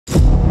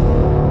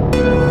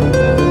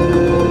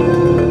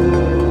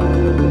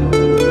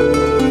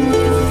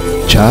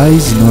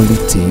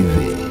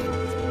chyznollytv.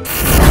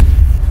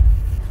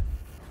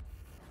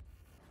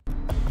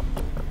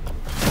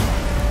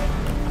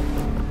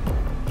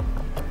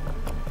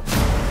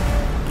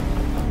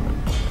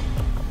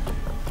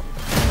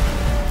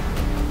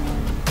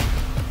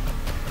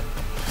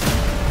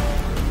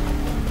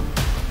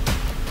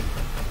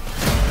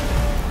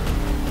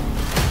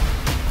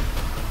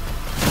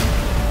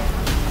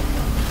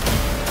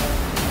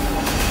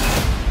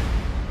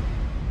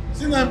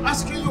 I'm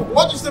asking you,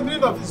 what is the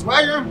meaning of this?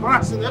 Why are you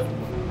embarrassing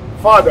everyone?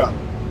 Father,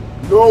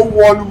 no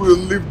one will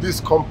leave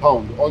this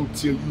compound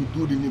until you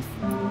do the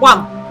needful.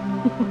 One.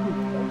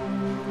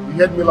 You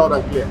heard me loud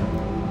and clear.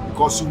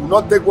 Because you will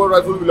not take what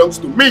rightfully belongs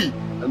to me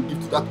and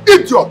give to that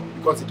idiot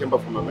because he came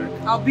back from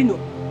America. Albino.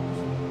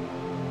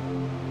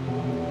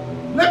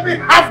 Let me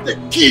have the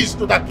keys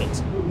to that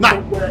gate.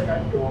 Now.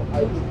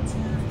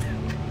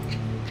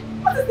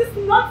 What is this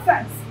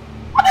nonsense?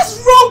 What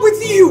is wrong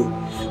with you?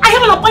 I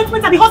have an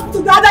appointment at the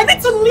hospital, Dad. I need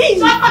to leave.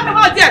 Shut up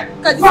about there.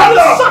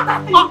 Father! Shut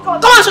that thing. Come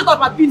on, shut up,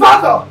 Albino.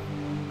 Father!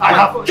 I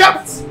have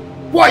kept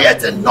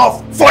quiet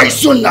enough for you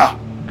soon now.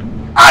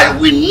 I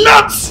will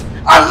not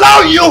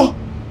allow you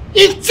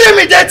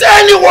intimidate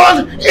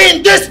anyone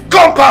in this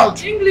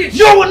compound. English.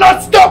 You will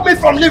not stop me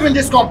from leaving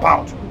this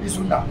compound.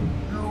 Izuna.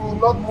 You will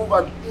not move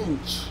an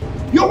inch.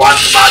 You want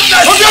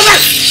madness?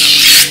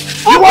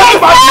 You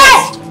want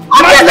madness?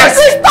 Madness!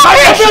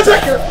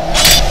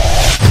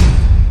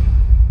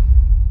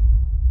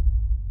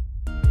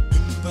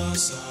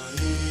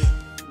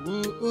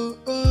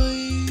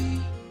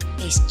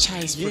 It's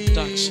Chai's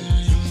production.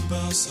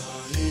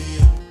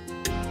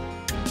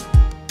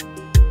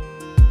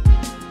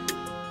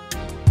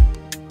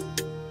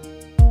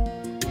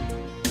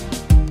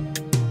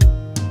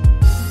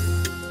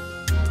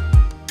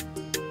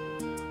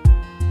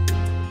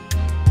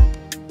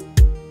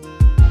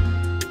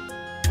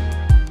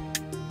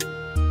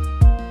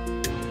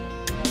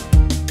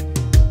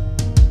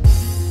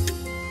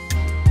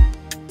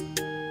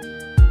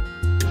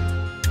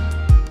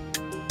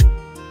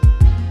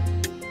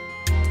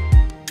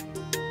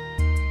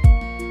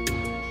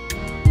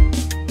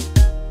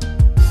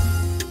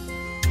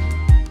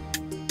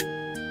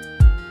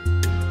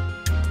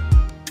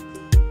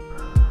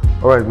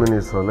 Alright,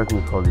 Minister, let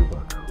me call you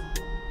back.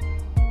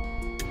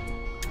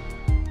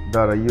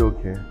 Dad, are you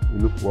okay? You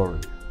look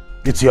worried.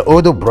 It's your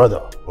older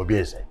brother,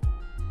 Obieze.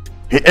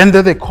 He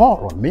ended the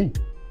call on me.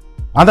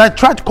 And I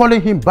tried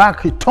calling him back.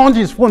 He turned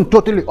his phone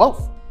totally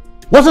off.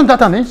 Wasn't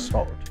that an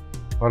insult?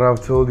 But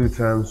I've told you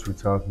times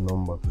without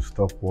number to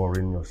stop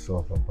worrying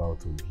yourself about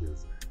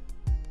Obieze.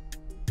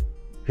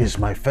 He's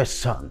my first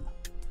son.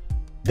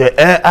 The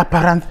heir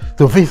apparent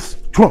to this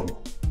throne.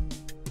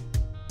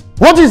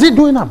 What is he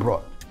doing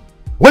abroad?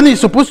 When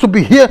he's supposed to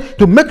be here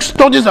to make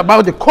studies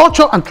about the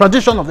culture and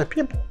tradition of the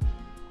people.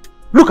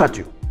 Look at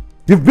you.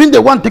 You've been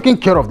the one taking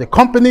care of the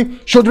company,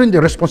 shouldering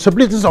the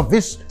responsibilities of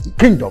this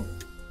kingdom.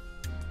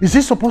 Is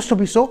he supposed to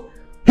be so?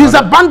 He's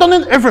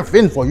abandoning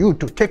everything for you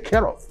to take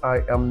care of.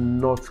 I am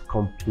not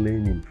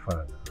complaining,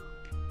 Father.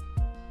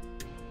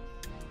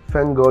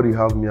 Thank God you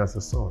have me as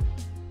a son.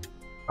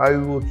 I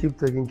will keep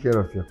taking care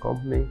of your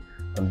company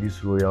and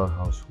this royal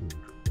household.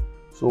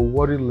 So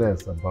worry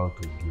less about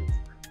Obieze.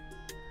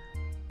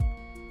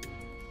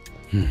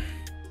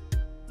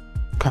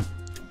 Come.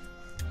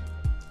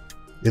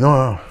 You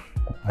know,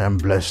 I am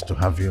blessed to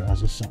have you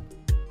as a son.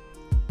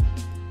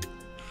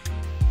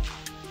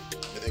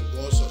 May the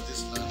gods of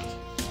this land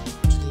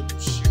continue to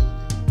shield you.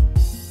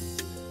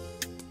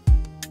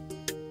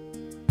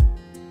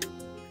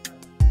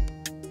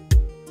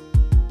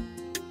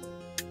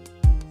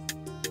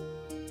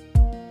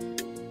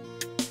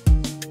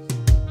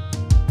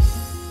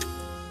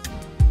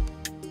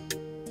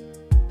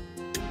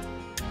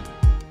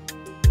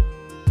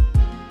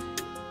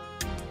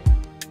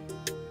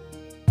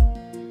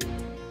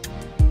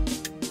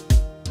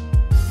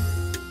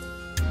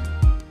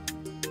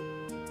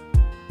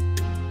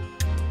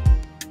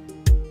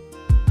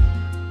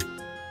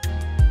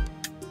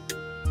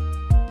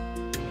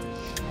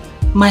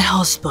 My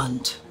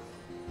husband,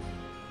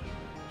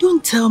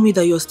 don't tell me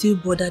that you're still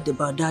bothered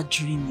about that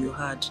dream you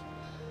had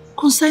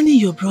concerning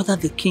your brother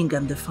the king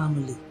and the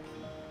family.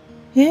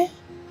 Eh?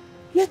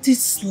 Let it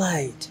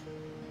slide.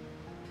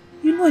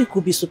 You know it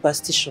could be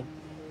superstition.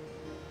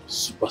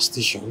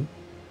 Superstition?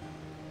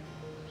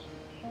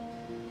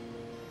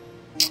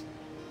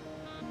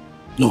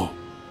 No.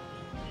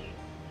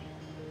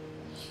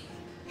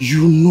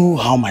 You know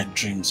how my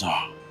dreams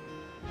are.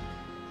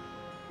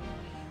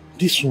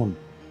 This one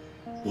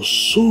was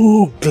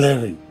so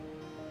glaring.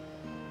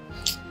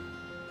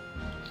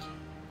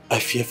 I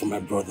fear for my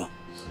brother.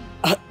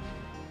 I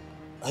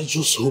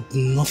just hope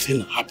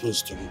nothing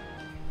happens to him.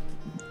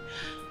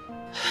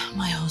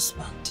 My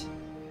husband,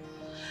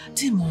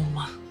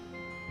 Dimoma,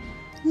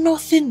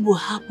 nothing will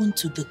happen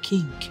to the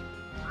king.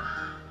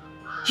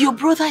 Your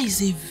brother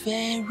is a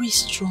very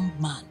strong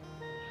man,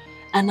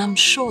 and I'm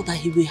sure that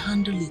he will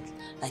handle it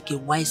like a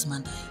wise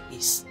man that he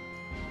is.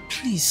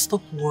 Please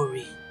stop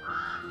worrying.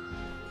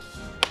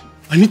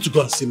 I need to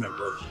go and see my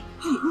brother.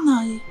 Hey,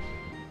 Nai,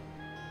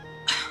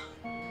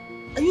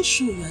 you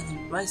sure you are in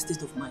the right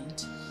state of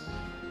mind?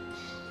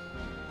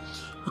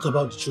 What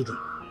about the children?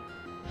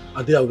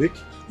 Are they awake?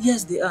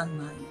 Yes, they are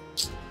now.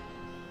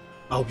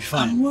 I'll be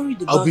fine. I'm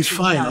worried about I'll be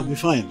fine. now. I'll be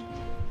fine.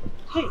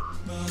 Hey.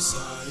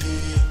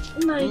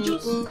 Nah,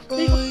 just...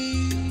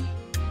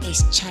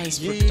 It's Chai's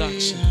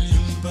production.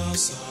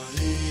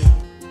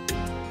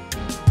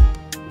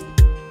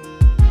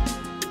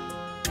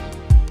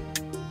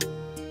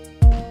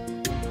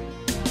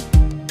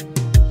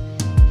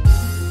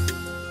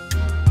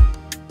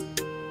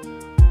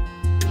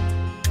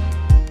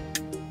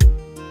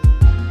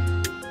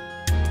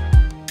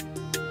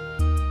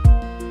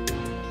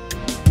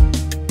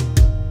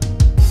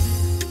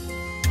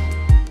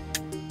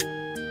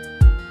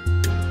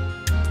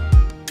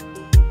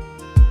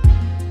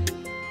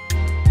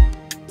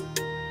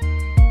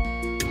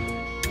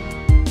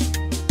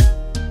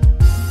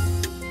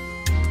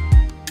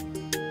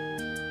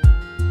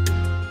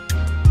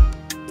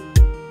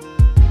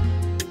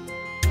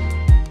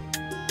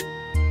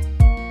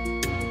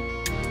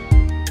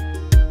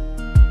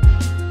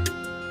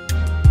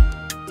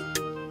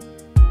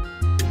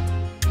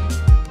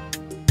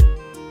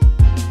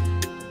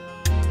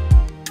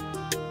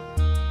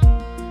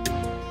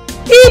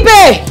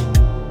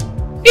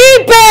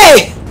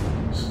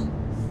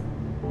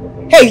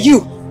 Hey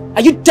you!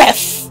 Are you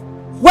deaf?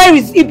 Where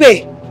is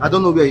Ibe? I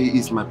don't know where he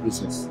is, my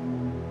princess.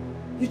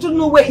 You don't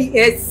know where he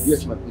is?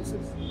 Yes, my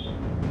princess.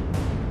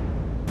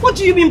 What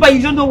do you mean by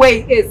you don't know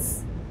where he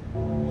is?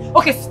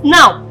 Okay,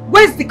 now,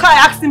 where's the car I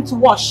asked him to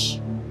wash?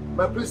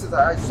 My princess,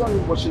 I saw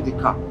him washing the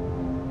car.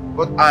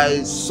 But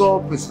I saw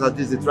Princess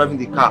Adeze driving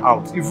the car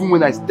out. Even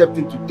when I stepped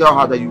in to tell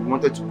her that you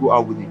wanted to go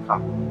out with the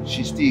car,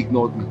 she still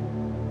ignored me.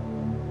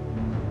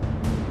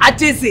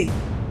 Adeze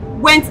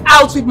went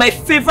out with my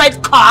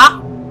favorite car?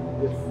 Yes.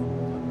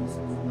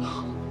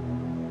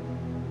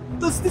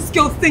 Does this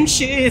girl think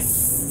she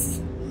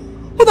is?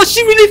 Who does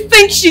she really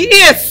think she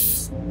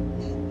is?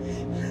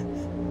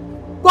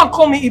 Go and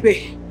call me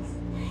Ibe.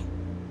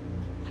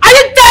 Are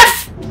you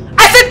deaf?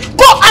 I said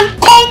go and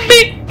call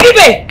me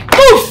Ibe!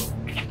 Move!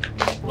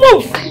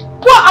 Move!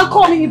 Go and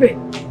call me Ibe.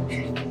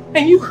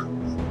 And you?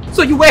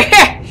 So you were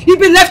here.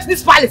 Ibe left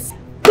this palace.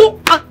 Go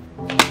and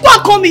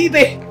call me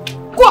Ibe.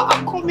 Go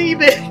and call me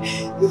Ibe.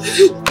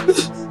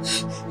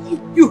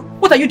 You,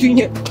 what are you doing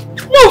here?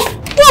 Move!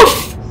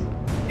 Move!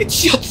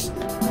 Idiot!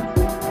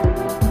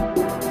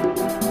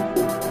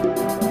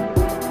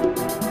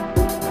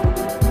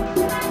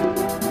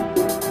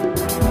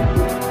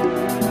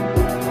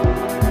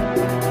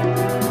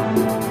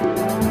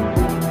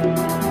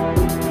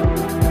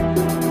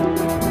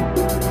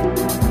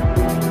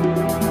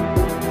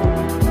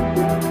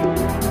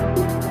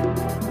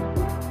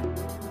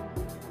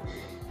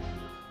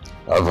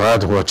 I've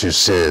heard what you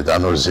said,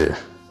 Anozie.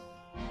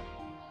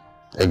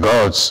 The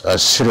gods are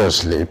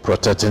seriously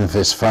protecting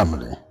this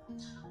family.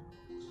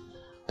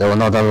 They will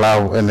not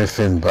allow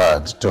anything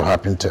bad to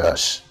happen to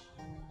us.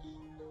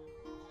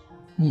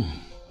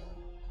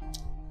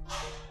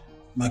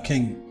 My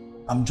king,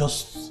 I'm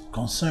just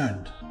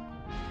concerned.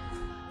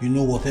 You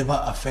know, whatever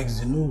affects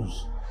the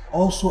nose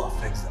also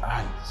affects the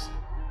eyes.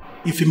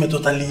 If you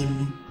totally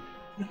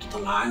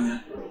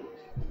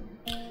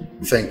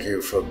Thank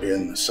you for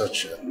being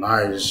such a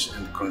nice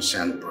and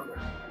concerned brother.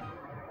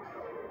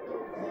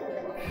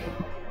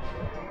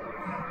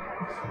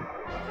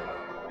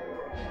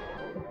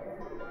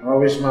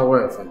 How is my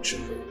wife and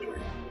children doing?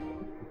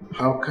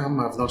 How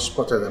come I've not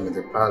spotted them in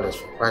the palace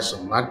for quite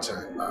some long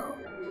time now?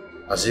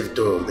 As if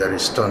though there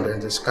is thunder in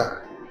the sky.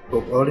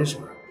 Hope all is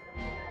well.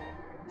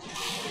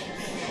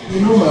 You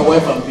know my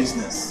wife and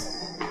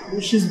business.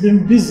 She's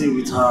been busy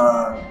with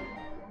her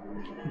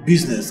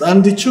business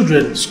and the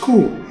children in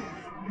school.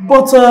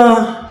 But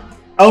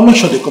I'll make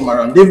sure they come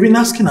around. They've been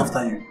asking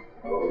after you.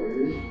 Oh,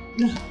 really?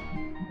 Yeah.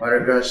 My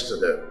regards to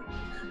them.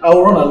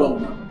 I'll run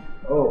along now.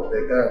 Oh,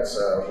 the guards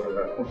will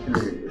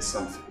accompany you with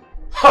something.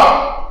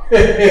 Ha!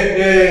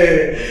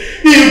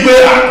 Ibe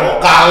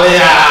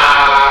akokalia!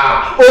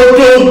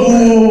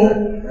 Ojogu!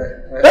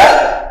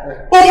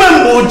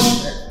 Omemboji!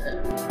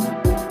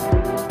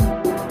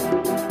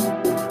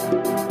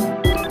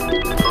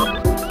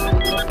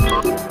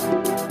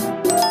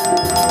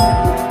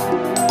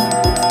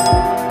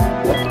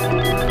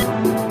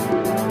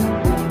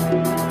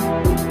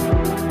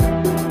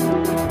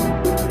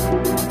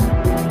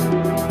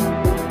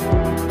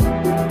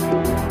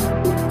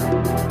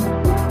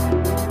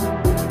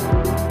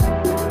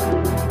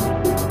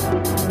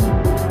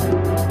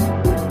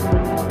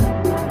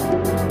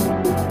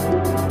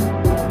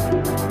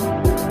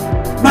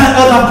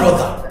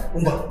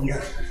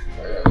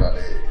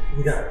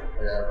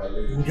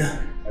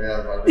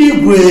 Brother,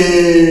 Igwe,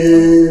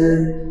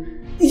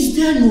 is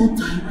there no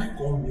time I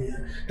come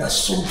here that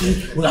something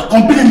will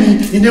accompany me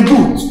in the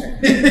booth?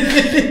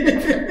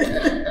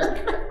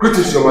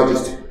 Greetings, Your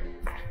Majesty.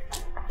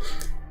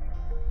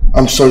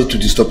 I'm sorry to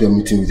disturb your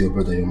meeting with your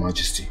brother, Your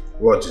Majesty.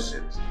 What is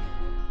it?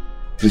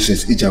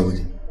 Princess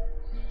Ijaweli.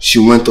 She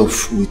went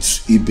off with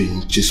Ibe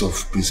in chase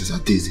of Princess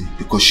Adeze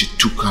because she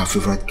took her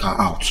favorite car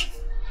out.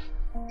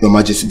 Your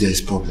Majesty, there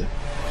is a problem.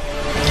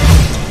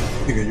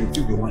 Okay, you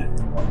keep the wine.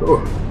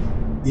 Oh,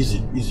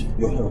 easy, easy.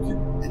 You're healthy.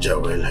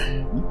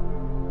 Ijawele.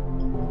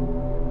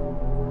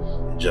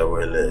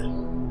 Ijawele.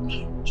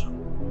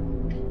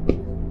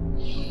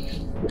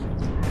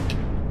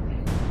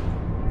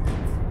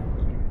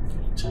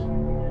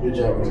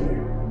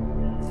 Ijawele.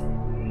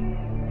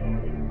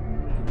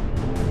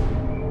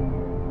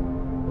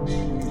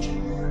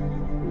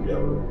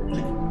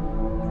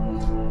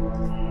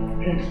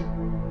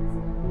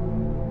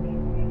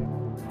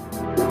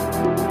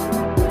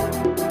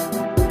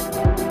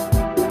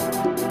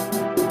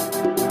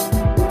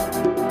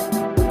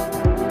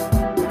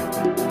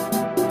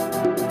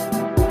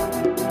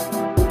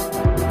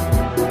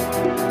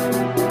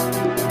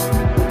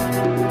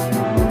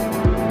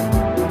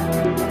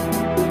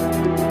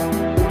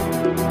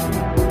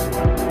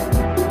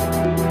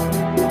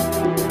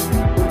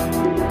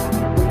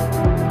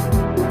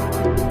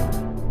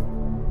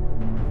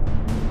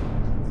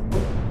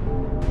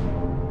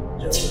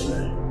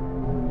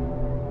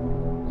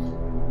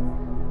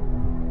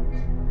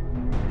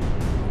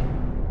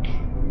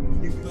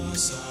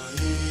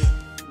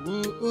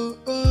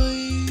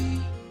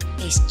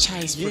 It's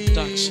Chise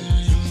Production.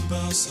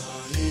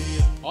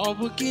 All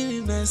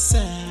beginning and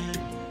sad.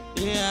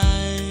 Yeah.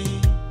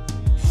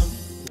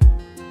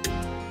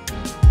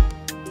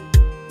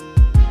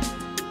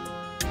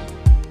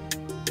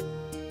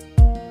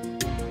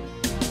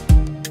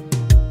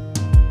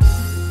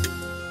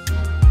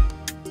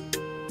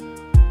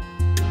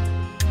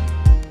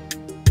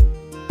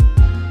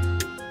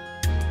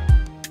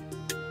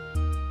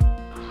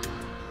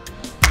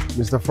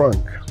 Mr.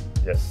 Frank.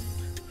 Yes.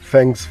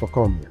 Thanks for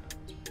coming.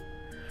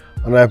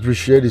 And I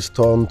appreciate the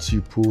stunts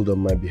you pulled on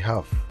my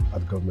behalf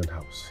at Government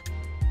House.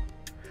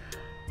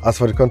 As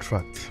for the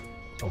contract,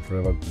 I'm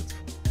forever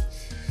grateful.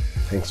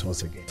 Thanks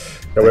once again.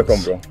 You're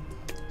welcome, bro.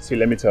 See,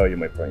 let me tell you,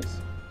 my friends.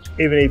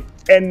 Even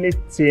if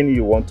anything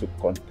you want to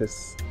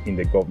contest in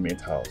the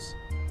Government House,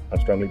 I'm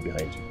strongly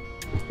behind you.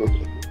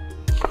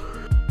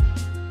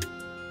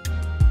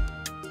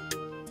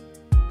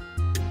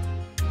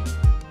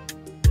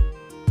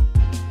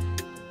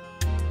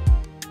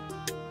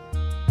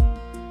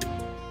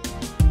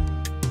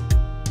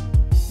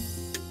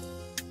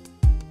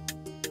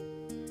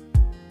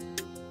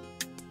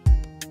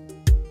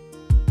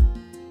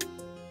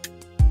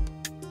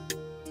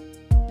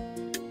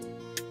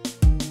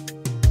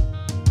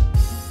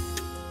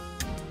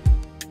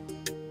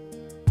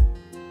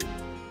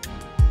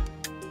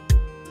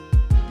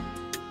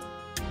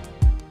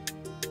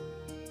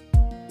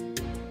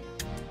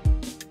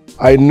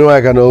 I know I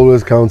can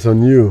always count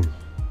on you,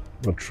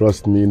 but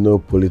trust me, no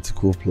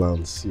political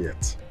plans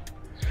yet.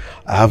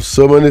 I have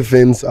so many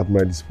things at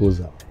my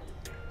disposal.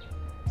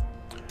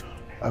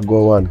 I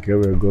go one,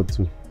 Kerry, I go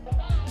two.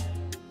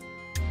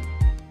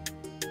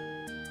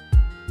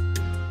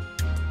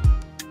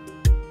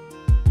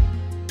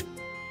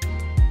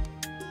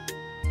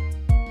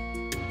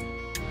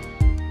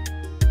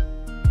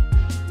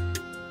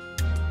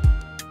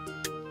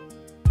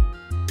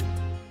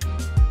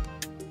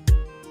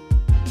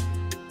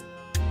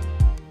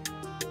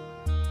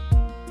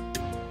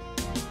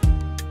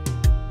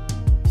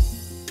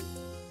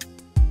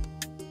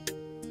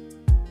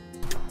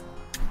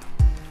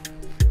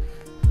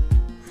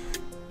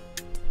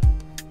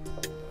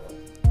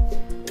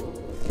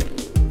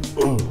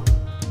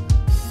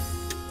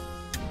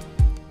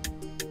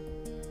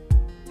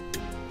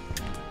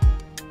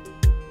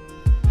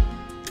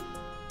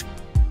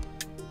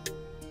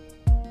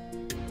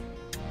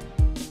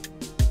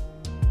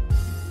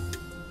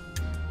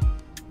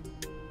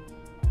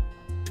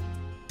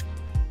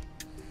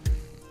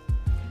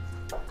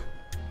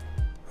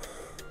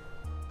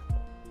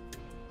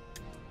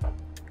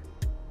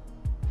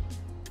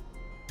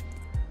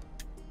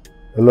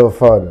 Hello,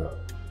 Father.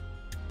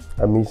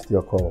 I missed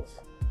your calls.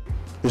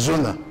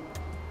 Izuna,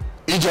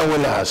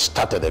 Ijawele has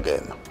started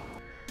again.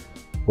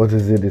 What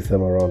is it this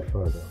time around,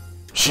 Father?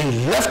 She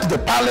left the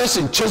palace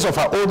in chase of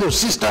her older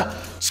sister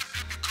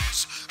simply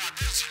because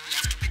she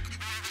left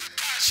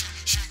because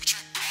she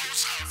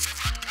calls her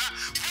favorite car.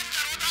 When there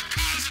are other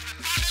cars in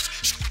the palace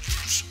she could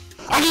use.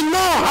 And you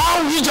know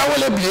how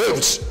Ijawele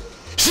behaves.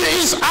 She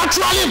is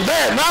actually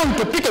there now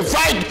to pick a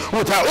fight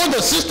with her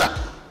older sister.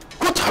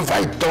 What have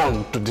I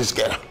done to this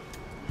girl?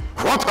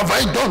 What have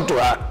I done to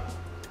her?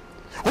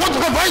 What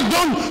have I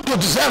done to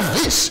deserve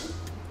this?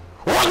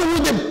 What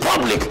will the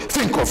public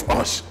think of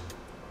us?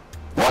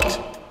 What?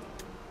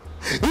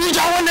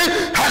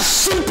 Ijawele has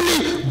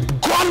simply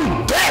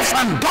gone deaf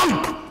and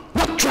dumb,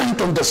 not trying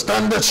to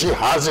understand that she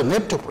has a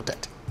name to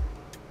protect.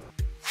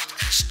 What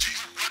else do you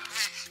want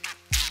me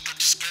to do to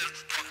this girl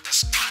to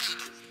understand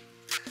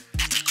the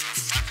particular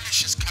family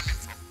she's coming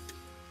from?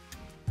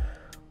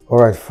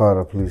 Alright,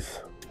 Father, please.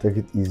 Take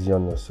it easy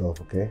on yourself,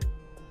 okay?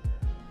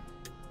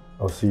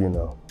 I'll see you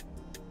now.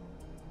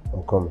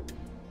 I'm coming.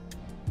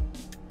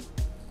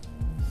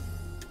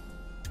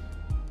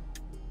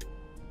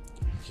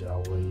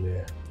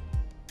 Ijawele.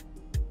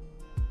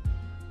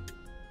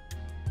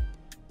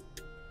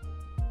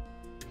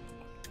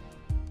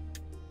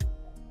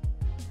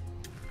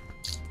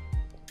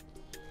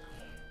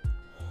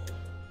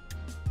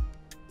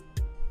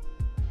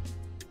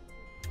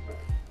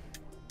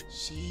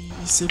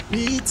 She's a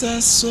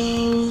bitter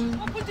soul.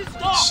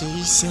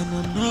 She's an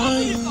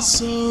annoying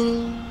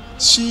soul.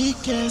 She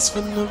cares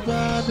for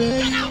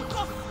nobody.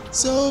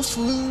 So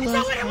full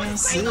of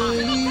herself.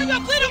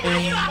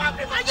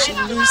 She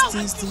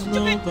listens to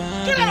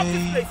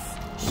nobody.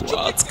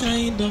 What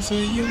kind of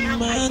a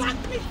human?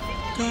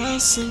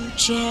 Causing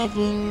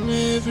trouble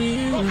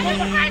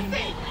everywhere.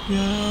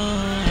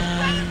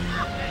 Yeah.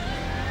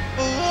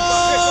 Oh,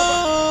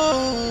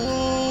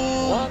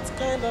 what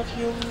kind of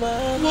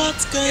human?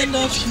 What kind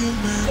of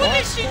human?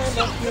 What kind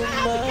of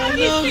human?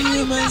 No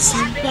human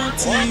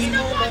sympathy.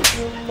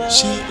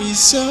 She is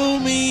so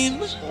mean.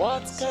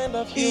 What kind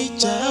of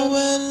human?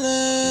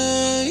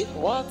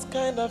 What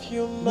kind of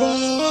human?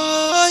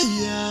 Oh,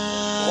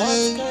 yeah.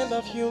 What kind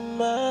of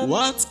human?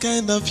 What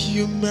kind of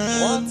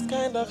human? What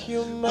kind of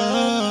human?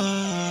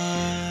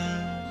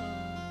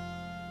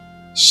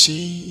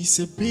 She is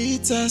a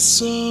bitter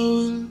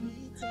soul.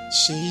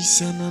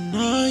 She's an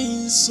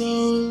annoying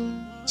soul.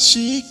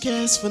 She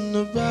cares for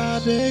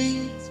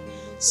nobody.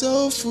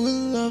 So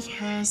full of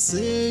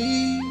herself.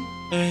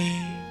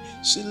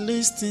 She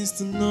listens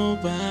to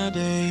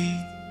nobody.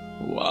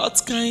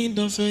 What kind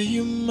of a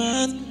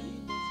human?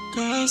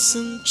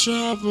 Causing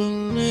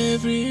trouble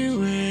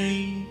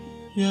everywhere.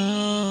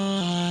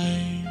 Yeah.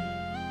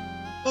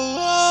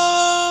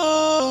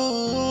 Oh,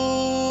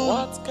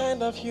 what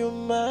kind of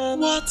human?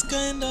 What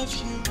kind of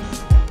human?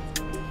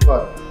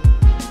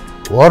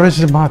 What is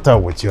the matter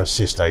with your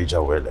sister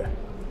Ijawele?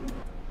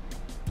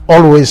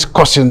 Always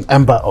causing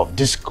ember of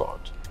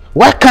discord.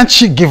 Why can't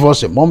she give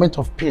us a moment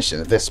of peace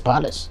in this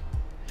palace?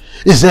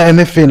 Is there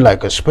anything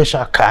like a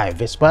special car in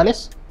this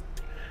palace?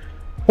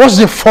 What's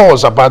the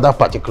force about that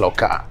particular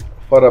car?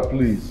 Father,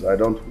 please, I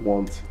don't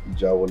want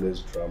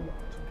Ijawele's drama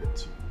to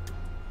get you.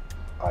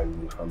 I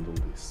will handle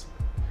this.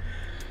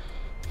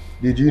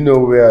 Did you know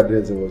where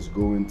Adeze was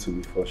going to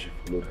before she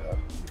followed her?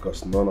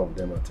 Because none of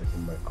them are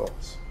taking my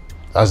calls.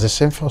 That's the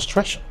same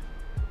frustration.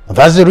 And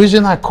that's the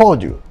reason I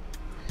called you.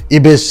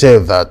 Ibe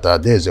said that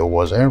Adeze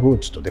was en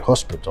route to the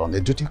hospital on a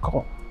duty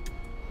call.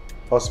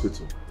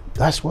 Hospital?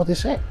 That's what he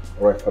said.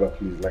 Alright, Father,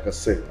 please. Like I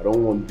said, I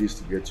don't want this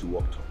to get you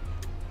worked up.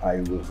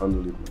 I will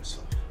handle it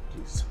myself.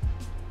 Please.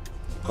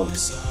 Come.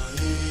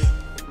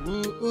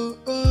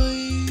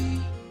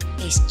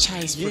 It's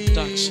Chai's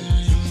production.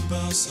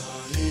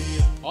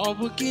 All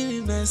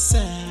beginning and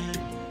sad.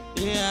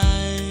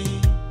 Yeah.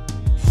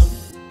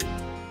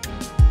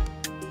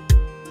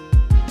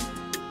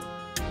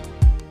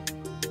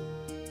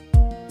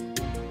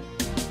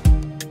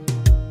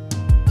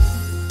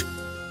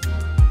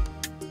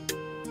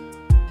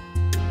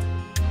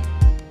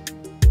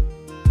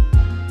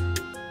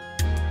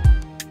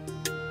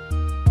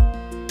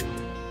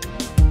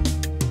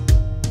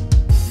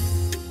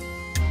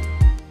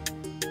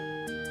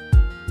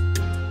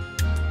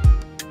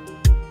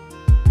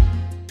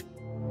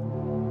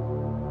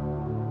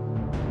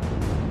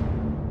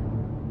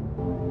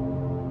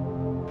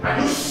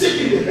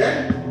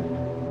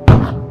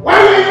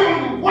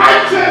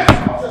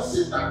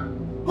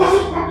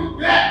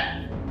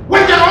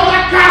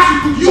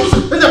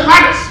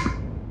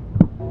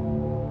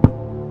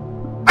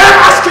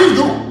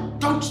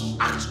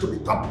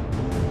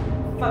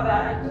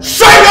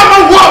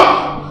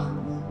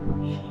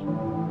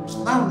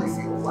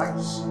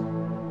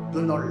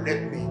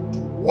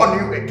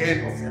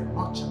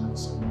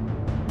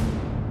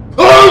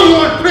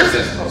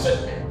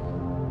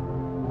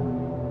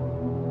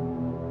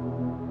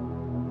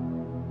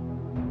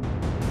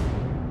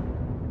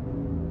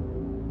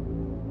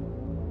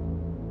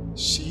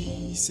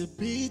 She's a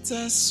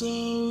bitter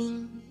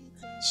soul.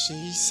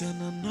 She's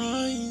an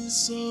annoying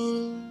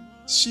soul.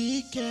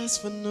 She cares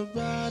for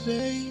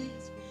nobody.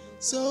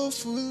 So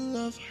full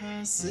of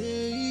herself.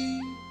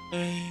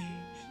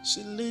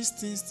 She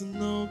listens to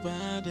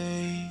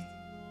nobody.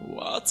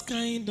 What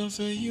kind of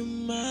a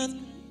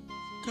human?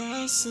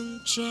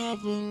 Causing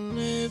trouble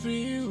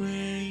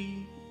everywhere.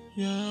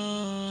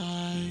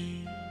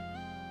 Yeah.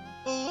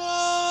 Oh,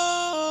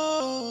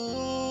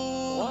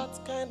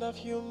 what kind of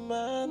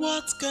human?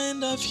 What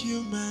kind of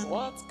human?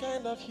 What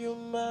kind of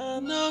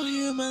human? No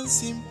human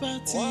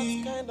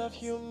sympathy. What kind of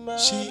human?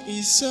 She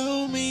is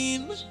so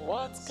mean.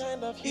 What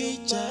kind of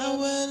human?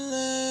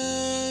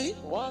 Ijawele.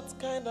 What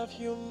kind of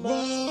human?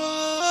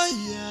 Oh,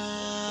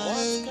 yeah.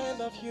 What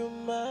kind of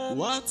human?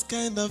 What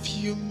kind of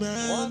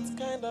human? What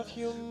kind of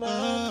human?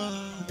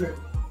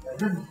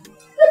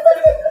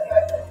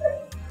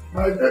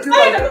 My baby,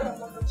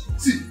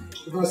 see,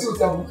 if I see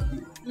what I'm going to do,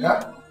 yeah?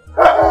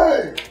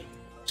 Hey!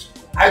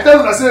 I tell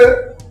you, I say,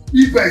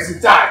 if I is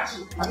in charge,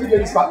 I think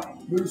this back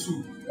very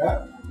soon,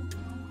 yeah?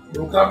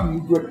 They'll come in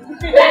good.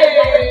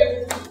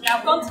 Hey! You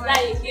have come to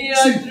lie in your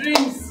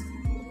dreams.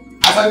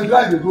 As I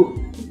lie, they go.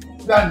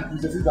 Then you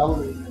just sit down.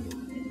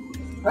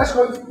 Let's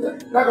go,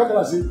 like what I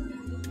say,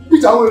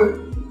 each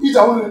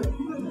away.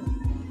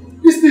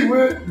 This thing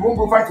where you won't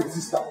go fight your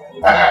sister,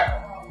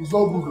 it's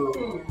not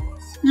good.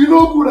 It's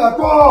not good at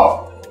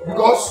all.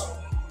 Because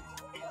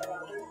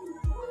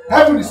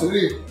heaven is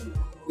real.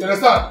 You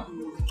understand?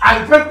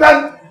 And the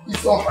president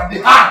It's off at the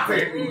heart.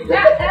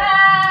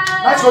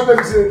 That's what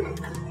they say.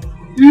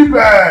 If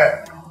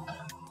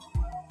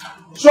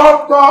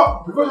shut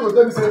up, because you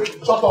tell me say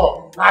shut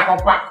up, now I come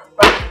back.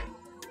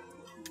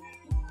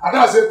 I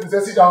can't say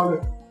sit down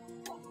there.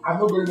 I'm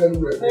not going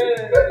anywhere.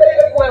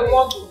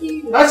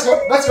 That's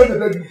what they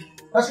beg you.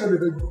 That's what they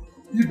beg you.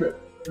 Ibe,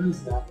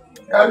 please now.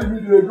 Carry me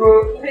they go.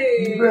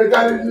 Ibe,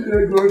 carry me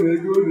they go.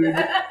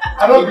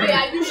 I don't believe.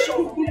 Are you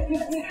sure?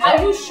 Are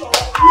you sure?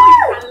 You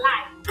can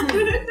lie.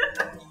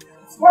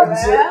 Why you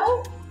say?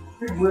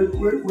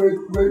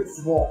 Wait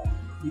small.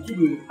 You do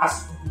the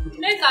ask.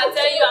 Make I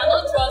tell you, I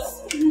don't trust.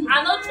 I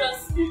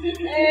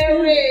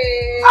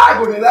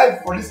go to life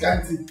for this kind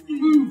of thing.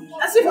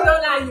 As if I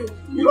don't lie you.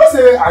 You know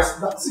say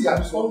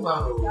I'm strong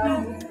man.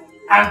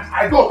 And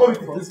I got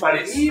authority for this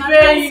palace.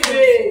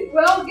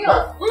 Well,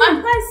 girl, I'm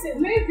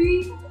pressing.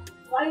 Maybe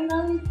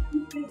finally you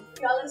play the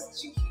fearless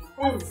chicken.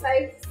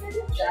 Outside.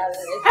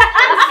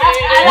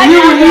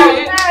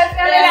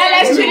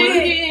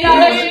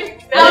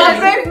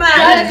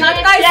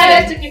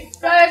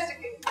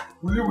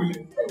 Will you?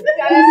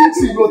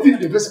 See, your team,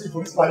 they best me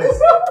for this palace.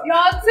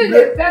 Your team,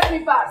 they best me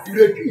fast.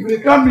 If they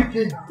can't make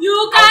king,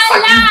 you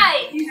can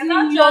lie. It's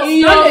not just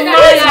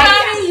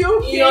you.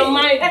 In your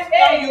mind,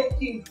 you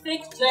king.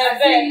 Think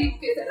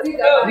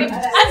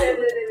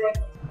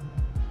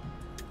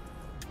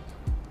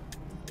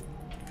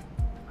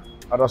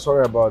I'm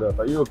sorry about that.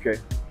 Are you okay?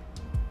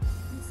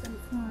 Yes, I'm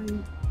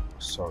fine.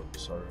 Sorry,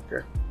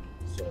 okay?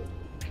 Sorry.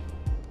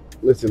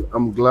 Listen,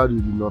 I'm glad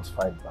you did not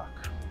fight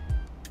back.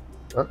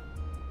 Huh?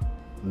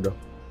 No.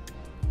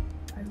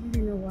 I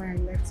really know why I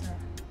left her.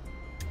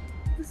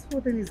 This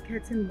whole thing is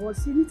getting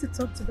worse. You need to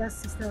talk to that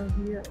sister of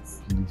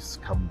yours. Please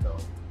calm down.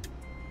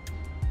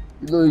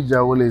 You know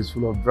Ijawole is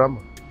full of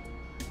drama.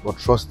 But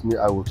trust me,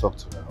 I will talk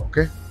to her,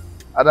 okay?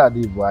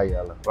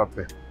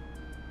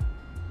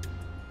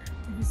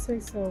 If you say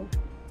so.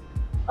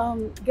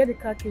 Get the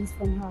car keys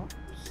from her.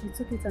 She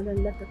took it and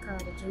then left the car at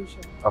the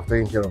junction. I've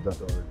taken care of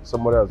that already.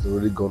 Somebody has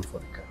already gone for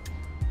the car.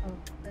 Oh,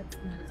 that's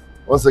nice.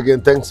 Once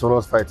again, thanks for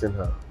not fighting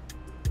her.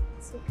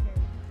 It's okay.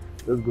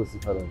 Let's go see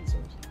her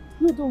inside.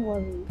 No, don't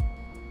worry.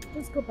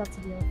 Just go back to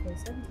the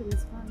office. Everything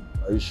is fine.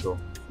 Are you sure?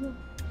 No.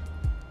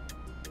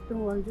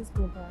 Don't worry, just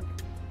go back.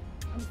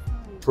 I'm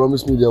fine.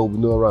 Promise me there will be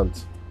no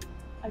rant.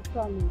 I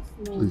promise.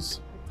 No. Please.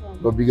 I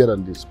promise. But bigger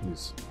than this,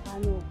 please. I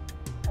know.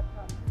 I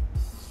promise.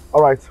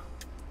 Alright.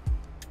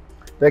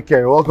 Take care.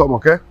 You're welcome,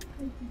 okay?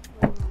 Thank you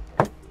so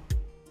much.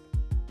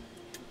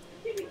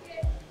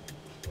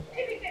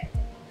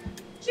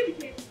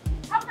 Chibike,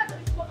 how can I do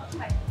this?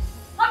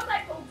 How can I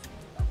do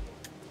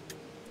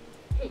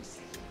this?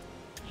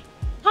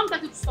 How can I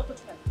do this? Stop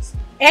touching my face.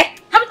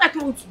 Haven't I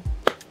told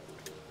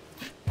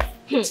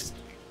you?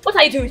 What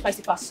are you doing with my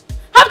slippers?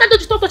 Haven't I told you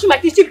to stop touching my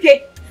things, Chibike?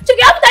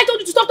 Chibike, haven't I told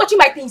you to stop touching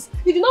my things?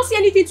 You do not see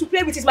anything to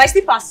play with. It's my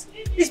slippers.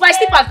 It's my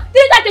slippers.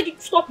 Didn't I tell you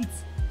to stop it?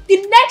 The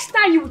next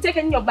time you will take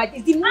any of my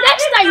things, the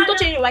next time you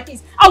touch any of my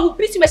things, I will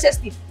beat you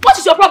mercilessly. What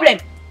is your problem?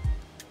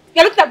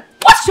 You're looking at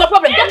what is your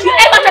problem? Don't you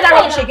ever try that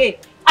rubbish again.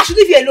 I should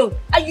leave you alone.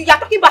 And you're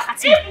talking back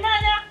at me.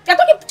 You're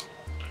talking.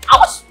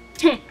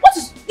 What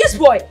is this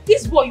boy?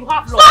 This boy you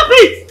have lost. Stop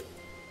it!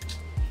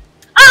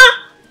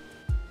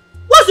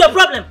 What's your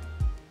problem?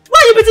 Why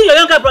are you beating your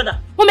younger brother?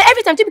 Mommy,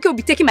 every time Chibike will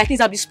be taking my things,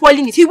 I'll be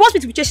spoiling it. He wants me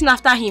to be chasing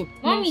after him.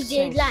 Mommy,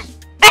 they lie.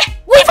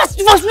 Will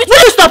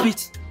you stop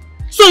it?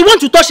 So you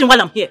want to touch him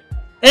while I'm here?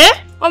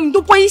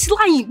 The boy is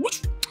lying.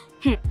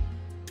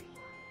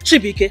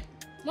 Chibike.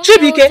 Mommy,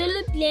 I was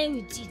only playing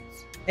with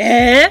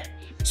it.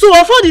 So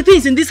of all the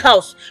things in this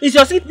house, it's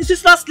your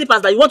sister's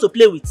slippers that you want to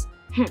play with?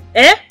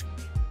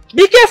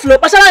 Be careful,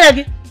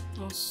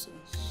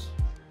 Nonsense.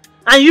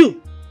 And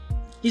you,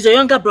 he's your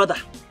younger brother.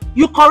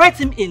 You correct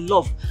him in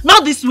love,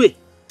 not this way.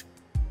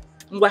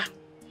 Ngwa,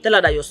 tell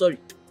her that you're sorry.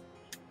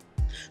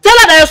 Tell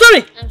her that you're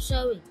sorry. I'm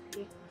sorry.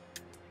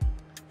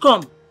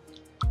 Come.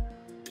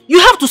 You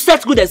have to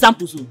set good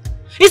examples.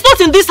 It's not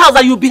in this house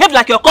that you behave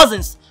like your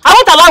cousins. I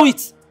won't allow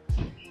it.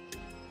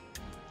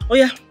 Oh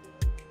yeah.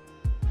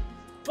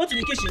 Go to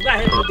the kitchen. Go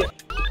ahead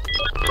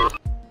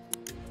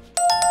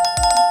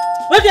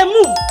and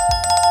move.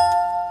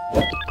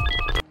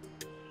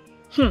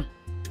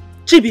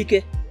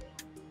 Chibike.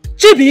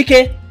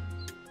 Chibike.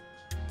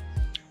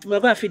 We're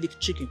going to feed the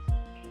chicken.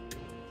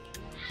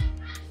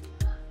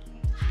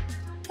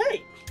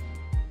 Hey.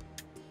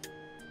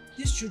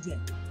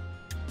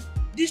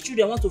 These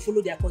children want to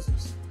follow their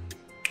cousins.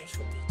 Just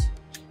forget.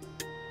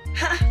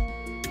 Ha!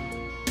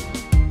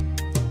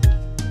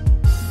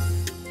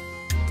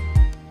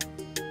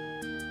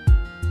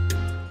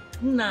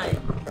 Nine.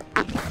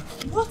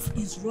 What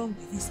is wrong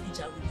with this Ijawole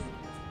girl?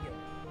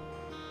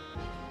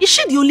 Is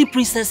she the only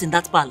princess in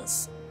that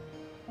palace?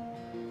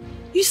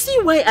 You see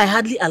why I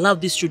hardly allow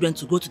these children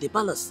to go to the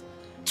palace?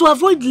 To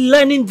avoid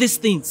learning these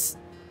things.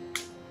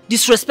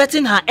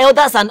 Disrespecting her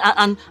elders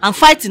and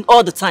fighting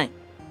all the time.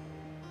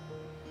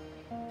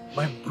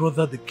 My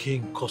brother the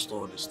king caused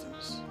all these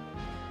things.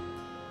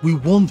 We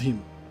warned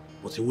him,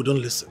 but he wouldn't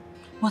listen.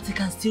 But he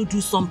can still do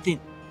something.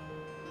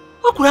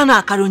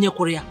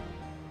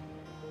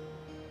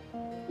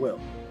 Well,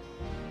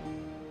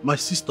 my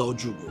sister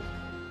Ojugo,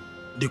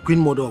 the queen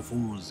mother of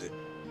Umuze,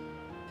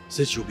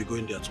 said she'll be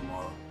going there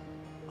tomorrow.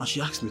 And she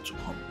asked me to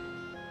come.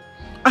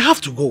 I have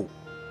to go.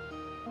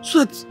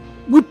 So that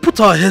we put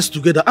our heads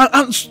together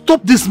and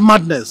stop this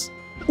madness.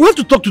 We have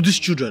to talk to these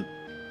children.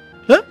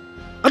 Huh?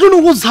 I don't know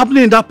what's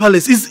happening in that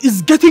palace.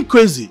 It's getting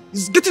crazy.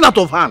 It's getting out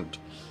of hand.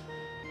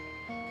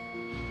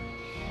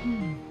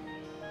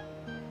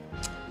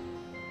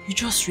 You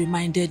just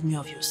reminded me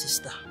of your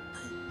sister.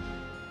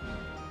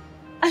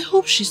 I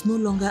hope she's no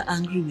longer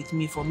angry with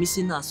me for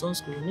missing her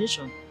son's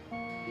coronation.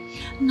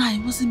 Nah,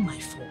 it wasn't my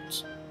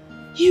fault.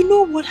 You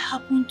know what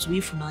happened to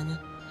Ifunanya,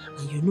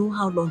 and you know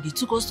how long it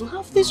took us to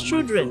have these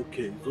children.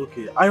 It's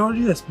okay. I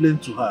already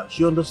explained to her.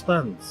 She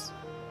understands.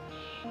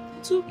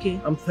 It's okay.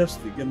 I'm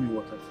thirsty. Get me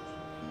water.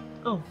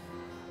 Oh,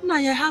 nah,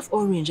 I have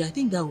orange. I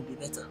think that would be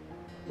better.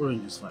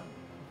 Orange is fine.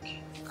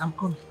 Okay, I'm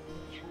coming.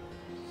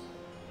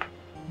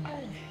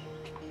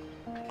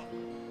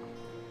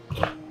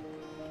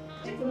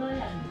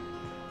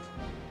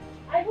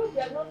 I hope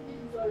they are not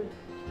really sorry.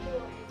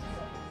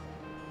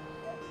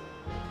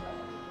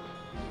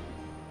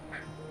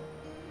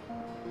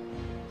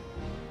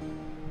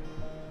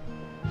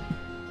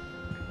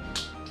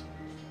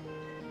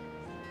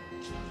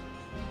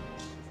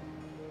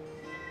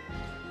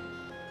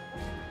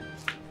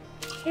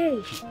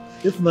 Hey.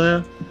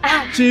 Ifnaya.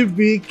 Chief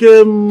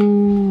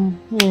became...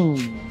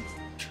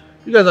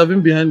 You guys have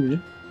been behind me?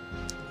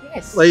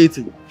 Yes. What are you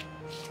eating?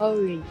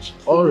 Orange.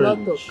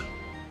 Orange.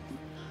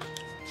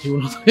 He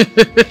will not.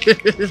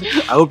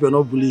 I hope you're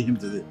not bullying him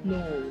today.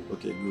 No.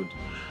 Okay, good.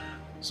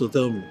 So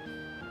tell me,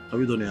 have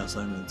you done your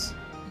assignments?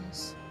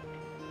 Yes.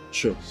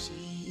 Sure.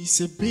 She's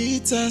a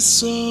bitter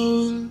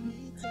soul.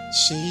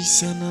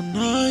 She's an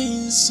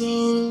annoying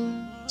soul.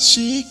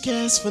 She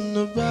cares for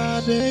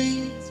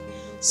nobody.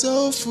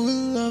 So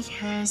full of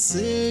her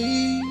say.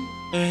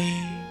 Hey,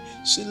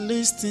 she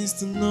listens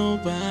to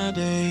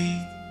nobody.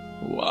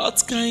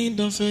 What kind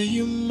of a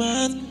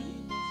human?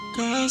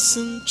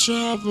 Causing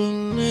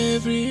trouble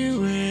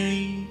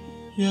everywhere.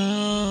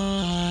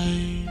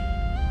 Yeah.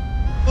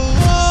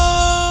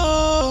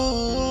 Oh,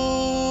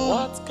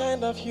 what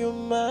kind of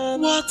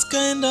human? What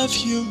kind of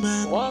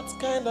human? What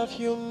kind of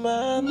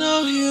human?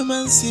 No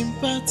human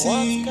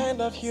sympathy. What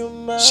kind of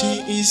human?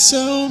 She is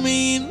so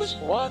mean.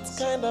 What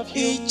kind of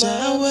human?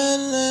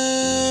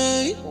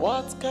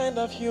 What kind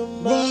of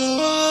human?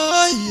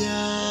 Oh,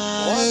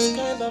 yeah. What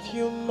kind of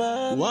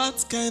human?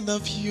 What kind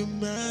of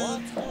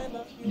human?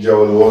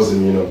 Joel, what's the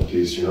meaning of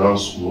this? You don't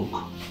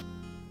smoke.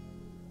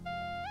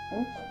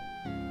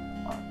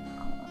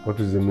 What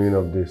is the meaning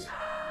of this?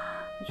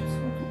 I just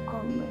want to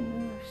calm my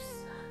nerves.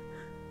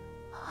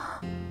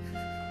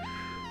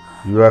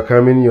 You are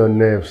calming your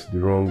nerves the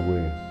wrong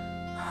way.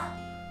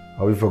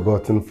 Have you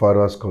forgotten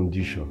Father's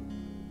condition?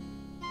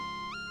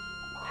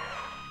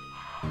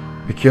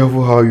 Be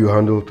careful how you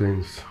handle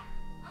things.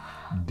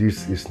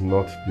 This is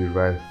not the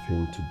right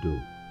thing to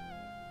do.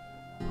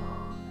 I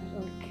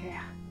don't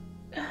care.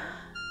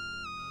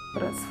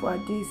 But as for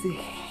Daisy,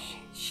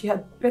 she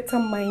had better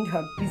mind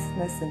her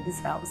business in this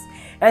house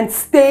and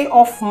stay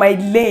off my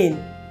lane.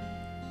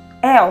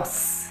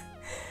 Else,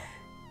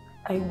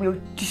 I will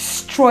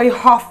destroy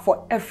her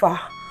forever.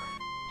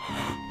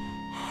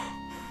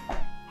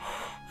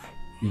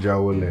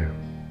 Jawole,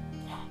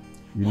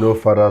 you know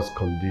Father's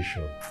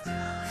condition.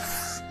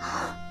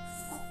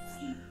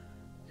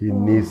 He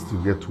needs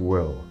to get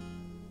well.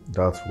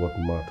 That's what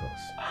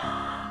matters.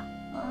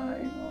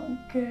 I don't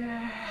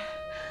care.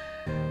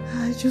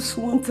 I just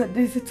want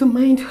Daisy to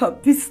mind her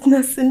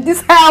business in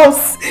this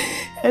house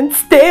and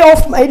stay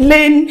off my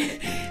lane.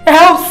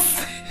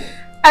 Else,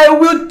 I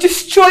will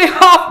destroy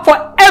her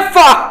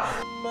forever.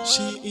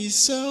 She is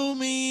so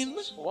mean.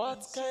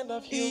 What kind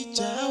of human?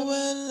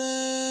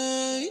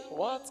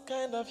 What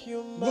kind of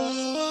human?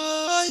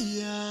 Oh,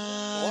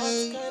 yeah.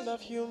 What kind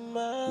of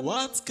human?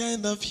 What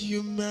kind of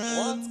human?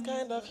 What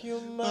kind of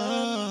human?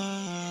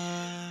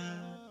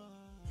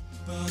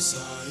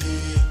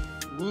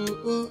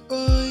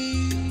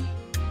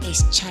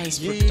 It's Chai's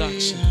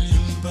production.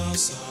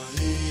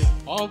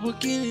 All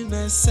beginning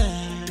a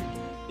sad.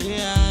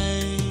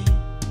 Yeah.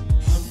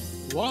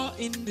 War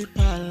in the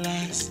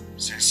palace.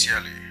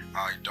 Sincerely,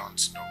 I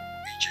don't know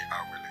EJ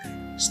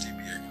Awele still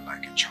behaving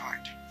like a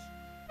child.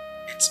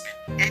 It's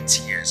been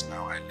 8 years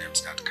now I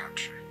left that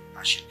country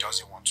and she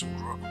doesn't want to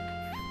grow up.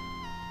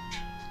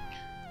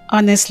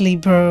 Honestly,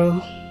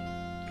 bro,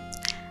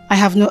 I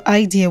have no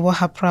idea what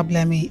her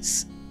problem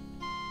is.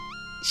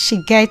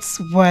 She gets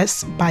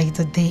worse by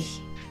the day.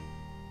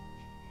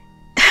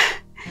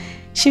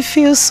 She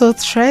feels so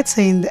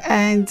threatened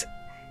and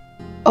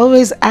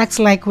always acts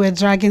like we're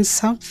dragging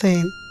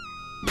something.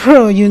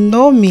 Bro, you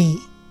know me.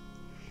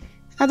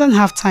 I don't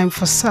have time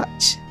for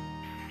such.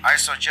 I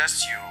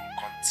suggest you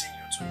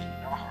continue to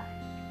ignore her.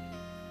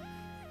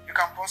 You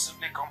can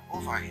possibly come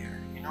over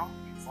here,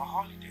 for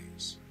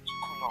holidays to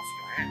cool off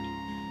your head.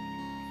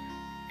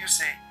 You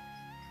see,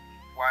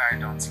 why I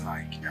don't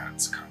like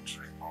that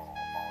country or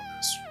all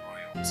this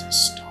royalty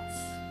stuff.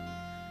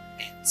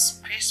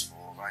 It's peaceful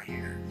over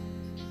here.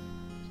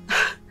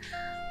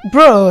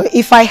 Bro,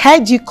 if I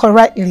heard you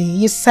correctly,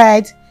 you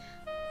said,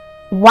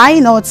 why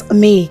not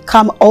me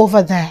come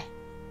over there?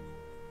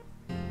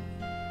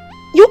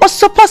 You are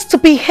supposed to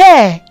be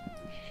here.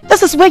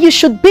 This is where you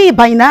should be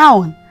by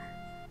now.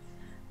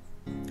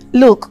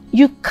 Look,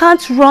 you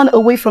can't run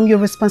away from your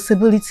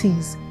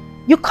responsibilities.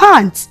 You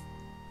can't.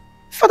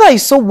 Father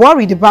is so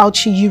worried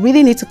about you, you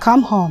really need to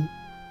come home.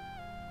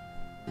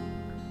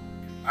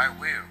 I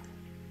will,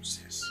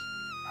 sis.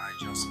 I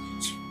just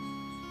need to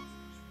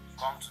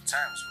come to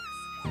terms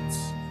with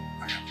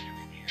what I am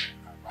doing here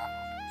and wrap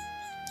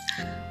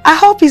up. I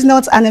hope it's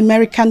not an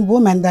American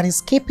woman that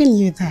is keeping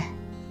you there.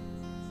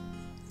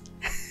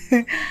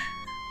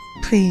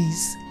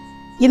 Please,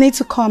 you need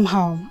to come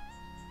home.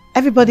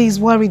 Everybody is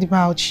worried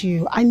about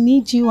you. I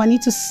need you. I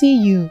need to see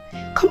you.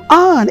 Come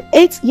on.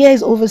 8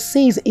 years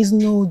overseas is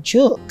no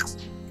joke.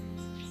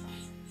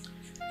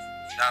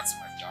 That's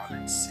my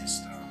darling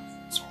sister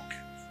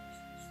talking.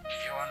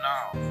 You are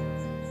now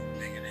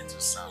beginning to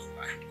sound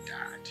like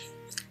dad.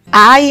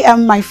 I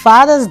am my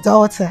father's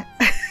daughter.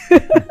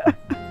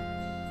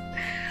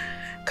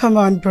 Come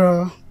on,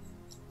 bro.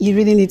 You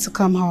really need to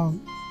come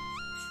home.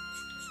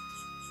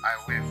 I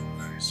will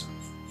very soon.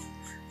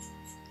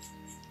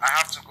 I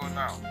have to go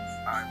now.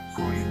 I'm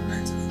going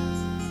later.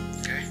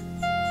 Okay?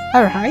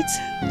 Alright,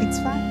 it's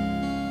fine.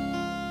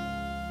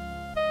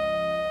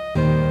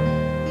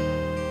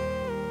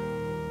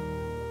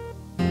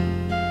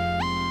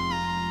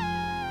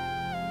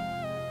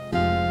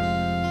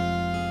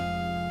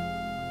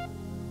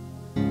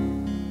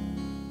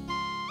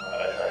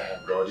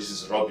 Bro, this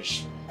is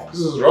rubbish. This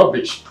is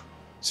rubbish.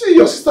 See,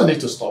 your sister needs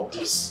to stop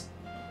this.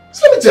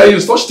 So let me tell you,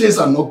 such things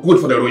are not good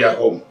for the royal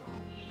home.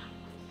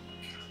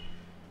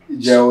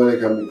 Jawele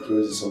can be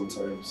crazy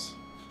sometimes.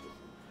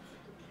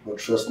 But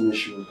trust me,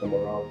 she will come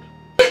around.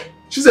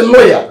 She's a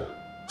lawyer.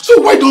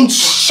 So why don't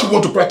she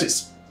want to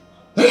practice?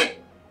 Eh?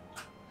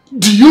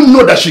 Do you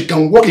know that she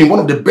can work in one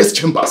of the best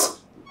chambers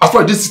as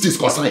far as this city is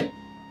concerned?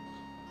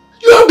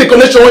 You have the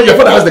connection, your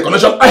father has the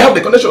connection, I have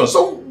the connection.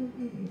 So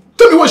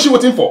tell me what she's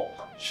waiting for.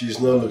 She's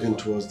not looking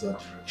towards that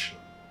direction.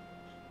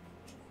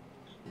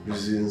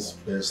 Reasons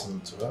best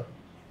known to her.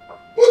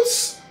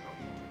 What?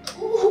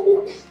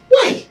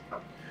 Why?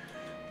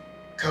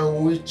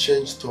 Can we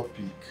change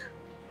topic?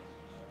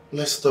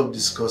 Let's stop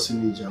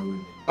discussing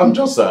Ijawele. I'm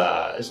just,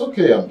 it's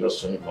okay, I'm just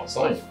showing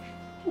concern.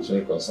 Just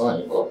showing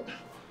concern.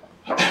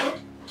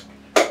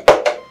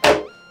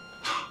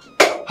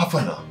 How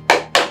far now?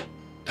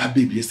 That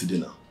baby yesterday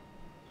now.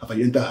 Have I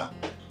entered her?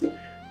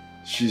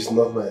 She's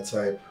not my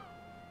type.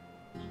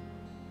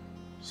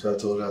 So I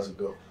told her to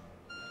go.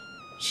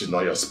 She's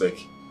not your spec.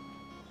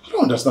 I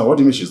don't understand. What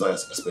do you mean she's not your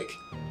spec?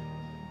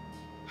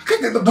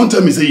 Don't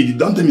tell me say you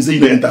don't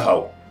enter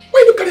her.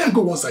 Why you carry her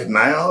go one side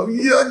now?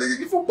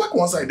 If you back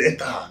one side,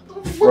 enter her.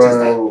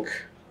 Frank,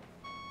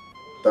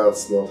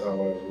 that's not how I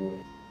roll.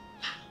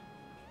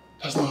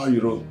 That's not how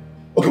you roll.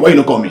 Okay, why you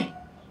not call me?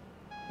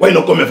 Why you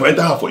not call me if I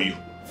enter her for you?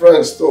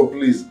 Frank, stop,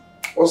 please.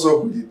 What's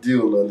up with the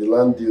deal now? The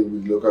land deal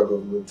with local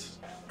government?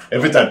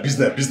 Every time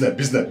business.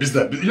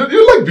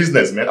 You like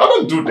business, man. I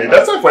don't do that.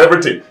 That's time for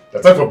everything.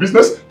 That's time for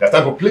business. That's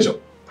time for pleasure.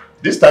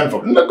 This time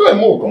for go and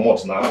more come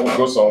out now. We'll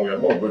go somewhere.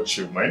 We'll go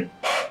chill, man.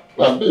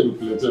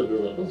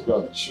 Let's go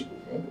and chill,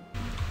 man.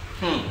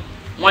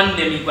 One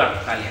day we go to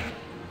Italia.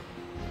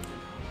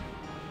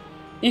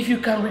 If you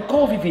can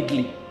recall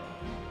vividly,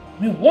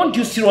 we warned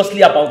you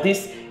seriously about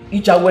this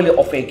Ijawele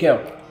of a girl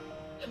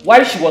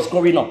while she was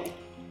growing up.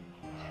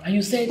 And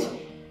you said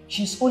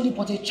she's only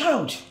but a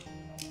child.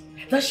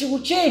 That she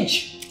will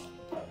change.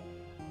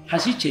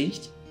 Has she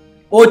changed?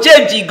 Oh,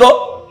 change,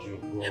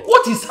 Igo.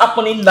 What is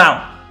happening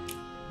now?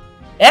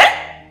 Eh?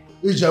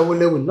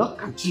 Ijawele will not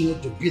continue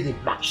to be the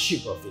black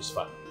sheep of his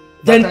family.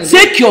 Then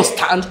take your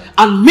stand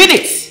and mean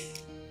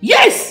it.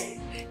 Yes!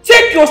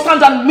 Take your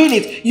stand and mean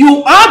it.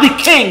 You are the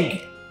king.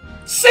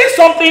 Say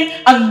something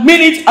and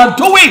mean it and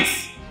do it.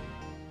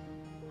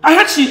 I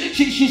heard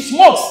she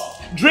smokes,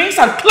 drinks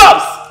and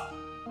clubs.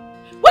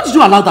 Why did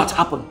you allow that to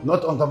happen?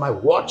 Not under my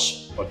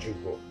watch,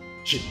 Ojugo.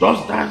 She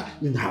does that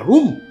in her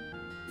room.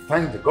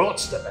 Thank the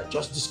gods that I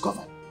just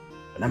discovered.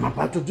 And I'm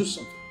about to do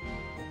something.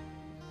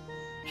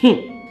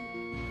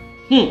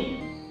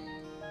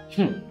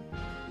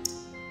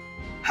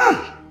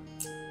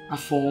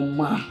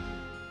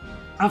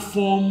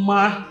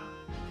 Afoma.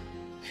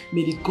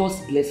 May the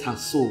gods bless her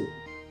soul.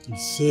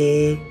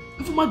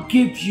 Afoma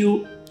gave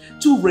you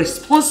 2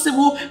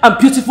 responsible and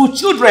beautiful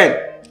children,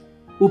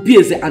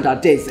 Obieze and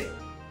Adeze.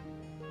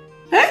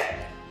 Eh?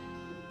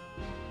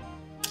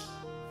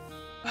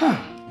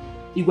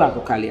 Igwe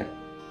Agokalia,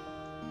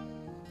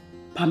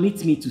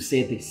 permit me to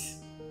say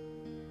this.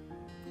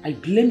 I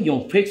blame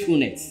your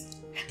unfaithfulness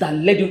that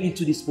led you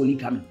into this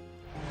polygamy.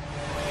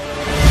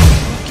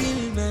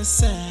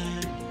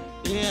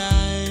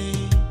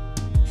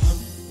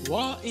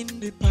 War in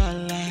the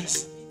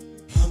palace,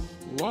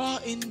 war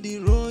in the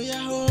royal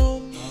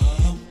home,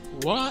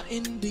 war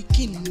in the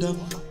kingdom,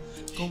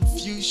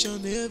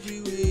 confusion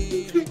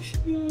everywhere.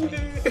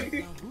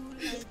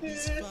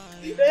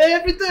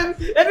 Every time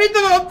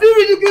I'm being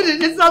really good in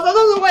this house. I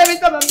don't know why every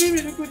time I'm being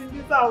really good in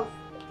this house.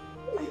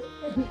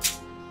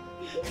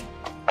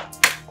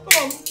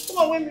 Come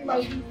on, wait me, my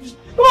baby.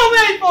 Come on,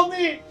 wait for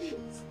me.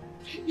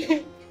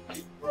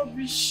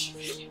 Rubbish.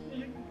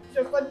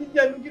 Your family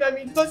are looking at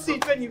me. You don't see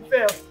it when you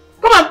fell.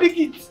 Come and pick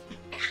it.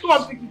 Come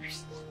and pick it.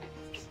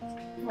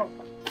 Come on.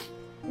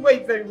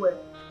 Wait very well.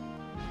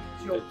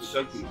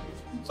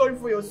 Sorry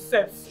for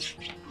yourself.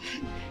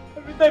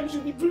 Every time you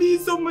should be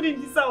pleased somebody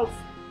in this house.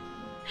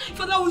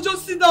 Father will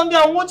just sit down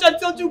there and watch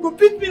until you go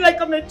beat me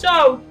like I'm a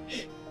child.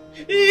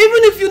 Even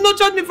if you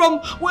nurtured me from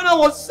when I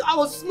was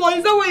small,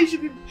 is that why you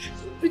should be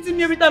beating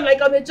me every time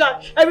like I'm a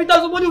child? Every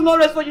time somebody will not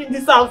rest for you in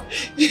this house.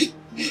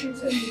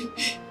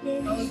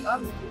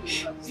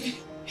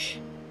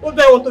 What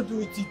do I want to do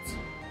with it?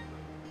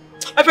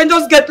 I can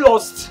just get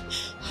lost.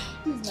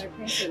 Please, my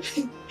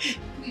princess.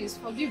 Please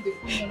forgive the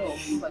full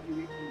of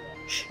nobody.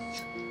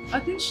 I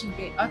think she'll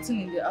be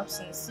acting in the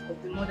absence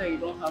of the mother you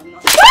don't have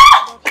now.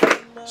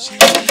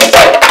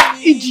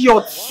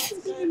 Idiot!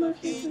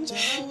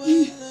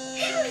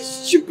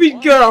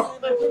 Stupid girl!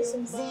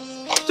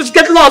 Just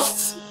get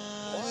lost!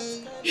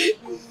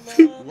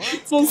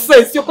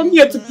 Nonsense, you're coming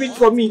here to preach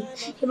for me.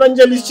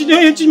 Evangelist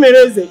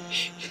Chimereze.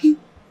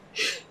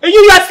 And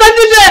you are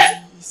standing there!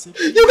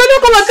 You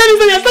cannot come and tell me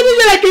that you're standing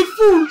there like a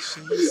fool!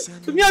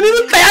 To me, I'm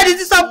even tired of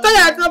this. I'm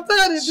tired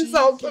in this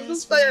house. I'm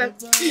just tired.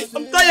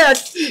 I'm tired.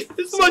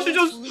 This woman should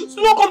just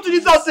not come to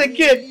this house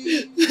again.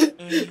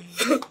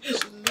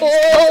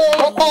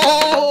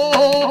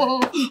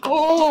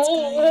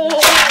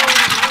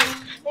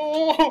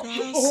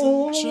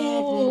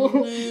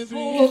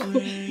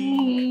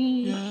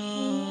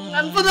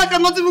 And father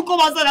cannot even come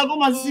outside and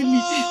come and see me.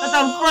 That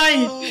I'm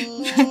crying.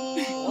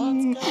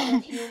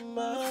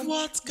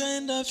 What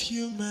kind of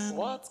human?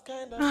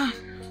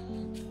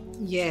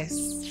 Yes.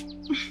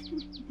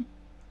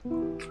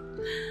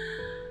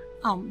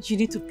 You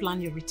need to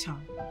plan your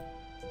return.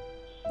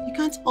 You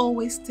can't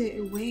always stay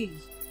away.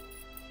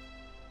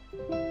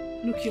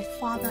 Look, your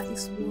father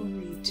is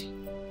worried.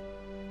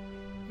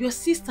 Your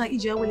sister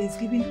Ijawele is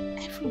giving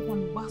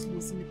everyone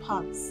wasmus in the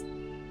palace.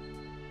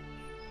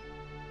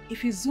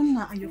 If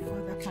Izuna and your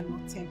father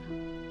cannot tame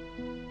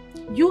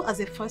her, you as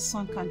a first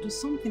son can do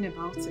something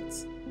about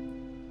it.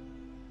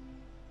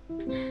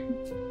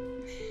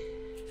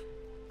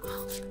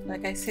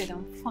 Like I said,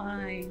 I'm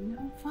fine.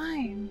 I'm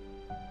fine.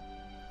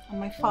 And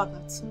my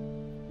father too.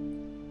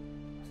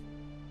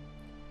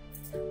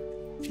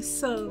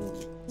 So,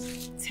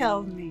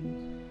 tell me,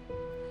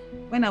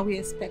 when are we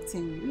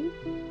expecting you?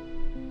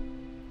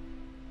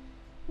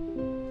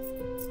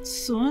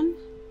 Soon?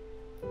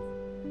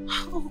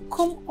 Oh,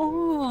 come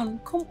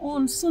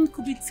on. Soon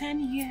could be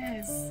 10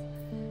 years.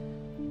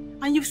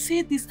 And you've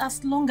said this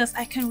as long as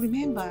I can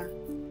remember.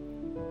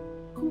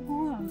 Come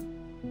on.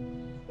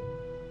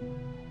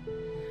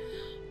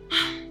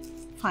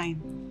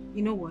 Fine.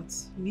 You know what?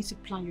 You need to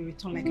plan your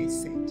return like I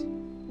said.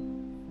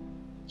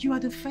 You are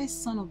the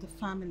first son of the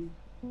family.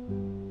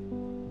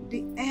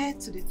 The heir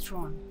to the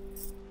throne.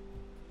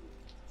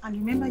 And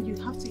remember, you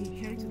have to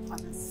inherit your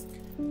father's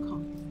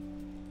company.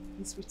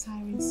 He's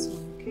retiring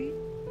soon, okay?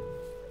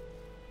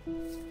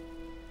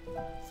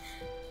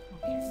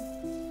 Okay.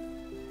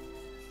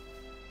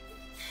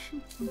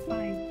 I'm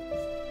fine.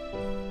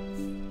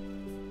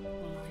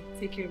 Alright,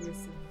 take care of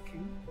yourself,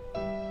 okay?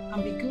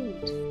 And be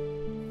good.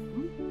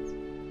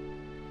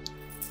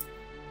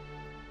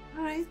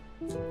 Alright.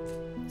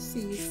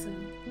 See you soon.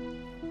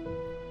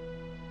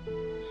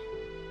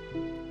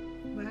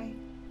 Bye.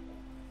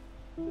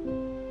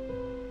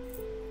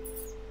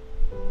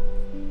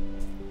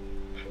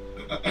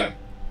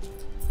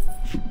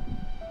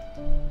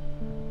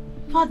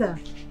 Father,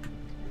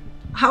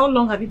 how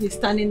long have you been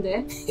standing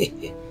there?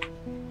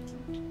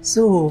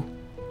 So,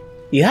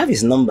 you have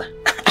his number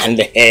and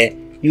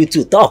you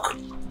two talk?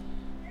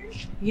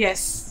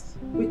 Yes,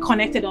 we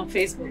connected on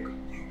Facebook.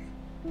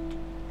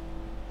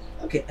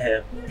 Okay,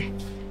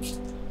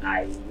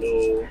 I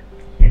know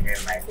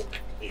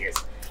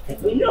yes.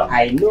 You know,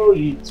 I know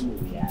you two,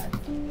 we are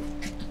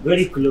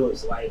very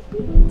close, right?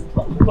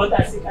 But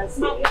as you can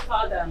see,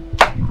 Father,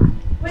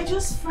 we're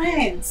just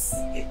friends.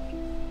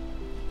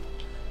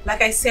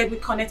 Like I said, we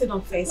connected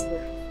on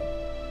Facebook.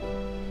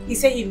 He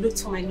said he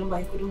looked for my number,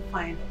 he couldn't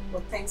find it.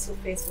 But thanks to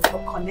Facebook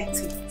for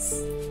connecting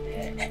us.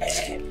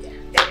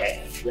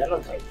 We are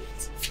not like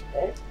this.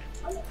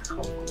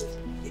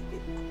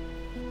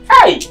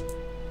 Hey!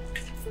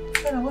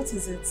 Father, what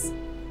is it?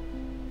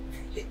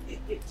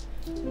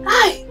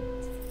 Hi!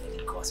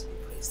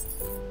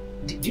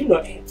 Do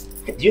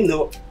you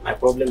know my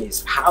problem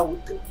is how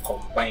to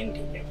combine the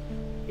name,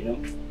 you know,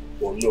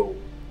 Ono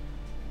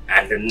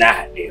and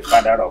Na, the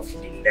father of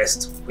the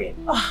next queen.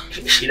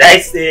 Should I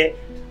say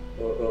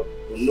Ono,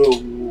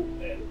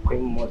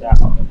 queen mother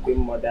or queen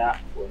mother?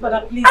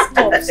 Father, please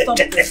stop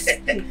this,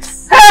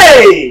 please.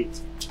 Hey!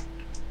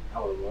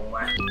 No.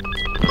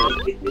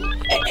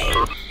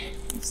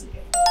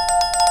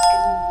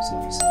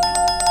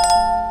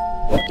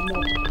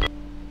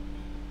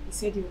 He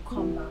said he will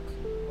come back.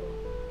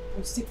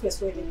 I'm still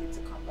persuading him to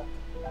come back.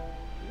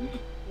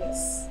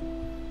 Yes.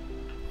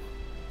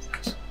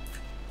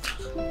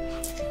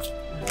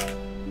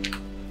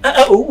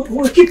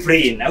 We'll keep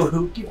praying.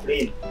 We'll keep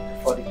praying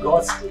for the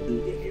gods to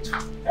do the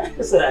needful,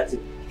 so that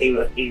he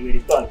will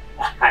return.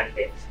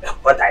 And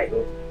what I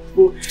hope.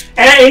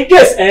 In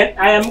case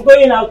I am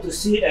going out to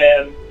see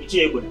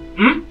Ichiegbu,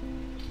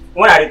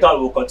 when I return,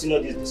 we will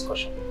continue this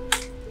discussion.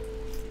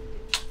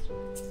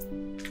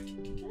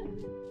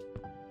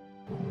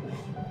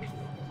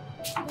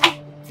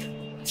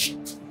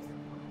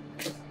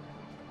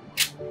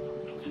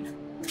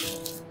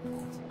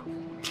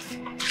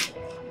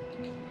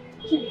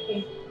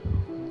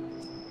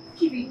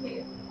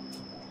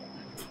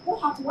 What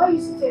happened? Why are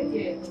you sitting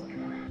here?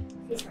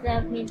 Sister,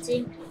 I've been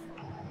thinking.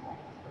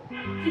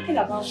 Thinking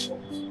about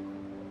what?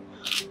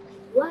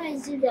 Why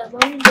is it that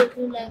mommy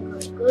doesn't like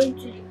us going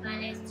to the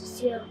palace to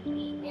see our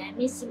baby? I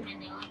miss him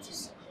and I want to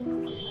see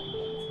him.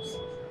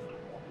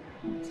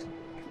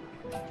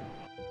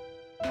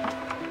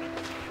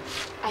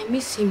 I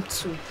miss him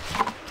too.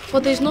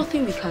 But there's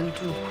nothing we can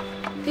do.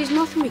 There's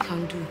nothing we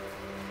can do.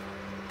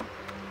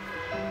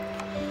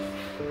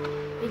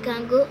 We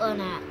can go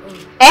on our own.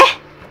 Eh?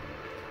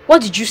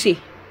 What did you say?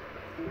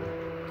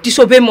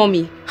 Disobey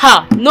mommy?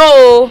 Ha!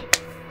 No!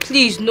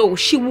 Please, no.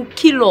 She will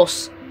kill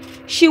us.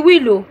 She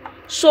will.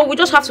 So we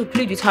just have to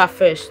plead with her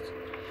first.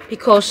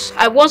 Because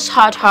I once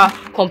heard her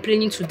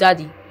complaining to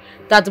daddy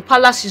that the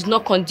palace is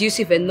not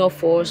conducive enough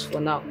for us for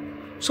now.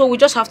 So we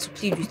just have to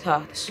plead with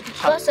her.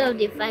 Because of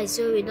the fight,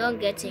 so we don't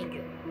get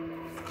injured.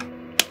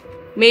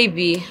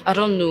 Maybe. I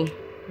don't know.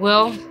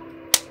 Well,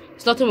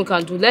 there's nothing we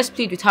can do. Let's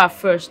plead with her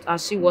first and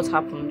see what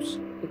happens.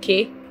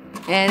 Okay?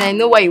 And I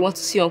know why you want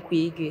to see Uncle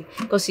Igwe.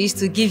 Because he used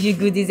to give you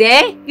goodies,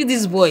 eh? You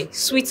this boy.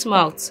 Sweet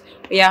mouth.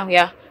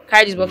 Yeah.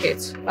 Carry this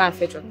bucket. Go and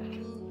fetch water.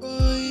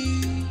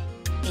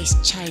 It's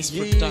Chai's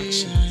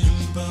production.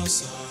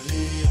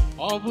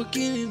 All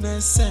beginning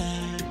and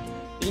sad.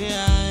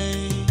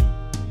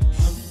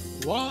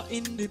 War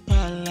in the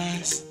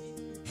palace.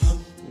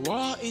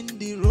 War in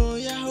the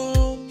royal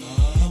home.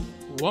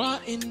 War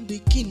in the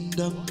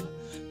kingdom.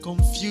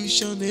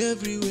 Confusion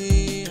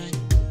everywhere.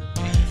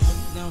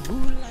 Now who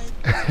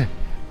like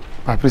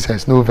my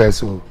princess, no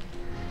vessel.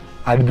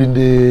 I'd been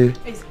the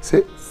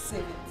Save it.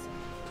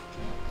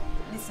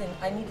 Listen,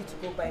 I need you to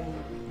go buy me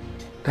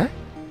weed. Eh?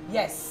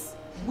 Yes,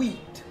 weed.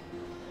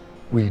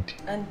 Weed.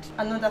 And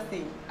another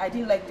thing, I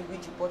didn't like the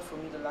weed you bought for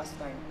me the last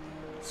time.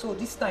 So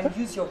this time,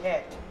 use your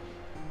head.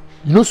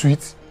 You know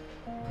sweet?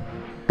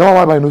 Don't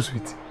why buy no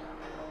sweet.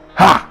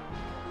 Ha!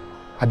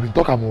 I've been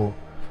talking more.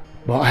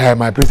 But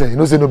my princess, you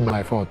know say no be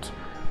my fault.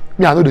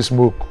 Me, I know they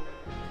smoke.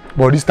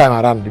 But this time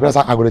around, because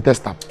I'm going to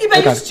test them.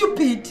 Even you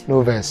stupid!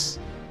 No verse.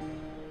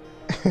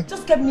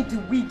 Just give me the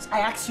weed I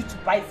asked you to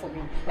buy for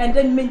me. And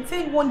then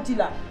maintain one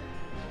dealer.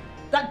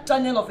 That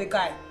Daniel of a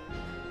guy.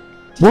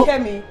 Did you hear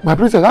me? My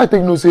princess, I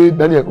think no say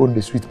Daniel own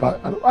the sweet part.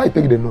 I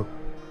think they know.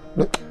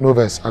 No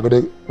verse. I go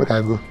there. Where can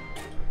I go?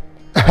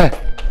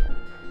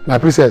 My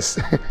princess,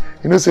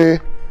 you know say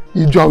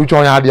you join which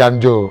one had the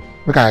Joe.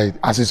 Make I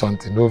ask you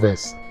something. No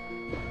verse.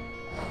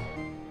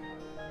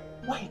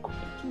 Why go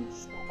do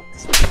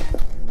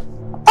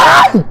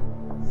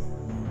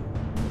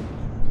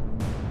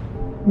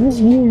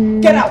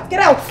Get out! Get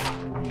out!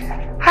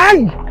 Hi!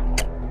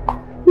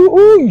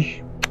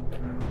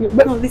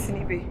 No, listen,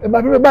 Ibe.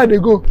 My baby,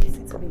 they go.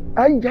 Listen to me.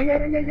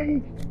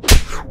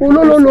 Oh,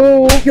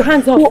 no. Your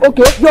hands up. Oh,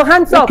 okay. Your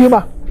hands up. Okay,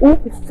 ma.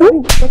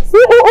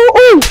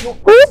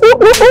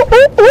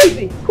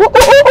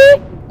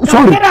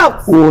 Sorry. Get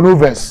out. Oh, no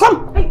verse.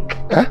 Come. Hey,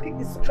 pick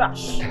this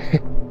trash.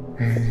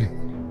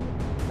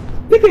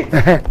 Pick it.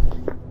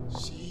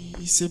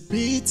 She's a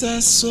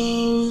bitter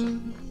soul.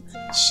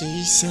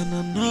 She's an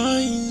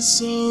annoying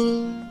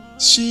soul.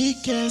 She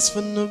cares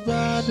for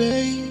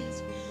nobody.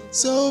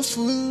 So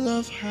full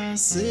of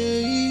herself.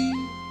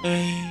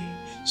 Hey,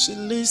 she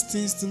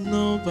listens to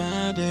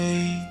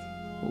nobody.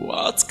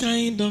 What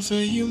kind of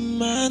a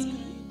human?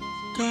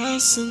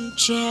 Causing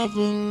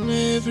trouble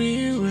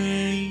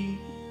everywhere.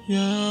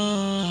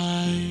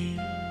 Yeah.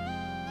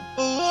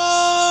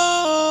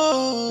 Oh,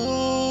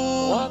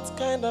 what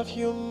kind of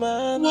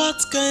human?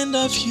 What kind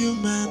of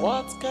human?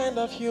 What kind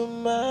of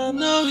human?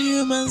 No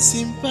human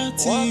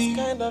sympathy. What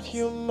kind of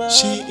human?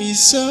 She is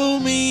so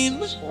mean.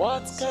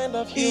 What kind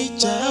of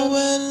human?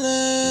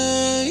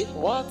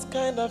 What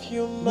kind of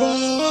human?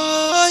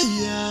 Oh,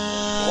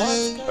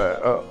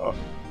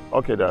 yeah.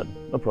 Okay, Dad.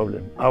 No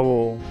problem.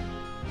 I'll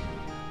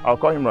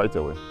call him right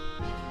away.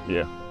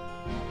 Yeah.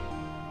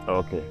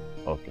 Okay.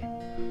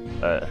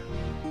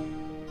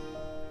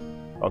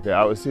 Okay,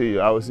 I will see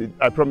you.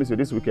 I promise you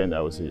this weekend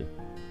I will see you.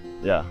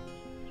 Yeah.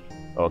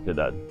 Okay,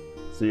 Dad.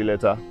 See you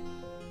later.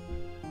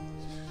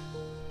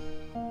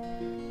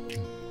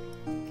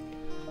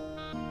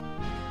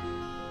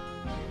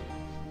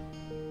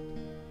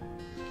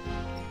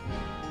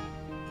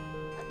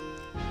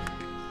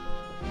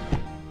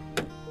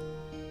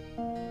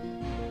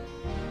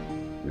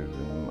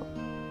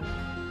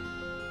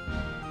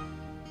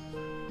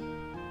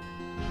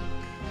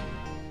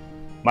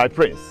 My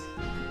prince.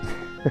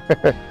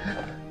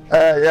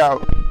 Yeah,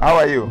 how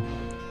are you?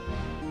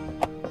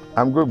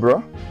 I'm good,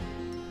 bro.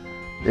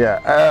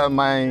 Yeah,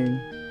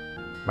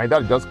 my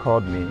dad just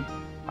called me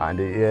and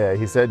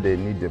he said they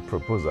need the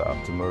proposal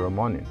tomorrow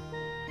morning.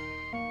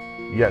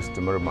 Yes,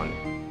 tomorrow morning.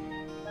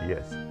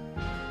 Yes.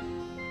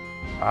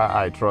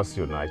 I trust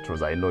you.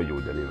 I know you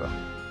will deliver.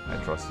 I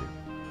trust you.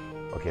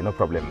 Okay, no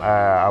problem.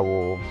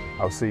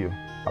 I'll see you.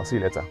 I'll see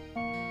you later.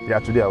 Yeah,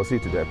 today I'll see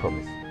you today, I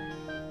promise.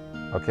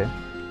 Okay?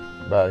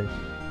 Bye.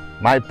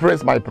 My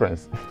prince, my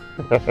prince.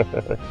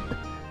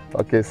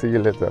 Okay, see you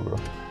later, bro.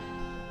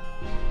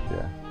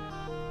 Yeah.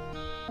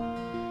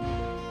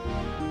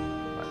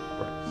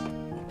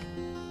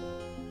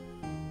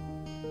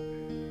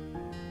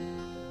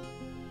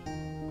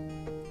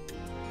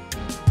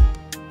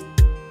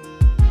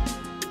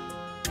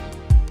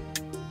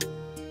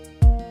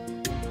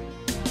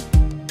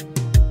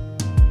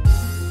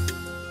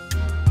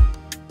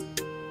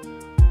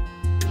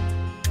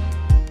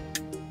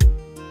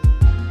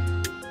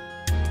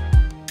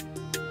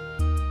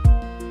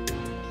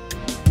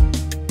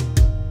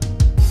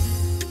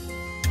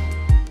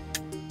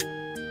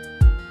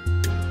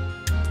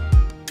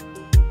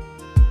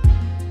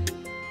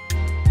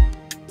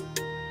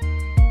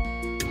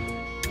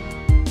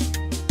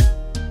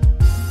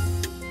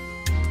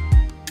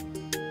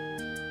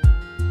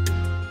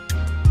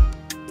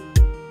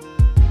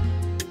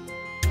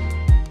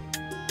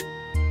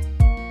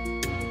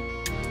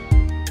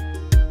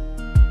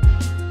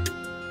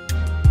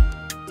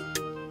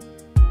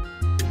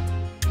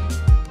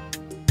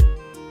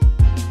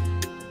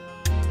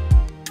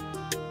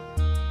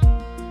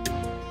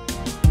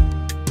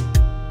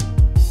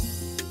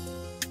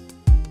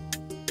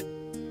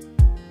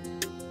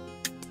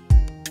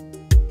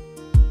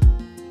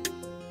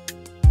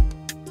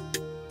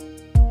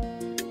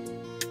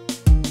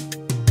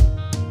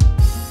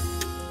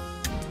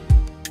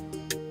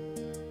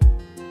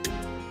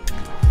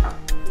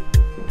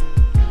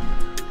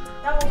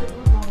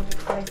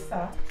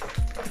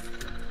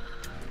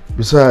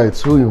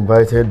 Besides, who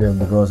invited them?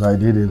 Because I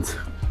didn't.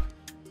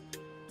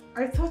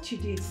 I thought you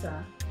did,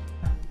 sir.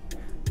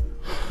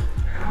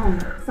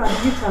 Sir,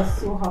 the youth are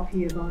so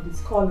happy about the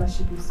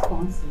scholarship you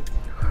sponsored.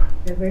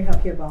 They're very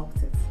happy about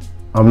it.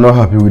 I'm not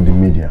happy with the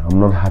media. I'm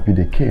not happy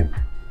they came.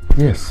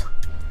 Yes.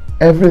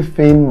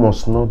 Everything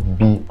must not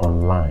be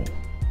online.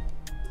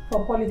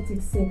 For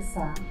politics' sake,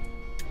 sir,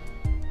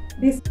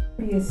 this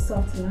will be a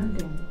soft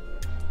landing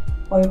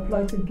or a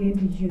ploy to gain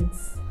the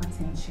youth's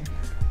attention.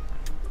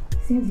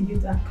 Since the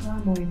youth are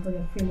clamoring for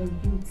their fellow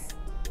youths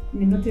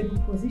in a notable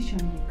position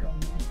in the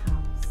government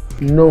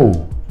house.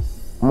 No,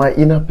 my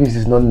inner peace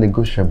is not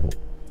negotiable.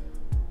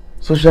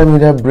 Social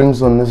media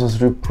brings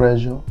unnecessary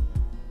pressure,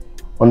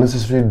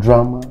 unnecessary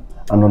drama,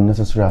 and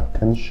unnecessary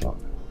attention.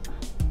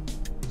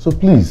 So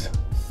please,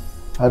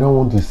 I don't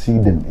want to see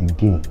them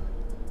again.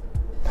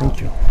 Thank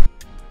you.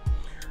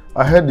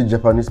 I heard the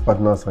Japanese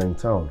partners are in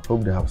town.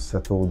 Hope they have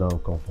settled down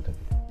comfortably.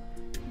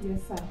 Yes,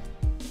 sir.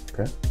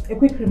 Okay. A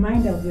quick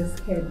reminder of your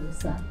schedule,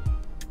 sir.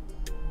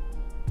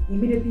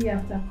 Immediately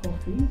after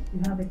coffee,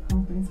 you have a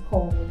conference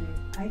call with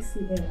the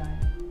ICAI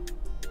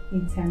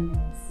in 10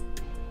 minutes,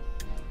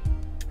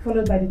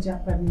 followed by the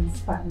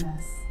Japanese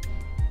partners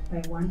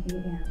by 1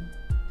 a.m.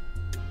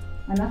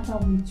 And after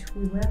which,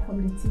 we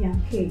welcome the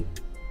T&K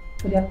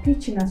for their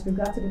pitching as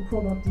regards to the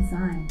product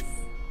designs.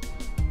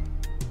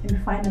 And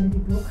finally, the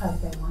brokers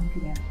by 1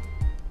 p.m.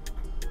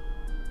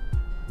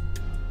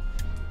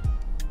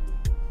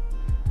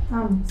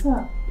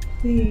 Sir,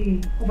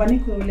 the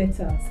vernacular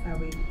letters are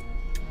ready.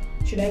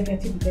 Should I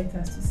get you the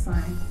letters to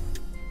sign,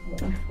 or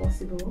if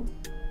possible,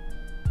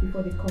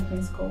 before the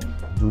conference call?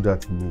 Do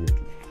that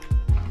immediately.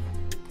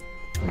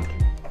 Thank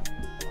you.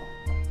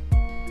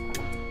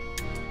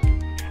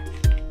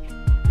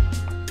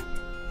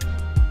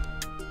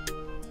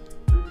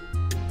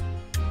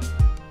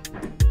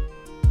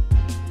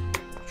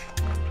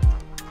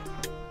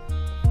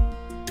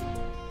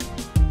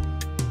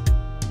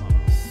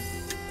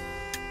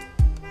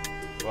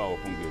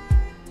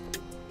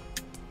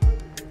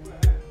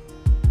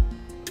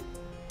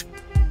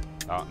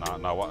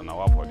 Now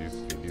what for this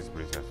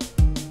princess?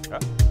 Yeah?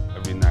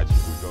 Every night she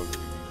will just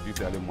this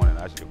early morning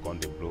I should come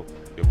they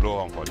blow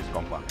on for this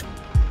compound.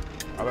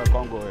 I will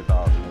come go with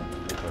her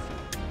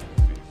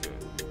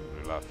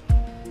relax.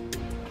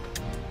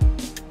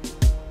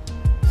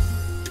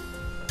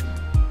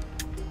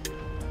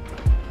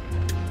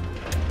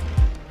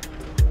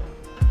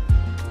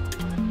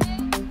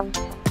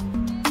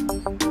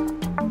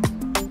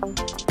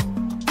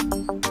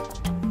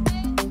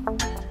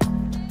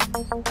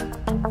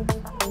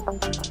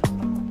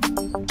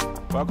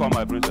 Welcome,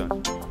 my princess.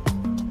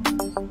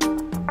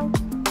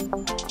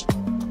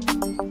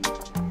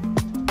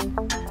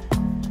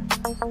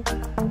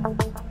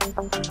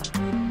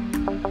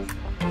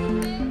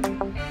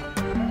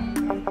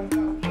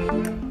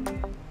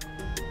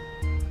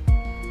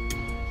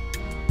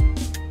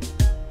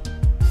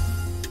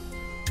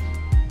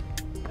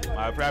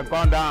 My friend,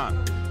 calm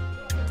down.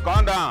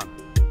 Calm down.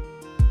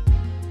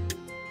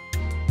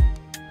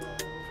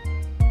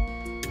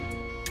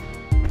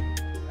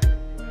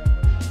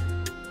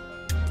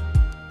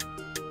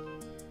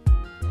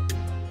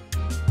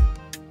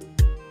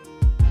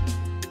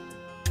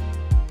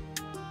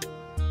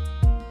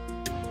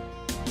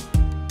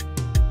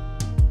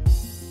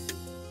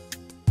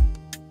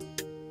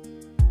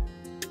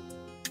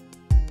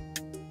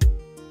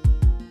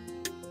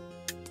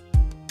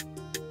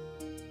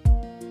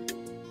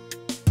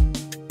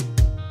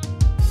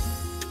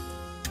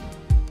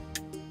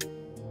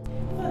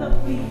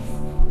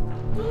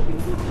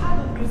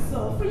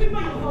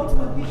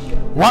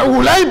 Why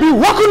will I be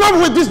walking up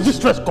with this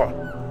distress call?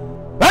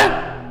 Eh?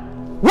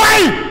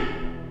 Why?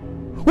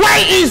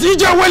 Why is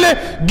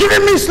Ijawele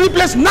giving me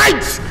sleepless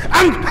nights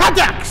and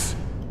headaches?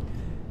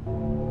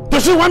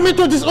 Does she want me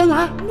to disown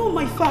her? No,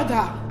 my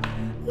father.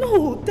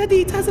 No,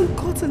 Daddy, it hasn't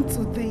gotten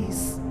to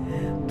this.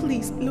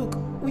 Please, look,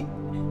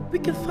 we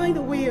can find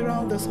a way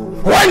around this whole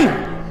thing. When?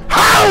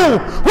 How?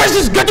 When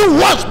she's getting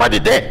worse by the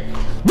day.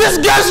 This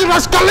girl's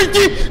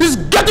rascality is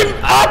getting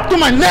up to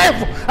my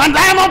nerve, and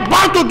I am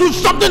about to do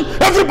something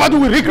everybody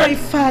will regret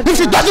if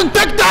she doesn't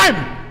take time.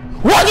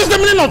 What is the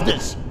meaning of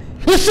this?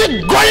 Is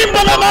she going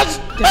bananas?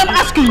 I'm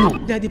asking you.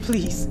 Daddy,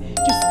 please,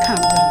 just calm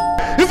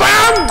down. If I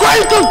am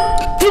going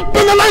to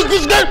penalize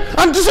this girl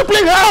and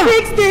discipline her,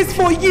 fix this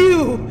for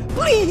you.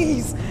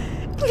 Please,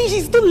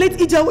 please don't let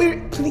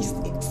Ijawele. Please,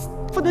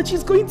 Father,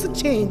 she's going to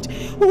change.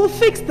 We will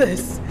fix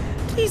this.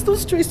 Please don't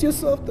stress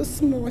yourself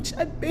this much.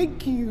 I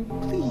beg you,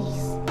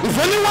 please. If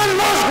anyone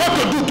knows what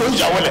to do to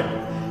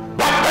Ijawele,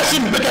 that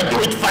person better do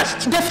it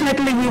fast.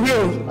 Definitely we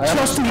will.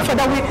 Trust me,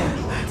 Father, we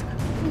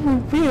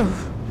will.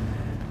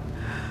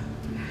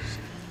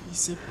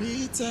 She's a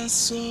bitter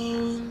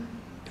soul.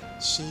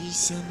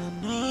 She's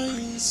an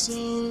annoying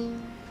soul.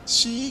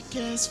 She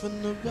cares for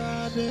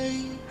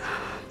nobody.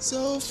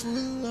 So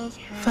full of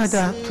herself.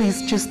 Father,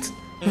 please just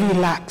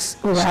relax,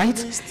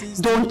 alright?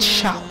 Don't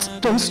shout,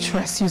 don't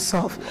stress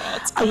yourself.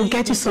 I will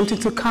get you something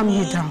to calm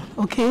you down,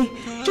 okay?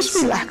 Just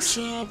relax.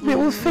 We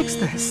will fix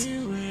this.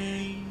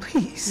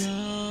 Please.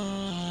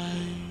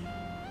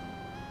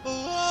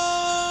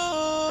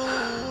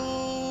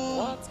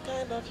 What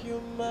kind of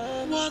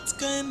human? What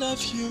kind of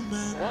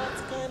human?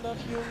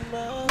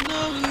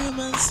 No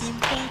human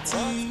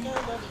sympathy. What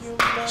kind of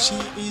human? She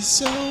is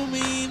so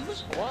mean.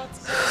 What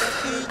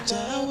kind of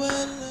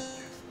human?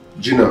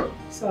 Gina.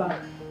 Sir.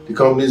 The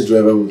company's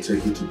driver will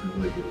take you to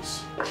Beverly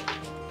Hills.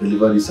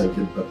 Deliver this and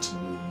get back to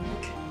me.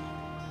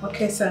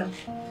 Okay, sir.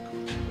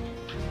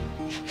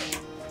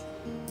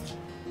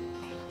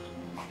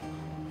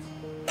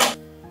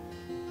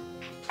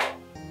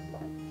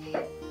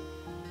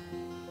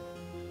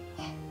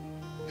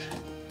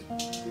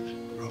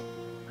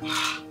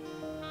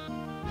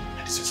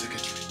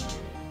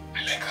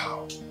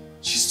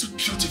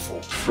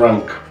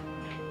 Frank,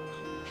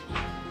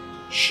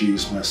 she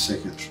is my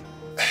secretary.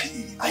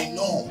 I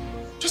know.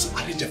 Just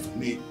arrange it for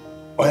me.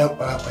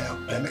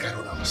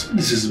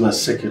 This is my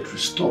secretary.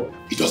 Stop.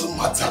 It doesn't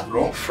matter,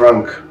 bro.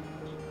 Frank,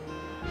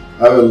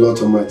 I have a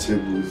lot on my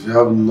table. If you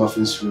have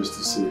nothing serious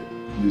to say,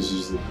 please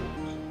use the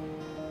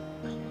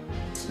pen.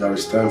 There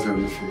is time for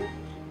everything.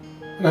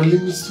 There are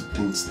limits to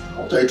things.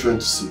 What are you trying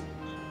to say?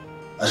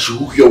 I should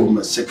hook you up with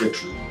my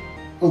secretary.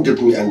 Don't get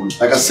me angry.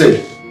 Like I said,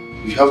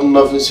 if you have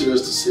nothing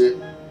serious to say,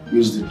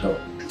 use the door.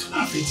 Do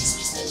not affect this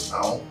business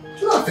now.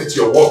 Do not affect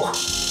your work.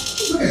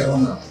 What's going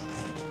on now?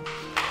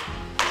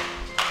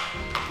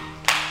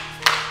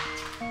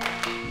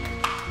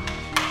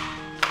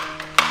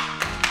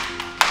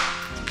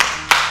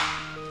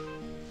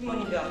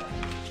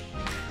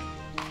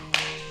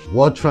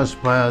 What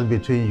transpired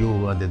between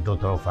you and the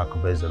daughter of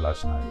Akubeze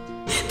last night?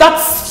 That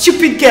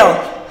stupid girl!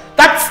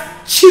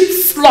 That cheap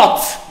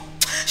slut!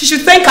 She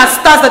should thank her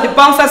stars that the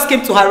bouncers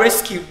came to her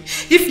rescue.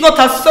 If not,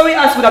 her sorry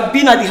ass would have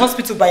been at the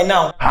hospital by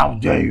now. How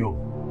dare you?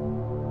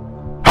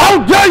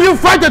 How dare you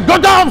fight the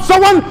daughter of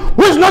someone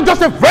who is not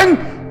just a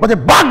friend, but the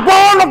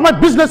backbone of my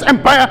business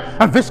empire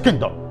and this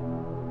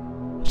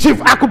kingdom? Chief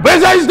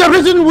Akubeze is the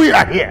reason we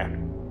are here.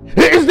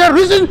 He is the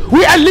reason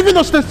we are living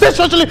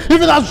ostentatiously,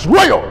 even as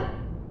royal.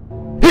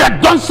 He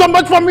had done so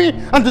much for me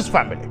and this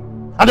family.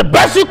 And the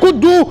best he could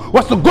do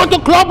was to go to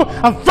club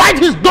and fight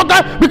his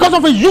daughter because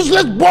of a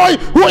useless boy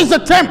who is a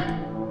temp.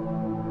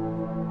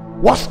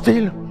 What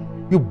still?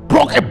 You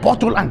broke a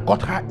bottle and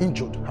got her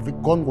injured. Have you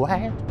gone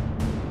wild?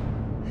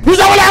 Is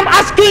that what I'm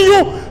asking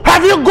you?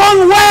 Have you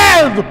gone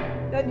wild?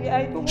 Daddy,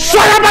 I don't...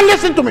 Shut up and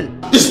listen to me.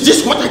 Is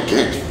this what I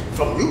get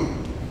from you?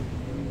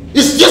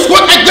 Is this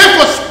what I get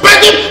for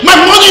spending my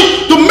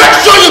money to make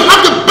sure you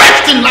have the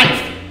best in life?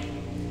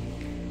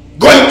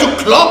 Going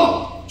to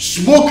club,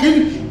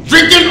 smoking,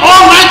 drinking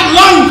all night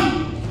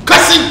long,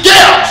 cussing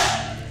girls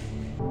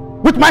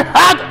with my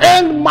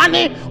hard-earned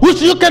money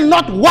which you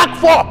cannot work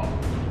for.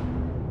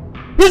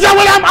 Is that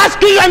what I'm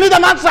asking you? I need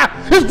an answer.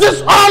 Is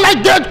this all I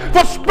get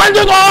for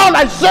spending all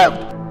I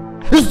saved?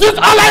 Is this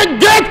all I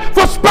get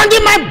for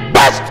spending my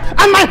best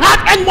and my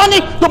hard-earned money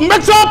to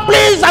make sure,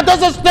 please, I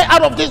doesn't stay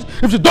out of this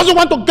if she doesn't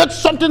want to get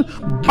something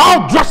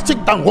more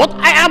drastic than what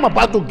I am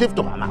about to give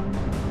to her now?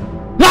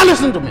 Now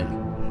listen to me.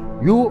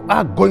 You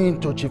are going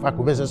to Chief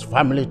Akubeze's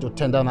family to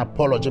tender an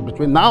apology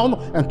between now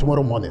and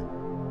tomorrow morning.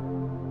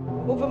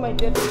 Over my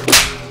dead.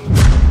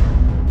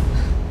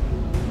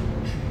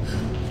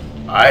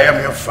 I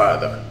am your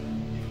father.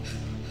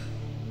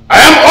 I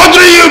am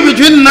ordering you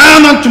between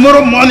now and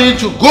tomorrow morning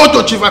to go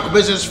to Chief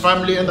Akubeze's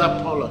family and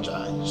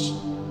apologize.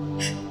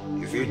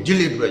 If you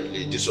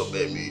deliberately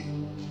disobey me,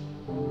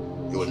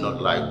 you will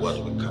not like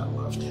what will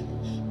come after you.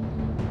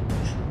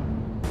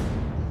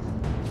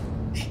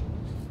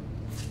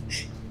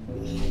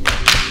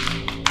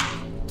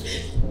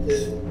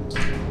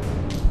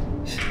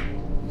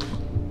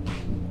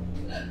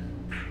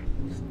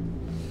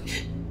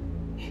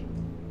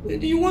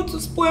 You want to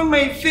spoil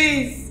my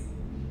face.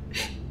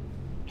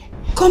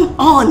 Come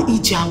on,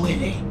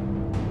 Ijawele.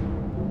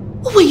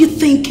 What were you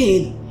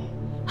thinking?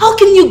 How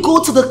can you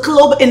go to the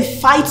club and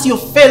fight your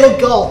fellow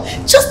girl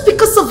just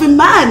because of a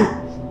man?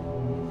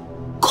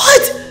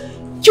 God,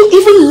 you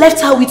even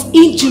left her with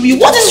injury.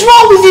 What is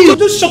wrong with you?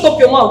 Just shut up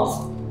your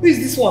mouth. Who is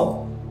this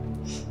one?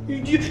 Do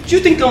you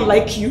think I'm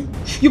like you?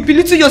 You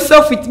belittle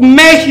yourself with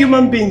mere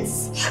human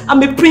beings.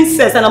 I'm a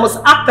princess and I must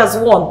act as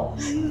one.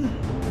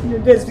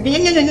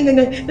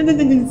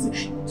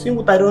 Saying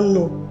what I don't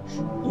know.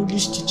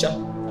 English teacher.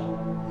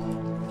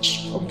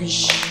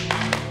 Rubbish.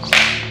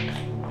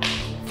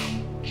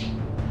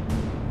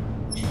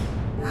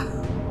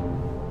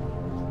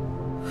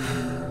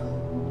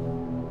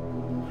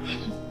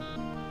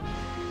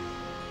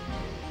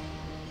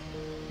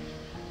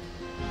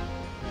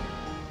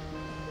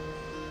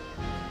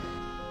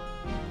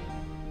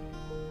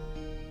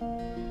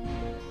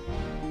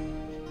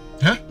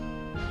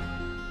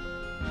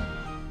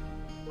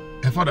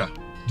 Father,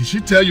 did she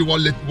tell you what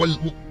led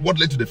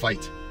to the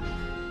fight?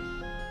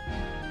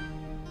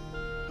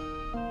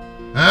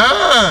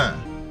 Ah!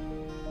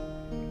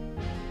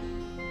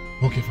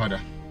 Okay,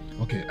 Father.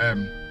 Okay,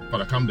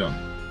 Father, calm down.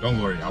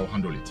 Don't worry, I will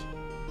handle it.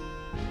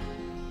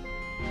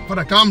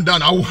 Father, calm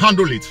down. I will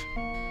handle it.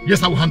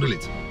 Yes, I will handle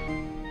it.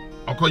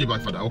 I'll call you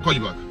back, Father. I'll call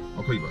you back.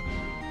 I'll call you back.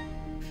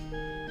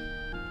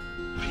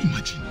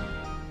 Imagine.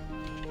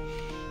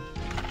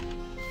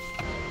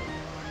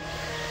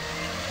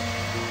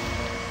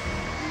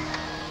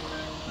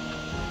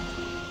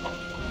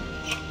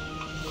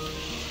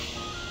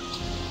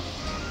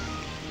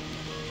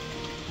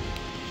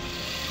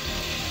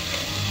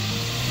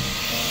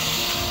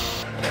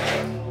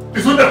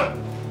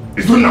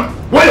 Now,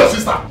 where your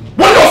sister?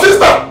 Where your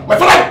sister? My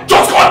father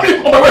just called me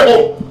on my way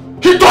home.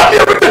 He told me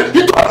everything.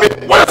 He told me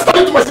what is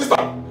happening to my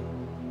sister.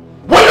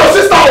 Where your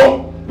sister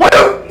home? What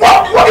gave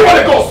her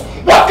the ghost?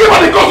 What gave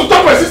her the ghost to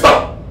talk to my sister?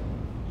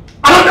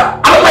 I don't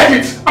like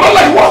it. I don't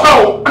like what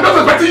how. I'm not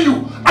respecting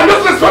you. I'm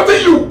not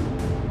respecting you.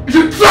 If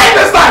you try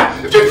this time,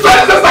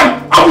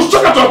 I will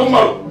shock her to her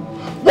tomorrow.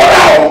 What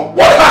how?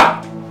 What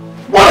how?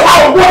 What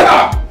how? What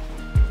how?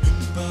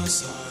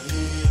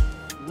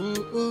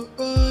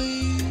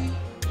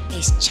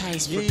 It's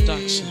Chai's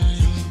production.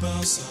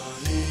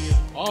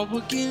 All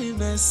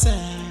beginning and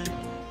sad.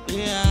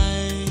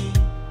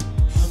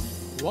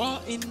 War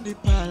in the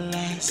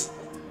palace.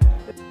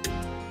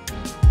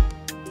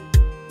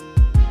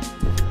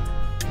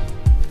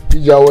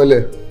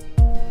 Ijawele.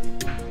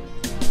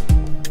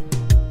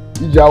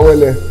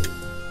 Ijawele.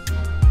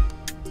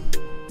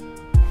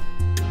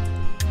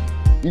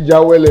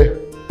 Ijawele.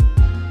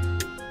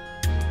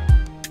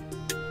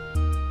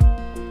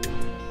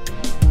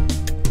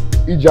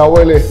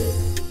 Ijawele.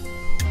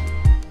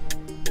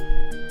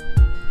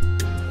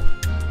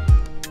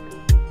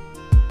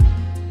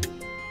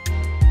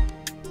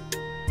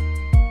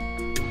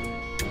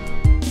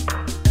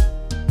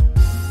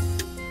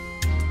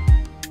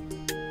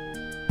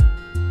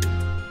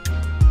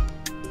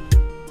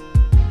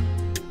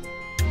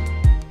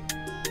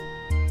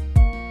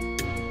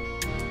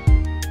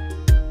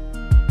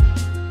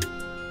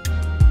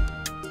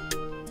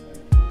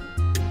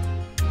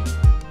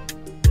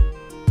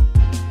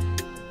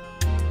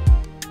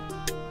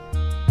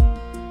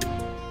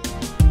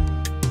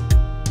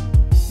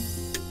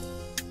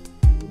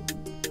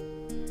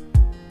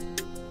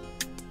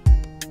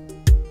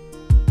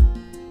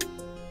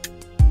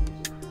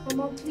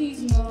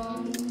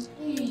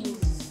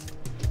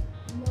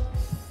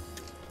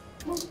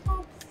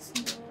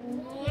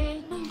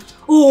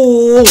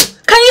 Oh,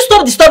 can you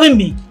stop disturbing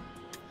me?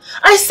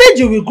 I said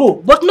you will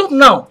go, but not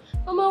now.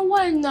 Mama,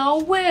 why now?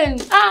 When?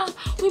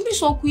 We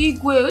miss Uncle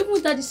Igwe.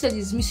 Even Daddy said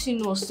he's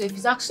missing us.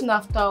 He's asking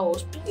after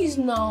us. Please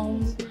now.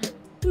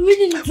 We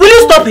really need to Will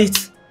you stop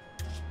it?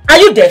 Are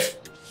you deaf?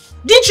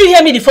 Didn't you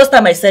hear me the first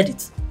time I said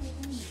it?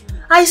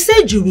 I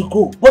said you will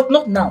go, but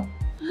not now.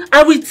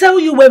 I will tell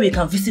you where we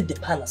can visit the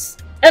palace.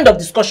 End of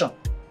discussion.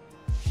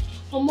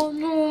 Mama,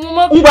 no,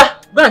 Mama.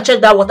 Ngwa, go and check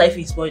that water if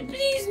it's boiling.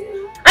 Please.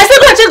 I said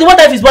go and check the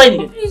water if it's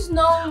boiling. Please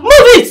now. Move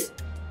it!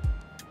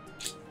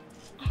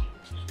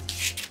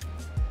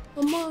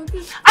 Mama,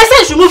 please. I said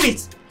you should move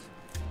it.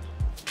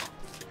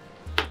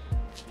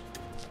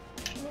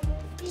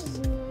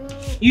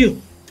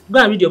 You, go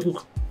and read your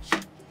book.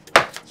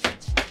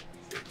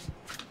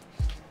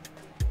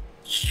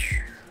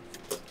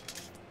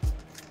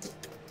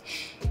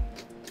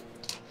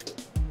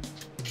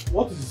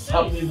 What is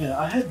happening here?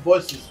 I heard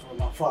voices from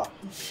afar.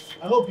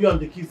 I hope you and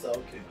the kids are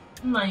okay.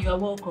 Man, you are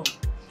welcome.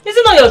 Is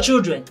it not your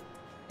children?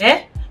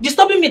 Eh?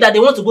 Disturbing me that they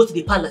want to go to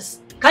the palace.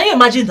 Can you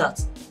imagine that?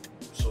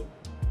 So,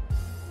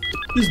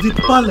 is the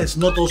palace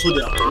not also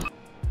their home?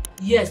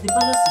 Yes, the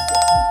palace is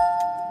their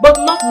home. But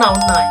not now,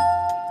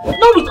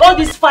 Not with all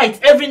these fights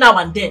every now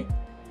and then.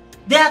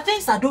 There are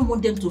things I don't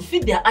want them to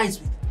feed their eyes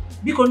with.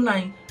 Because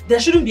now, there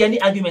shouldn't be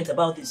any argument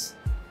about this.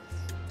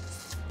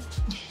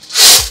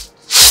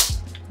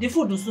 The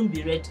food will soon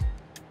be ready.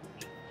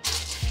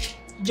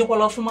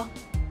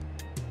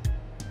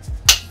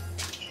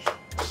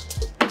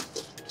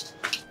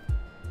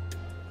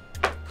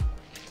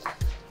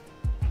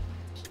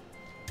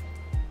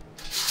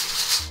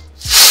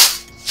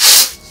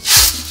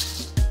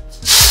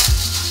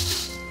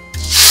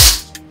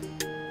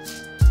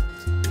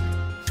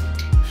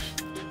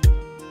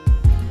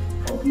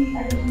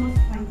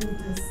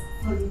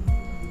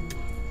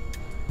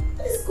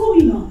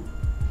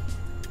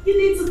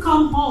 need to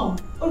come home,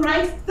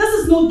 alright? This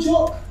is no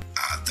joke.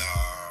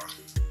 Ada,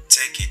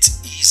 take it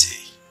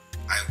easy.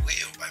 I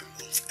will by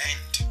month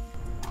end.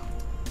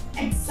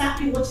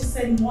 Exactly what you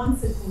said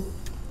months ago.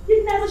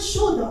 You never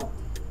showed up.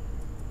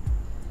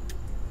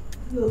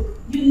 Look,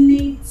 you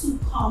need to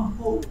come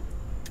home.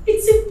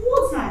 It's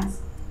important.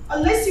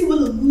 Unless you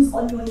want to lose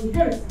all your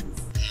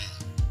inheritance.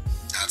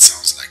 That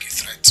sounds like a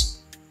threat.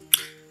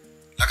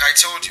 Like I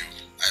told you,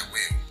 I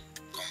will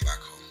come back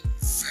home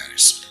very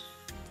soon.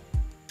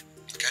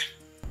 Okay?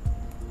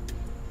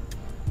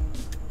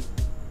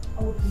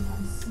 Oh,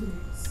 I'm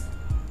serious.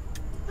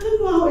 I don't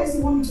know how else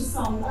you want me to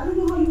sound. I don't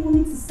know how you want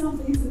me to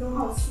sound for you to know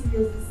how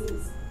serious this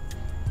is.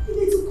 You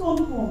need to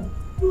come home.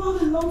 You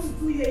have a lot to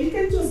do here. You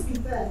can't just be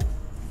there.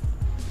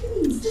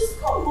 Please, just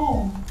come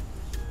home.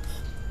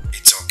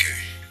 It's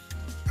okay.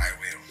 I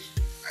will.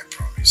 I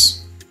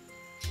promise.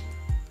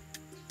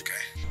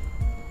 Okay?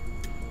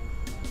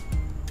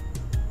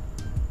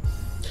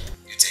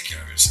 You take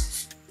care of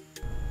yourself.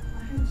 I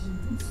heard you.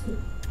 It's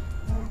good.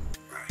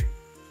 Bye.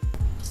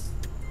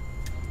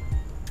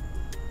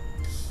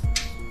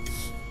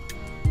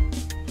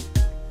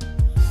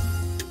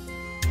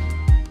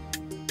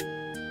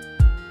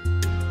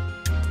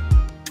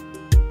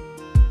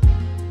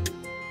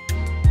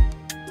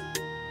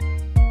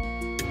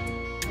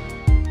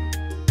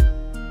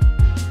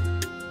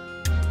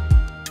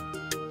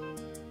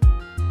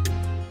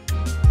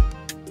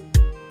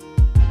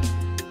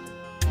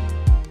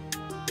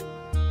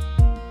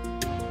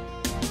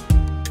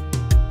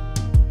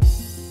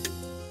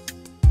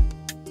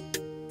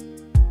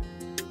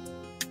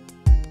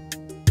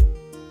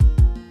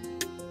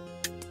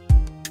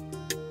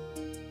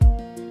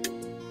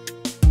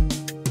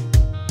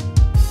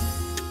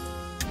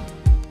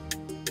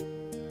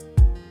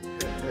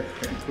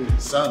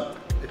 Son,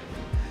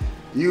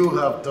 you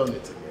have done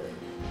it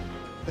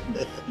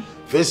again.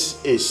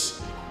 This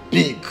is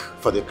big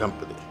for the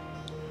company.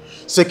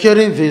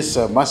 Securing this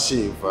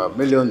massive $1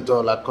 million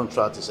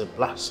contract is a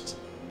blast.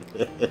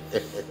 And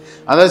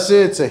I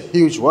say it's a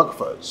huge work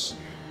for us.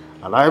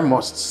 And I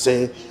must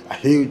say a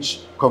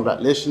huge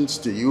congratulations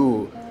to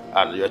you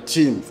and your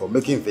team for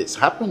making this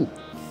happen.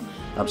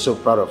 I'm so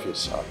proud of you,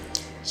 son.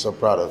 So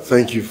proud of you.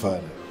 Thank you,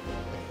 Father.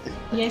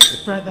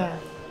 Yes, brother.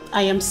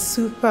 I am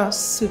super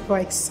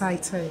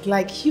excited.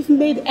 Like, you've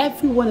made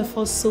every one of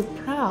us so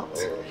proud.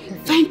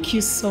 Thank you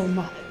so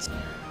much.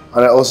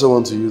 And I also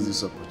want to use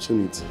this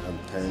opportunity and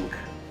thank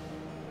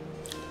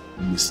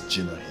Miss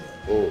Gina here.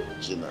 Oh,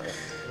 Gina.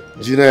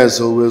 Gina is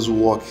always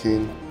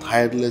working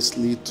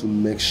tirelessly to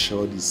make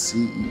sure the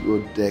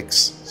CEO Dex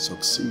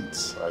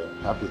succeeds.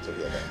 I'm happy to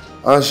hear that.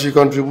 And she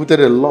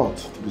contributed a lot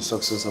to the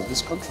success of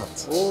this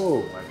contract.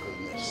 Oh, my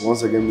goodness.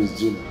 Once again, Miss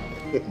Gina,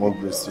 more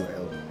grace to your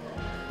help.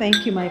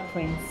 Thank you, my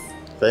prince.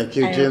 Thank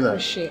you, Gina. I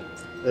appreciate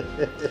it.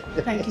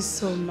 Thank you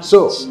so much.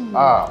 So,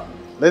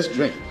 let's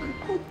drink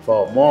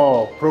for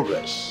more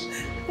progress.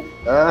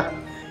 I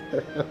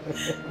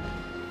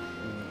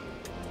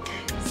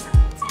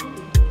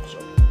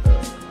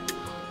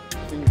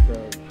think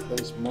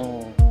there's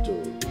more to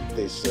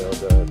this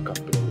other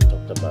company we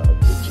talked about,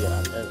 the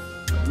G&F.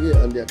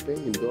 Yeah, and they're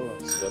paying in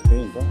dollars. They're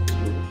paying dollars.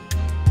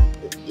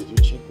 Did you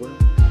check well?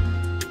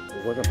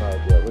 What about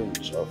the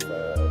range of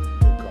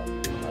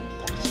income and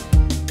tax?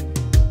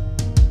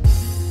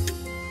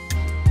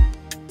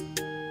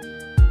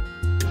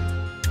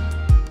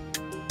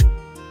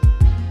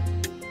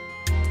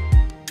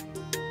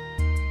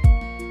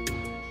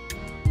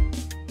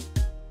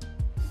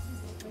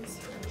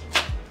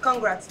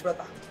 Congrats,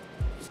 brother.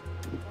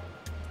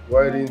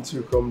 Why didn't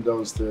you come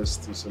downstairs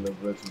to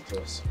celebrate with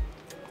us?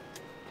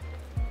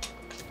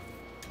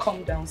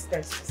 Come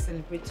downstairs to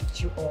celebrate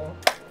with you all,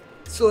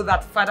 so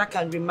that father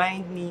can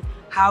remind me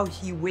how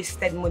he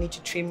wasted money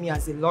to train me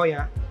as a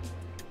lawyer,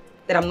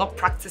 that I'm not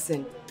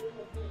practicing.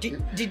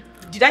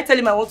 Did I tell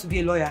him I want to be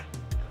a lawyer?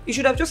 You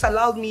should have just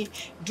allowed me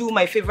do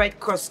my favorite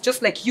course,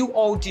 just like you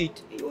all did.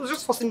 It was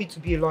just forcing me to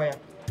be a lawyer.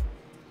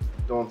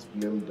 Don't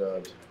blame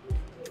Dad.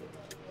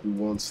 He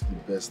wants the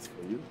best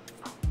for you.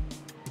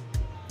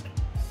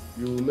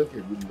 You will make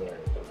a good lawyer.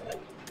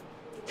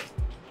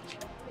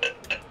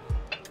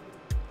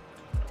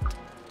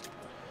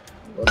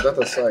 But that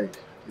aside,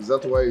 is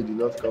that why you did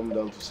not come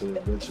down to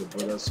celebrate your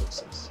brother's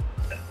success?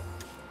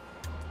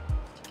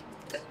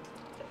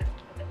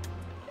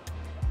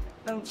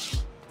 I'm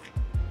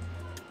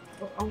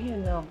here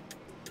now.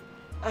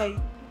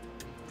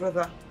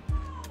 Brother,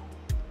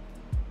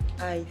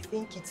 I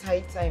think it's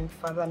high time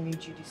father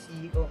made you the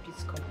CEO of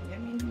this company. I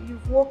mean,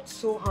 you've worked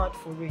so hard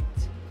for it.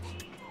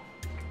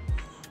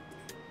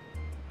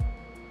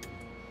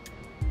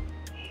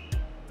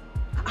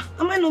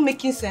 Am I not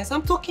making sense?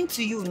 I'm talking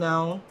to you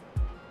now.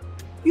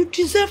 You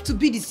deserve to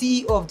be the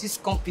CEO of this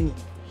company.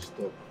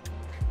 Stop.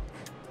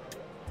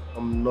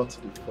 I'm not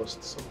the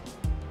first son.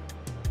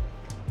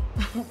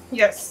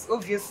 Yes,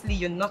 obviously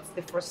you're not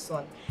the first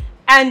son.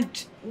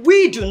 And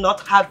we do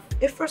not have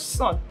a first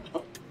son.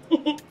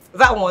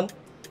 That one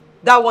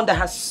that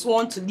has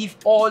sworn to live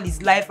all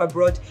his life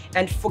abroad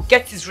and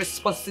forget his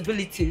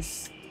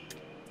responsibilities.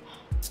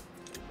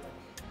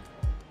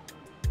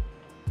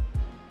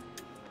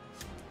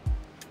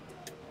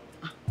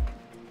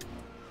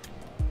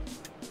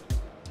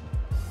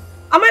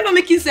 not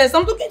making sense.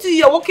 I'm talking to you,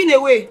 you're walking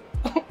away.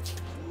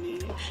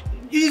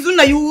 It's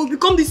that you will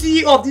become the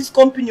CEO of this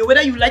company,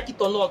 whether you like it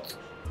or not.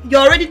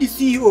 You're already the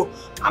CEO.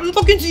 I'm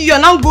talking to you, you're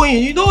now going.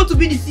 You don't want to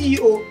be the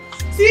CEO.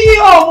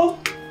 CEO!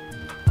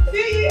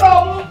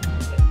 CEO!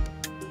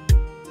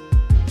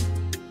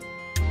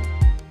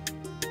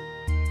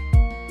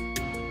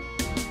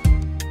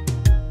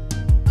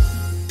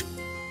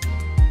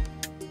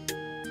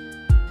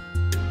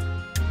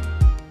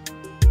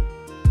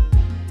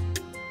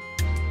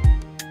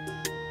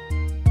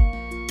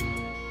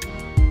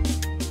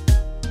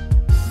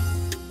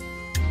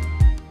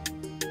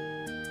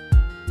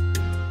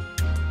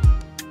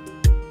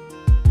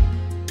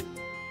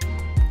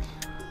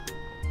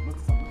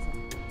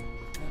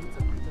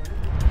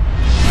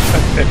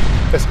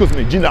 Excuse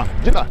me, Gina.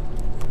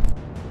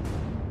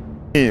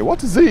 Hey,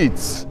 what is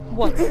it?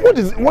 What?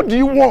 What do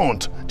you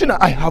want? Gina,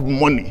 I have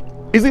money.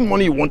 Is it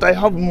money you want? I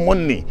have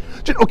money.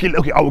 Gina, okay,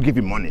 I will give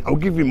you money.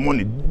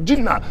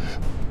 Gina,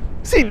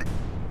 see,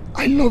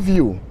 I love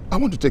you. I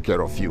want to take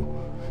care of you.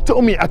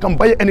 Tell me I can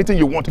buy anything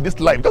you want in this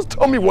life. Just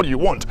tell me what you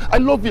want. I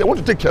love you. I want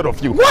to take care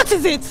of you. What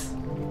is it?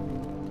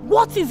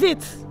 What is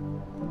it?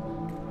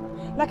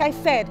 Like I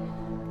said,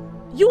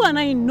 you and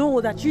I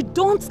know that you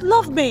don't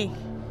love me.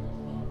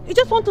 You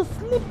just want to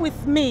sleep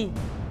with me.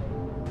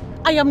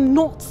 I am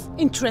not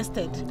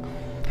interested.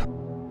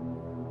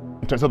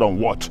 Interested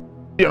on what?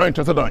 You're not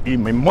interested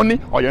in my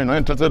money, or you're not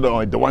interested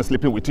in the one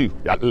sleeping with you,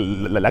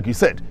 like you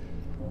said.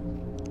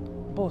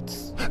 But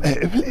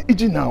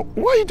Gina,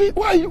 why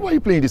are you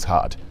playing this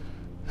hard?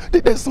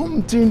 There's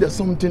something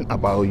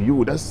about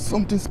you. There's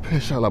something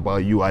special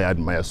about you I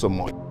admire so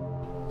much.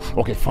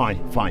 Okay, fine.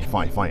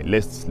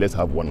 Let's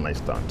have one night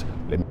stand.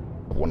 Let me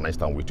have one night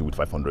stand with you with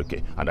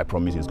 500k, and I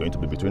promise it's going to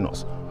be between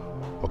us.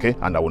 Okay?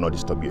 And I will not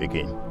disturb you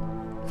again.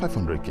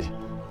 500k.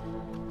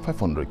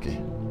 500.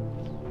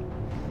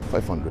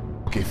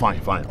 Okay,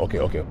 fine.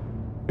 Okay.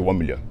 1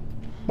 million.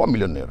 1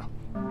 million naira.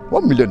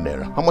 1 million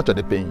naira. How much are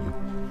they paying you?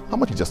 How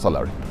much is your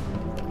salary?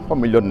 1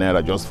 million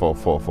naira just for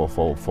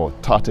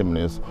 30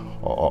 minutes,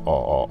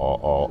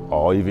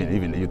 or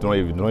even you don't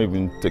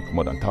even take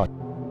more than 30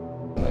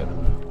 naira.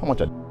 How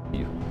much are they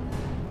paying you?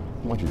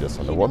 How much is your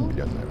salary? 1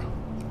 million naira.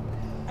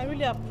 I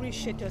really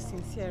appreciate your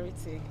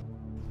sincerity.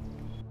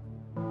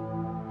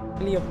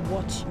 Really of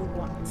what you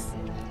want.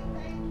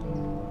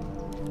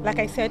 Like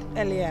I said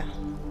earlier,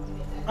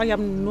 I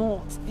am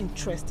not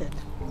interested.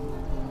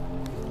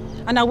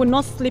 And I will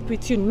not sleep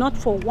with you, not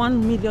for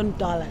 $1 million.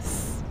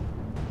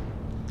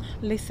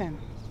 Listen,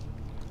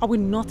 I will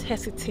not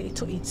hesitate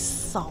to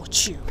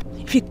insult you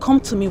if you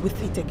come to me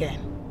with it again.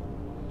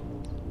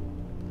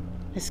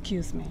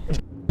 Excuse me.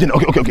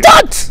 Okay.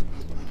 Don't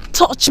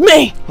touch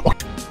me!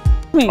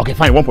 Okay,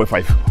 fine,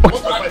 1.5.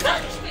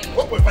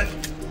 1.5.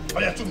 Oh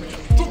yeah, 2 million.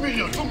 2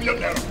 million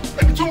naira.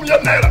 Maybe 2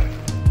 million naira.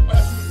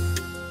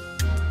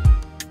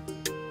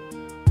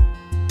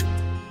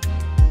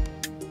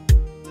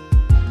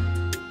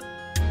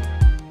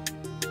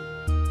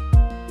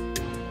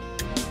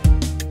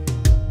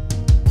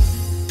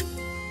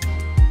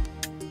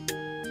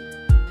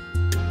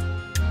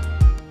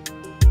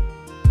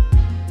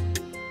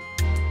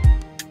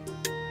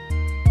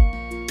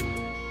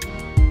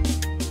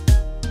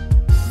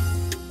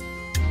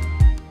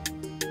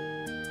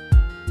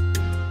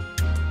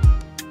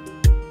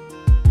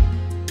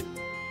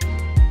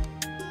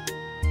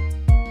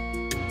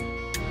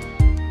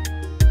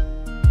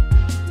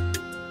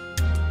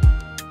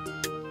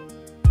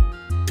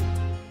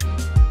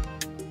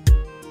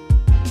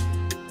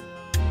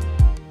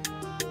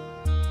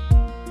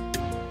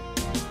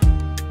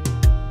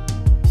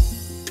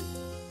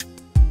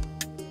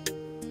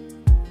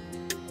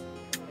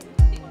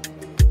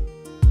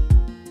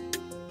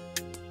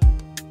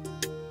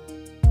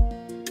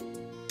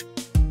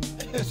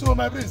 So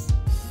my prince,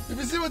 if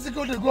you see what you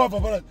call the go off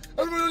of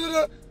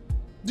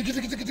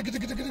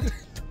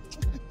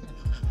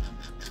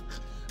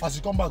as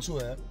you come back, so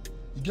you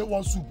get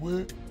one soup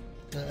where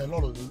a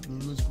lot of the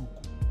roast cook.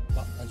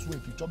 But I swear,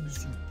 if you chop this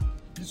soup,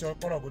 this your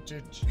color will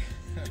change.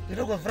 You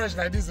don't go fresh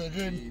like this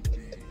again.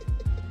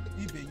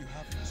 Ibe, you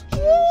haven't changed a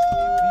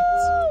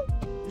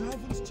bit. You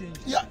haven't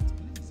changed. Yeah.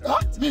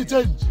 Huh? Me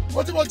change.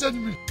 What do you want to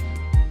change me?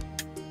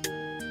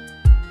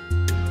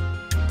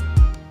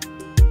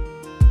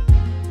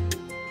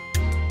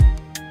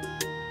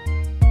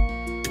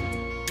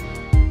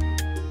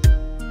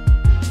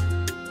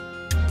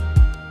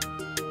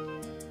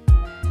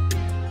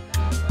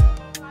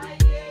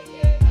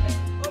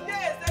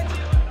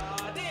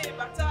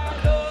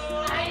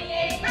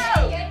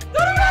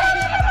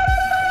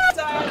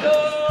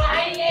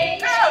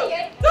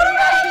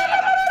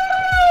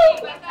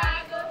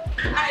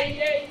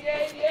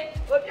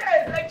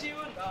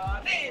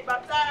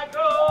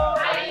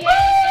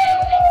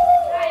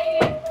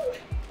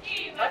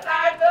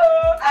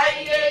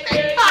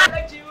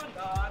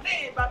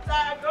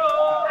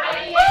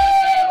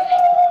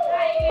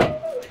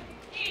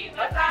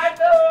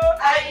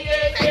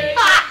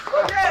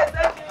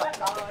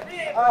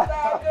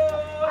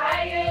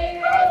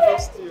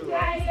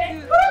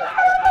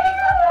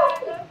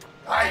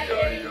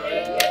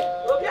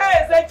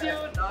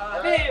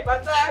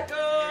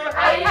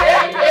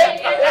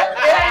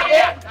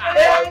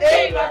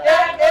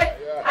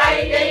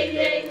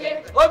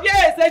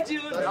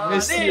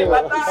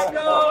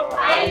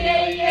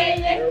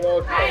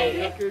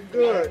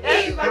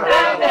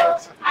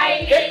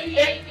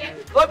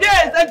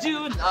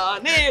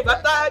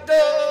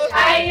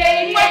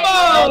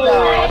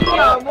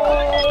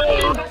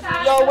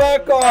 You're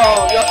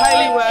welcome. You're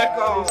highly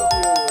welcome.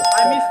 I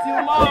missed you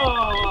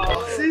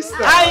more.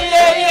 Sister.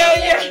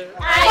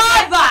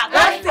 Father,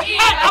 that's the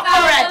end of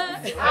correct.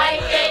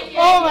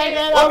 Oh my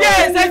God.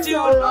 Okay, said you.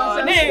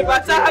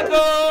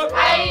 Batago.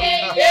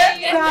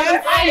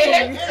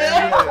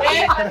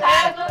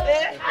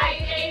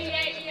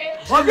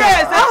 Okay,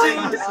 said you.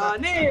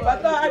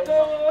 Batago.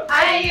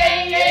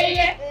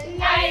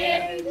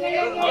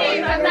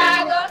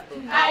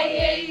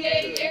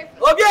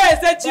 Okay,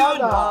 said you.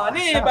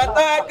 Batago.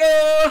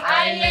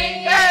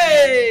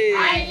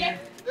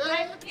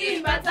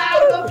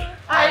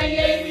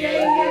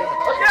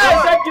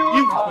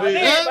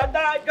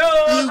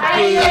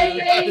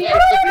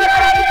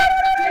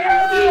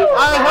 I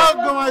have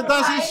got my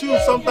dancing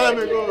shoes some time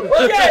ago.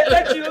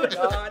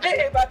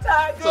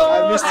 So I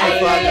missed you,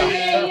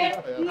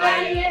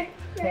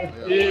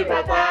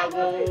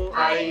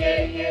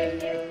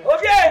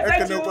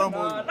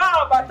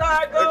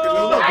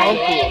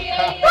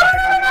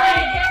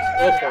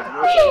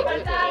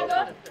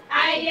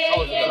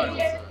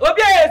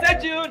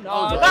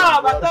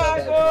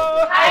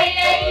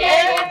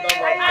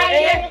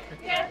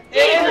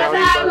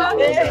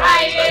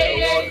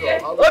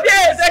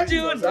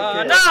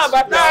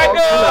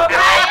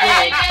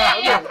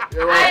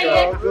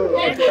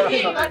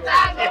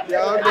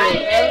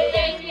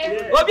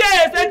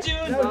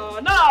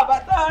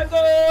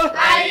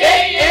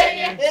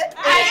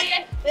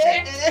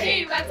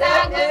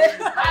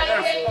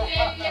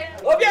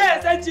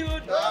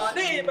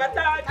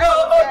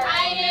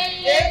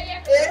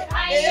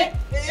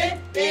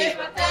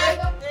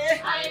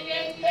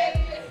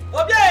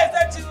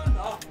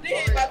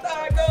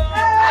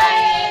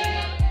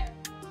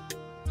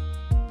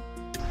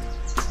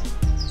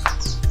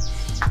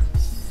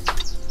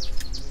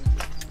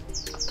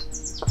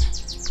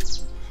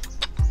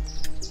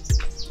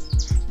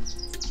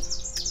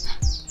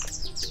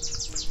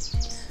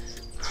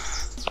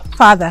 Father.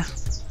 Father.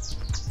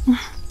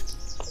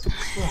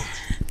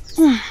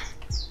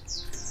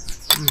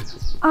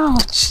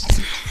 Ouch.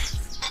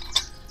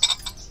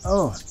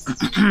 Oh.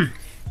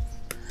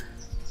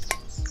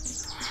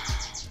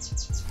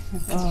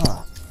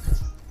 Oh.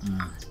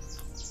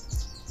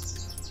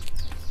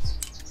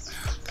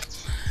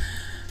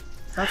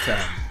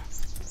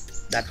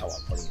 That's our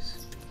police.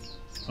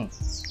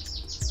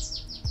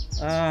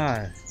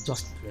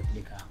 Just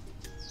replica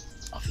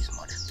of his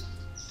mother.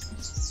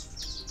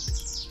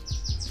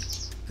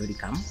 Very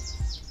calm,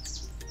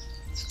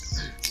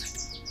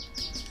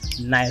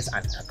 nice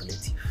and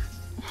calculative.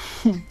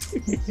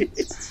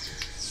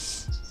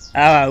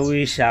 I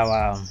wish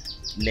our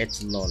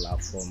late Lola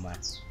Former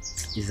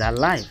is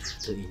alive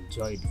to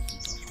enjoy the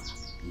fruit of her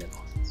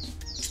labor.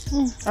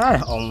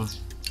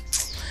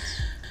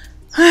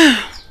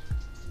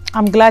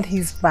 I'm glad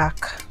he's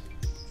back.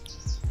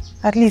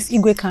 At least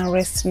Igwe can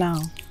rest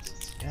now.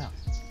 Yeah.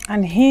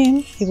 And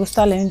he will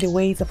start learning the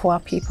ways of our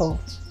people.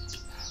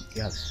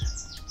 Yes.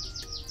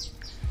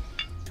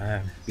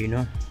 You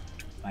know,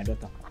 my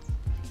daughter,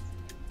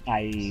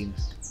 I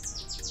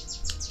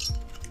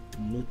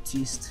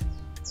noticed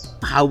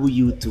how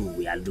you two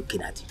were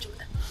looking at each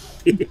other.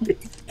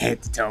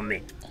 And tell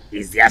me,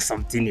 is there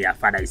something your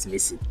father is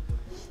missing?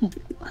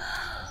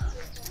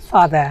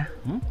 Father,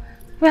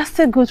 we are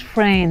still good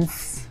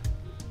friends.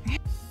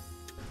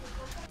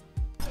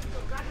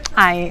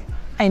 I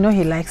know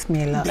he likes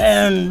me a lot.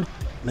 Then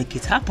make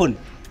it happen.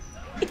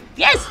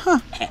 Yes.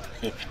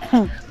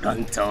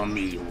 Don't tell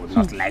me you would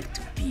not like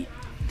to be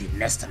the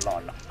next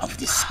lord of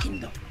this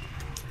kingdom.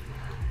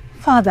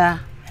 Father,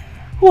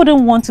 who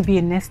wouldn't want to be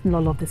a next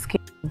lord of this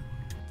kingdom?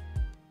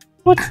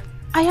 But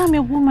I am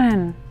a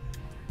woman.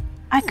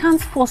 I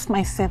can't force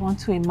myself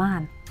onto a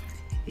man.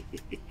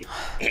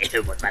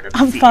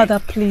 Father,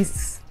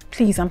 please,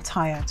 I'm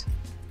tired.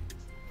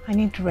 I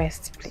need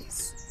rest,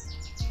 please.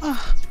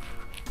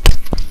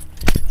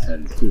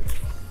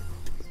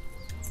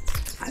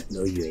 I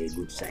know you're a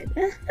good side.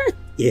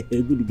 You're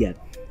a good girl.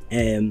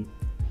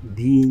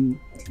 Being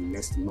the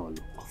next lord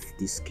of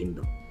this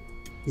kingdom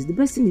is the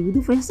best thing you will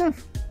do for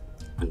yourself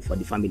and for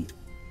the family.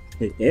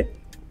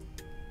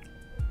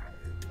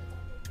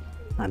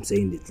 I'm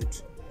saying the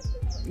truth.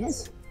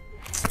 Yes.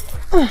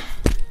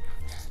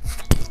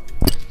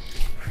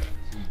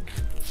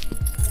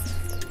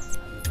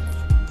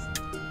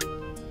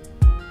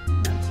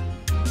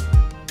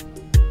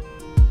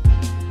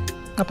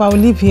 Papa, I will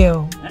leave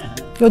here.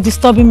 You're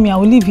disturbing me. I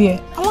will leave here.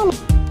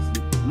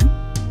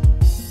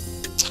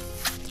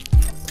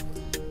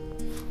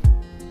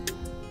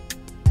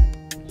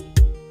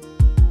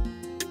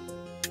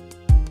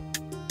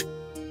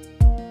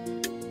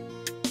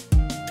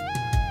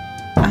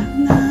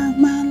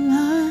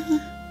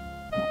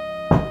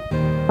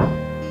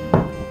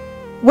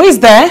 Who is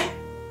there?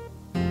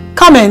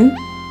 Come in.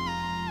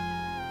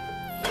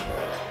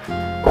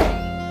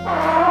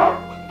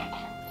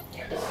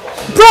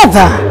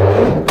 Brother!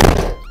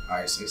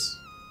 Hi, sis.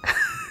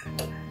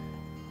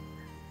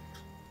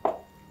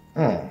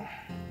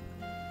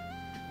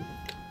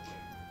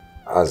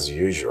 As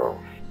usual.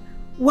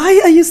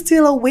 Why are you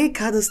still awake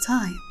at this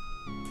time?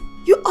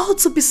 You ought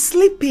to be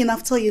sleeping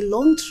after a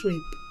long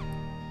trip.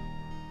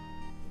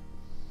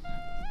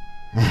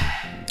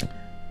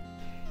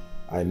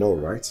 I know,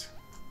 right?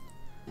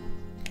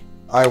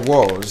 I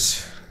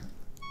was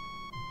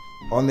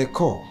on a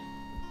call.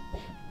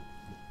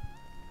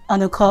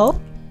 On a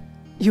call?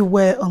 You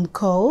were on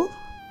call?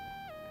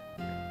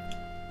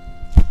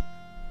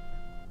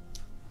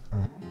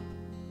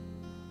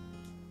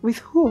 With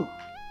who?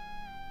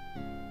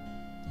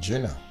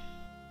 Gina.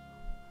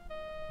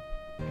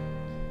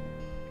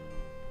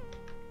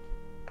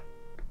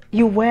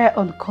 You were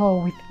on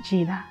call with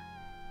Gina,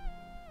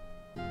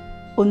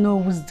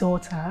 Onobu's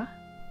daughter.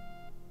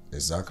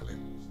 Exactly.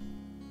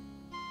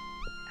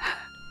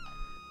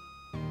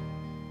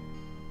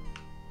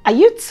 Are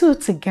you two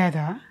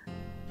together?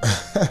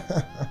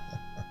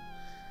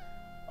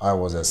 I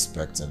was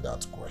expecting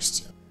that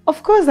question.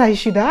 Of course I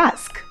should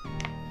ask.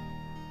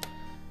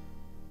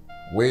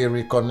 We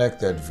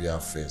reconnected via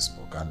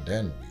Facebook and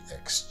then we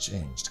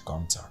exchanged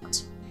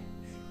contact.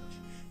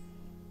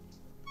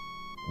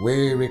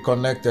 We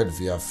reconnected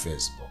via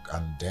Facebook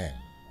and then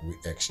we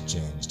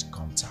exchanged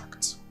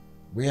contact.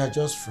 We are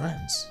just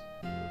friends.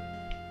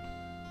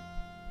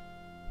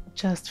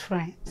 Just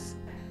friends.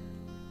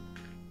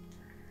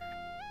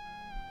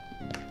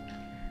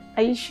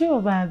 Are you sure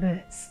about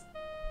this?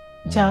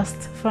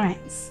 Just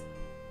friends.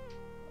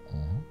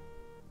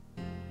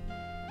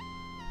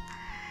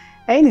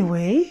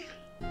 Anyway,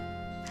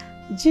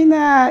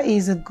 Gina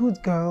is a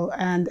good girl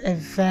and a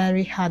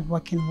very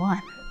hardworking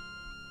one.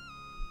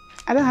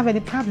 I don't have any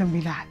problem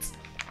with that.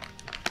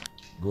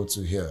 Good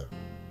to hear.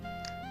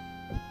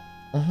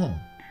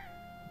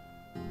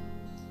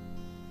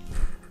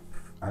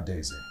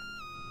 Adaeze.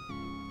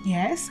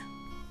 Yes?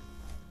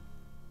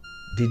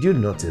 Did you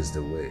notice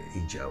the way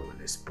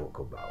Ijawele spoke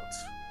about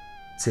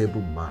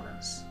table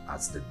manners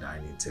at the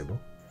dining table?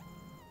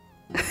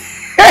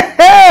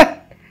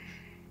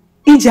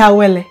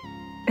 Ijawele.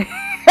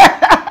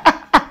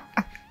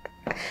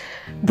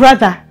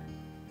 Brother.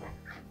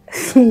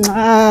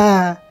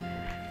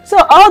 So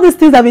all these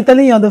things I've been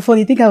telling you on the phone,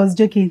 you think I was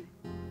joking?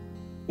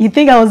 You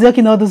think I was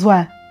joking all this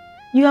while?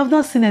 You have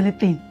not seen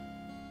anything.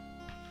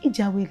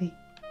 Ijawele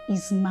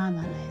is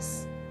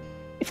mannerless.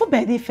 If you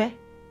bet it,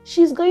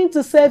 she's going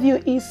to serve you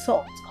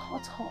insult,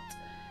 hot.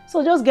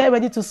 So just get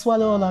ready to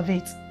swallow all of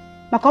it.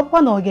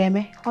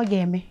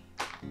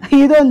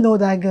 You don't know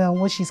that girl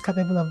and what she's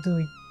capable of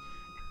doing.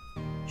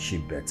 She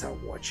better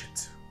watch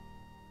it.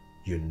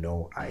 You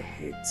know I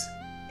hate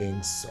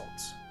insult.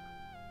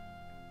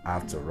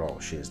 After all,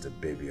 she is the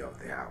baby of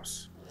the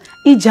house.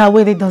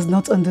 Ijawele does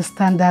not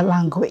understand that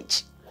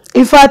language.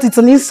 In fact, it's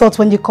an insult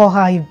when you call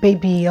her a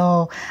baby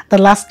or the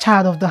last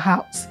child of the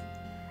house.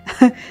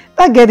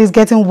 That girl is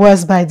getting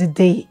worse by the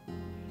day.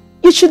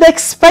 You should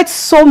expect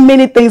so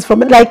many things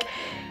from it. Like,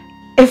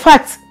 in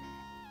fact,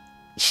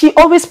 she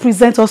always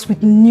presents us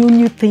with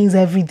new things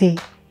every day.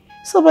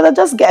 So, brother,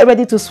 just get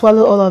ready to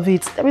swallow all of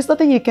it. There is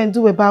nothing you can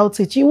do about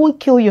it. You won't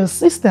kill your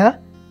sister.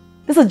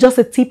 This is just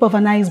a tip of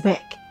an iceberg.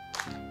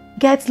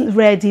 Get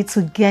ready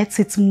to get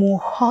it more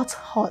hot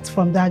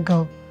from that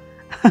girl.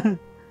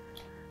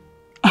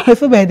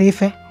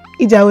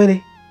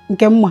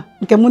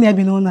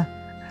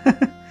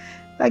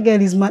 That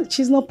girl is mad.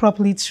 She's not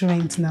properly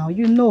trained now,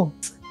 you know.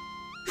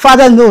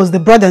 Father knows, the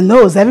brother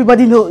knows,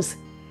 everybody knows.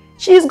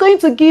 She's going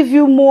to give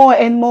you more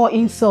and more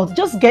insult.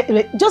 Just get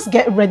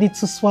ready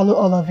to swallow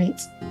all of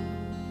it.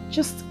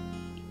 Just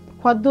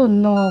get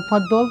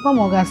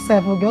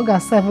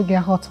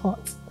hot.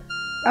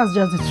 That's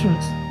just the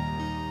truth.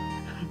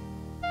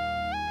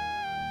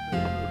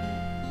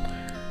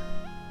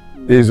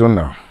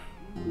 Izuna,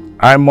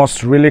 I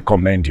must really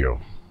commend you.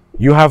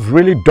 You have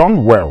really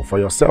done well for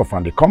yourself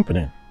and the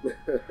company.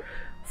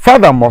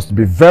 Father must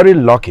be very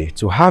lucky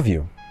to have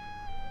you.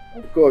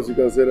 Of course, you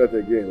can say that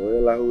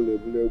again.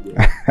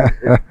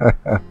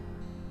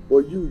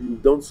 But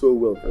you've done so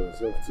well for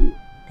yourself too.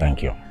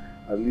 Thank you.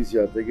 At least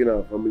you are taking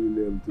our family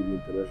name to the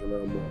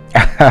international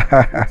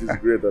mark. It is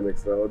great and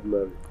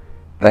extraordinary.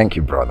 Thank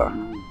you, brother.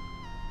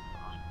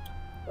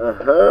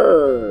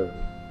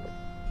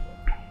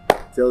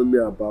 Tell me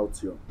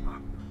about your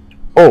app.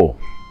 Oh.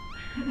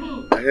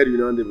 I heard you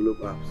now develop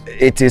apps.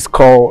 It is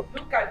called...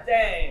 Look at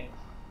them.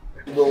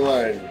 Don't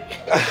worry.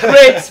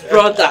 Great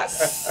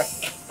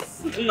brothers.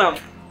 No.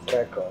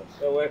 Welcome.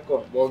 You're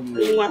welcome. One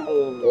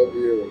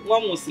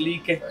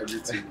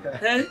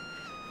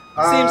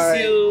Seems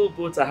you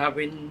both are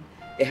having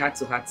a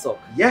heart-to-heart talk.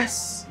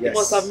 Yes. You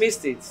must have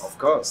missed it. Of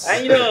course.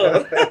 I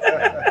know.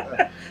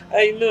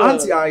 I know.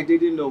 Auntie, I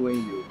didn't know when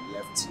you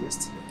left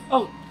yesterday.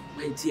 Oh,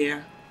 my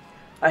dear.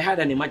 I had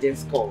an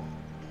emergency call,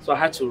 so I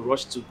had to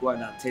rush to go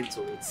and attend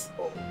to it.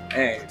 Oh,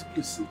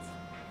 please sit.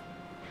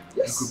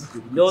 Yes.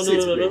 No,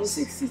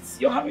 sit.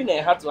 You're having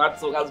a heart-to-heart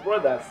talk as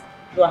brothers.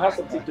 No, I have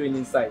something doing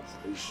inside.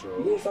 Are you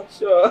sure? Yes, I'm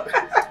sure.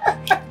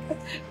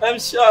 I'm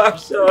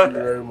sure. Thank you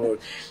very much.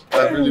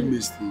 I really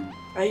missed you.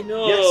 I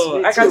know.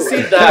 Yes, I can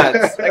see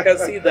that. I can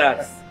see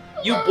that.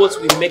 You both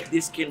will make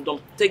this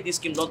kingdom, take this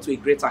kingdom to a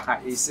greater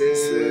height. Yes,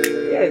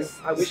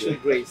 I wish you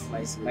grace,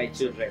 my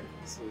children.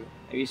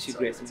 I wish you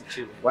grace, my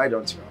children. Why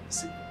don't you have a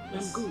seat?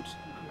 I'm good.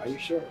 Are you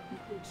sure? I'm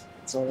good.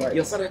 It's alright.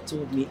 Your father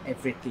told me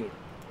everything.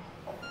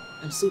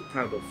 I'm so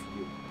proud of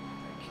you.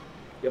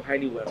 You're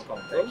highly welcome.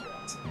 Thank you,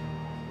 Auntie.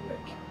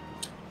 Thank you.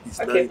 He's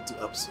Okay. dying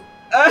to absorb.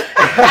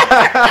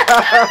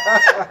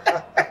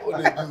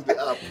 Only do the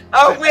app.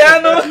 Oh, we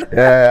are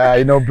not.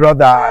 You know,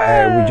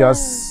 brother, we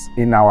just,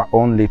 in our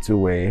own little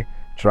way,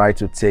 try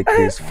to take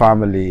his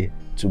family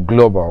to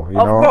global, you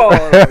know.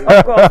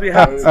 Of course, we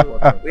have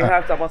to. We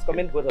have to. I must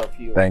commend both of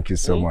you. Thank you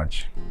so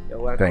much. You're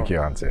welcome. Thank you,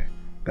 Auntie.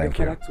 Thank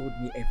you. Your father told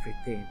me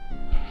everything.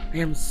 I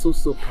am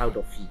so proud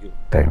of you.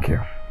 Thank you.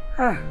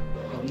 I'll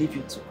leave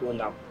you to go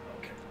now.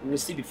 Okay. We will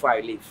see before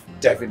I leave.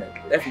 Definitely.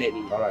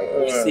 All right.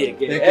 We'll see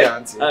again. Thank you,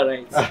 Auntie. All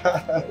right.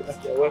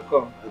 You're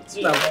welcome.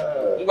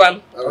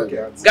 Okay,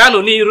 Auntie.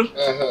 Gano Niru.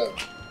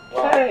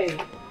 Wow. Hey.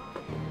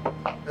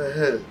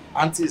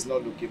 Auntie is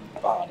not looking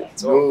bad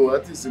at all. No,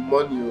 Auntie is the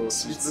money.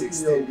 She's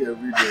looking young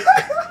every day.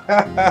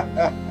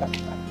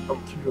 I'm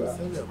curious.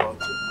 Tell me about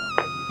you.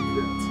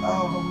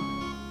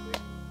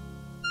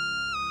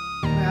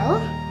 Well,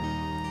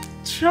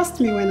 trust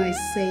me when I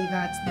say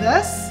that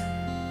this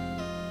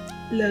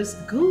looks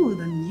good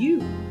on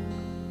you.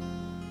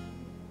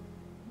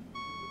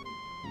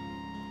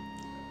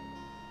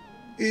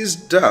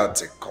 Is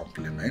that a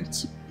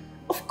compliment?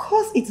 Of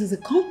course it is a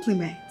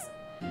compliment.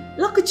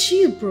 Look at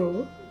you,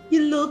 bro.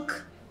 You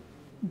look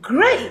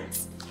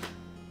great.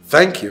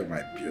 Thank you,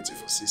 my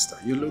beautiful sister.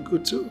 You look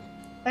good too.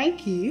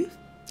 Thank you.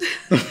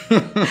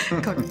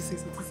 Come on, say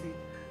something.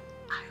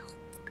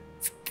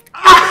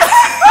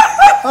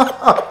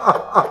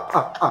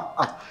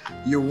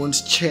 You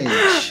won't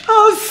change.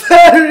 Oh,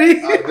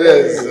 sorry.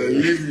 Yes,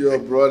 leave your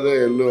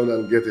brother alone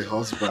and get a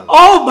husband.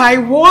 Oh my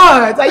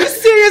word! Are you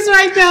serious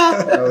right now?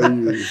 How are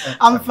you?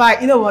 I'm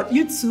fine. You know what?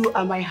 You two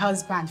are my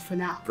husband for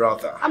now.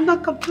 Brother. I'm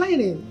not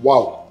complaining.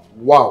 Wow.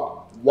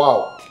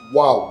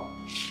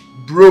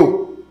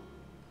 Bro,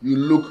 you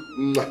look...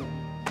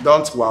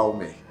 Don't wow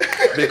me.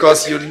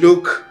 Because you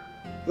look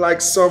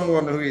like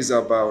someone who is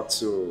about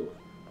to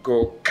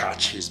go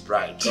catch his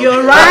bride.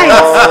 You're right.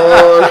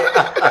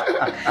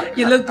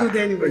 You look good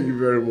anyway. Thank you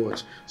very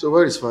much. So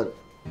where is father?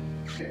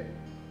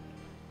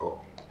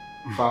 Oh,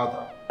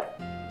 father.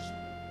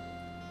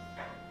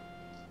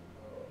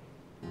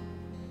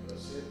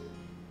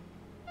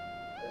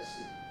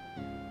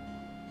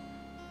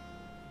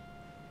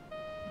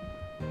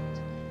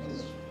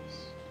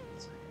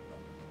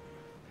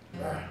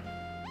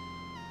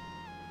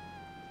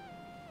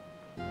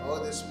 All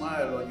the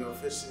smile on your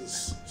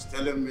faces is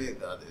telling me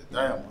that the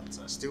diamonds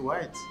are still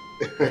white.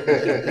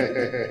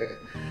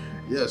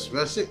 Yes,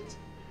 we're sick.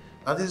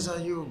 Others, are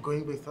you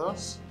going with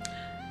us?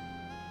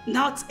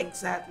 Not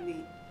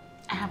exactly.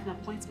 I have an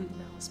appointment with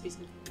the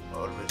hospital.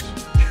 Always.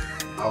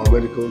 Our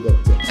medical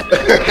doctor.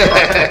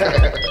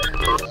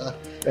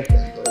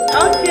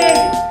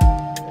 Okay.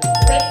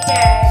 Take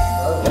care.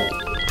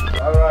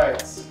 All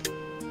right.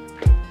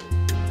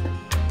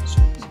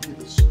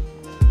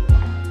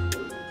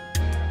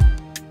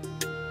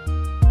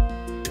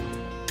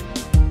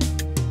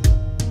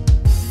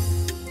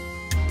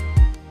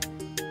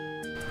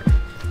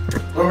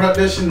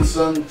 Congratulations,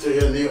 son, to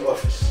your new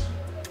office.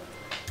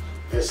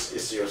 This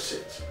is your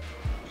seat.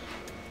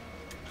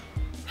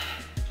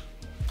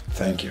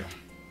 Thank you.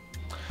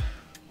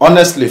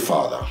 Honestly,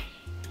 Father,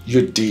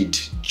 you did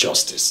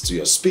justice to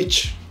your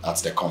speech at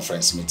the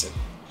conference meeting.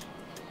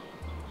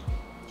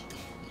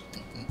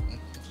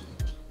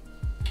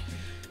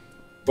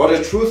 But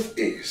the truth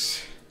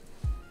is,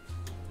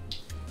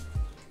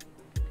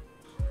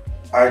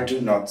 I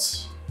do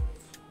not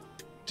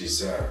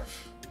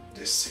deserve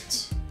this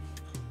seat.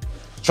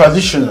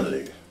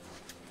 Traditionally,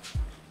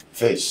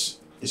 this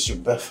is your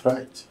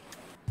birthright.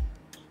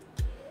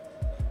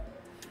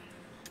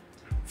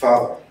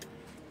 Father,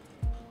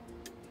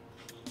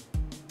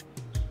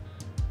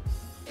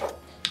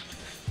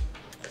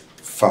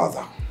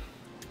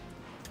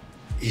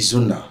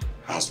 Izuna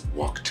has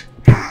worked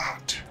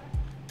hard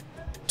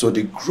to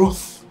the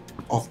growth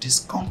of this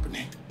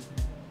company.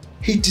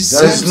 He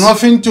deserves... There is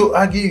nothing to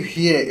argue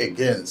here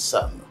again,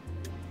 son.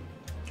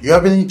 You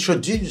have been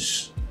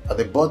introduced at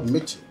the board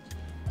meeting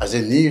as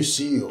a new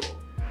CEO,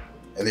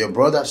 and your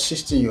brother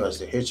assisting you as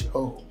the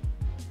HO.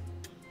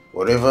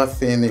 Whatever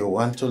thing you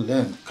want to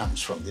learn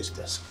comes from this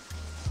desk.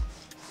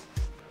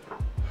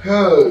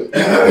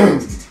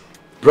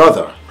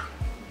 Brother.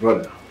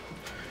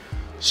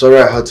 Sorry,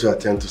 I had to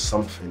attend to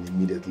something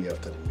immediately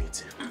after the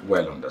meeting.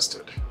 Well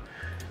understood.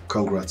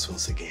 Congrats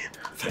once again.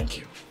 Thank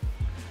you.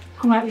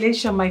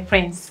 Congratulations, my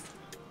friends.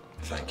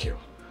 Thank you.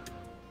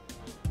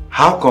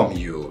 How come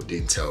you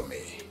didn't tell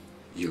me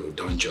you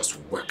don't just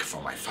work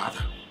for my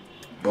father?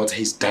 but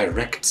his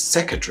direct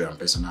secretary and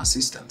personal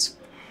assistant.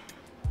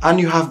 And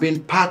you have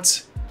been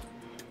part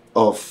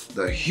of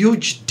the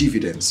huge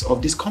dividends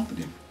of this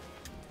company.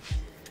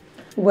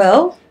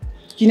 Well,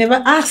 you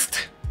never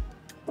asked.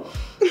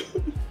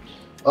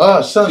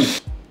 Oh, son,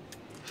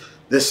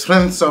 the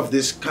strength of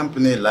this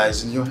company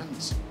lies in your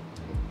hands.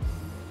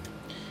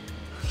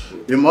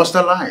 We must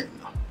align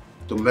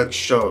to make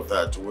sure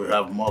that we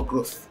have more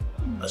growth.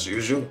 As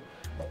usual,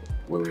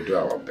 we will do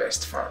our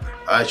best, Father.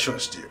 I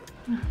trust you.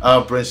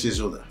 Prince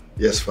Izuda.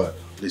 Yes, Father.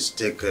 Please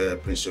take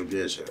Prince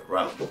Obiese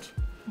around.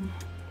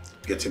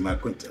 Get him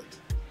acquainted.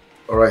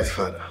 All right,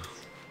 Father.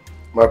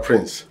 My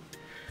prince,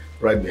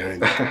 right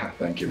behind you.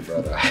 Thank you,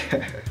 brother.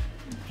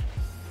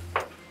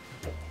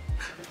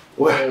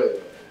 Well,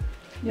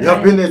 you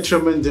have been a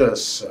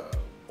tremendous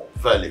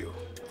value.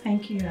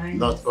 Thank you, Highness.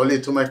 Not only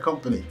to my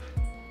company,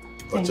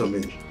 but to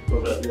me.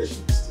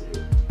 Congratulations to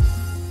you.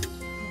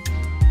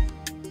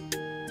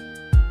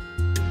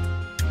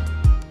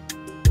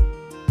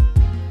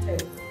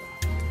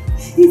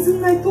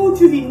 Isn't I told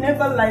you he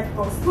never liked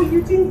us, but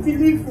you didn't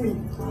believe me.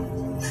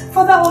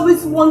 Father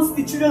always wants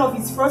the children of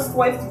his first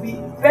wife to be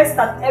best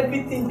at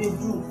everything they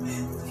do.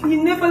 He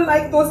never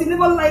liked us, he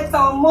never liked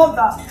our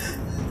mother.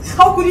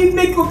 How could he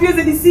make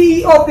Obiese the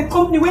CEO of the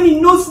company when he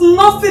knows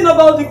nothing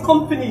about the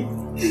company?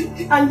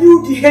 And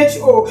you, the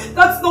HO,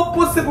 that's not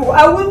possible.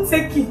 I won't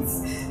take it.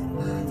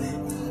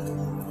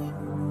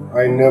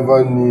 I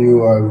never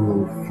knew I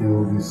would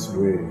feel this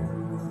way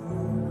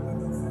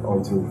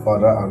until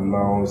Father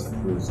announced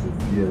Prince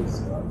Obiese as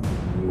the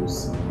new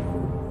CEO.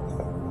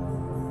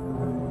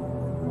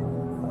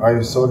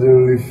 I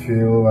suddenly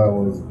feel I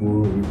was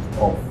being ripped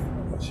off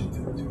and cheated.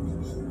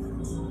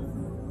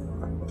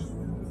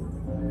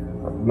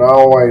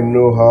 Now I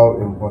know how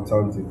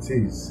important it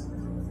is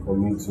for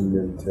me to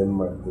maintain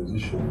my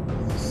position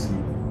as the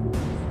CEO.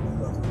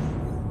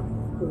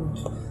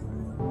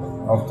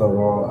 After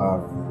all,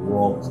 I've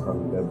worked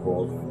and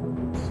labored for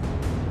it.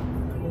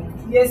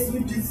 Yes, you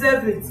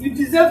deserve it. You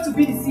deserve to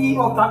be the CEO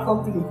of that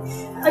company.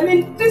 I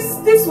mean,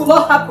 this will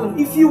not happen.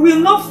 If you will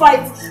not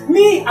fight,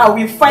 me, I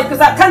will fight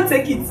because I can't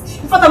take it.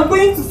 In fact, I'm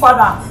going to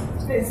Father.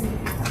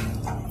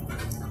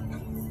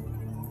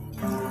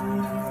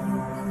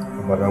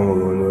 Abada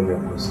will only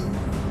person.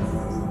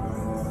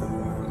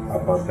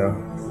 Abada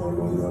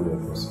will only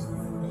person.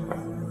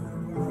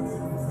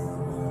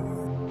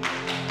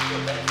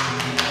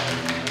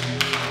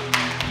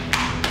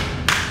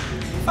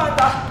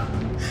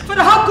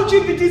 Father, how could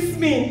you be this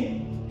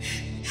mean?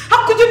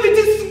 How could you be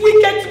this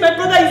wicked to my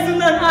brother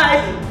Izuna and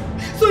I?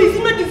 So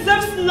Izuna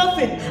deserves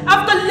nothing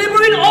after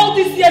laboring all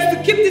these years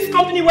to keep this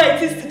company where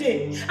it is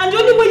today. And the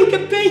only way you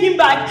can pay him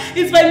back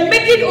is by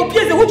making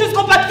Obiese, who just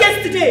got back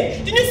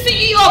yesterday, the new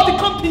CEO of the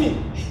company.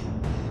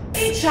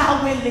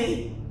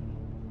 Chawele,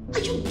 are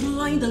you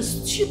blind and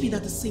stupid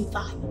at the same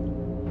time?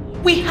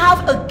 We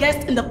have a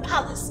guest in the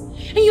palace,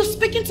 and you're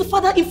speaking to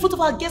Father in front of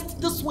our guest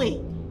this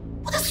way.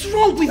 What is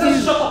wrong with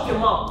you? Shut up your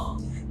mouth.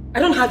 I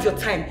don't have your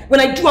time.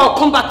 When I do, I'll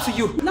come back to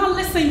you. Now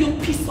listen, you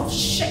piece of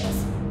shit.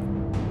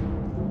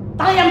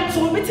 I am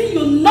tormenting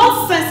your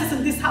nonsense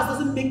in this house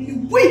doesn't make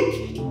you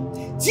weak.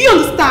 Do you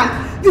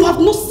understand? You have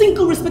no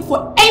single respect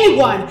for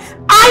anyone.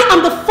 I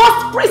am the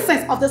first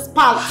princess of this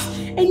palace,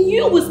 and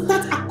you will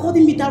start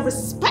according me that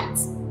respect.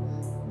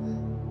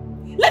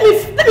 Let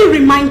me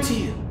remind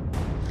you.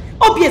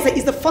 Obiese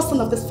is the first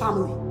son of this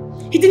family.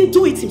 He didn't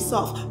do it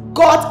himself.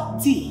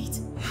 God did.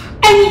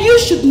 And you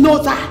should know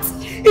that.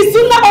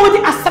 Izuna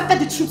already accepted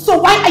the truth, so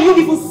why are you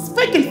even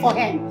speaking for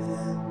him?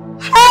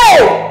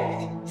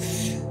 Hey!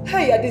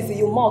 Hey, Adeze,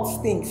 your mouth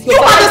stinks. You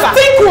are the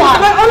stink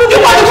one! You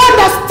are the one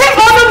that stinks!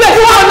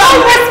 You are no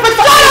respect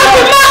for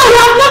anyone! You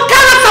have no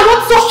character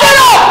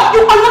whatsoever!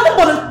 You are nothing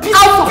but a piece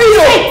of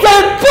shit!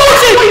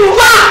 Bullshit! You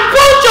are!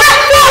 Bullshit!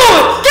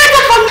 Get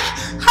up from...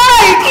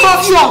 Hey,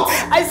 idiot!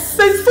 I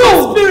sense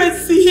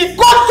conspiracy here.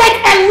 Go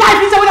take a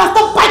life! You say when I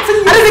stop biting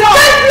you! Adeze,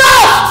 get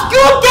lost!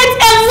 You get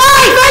a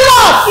life! Get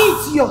lost!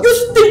 Idiot! You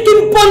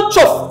stinking bunch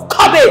of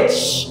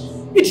cabbage!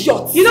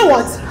 Idiot! You know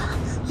what?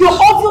 You're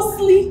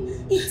obviously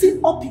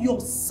eating up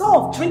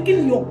yourself,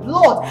 drinking your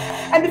blood,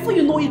 and before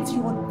you know it,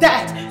 you are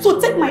dead. So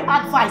take my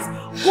advice,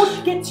 go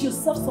get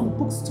yourself some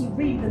books to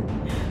read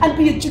and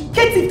be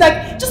educated.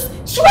 Like, just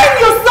train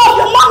yourself.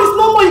 Your mom is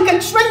no more. You can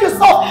train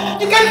yourself.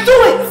 You can do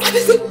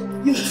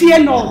it. You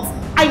dare not.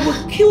 I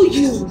will kill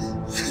you.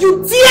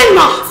 You dare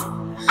not.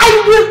 I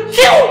will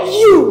kill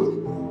you.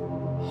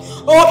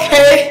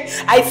 Okay,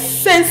 I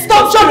sense.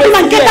 Stop jumping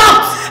and get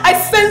out. I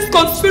sense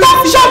conspiracy.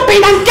 Stop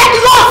jumping and get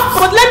lost.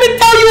 But let me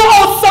tell you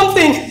all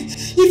something.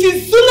 If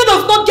Izuna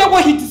does not get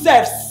what he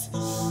deserves,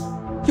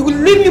 he will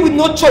leave me with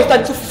no choice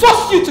than to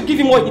force you to give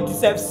him what he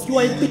deserves. You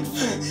are a big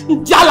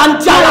fool. Jala,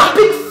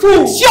 big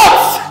fool.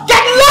 Idiot!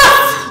 Get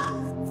lost!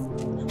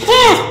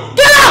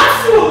 Get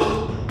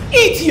out!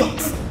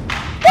 Idiot!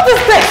 What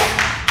is this?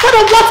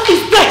 Father, what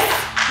is this?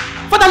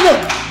 Father,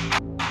 look.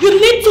 You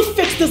need to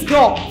fix this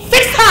girl.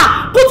 Fix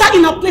her. Put her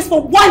in her place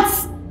for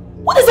once.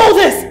 What is all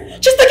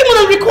this? She's taking more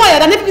than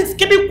required and everything's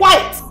keeping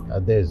quiet.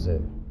 Adeze,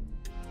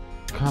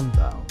 calm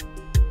down.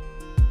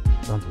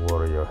 Don't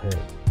worry your head.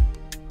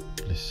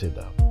 Please sit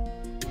down.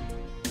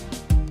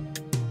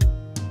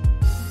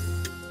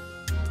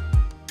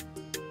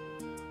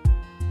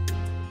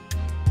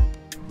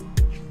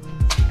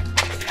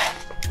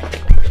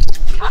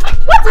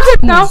 What is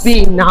it now?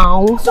 Be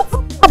now. What's your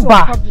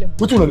problem?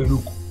 What you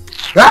look?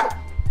 Huh?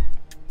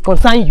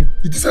 Concern you.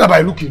 It is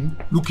by looking.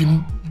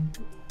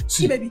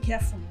 See. Baby, be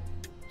careful.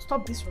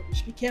 Stop this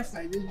rubbish. Be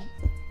careful.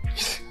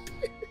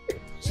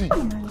 See.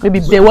 Maybe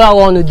they were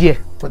on the gear.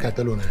 What can I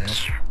tell you?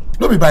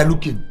 Don't be by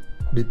looking.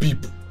 They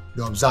peep.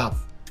 They observe.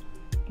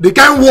 They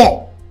can't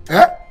walk.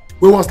 Eh?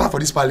 We won't start for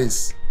this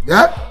palace.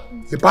 Yeah?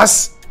 They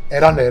pass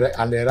around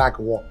and the Iraq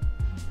war.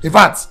 In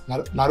fact,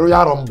 na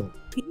Royal Rumble.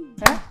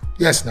 Eh?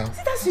 Yes, now.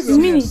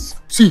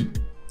 See,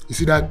 you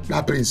see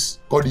that prince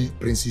called the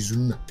Prince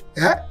Izuna.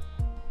 Yeah?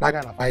 That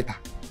kind of fighter.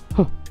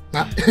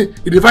 Now,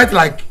 he fight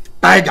like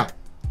tiger.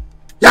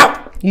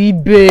 Yeah.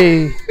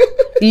 eBay.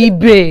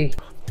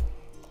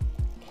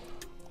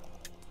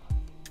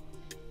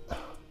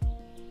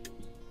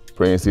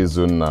 Prince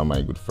Izuna,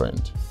 my good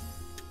friend.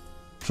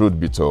 Truth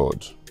be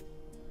told,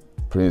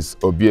 Prince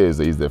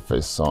Obieze is the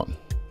first son,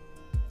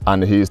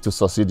 and he is to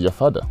succeed your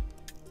father.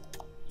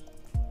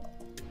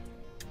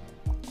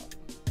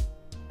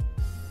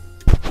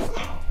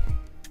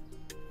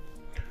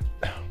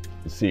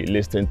 See,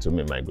 listen to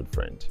me, my good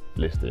friend.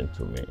 Listen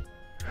to me.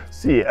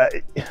 See,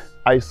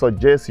 I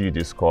suggest you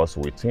discuss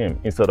with him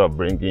instead of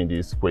bringing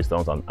these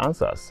questions and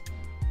answers.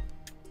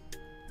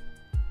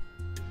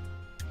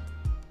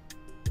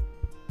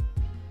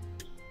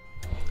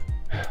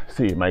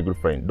 See, my good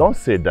friend, don't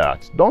say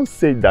that. Don't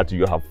say that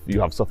you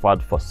have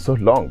suffered for so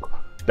long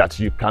that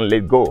you can't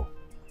let go.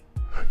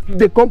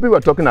 The company we're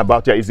talking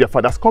about here is your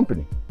father's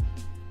company.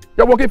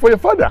 You're working for your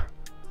father.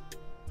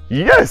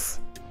 Yes.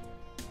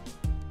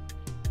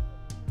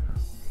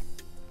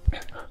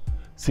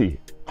 See,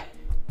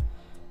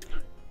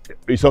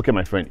 it's okay,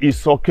 my friend.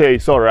 It's okay.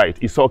 It's all right.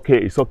 It's okay.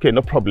 It's okay.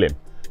 No problem.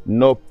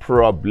 No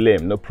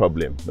problem. No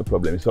problem. No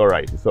problem. It's all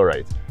right. It's all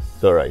right.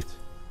 It's all right.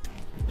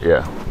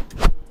 Yeah.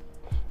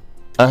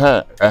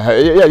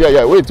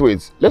 Yeah. Wait.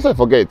 Let's not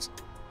forget.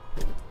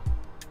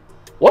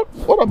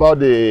 What about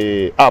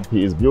the app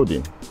he is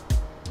building?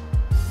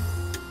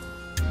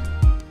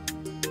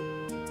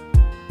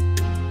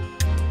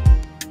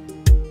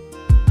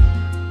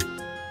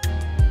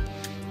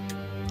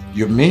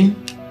 You mean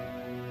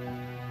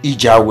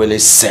Ijawele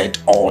said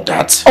all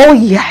that? Oh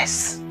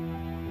yes,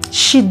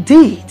 she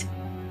did.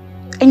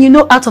 And you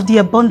know, out of the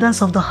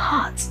abundance of the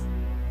heart,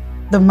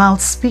 the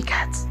mouth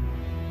speaketh.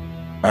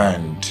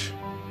 And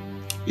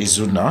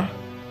Izuna?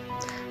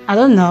 I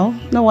don't know.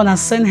 No one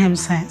has seen him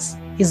since.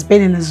 He's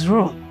been in his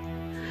room.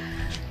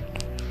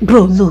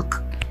 Bro,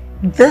 look.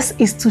 This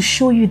is to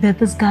show you that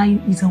this guy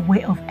is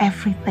aware of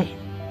everything.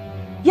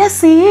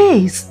 Yes,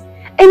 he is.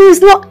 And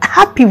he's not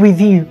happy with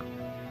you.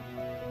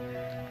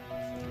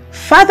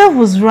 Father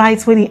was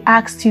right when he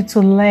asked you to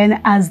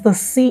learn as the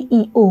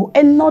CEO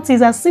and not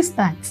his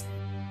assistant.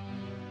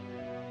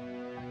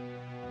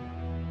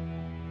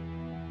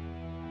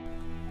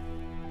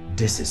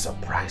 This is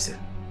surprising.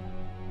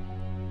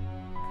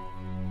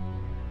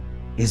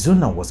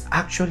 Izuna was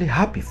actually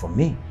happy for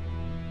me.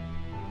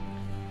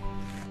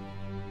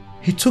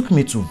 He took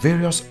me to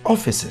various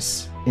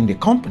offices in the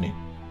company.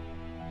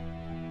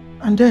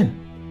 And then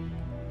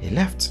he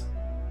left.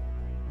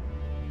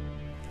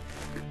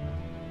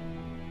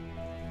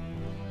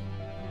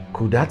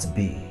 Could that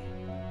be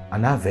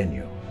an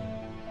avenue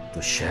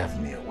to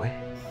shove me away?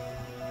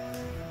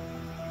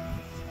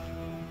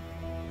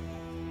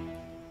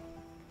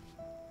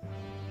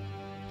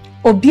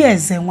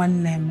 Obieze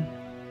nwannem,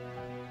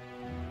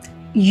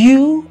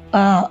 you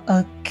are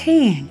a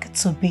king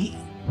to be.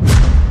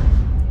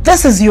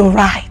 This is your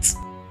right.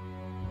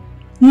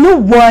 No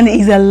one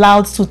is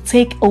allowed to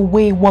take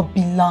away what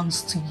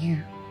belongs to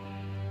you.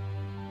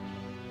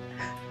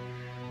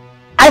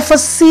 I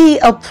foresee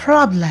a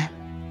problem,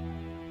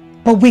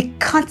 but we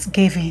can't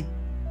give in.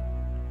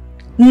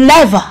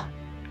 Never.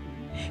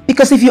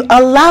 Because if you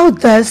allow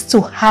this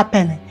to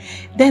happen,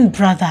 then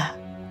brother,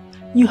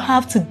 you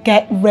have to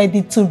get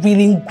ready to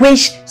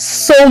relinquish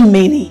so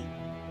many.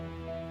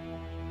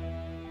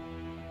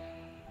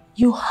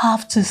 You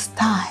have to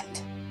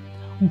stand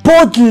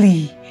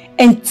boldly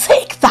and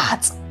take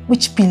that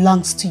which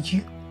belongs to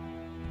you.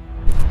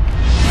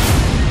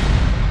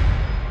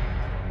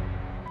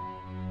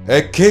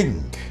 A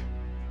king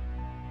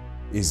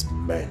is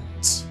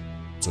meant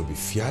to be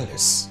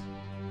fearless,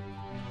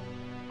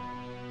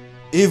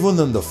 even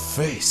in the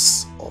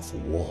face of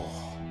war,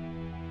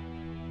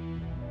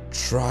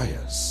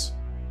 trials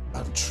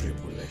and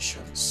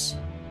tribulations.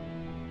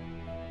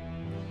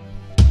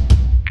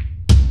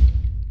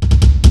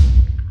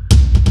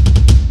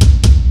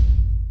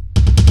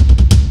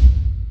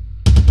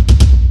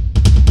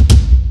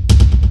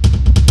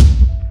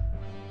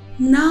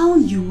 Now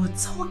you are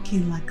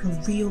talking like a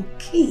real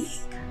king.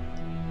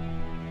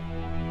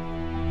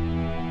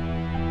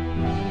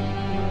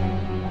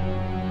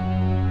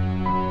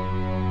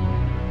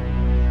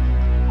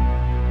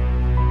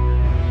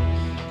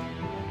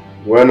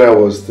 When I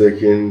was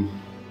taking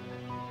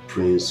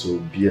Prince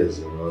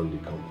Obieze around the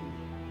company,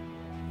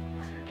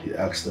 he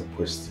asked a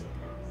question.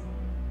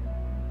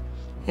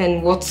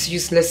 And what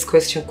useless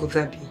question could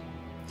that be?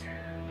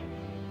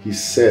 He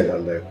said,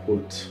 and I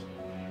quote,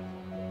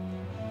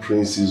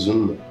 Prince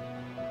Izunna,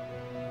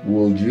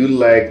 would you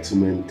like to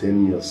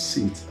maintain your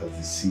seat as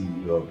the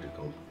CEO of the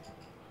company?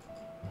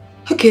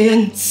 Okay,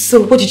 and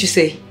so what did you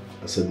say?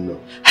 I said no.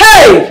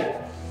 Hey!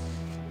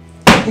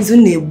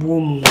 Izunna,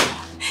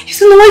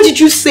 why did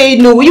you say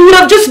no? You would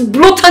have just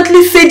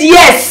blatantly said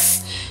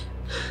yes!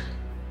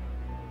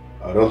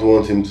 I don't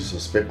want him to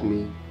suspect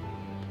me,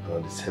 and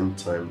at the same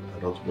time, I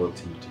don't want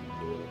him to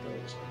know that I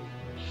was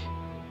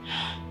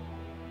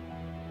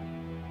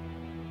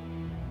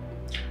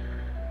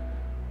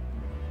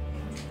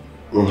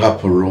angry.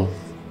 Nhapuro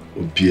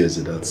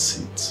Obieze that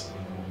seat.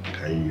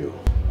 Can you?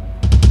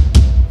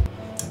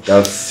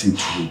 That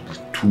seat will be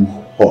too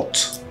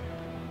hot.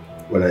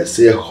 When I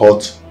say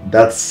hot,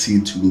 that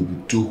seat will be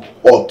too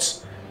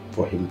hot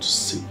for him to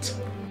sit.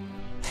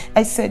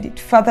 I said it.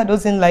 Father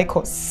doesn't like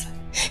us.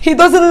 He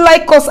doesn't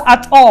like us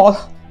at all.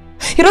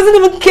 He doesn't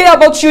even care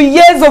about your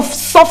years of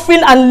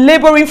suffering and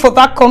laboring for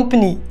that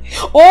company.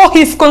 All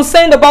he's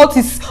concerned about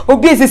is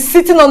Obieze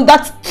sitting on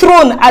that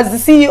throne as the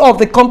CEO of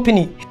the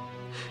company.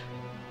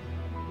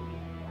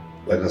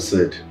 Like I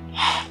said,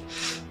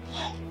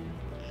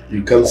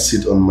 you can't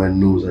sit on my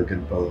nose and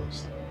get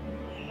balanced.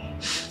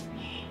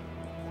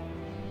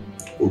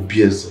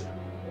 Obieze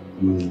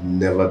will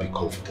never be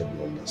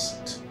comfortable on that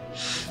seat.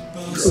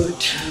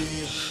 Good.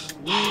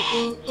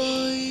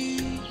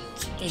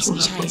 It's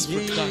Child's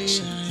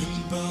production.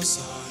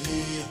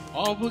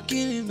 All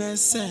beginning that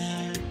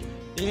sad.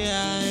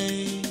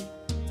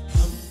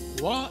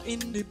 War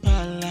in the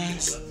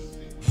palace.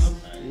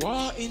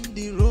 War in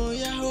the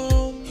royal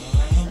home.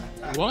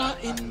 War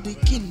in the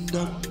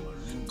kingdom.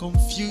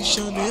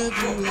 Confusion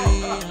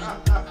everywhere.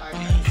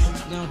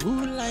 Now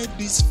who light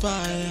this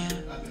fire?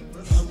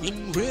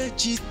 In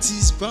rage it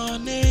is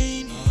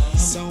burning.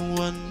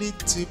 Someone need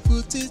to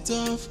put it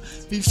off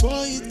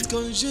before it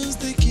consumes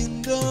the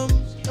kingdom.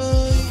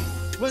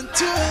 When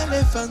two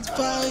elephants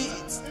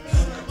fight,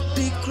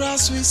 the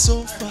grass will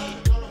suffer.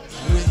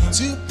 When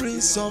two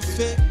princes of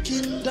a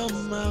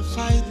kingdom are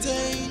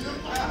fighting,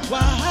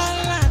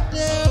 wahala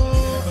deo.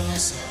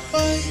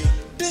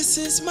 This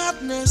is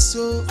madness,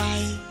 so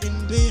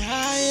in the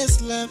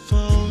highest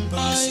level,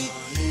 the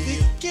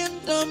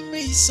kingdom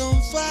is on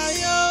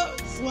fire.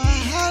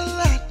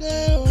 Wahala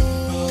deo.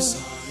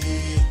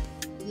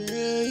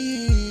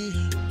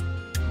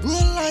 Who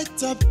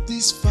light up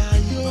this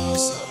fire?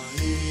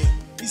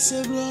 It's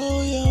a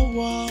royal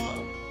war.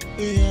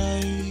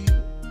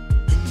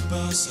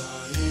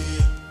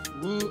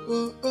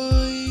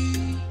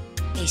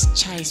 It's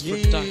Child's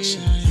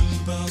production.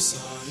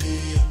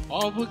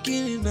 All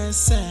beginning and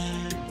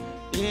sad.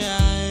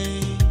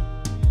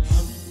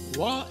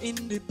 War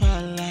in the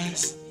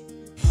palace.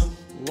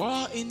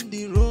 War in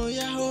the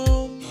royal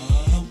home.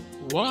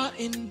 War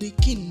in the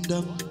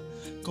kingdom.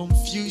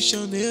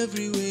 Confusion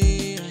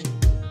everywhere.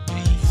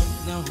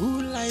 Now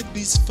who light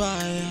this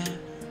fire?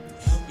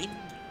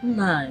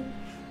 Nine.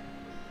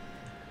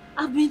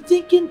 I've been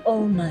thinking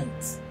all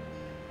night.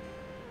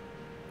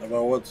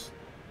 About what?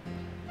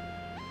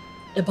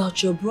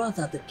 About your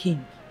brother, the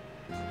king,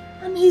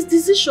 and his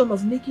decision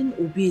of making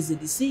Obieze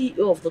the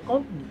CEO of the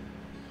company.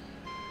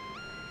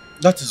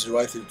 That is the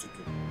right thing to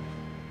do.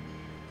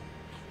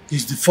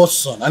 He's the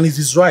first son and it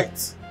is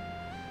right.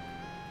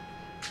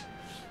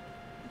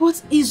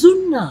 But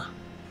Izunna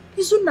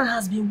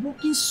has been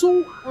working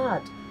so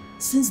hard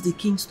since the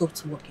king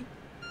stopped working.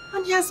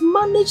 And he has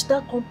managed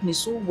that company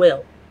so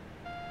well.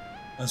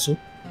 And so,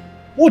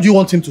 what do you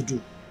want him to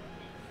do?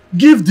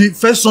 Give the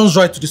first son's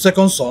right to the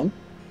second son?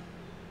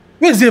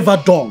 When is he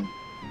ever done?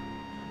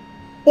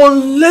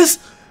 Unless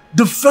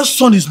the first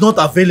son is not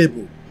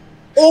available,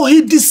 or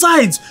he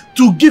decides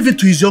to give it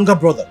to his younger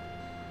brother.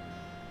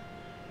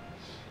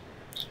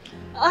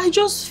 I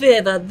just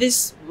fear that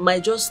this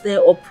might just stir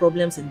up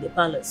problems in the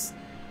palace.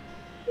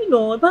 You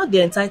know, about the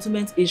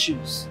entitlement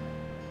issues.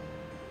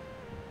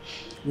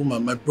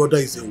 Woman, my brother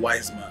is a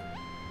wise man,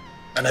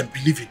 and I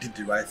believe he did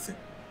the right thing.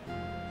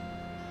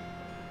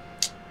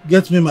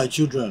 Get me my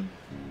children.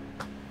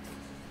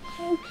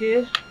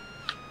 Okay.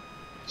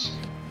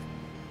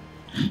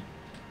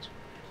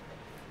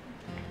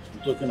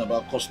 We're talking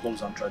about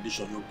customs and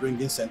tradition. You're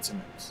bringing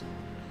sentiments.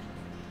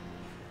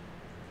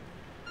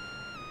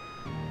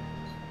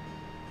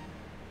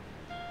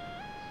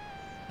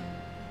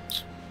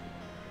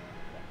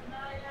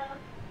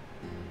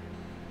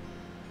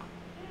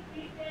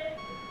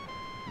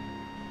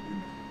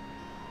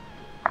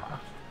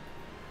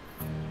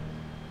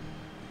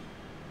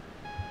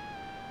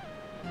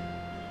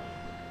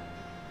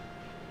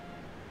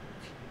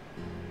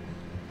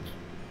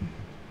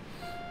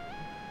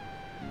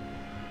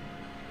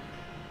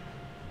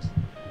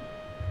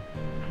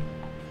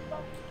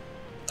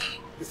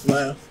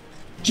 Maya,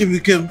 Jimmy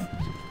came.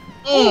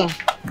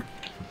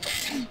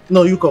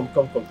 No, you come.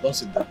 Don't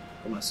sit there.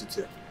 Come and sit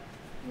here.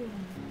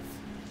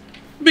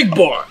 Big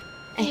boy.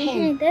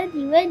 Hey,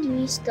 Daddy, where do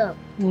we stop?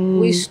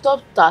 We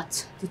stopped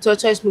at the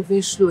torture is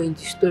moving slow in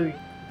the story.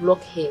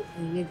 Blockhead.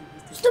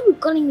 Stop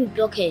calling me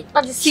blockhead.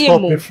 At the same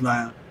Stop moment. it,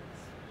 Flyer.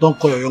 Don't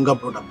call your younger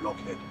brother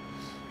blockhead.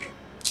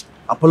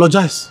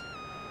 Apologize.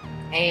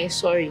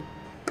 Sorry.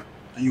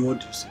 And you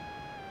want to say?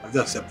 Have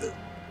you accepted?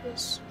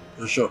 Yes.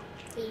 You're sure?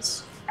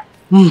 Yes.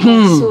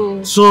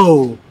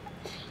 So,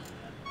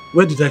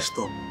 where did I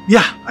stop?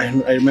 Yeah,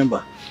 I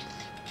remember.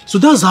 So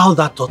that's how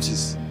that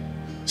tortoise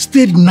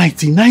stayed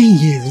 99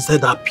 years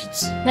inside that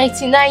pit.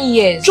 99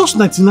 years. Just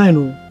 99,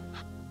 oh.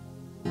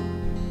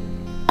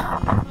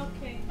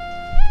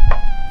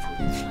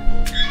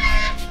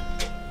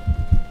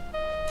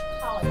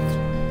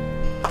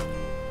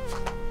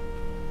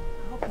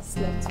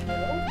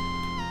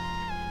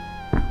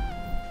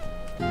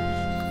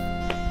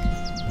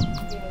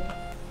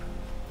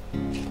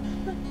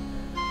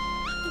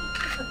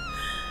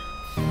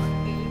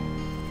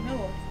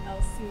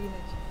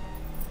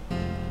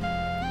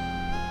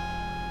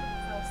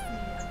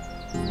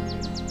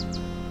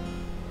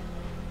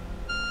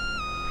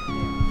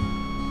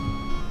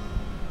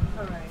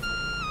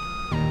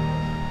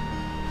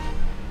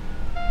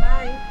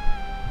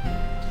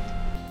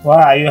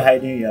 Why are you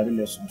hiding your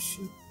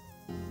relationship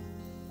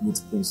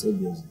with Prince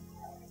Obiozo?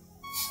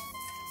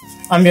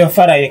 I'm your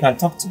father, you can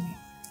talk to me.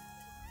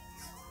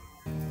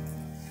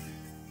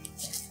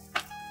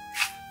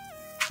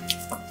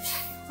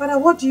 Father,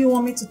 what do you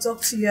want me to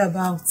talk to you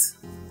about?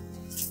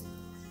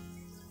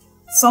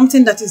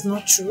 Something that is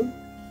not true?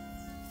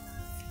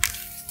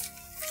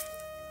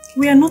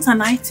 We are not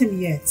an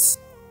item yet.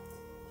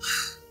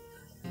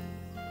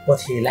 But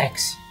he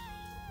likes you.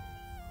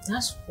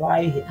 That's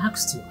why he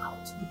asked you out.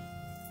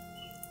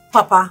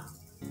 Papa,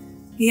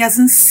 he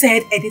hasn't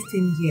said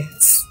anything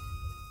yet.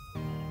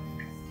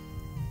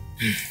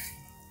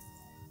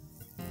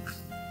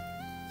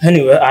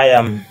 Anyway, I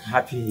am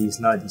happy he's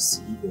not the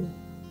CEO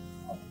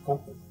of the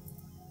company.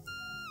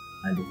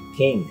 And the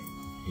king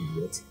is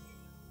waiting.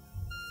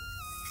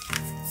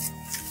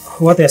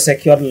 What a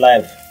secured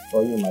life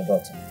for you, my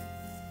daughter.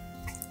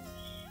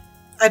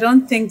 I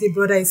don't think the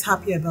brother is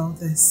happy about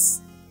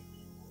this.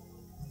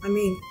 I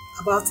mean,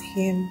 about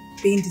him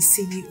being the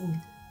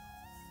CEO.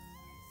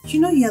 You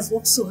know he has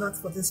worked so hard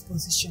for this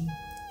position.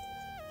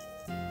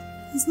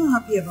 He's not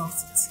happy about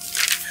it.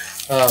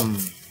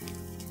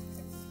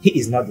 He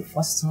is not the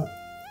first son.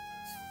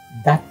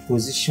 That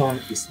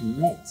position is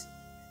meant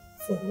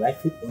for the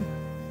rightful owner.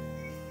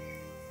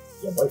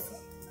 Your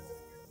boyfriend.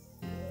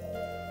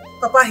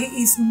 Papa,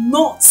 he is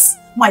not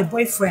my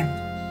boyfriend.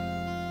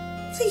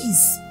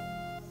 Please.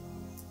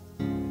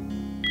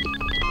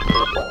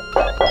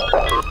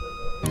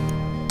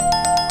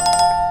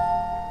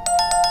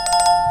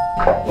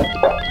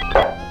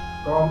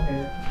 Come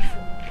in.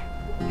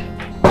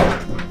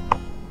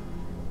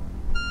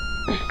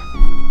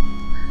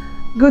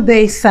 Good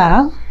day,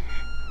 sir.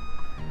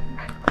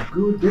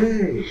 Good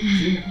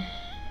day.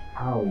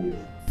 How are you?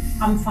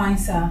 I'm fine,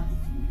 sir.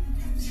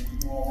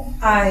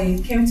 I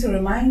came to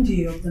remind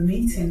you of the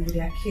meeting with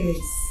the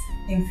Achilles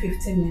in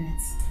 15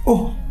 minutes.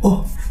 Oh.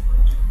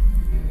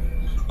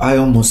 I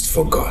almost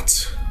forgot.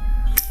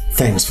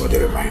 Thanks for the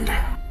reminder.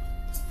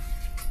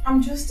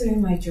 I'm just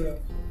doing my job.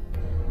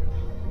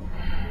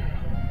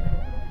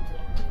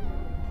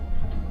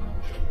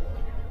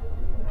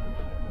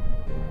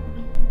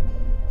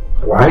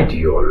 Why do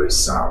you always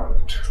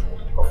sound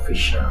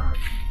official?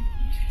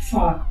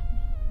 Sir,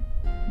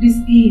 this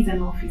is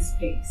an office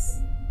space.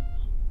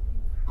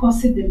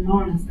 Causes the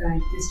norms that I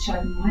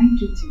discharge my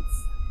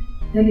duties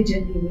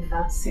diligently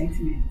without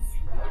sentiments.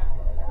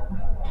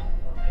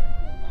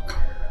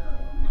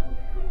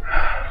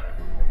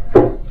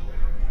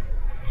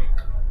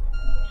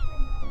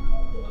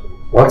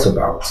 What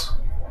about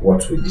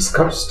what we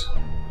discussed?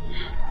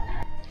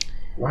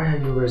 Why are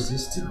you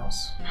resisting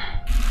us?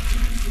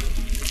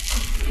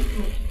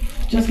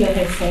 Just like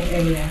I said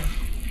earlier,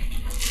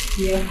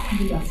 we are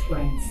cool as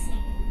friends.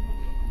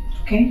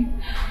 Okay?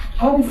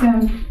 All the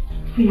same,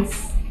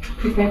 please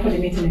prepare for the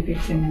meeting in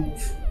 15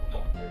 minutes.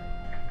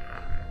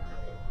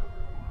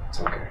 It's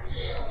okay.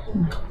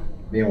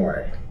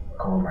 Meanwhile,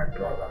 call my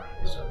brother,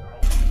 Izuna.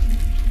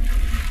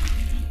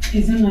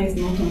 Izuna is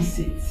not on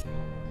seat.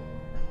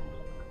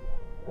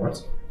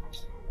 What?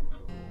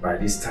 By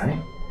this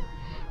time?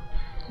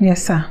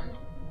 Yes, sir.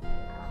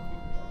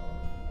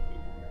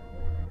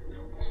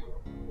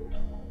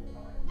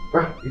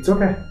 Well, it's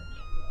okay.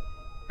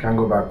 Can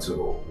go back to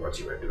what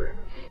you were doing.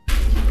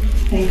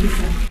 Thank you,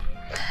 sir.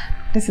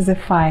 This is a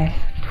file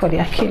for the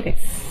Achilles.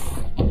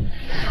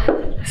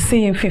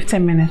 See you in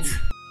 15 minutes.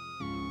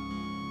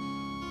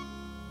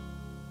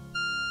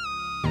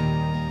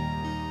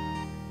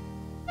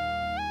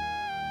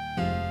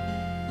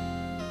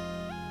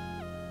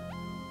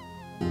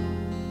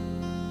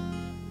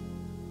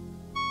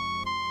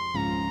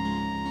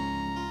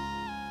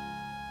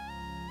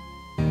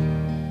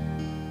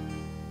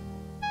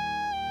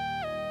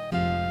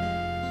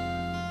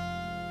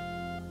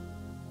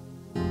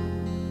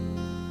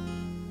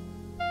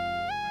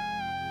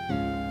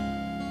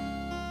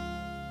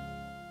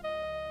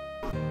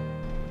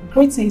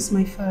 Greetings,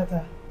 my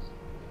father.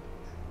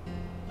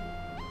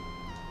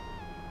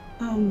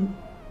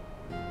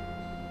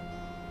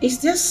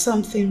 Is there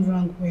something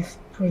wrong with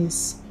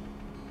Prince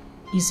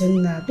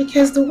Izunna?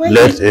 Because the way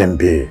Let him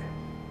be.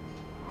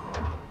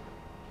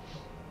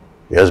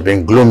 He has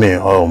been gloomy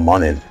all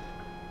morning.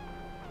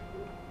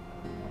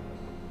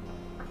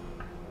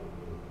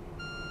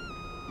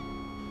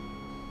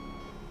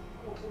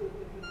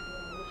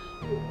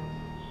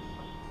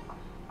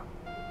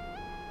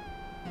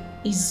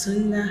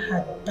 Izunna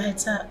had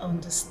better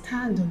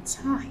understand on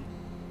time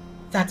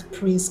that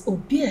Prince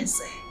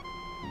Obieze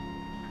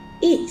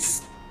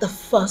is the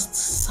first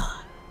son.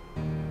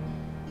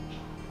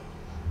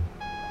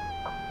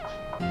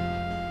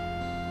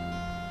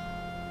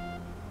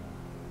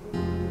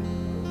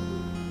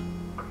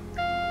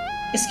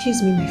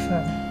 Excuse me, my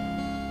father.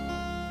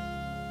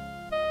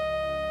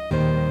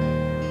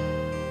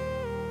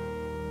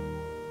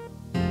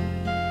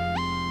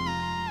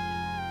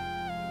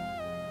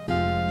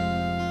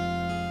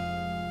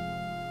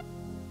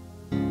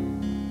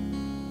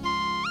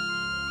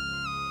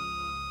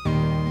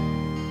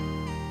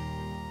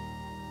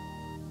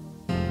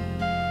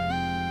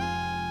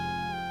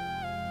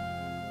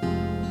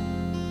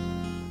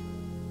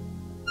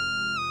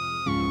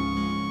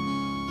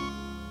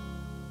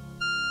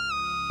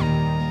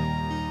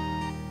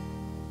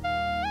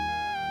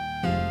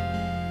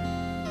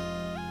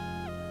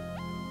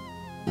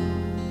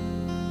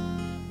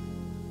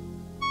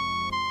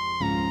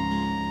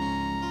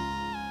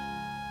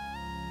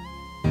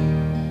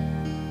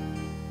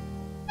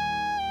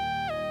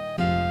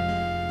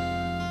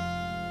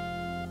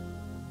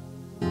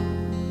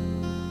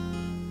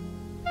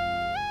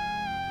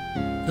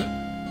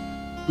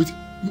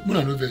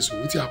 I know very so.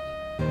 What's happened?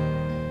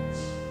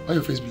 Why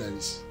your face be like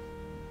this?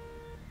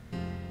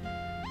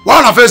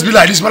 Why your face be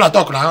like this when I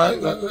talk now?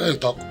 When you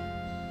talk?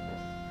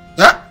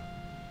 Yeah?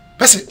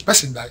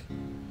 Person die.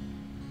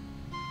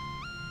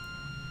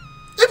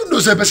 Even though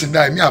say person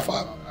die, me I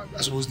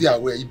suppose they are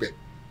aware he bed.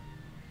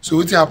 So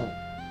what's happened?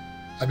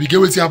 I be get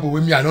what's happened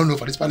with me. I don't know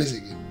for this palace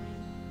again.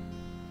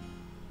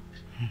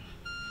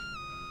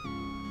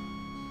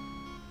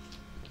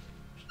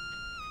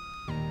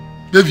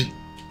 Baby.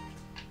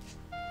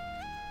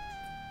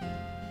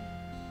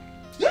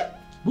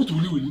 What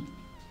will you?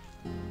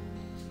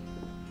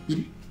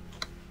 Baby.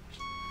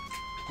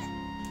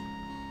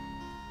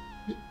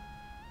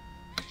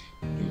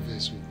 No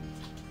verse.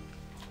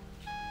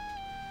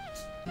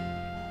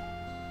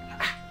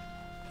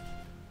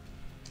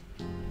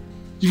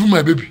 Even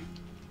my baby.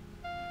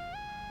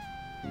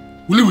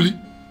 Willy.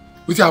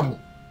 What's happening?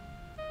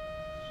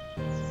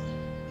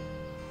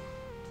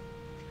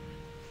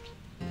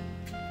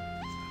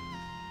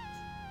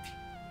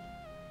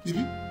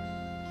 Baby.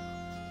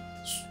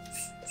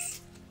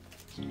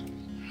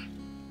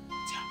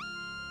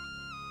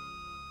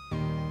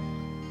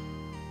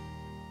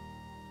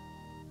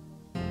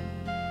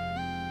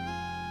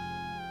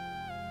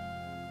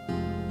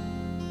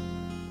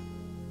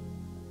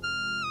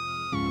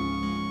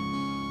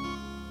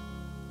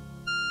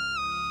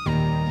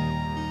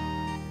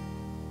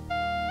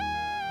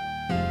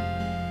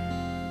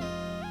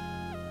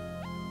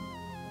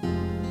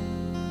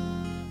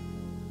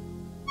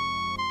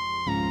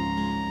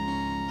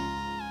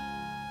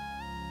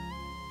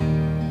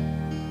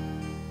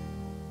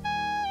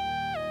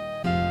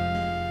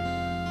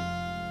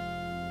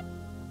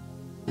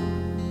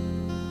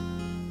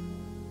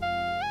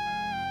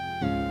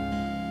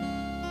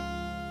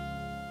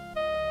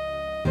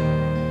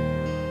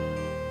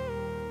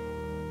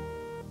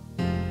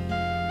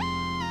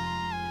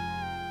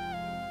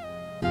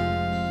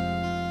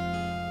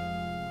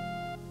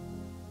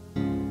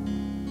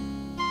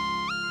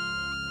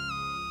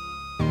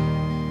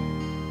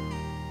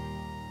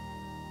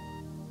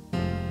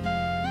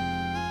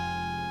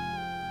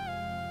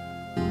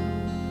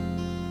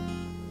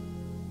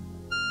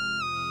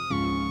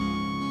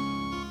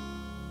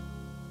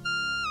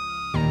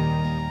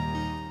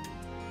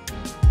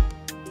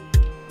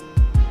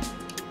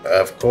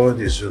 I've called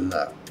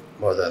Izunna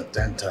more than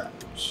 10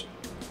 times.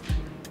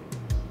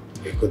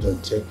 He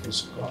couldn't take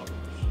his call.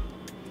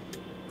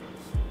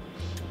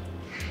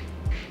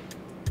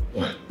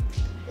 Well,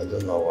 I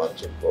don't know what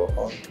to go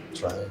on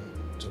trying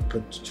to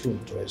put through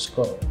to his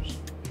calls.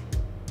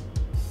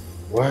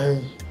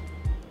 Why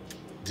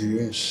do you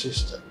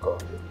insist I call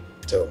him?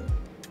 Tell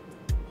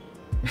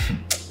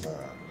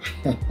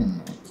me.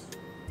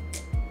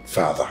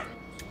 Father.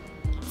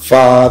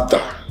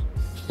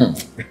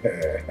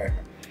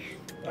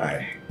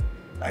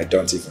 I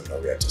don't even know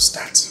where to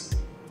start.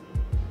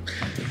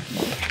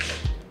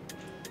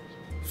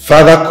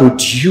 Father, could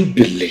you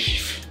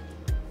believe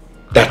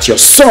that your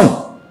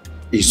son,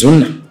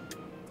 Izunna,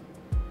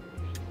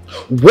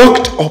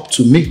 walked up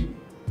to me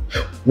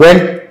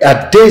when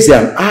Daisy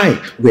and I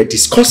were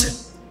discussing?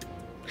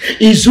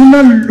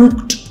 Izunna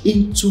looked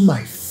into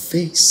my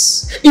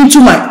face, into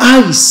my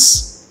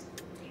eyes,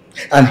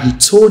 and he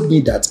told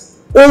me that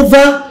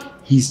over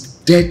his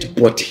dead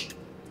body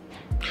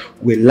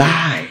will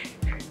lie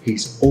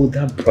his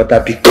older brother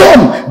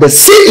become the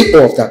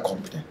CEO of that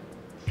company.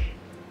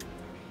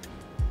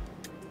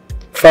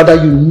 Father,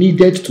 you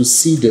needed to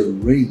see the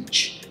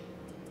rage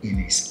in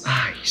his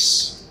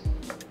eyes.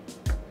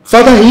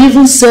 Father, he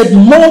even said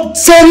more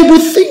terrible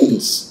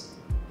things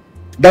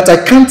that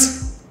I can't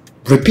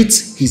repeat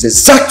his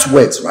exact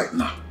words right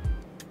now.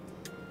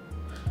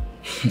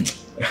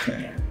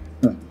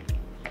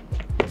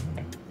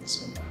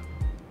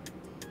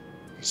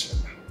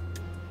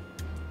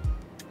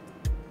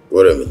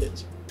 Wait a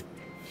minute.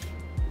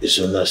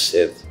 Isuna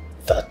said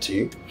that to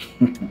you?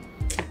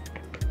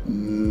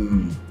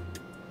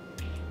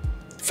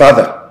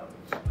 Father,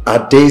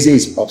 our Daisy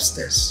is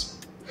upstairs.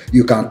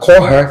 You can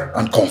call her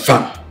and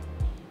confirm.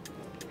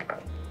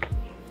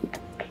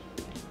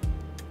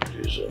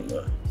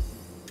 Isuna.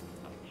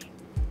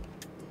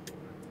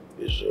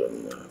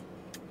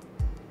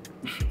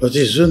 But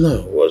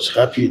Isuna was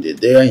happy the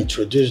day I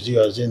introduced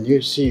you as the new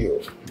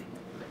CEO.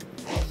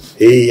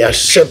 He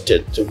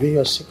accepted to be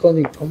your second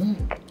in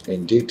command.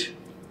 Indeed.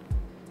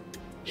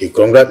 He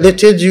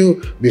congratulated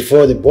you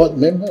before the board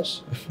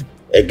members.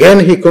 Again,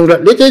 he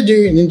congratulated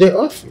you in the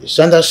office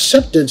and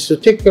accepted to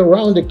take you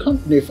around the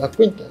company for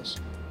acquaintance.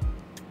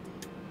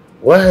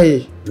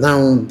 Why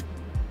now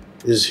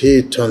is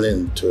he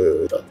turning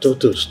to a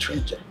total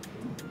stranger?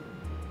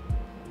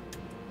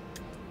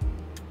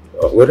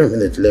 Oh, wait a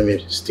minute, let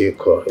me still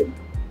call him.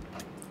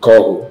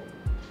 Call who?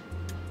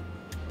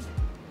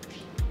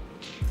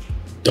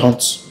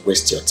 Don't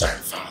waste your time,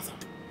 Father.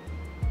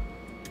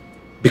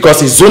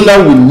 Because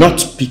Izuna will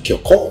not pick your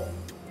call.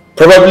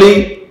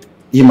 Probably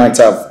he might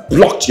have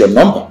blocked your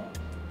number.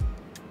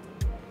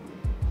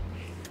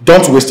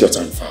 Don't waste your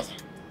time, Father.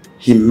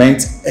 He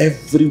meant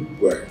every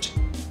word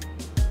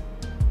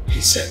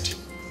he said.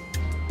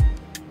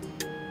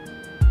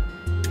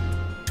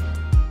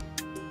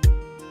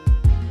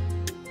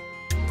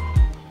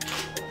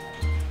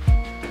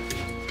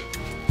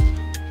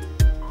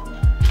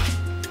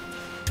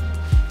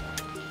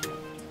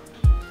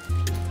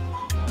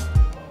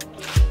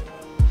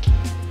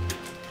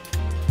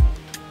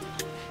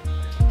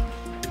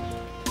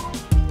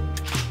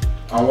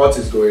 And what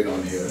is going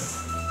on here?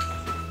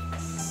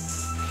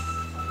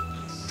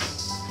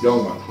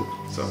 Young man,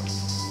 sir.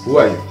 Who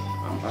are you?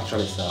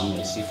 Actually, sir, I'm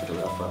a sea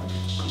photographer.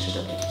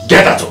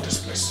 Get out of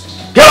this place!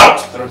 Get out!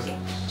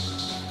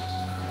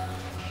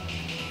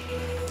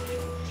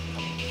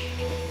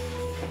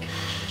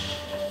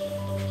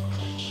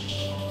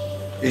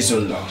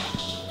 Izuna,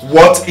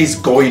 what is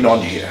going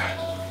on here?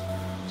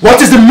 What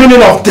is the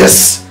meaning of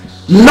this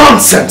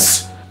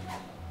nonsense?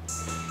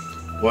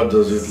 What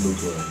does it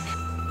look like?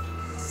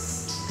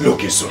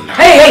 Look, Izuna.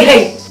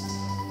 Hey!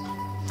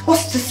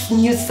 What's this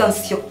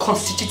nuisance you're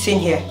constituting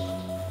here?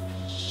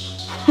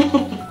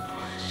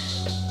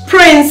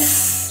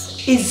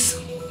 Prince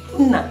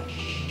Izuna,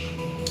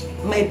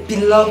 my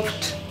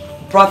beloved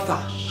brother.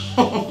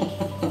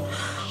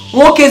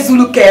 Woke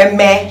Zulu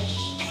Keme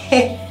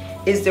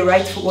is the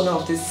rightful owner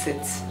of this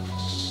seat.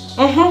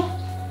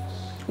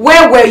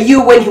 Where were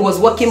you when he was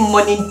working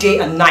morning, day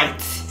and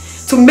night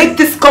to make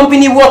this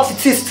company what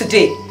it is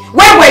today?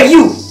 Where were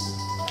you?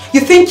 You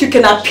think you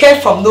can appear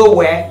from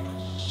nowhere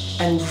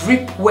and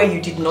reap where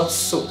you did not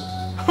sow?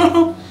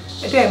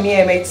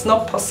 It's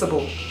not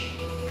possible.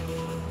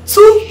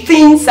 Two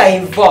things are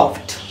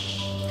involved.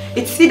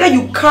 It's either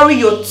you carry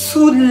your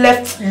two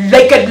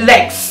left-legged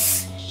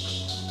legs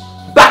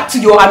back to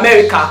your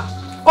America,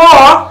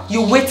 or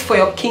you wait for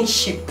your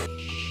kingship.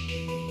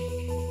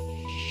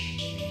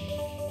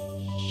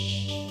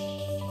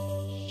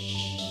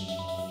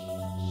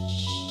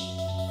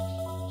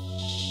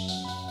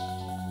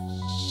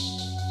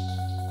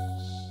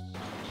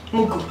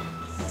 Mugu.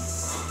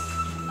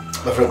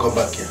 My friend, come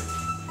back here.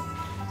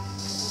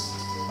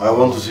 I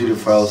want to see the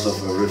files of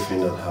everything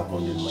that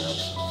happened in my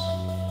absence.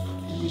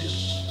 Immediately.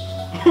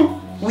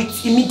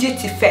 With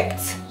immediate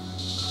effect.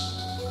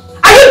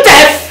 Are you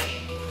deaf?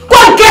 Go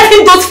and get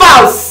him those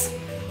files!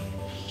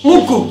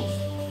 Mugu.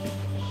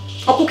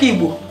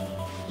 Okukibu.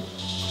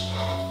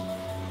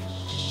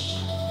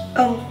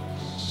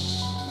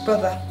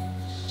 Brother.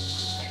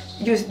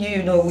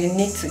 You know, we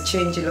need to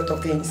change a lot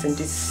of things in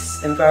this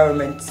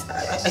environment.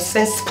 I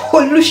sense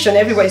pollution.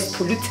 Everywhere is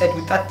polluted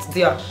with that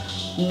their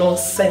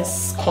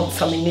nonsense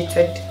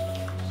contaminated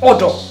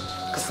odor.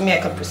 Because me,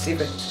 I can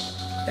perceive it.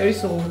 Very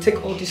soon we'll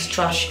take all this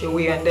trash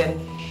away and then,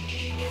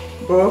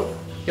 bro,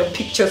 your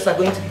pictures are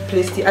going to be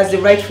placed here as the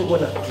rightful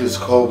owner. Please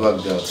call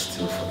back that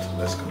still photo.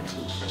 Let's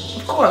continue.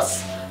 Of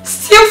course.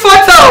 Still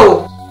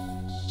photo!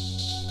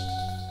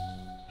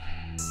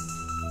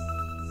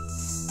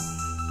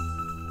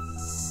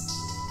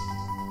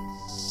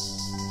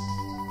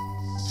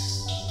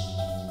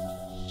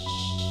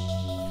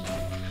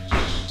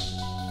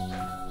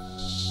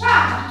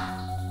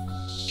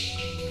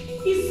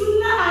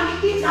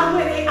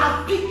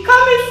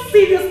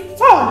 Serious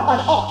turn on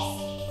us,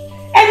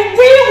 and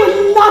we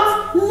will not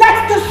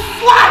let this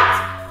slide.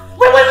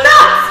 We will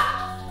not.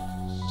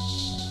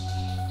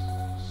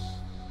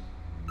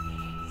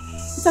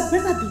 It's a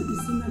better than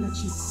Izuna that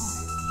you call.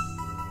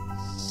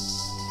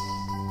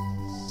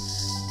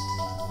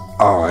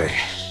 I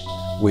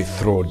will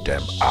throw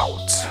them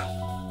out.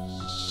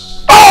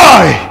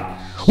 I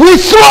will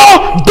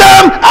throw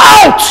them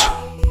out!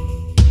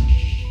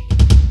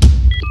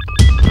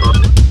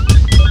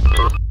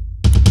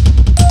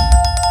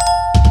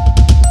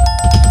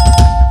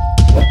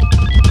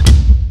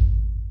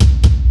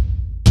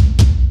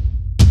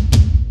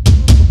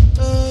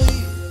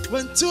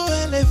 When two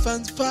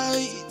elephants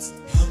fight,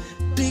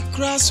 the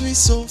grass will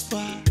so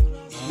far.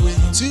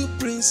 When two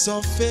princes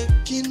of a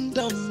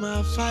kingdom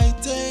are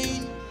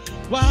fighting,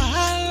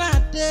 wahala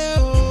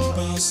deo.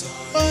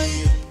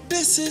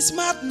 This is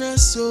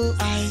madness, so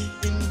I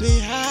in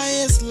the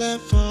highest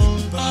level.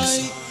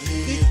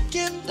 The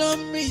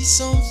kingdom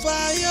is on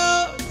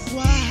fire,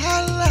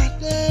 wahala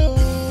deo.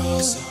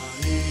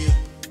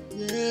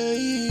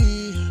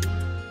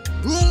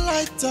 Who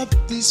light up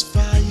this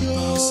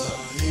fire?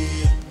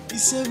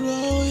 It's a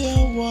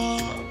royal war.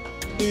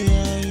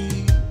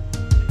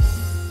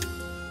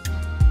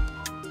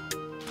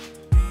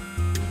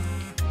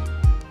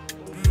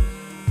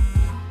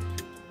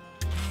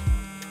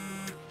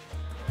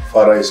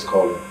 Father is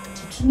calling.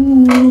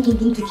 No,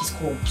 don't take his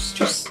calls.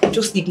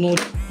 Just ignore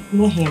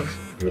him.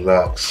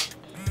 Relax.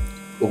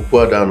 We'll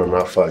put down on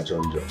our far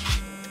John.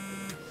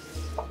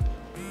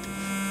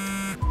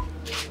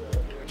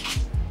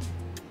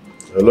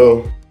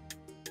 Hello?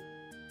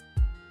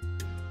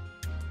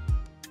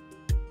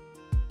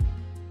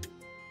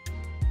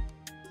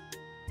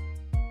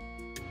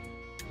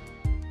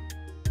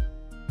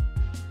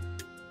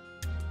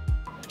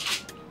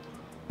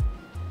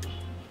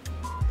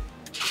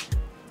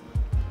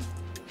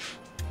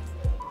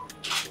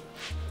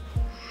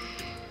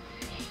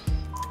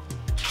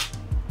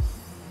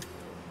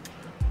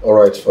 All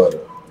right, Father.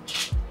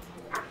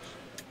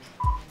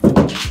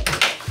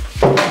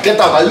 Get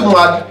out, are you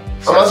mad?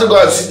 I'm also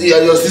going to sit here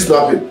and you're still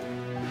snapping.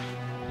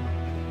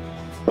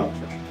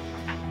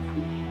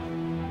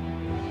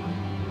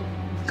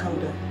 Calm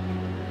down.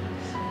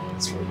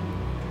 It's fine.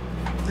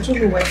 I don't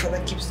know why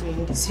Father keeps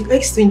doing this. He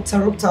likes to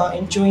interrupt our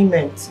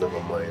enjoyment. Never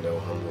mind, I'll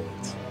handle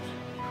it.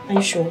 Are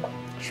you sure?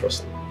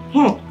 Trust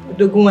me.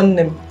 The good one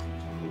them.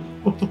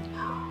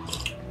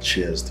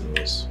 Cheers to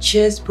us.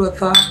 Cheers,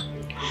 brother.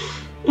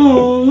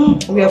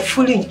 We are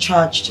fully in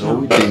charge now.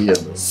 We here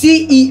now.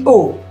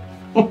 CEO.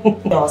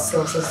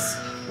 Ourselves.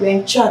 We're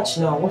in charge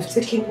now. We've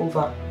taken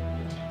over.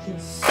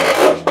 Please.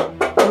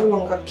 No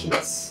longer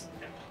kids.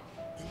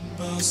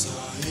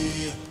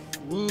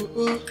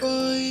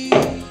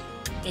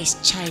 It's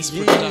Chai's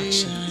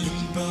production.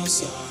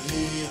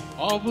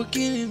 All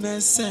beginning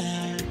and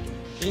sad.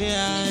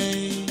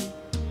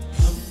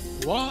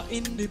 War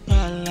in the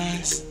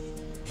palace.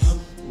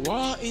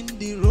 War in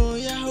the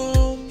royal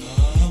home.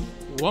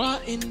 War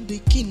in the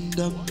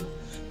kingdom,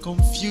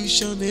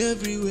 confusion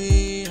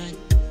everywhere.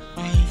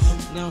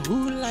 Now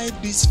who light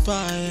this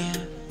fire?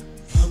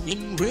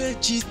 In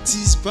rage it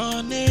is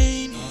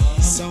burning.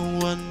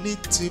 Someone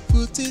need to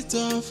put it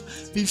off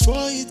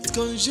before it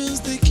consumes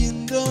the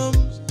kingdom.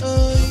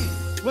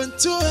 When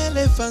two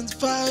elephants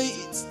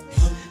fight,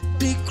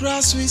 the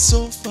grass will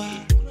so far.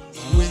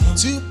 When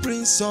two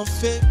princes of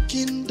a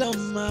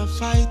kingdom are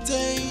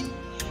fighting,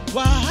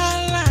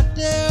 wahala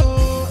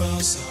deo.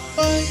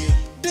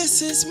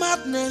 This is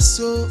madness,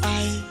 so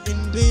I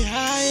in the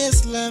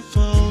highest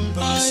level.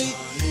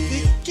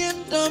 The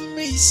kingdom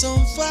is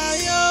on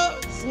fire.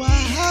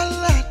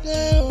 Wahala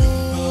deo.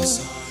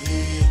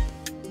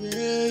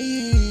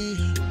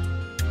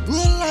 Who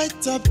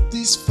light up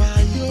this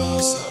fire?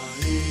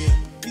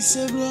 It's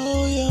a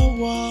royal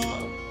war.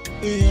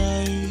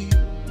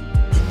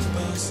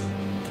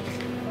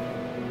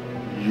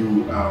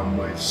 You are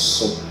my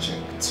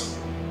subject.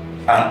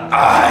 And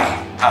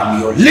I am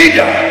your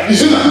leader.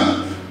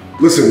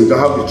 Listen, you can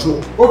have the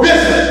truth.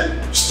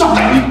 Objection! Stop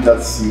that! Leave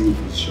that seal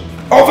position.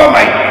 Over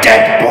my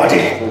dead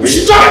body!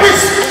 Stop it!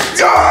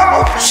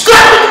 Stop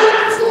it!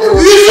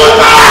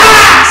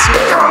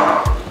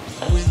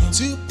 When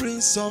two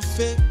princes of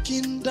a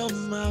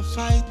kingdom are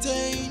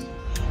fighting,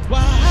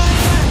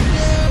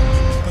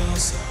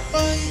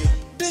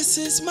 this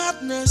is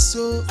madness,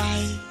 so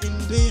I in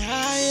the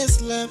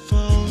highest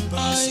level.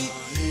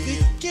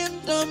 The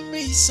kingdom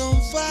is on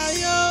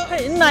fire.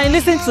 Hey, Nai,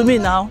 listen to me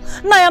now.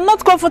 Nai, I'm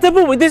not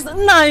comfortable with this.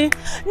 Nai,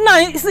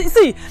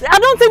 see, I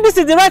don't think this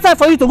is the right time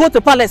for you to go to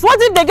palace. What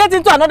if they get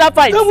into another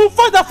fight? Then we'll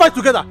fight that fight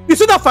together. You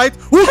see that fight?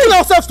 We'll kill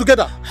ourselves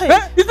together. Hey.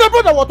 It's my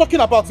brother we're talking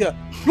about here.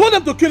 You want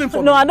them to kill him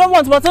for No, I don't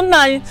want, but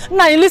Nai,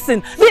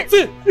 listen.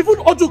 See, even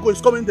Ojugo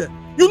is coming there.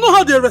 You know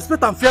how they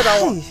respect and fear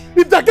that one.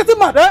 If they're getting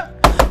mad,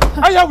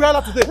 I hear we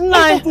are today.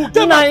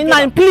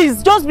 Nai,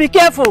 please, just be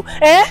careful.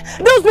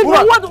 Those people,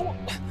 what?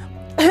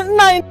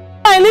 Nai,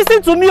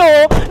 listen to me,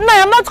 oh.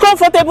 Nai, I'm not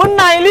comfortable.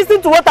 Nai,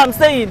 listen to what I'm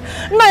saying.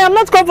 Nai, I'm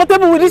not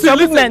comfortable with this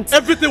movement.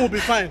 Everything will be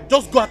fine.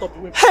 Just go out of the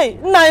way. Hey,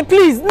 Nai,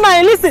 please.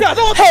 Nai, listen. See, I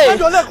don't want to climb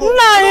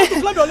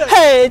your leg. Nai.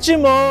 Hey,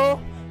 Chimo.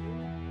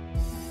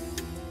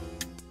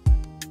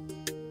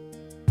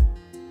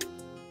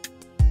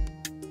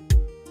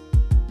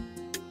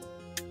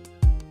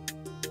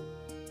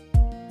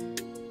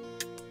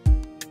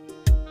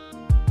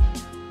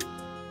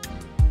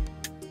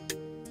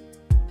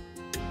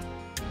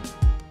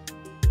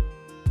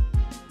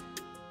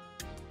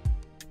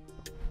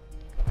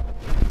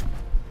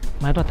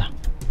 My daughter,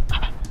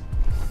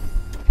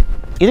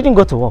 you didn't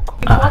go to work.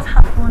 What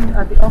happened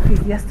at the office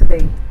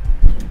yesterday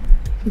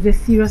is a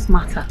serious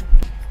matter.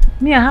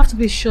 Me, I have to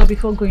be sure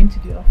before going to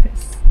the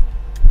office.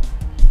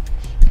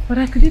 But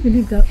I couldn't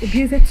believe that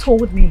Obieze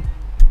told me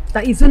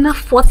that Izuna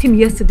fought him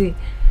yesterday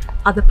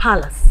at the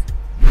palace.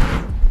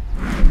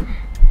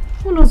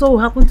 Who knows what will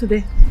happen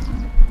today?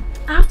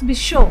 I have to be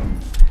sure.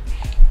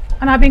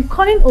 And I've been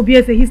calling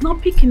Obieze, he's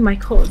not picking my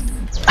calls.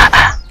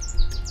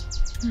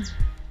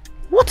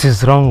 What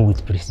is wrong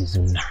with Prince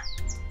Izuna?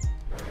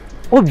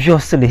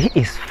 Obviously, he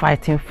is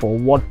fighting for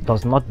what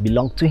does not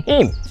belong to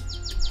him.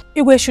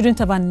 Igwe shouldn't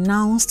have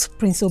announced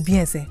Prince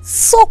Obieze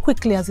so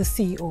quickly as a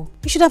CEO.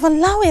 He should have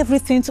allowed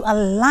everything to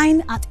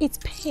align at its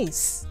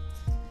pace.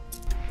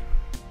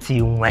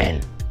 Till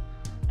when?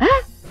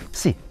 Huh?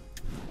 See,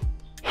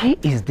 he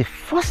is the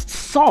first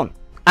son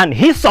and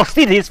he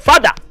succeeded his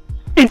father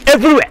in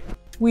everywhere.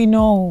 We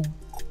know.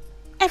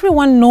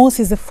 Everyone knows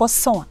he's the first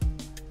son.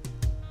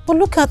 But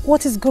look at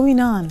what is going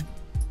on.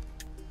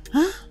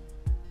 Huh?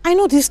 I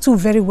know these two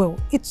very well.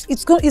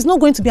 It's not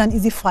going to be an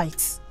easy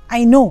fight.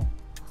 I know.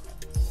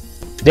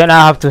 Then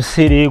I have to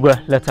see the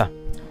Igwe letter.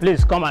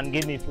 Please come and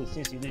give me food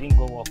since you didn't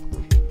go work.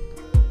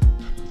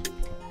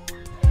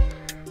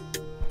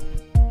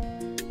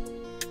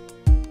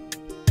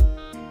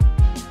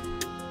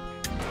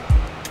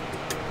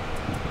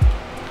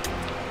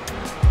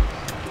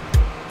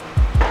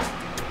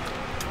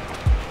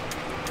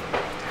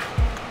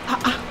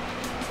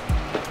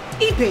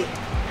 Ibe,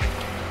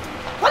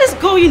 what is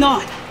going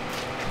on?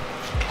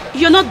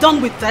 You're not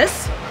done with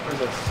this?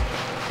 Princess,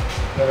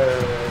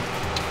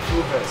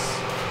 two verse.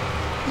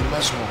 The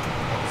next one,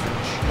 I'll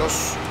finish.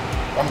 Just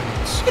 1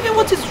 minute. Ibe,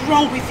 what is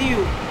wrong with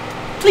you?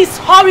 Please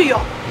hurry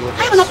up.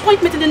 I have an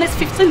appointment in the next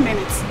 15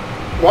 minutes.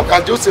 What?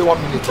 I'll just say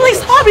 1 minute.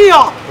 Please hurry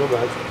up.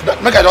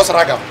 Make I just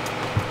rag up.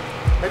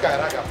 Make I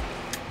rag up.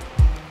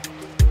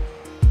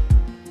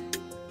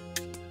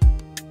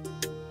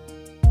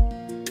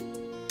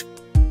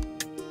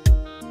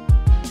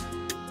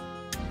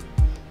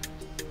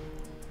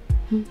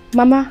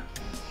 Mama,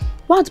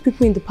 why do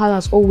people in the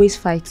palace always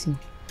fighting?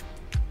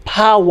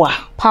 Power.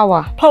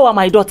 Power. Power,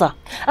 my daughter.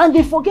 And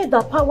they forget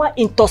that power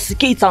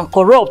intoxicates and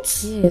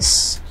corrupts.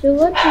 Yes. So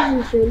what is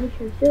the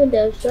solution? So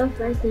they'll stop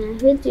fighting. I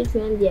hate it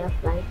when they are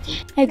fighting.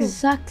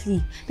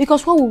 Exactly.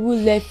 Because what will we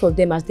learn from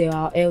them as they are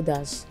our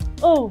elders?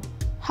 Oh,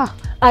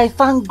 I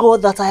thank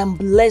God that I am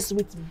blessed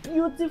with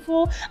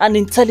beautiful and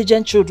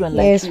intelligent children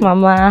like you. Yes,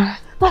 Mama.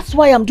 That's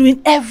why I'm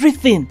doing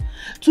everything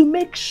to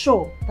make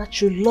sure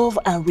that you love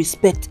and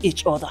respect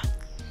each other.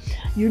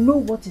 You know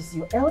what is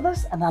your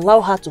elders and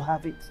allow her to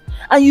have it.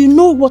 And you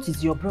know what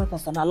is your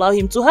brothers and allow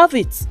him to have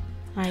it.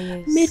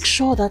 Yes. Make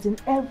sure that in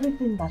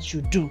everything that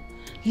you do,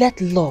 let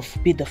love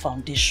be the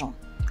foundation.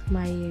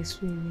 Yes,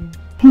 we will.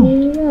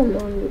 You know,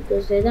 Mom,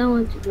 because I don't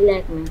want to be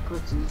like my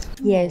cousins.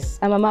 Yes,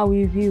 and Mama,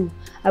 we will.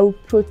 I will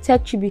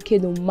protect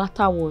Chibike no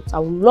matter what. I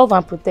will love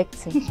and protect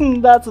him.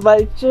 That's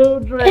my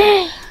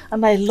children.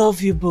 And I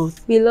love you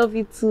both. We love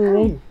you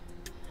too.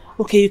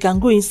 Okay, you can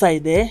go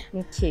inside there.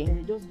 Okay.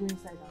 Just go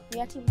inside.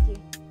 Yeah, Chibike.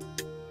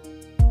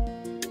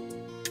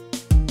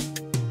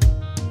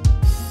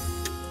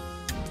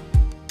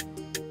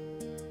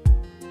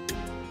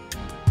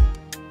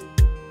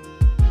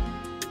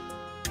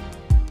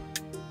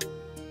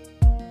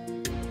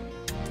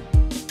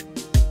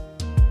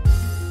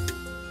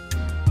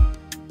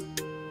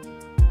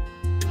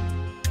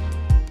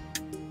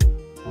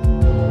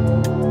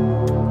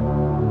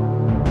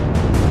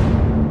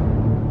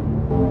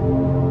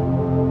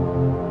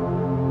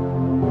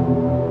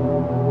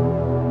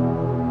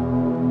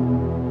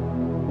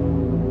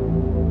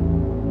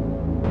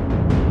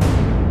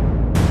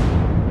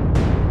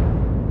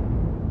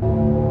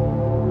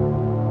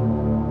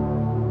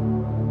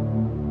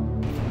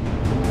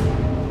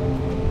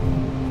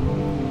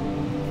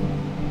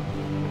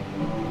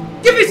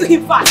 Give it to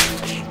him fast.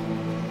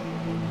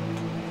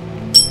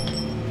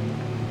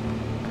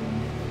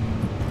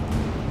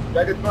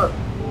 Jagged man,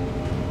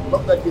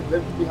 lock that gate,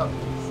 let me have it.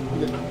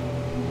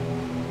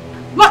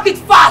 Lock it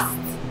fast.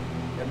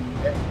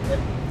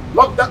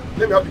 Lock that,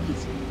 let me have the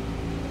keys.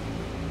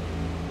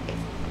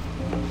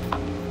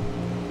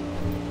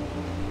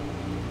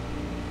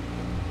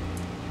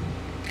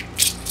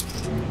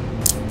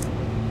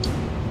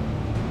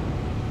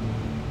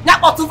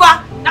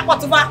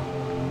 Nakotuva.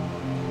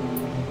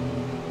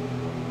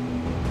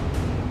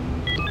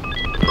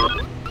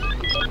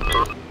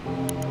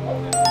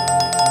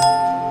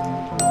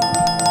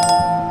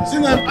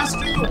 I'm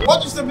asking you,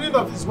 what is the meaning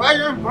of this? Why are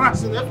you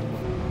embarrassing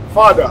everyone?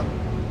 Father,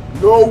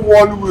 no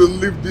one will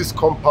leave this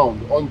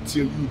compound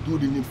until you do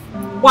the needful.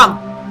 One.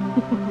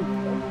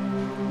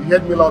 You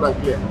heard me loud and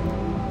clear.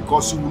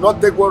 Because you will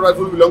not take what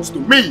rightfully belongs to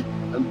me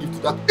and give to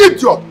that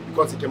idiot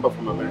because he came back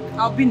from America.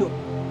 Albino.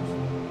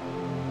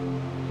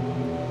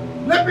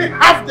 Let me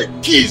have the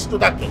keys to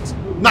that gate.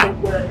 Now.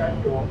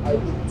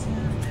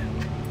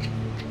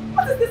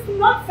 What is this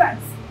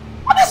nonsense?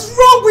 What is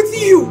wrong with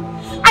you?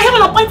 I have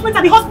an appointment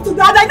at the hospital,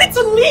 Dad. I need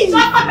to leave.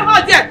 Shut up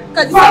about there.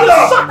 Father!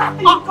 Shut up.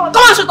 Come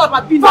on, shut up,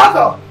 Albino.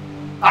 Father!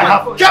 I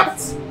have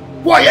kept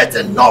quiet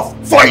enough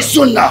for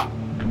Izuna.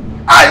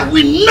 I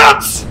will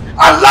not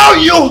allow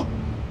you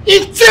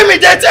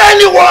intimidate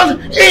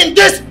anyone in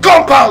this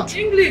compound.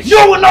 English. You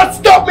will not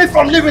stop me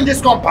from leaving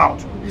this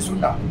compound,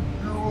 Izuna.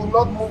 You will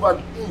not move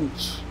an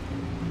inch,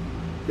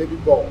 baby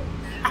boy.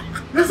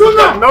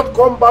 Izuna will not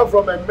come back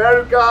from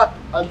America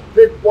and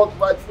take what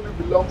rightfully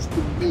belongs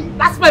to me.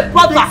 That's my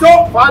brother.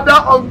 So,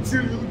 father,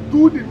 until you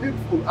do the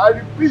needful, I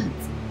repeat,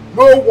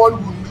 no one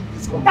will leave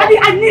this compound. Daddy,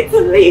 I need to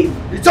leave.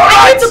 It's alright.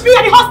 I need to be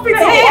at the hospital.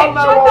 Call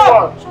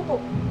 911. Shut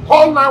up.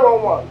 Call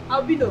 911.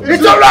 I'll be there.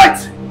 It's alright.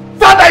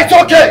 Father, it's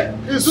okay.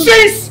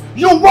 Since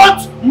you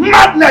want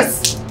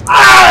madness,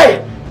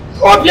 I,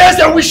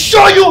 Obieze, will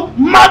show you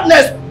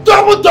madness.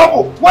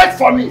 Double. Wait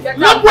for me. Let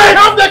me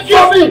have the keys.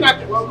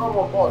 Welcome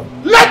aboard.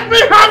 Let me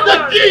have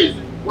the keys.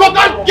 Go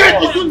and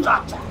get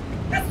Izuna.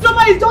 This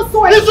drama is just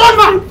so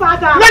Izuna,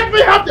 Father. let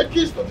me have the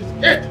keys to this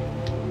gate.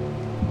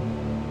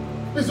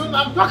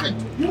 Izuna, I'm talking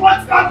to you. You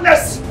want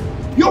madness?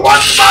 You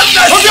want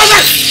madness?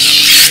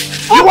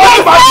 Obieze! You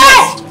want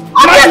madness?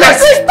 Madness!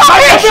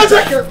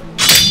 Obieze!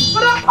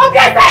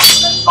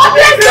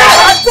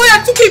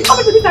 I took him. Come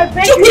into this and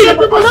beg you.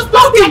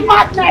 Stop the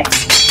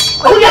madness.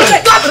 It's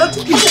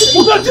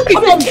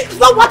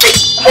not worth it.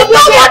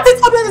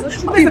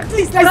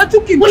 Please, guys.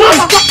 Took him. You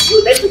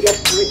need to get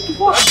free.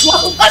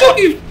 Took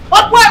him.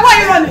 Why are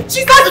you running?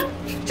 She doesn't.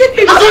 Took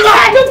him.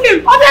 Took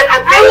him. Why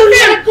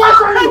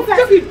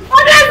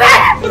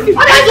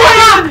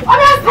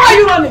are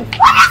you running?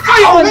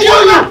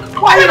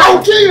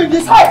 I'll kill you in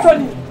this house. Why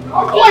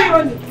are you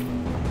running?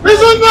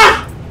 Izuna!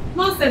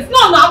 Nonsense. No,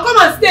 come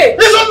and stay.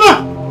 Izuna!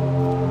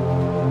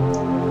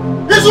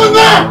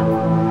 Izuna!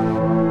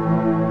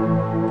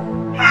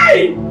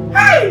 Hey!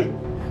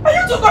 Are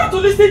you two going to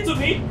listen to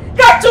me?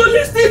 Can't you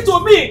listen to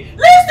me?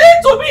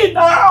 Listen to me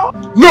now!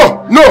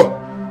 No!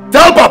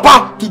 Tell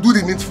Papa to do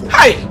the needful.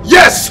 Hey!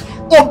 Yes!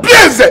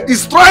 Obieze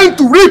is trying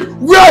to reap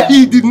where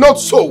he did not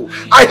sow.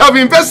 I have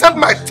invested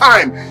my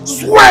time,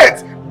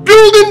 sweat,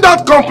 building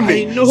that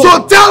company.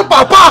 So tell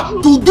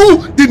Papa to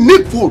do the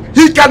needful.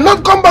 He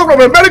cannot come back from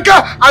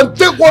America and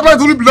take what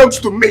rightfully belongs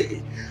to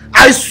me.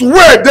 I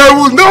swear there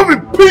will never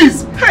be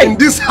peace in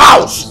this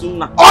house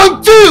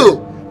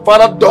until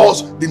Father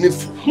does the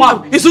needful.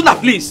 Mom, Izuna,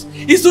 please.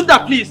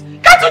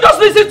 Can't you just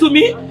listen to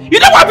me? You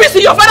know what peace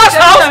in your father's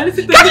house? Can't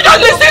you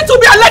just listen to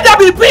me and let there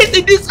be peace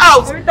in this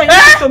house? Every time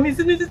you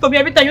listen to me,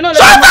 every time you know.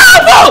 Shut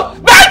up!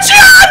 What is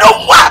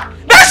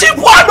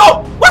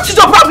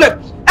your problem?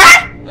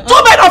 Two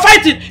men are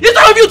fighting.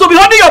 Instead of you to be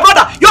holding your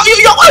brother, your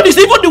own is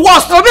even the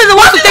worst. You're the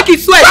one to take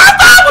his sweat. Shut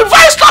up! Before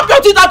you stop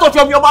your teeth out of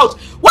your mouth.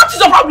 What is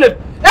your problem?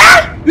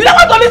 You don't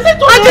want to listen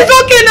to me. It's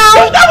okay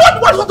now. You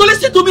don't want to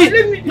listen to me.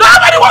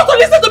 Nobody wants to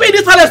listen to me in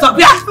this silence.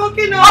 It's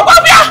okay now.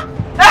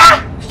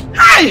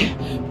 Hi.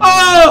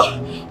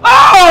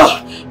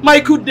 Oh, my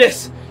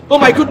goodness. Oh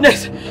my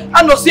goodness.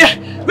 Anosia.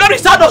 Where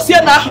is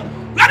Anosia now?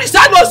 Where is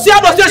Anosia?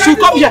 Anosia should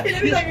come here. Get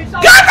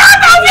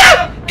out of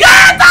here!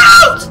 Get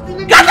out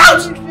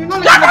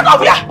of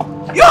here!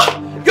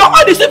 Your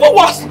mind is even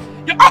worse.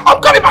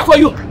 I'm coming back for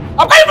you.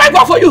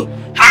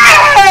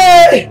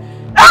 Hey!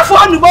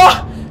 F1 more.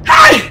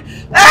 Hey!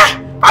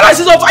 Palace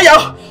is on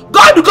fire.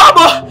 God, come.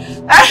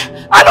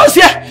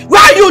 Anosia,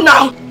 where are you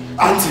now?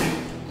 Auntie,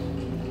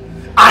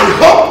 I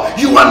hope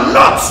you are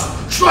not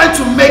trying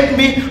to make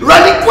me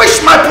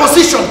relinquish my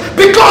position,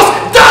 because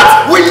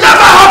that will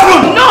never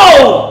happen.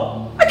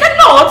 No! I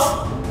cannot.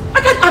 I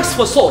can't ask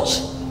for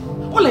such.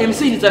 All I am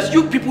saying is that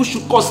you people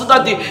should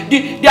consider the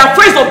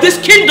affairs of this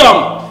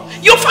kingdom.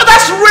 Your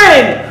father's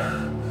reign.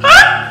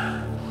 Huh?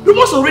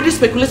 Rumors already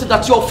speculated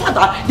that your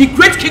father, the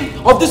great king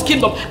of this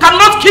kingdom,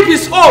 cannot keep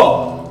his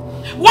home.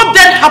 What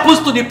then happens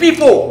to the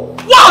people?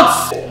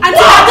 What? And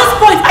at this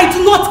point, I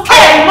do not care.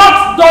 I am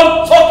not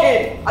done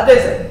talking.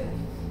 Adeze.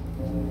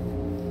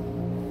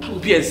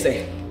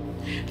 Obieze,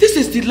 this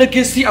is the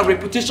legacy and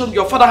reputation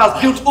your father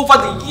has built over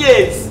the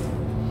years.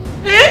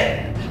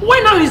 Why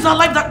now is our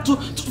life that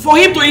for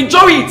him to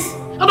enjoy it?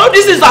 And all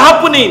this is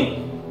happening.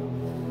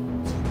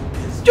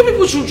 You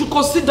people should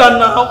consider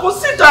now.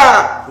 Consider.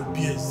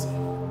 Obieze,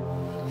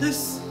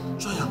 let's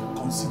try and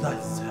consider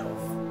itself.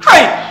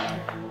 Hi.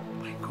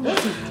 My God.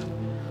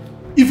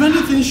 If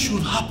anything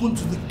should happen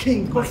to the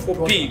king, God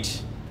forbid.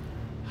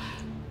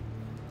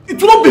 It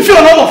will not be fair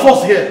on all of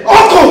us here.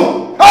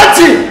 Uncle,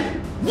 Auntie,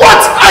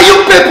 what are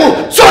you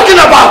people talking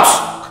about?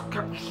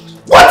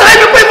 What are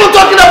you people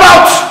talking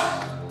about?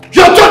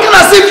 You're talking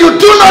as if you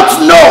do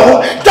not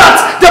know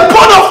that the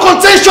bone of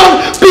contention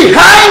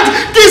behind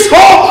this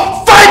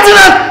whole fighting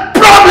and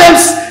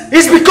problems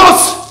is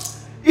because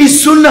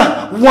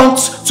Izuna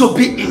wants to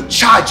be in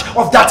charge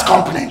of that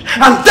company,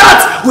 and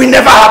that will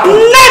never happen.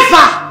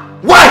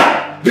 Never!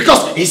 Why?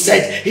 Because he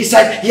said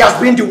he has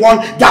been the one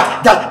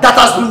that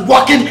has been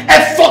working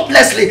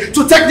effortlessly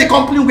to take the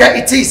company where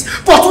it is.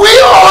 But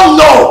we all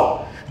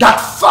know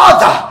that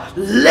father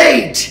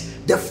laid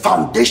the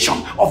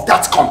foundation of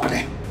that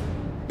company.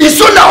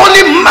 Izuna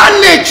only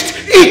managed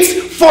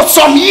it for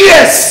some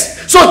years.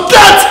 So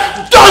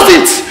that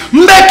doesn't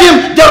make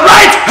him the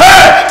right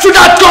heir to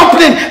that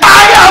company.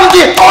 I am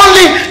the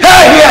only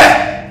heir here.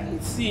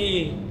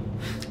 See.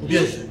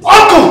 Yes.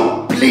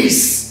 Uncle,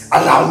 please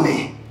allow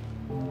me.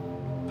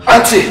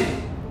 Auntie,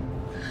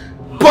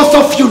 both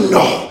of you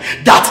know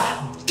that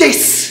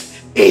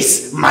this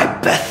is my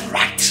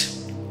birthright.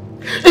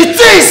 It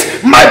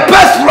is my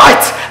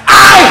birthright.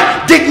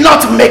 I did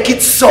not make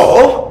it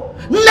so.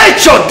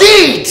 Nature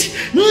did.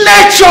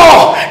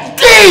 Nature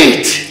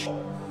did.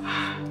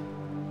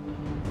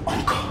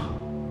 Uncle,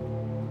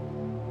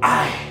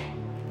 I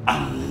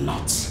am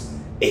not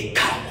a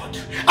coward.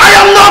 I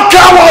am not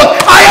coward.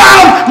 I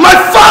am my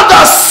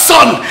father's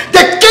son,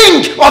 the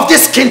king of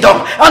this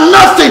kingdom, and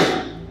nothing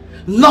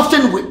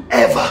will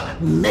ever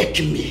make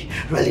me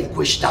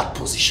relinquish that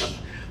position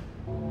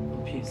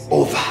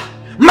over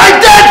my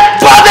dead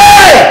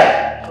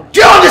body.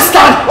 Do you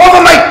understand?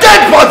 Over my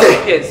dead body.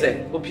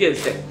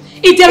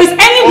 If there is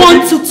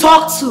anyone to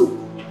talk to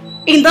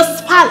in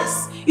this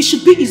palace, it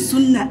should be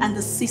Izuna and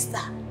the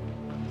sister.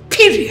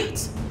 Period.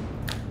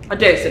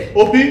 Adese.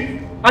 Obi.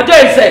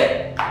 Adese.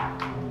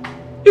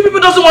 You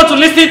people doesn't want to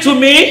listen to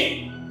me?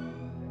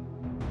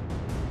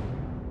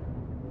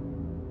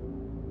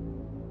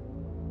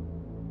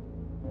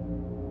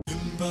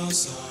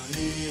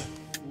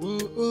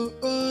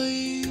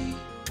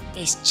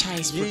 It's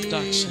Chai's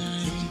production.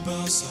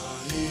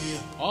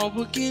 All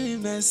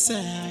beginning and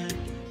sad.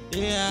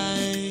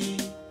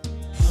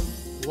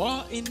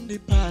 War in the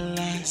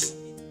palace.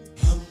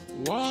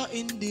 War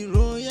in the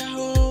royal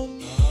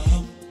home.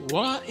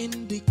 War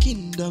in the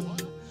kingdom.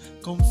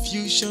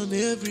 Confusion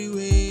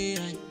everywhere.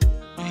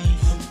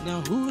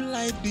 Now who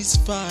light this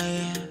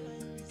fire?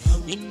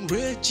 In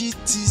rage it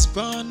is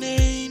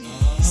burning.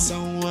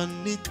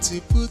 Someone need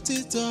to put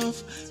it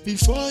off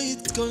before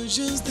it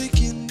consumes the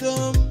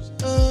kingdom.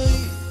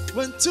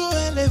 When two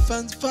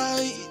elephants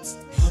fight,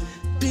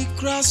 the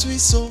grass will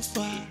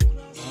suffer.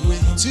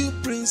 When two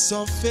princes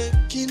of a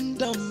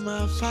kingdom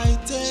are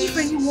fighting. If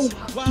anyone would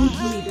have told me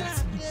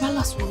that the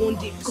palace will one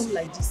day become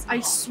like this, I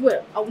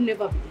swear I will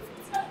never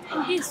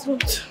believe it. Yes,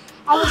 but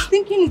I was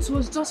thinking it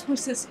was just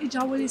Princess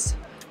Ijawele's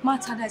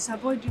matter that is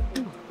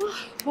avoidable.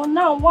 But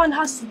now one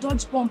has to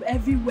dodge bomb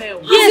everywhere.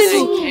 Yes,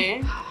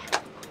 okay.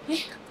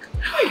 This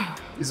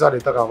is how they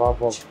talk about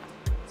bomb. This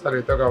is how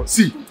they talk about.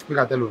 See, we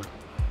can tell you.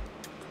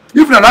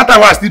 If not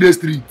time I still the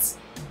streets,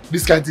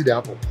 this kind of thing they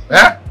happen.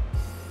 Eh?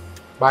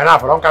 By now, I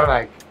don't carry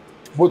like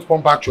both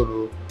pump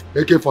action,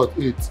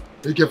 AK-48,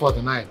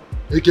 AK-49,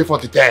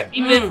 AK-40-10.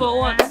 Even for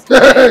what?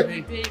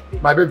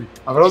 My baby,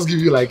 I will just give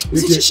you like AK.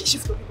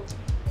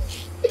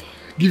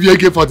 Give you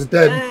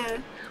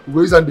AK-40-10. We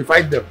go use and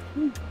fight them.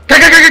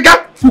 Be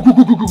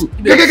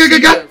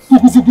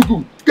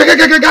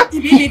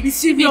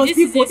serious,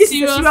 people. This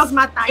is a serious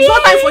matter. It's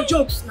not time for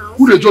jokes now.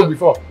 Who they joke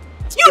before?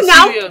 You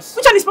now?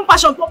 Which one is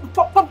passion? For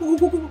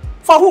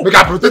who? Make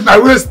I protect my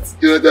waist.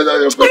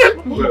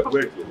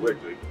 Wait.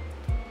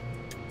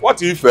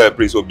 What if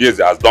Prince Obieze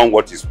has done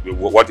what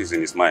is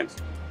in his mind?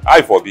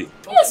 I forbid.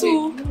 Yes,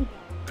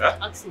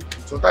 yeah?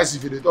 Sometimes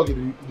if they talk, they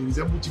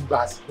resemble cheap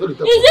bass. Is it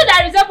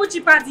that resemble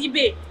cheap as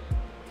eBay?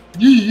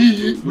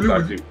 Look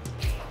at him.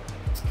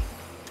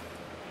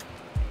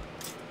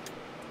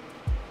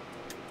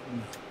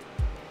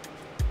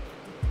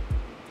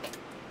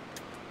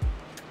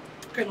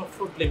 What kind of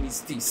problem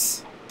is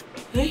this?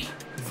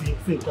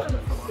 What kind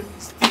of problem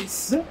is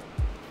this?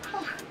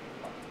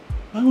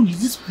 Why only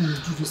this fool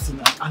do this thing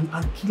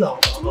and kill our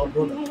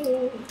brother?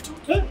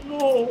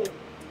 No.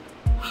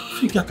 I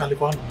think I can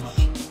live on.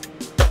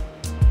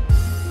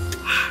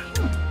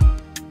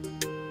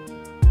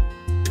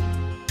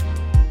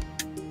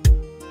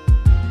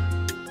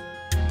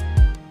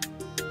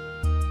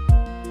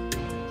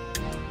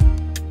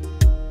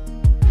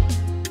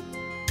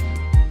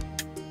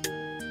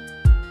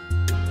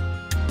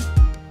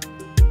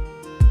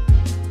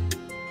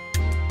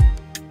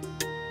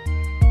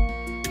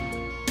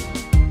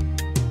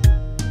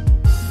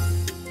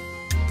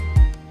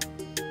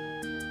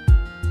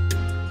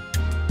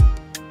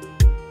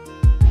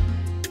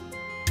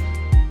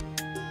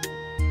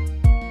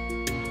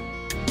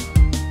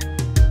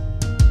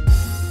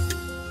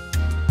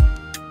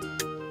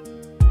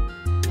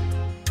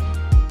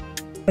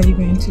 What are you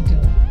going to do?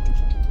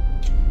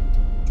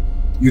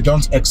 You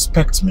don't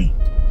expect me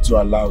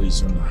to allow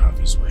Izuna have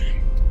his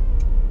way.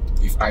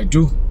 If I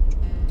do,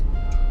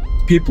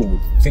 people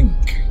would think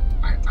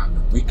I am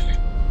a weakling.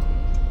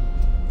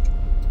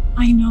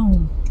 I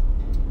know.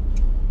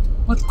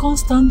 But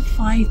constant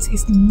fight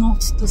is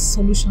not the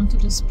solution to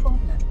this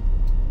problem.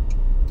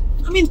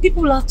 I mean,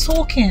 people are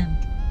talking.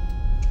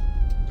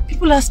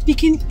 People are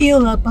speaking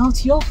ill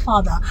about your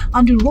father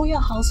and the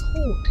royal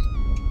household.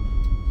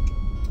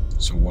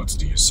 So what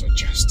do you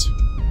suggest?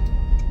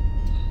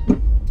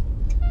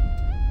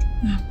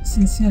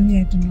 Sincerely,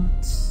 I do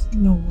not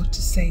know what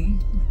to say.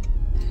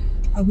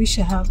 I wish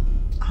I have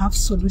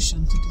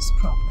solution to this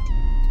problem.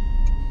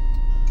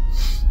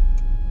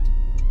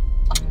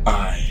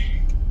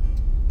 I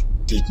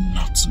did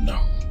not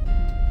know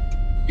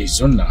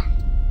Izuna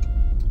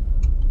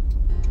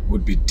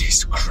would be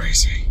this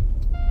crazy.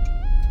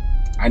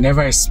 I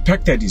never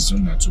expected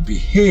Izuna to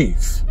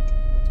behave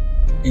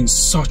in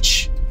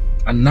such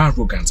an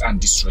arrogant and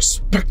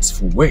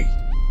disrespectful way.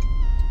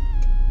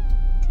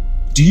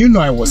 Do you know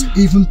I was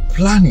even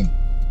planning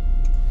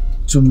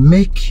to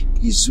make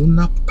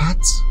Izuna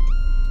part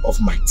of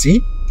my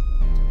team?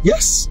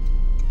 Yes.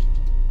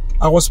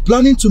 I was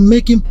planning to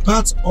make him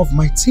part of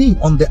my team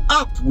on the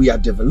app we are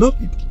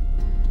developing.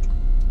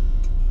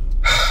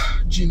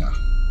 Gina,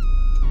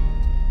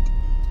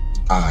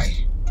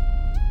 I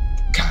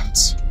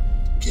can't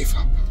give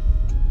up.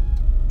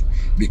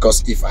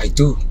 Because if I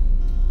do,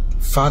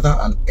 Father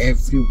and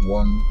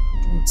everyone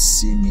would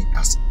see me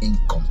as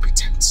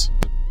incompetent.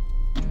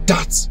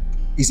 That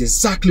is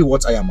exactly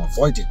what I am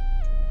avoiding.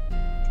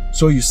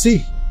 So you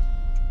see,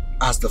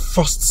 as the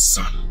first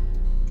son,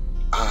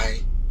 I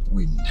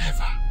will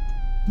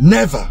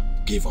never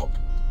give up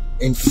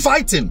in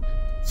fighting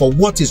for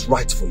what is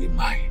rightfully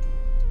mine.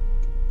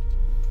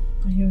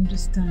 I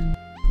understand.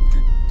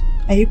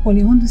 I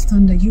equally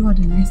understand that you are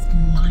the next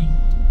in line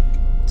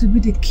to be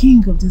the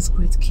king of this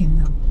great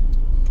kingdom.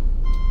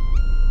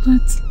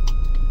 But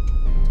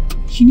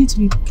you need to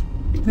be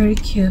very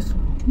careful.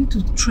 You need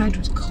to tread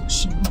with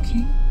caution,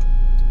 okay?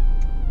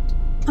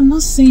 I'm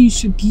not saying you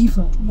should give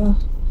up, but...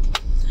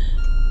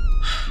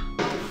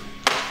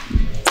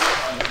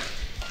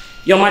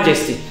 Your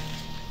Majesty,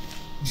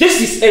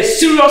 this is a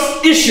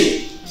serious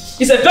issue.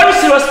 It's a very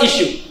serious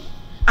issue.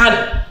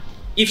 And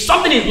if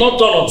something is not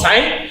done on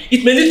time,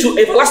 it may lead to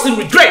everlasting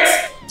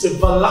regret.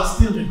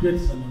 Everlasting regret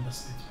is an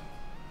understatement.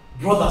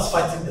 Brothers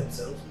fighting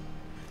themselves.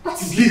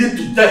 That is leading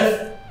to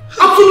death.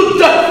 Absolute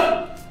death!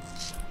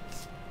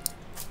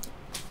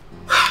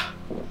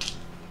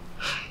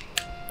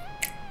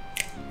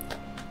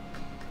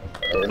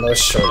 I will not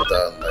shut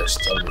down my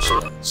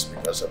establishments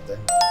because of them.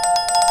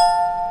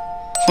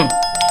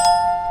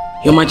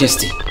 Your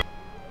Majesty,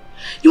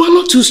 you are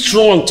not too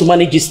strong to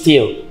manage this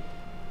tale.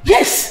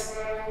 Yes.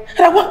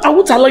 And I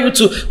won't allow you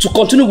to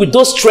continue with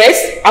those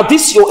stress at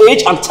this your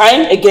age and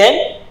time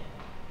again.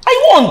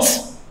 I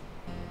won't.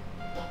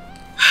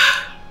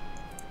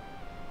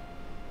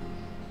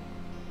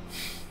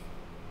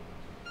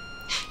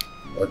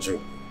 Ojo,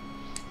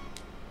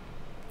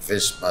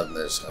 this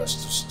madness has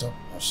to stop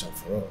once and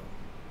for all.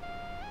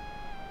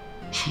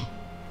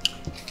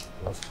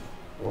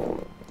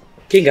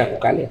 King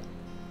Apokalia,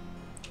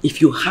 if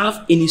you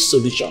have any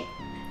solution,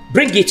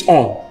 bring it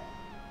on.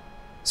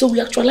 So we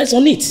actualize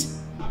on it.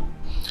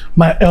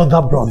 My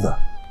elder brother,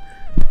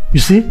 you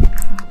see,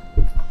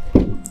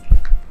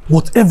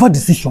 whatever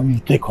decision you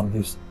take on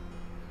this,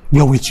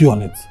 we are with you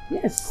on it.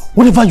 Yes.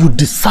 Whatever you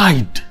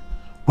decide,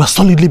 we are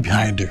solidly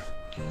behind you.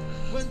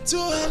 When two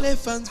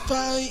elephants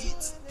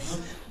fight,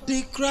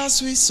 the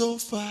grass will so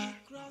far.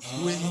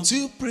 When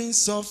two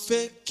princes of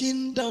a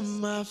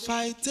kingdom are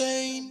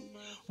fighting,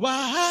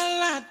 what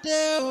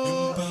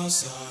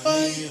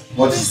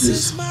is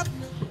this?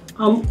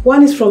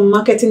 One is from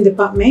marketing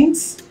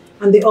department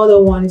and the other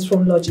one is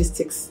from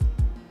logistics.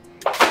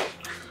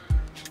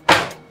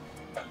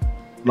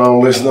 Now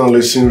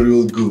listen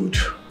real good.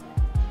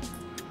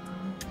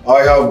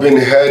 I have been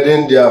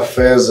heading the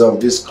affairs of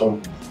this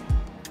company.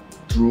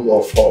 True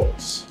or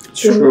false?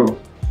 True.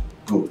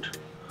 Good.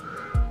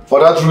 For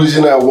that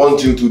reason, I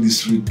want you to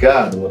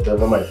disregard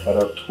whatever my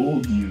father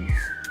told you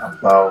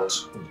about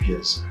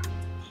Obieze.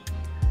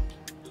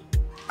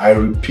 I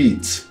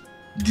repeat,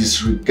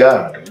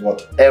 disregard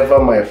whatever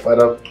my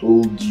father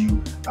told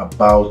you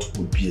about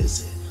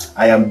Obieze.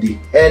 I am the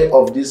head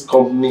of this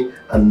company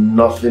and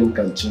nothing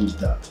can change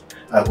that.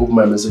 I hope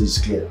my message is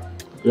clear.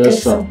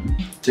 Yes, sir.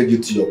 Take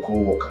it to your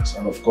co-workers,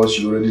 and of course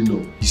you already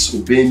know,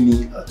 disobey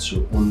me at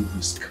your own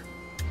risk.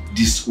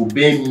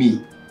 Disobey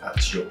me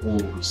at your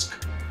own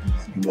risk.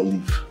 You will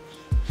leave.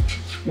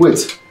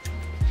 Wait,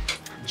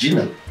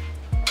 Gina.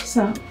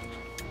 Sir?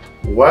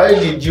 Why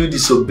did you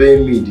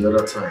disobey me the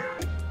other time?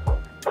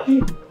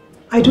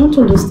 I don't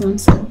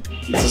understand, sir.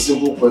 It's a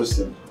simple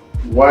question.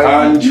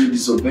 Why did you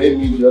disobey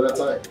me the other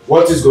time?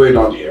 What is going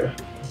on here?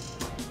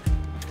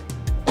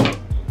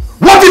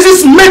 What is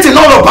this meeting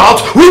all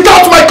about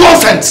without my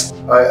consent?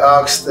 I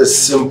asked a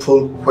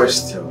simple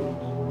question.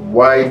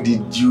 Why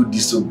did you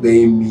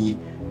disobey me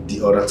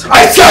the other time?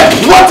 I said,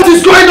 what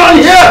is going on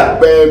here?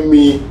 Disobey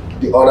me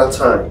the other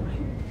time.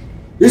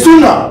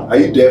 Izuna, are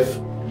you deaf?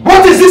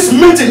 What is this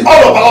meeting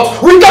all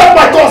about without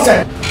my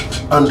consent?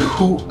 And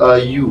who are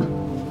you,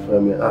 if I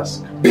may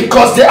ask?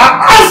 Because they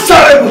are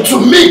answerable to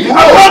me and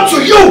not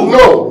to you.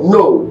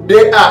 No,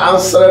 they are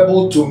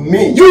answerable to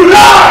me. You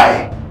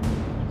lie!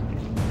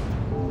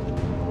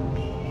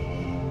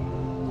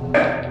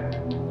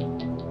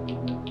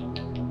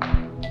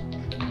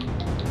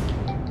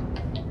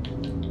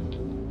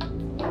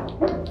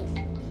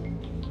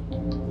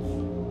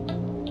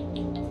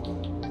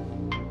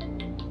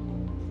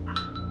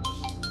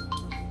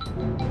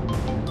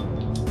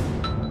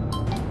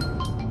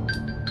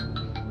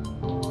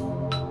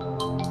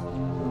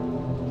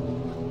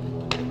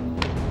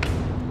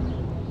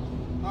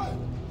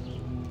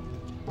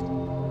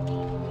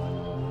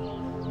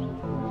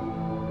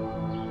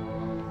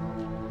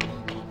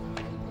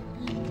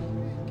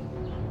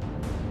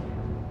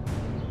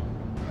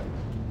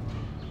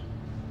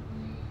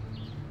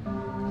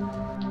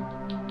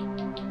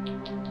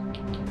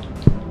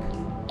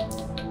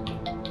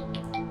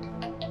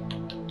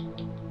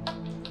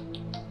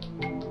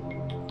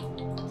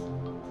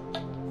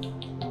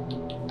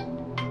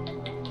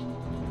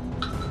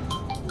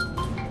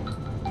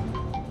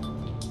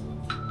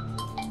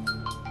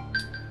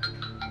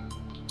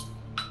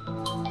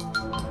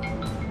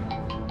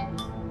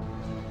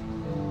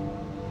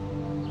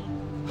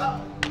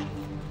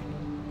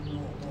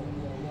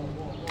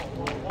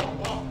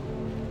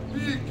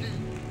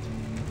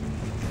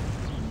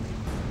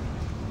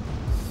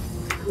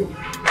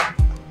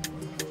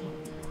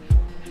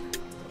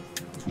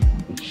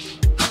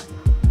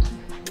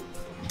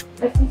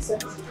 I think so.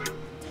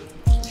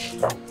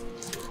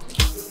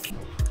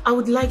 I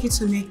would like you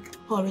to make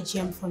porridge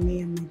yam for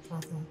me and my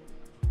brother.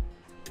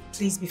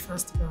 Please be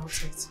fast about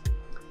it.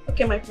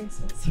 Okay, my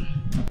princess.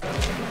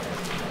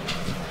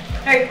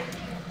 Hey,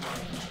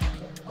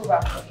 go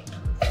back.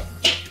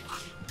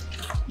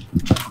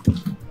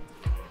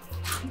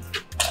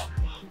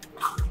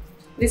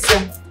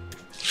 Listen,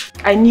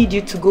 I need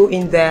you to go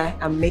in there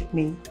and make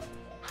me.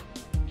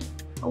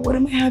 Oh, what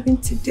am I having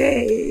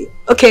today?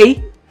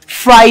 Okay,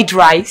 fried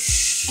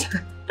rice,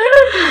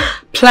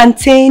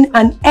 plantain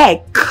and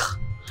egg,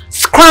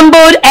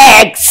 scrambled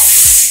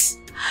eggs,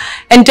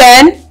 and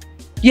then,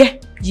 yeah,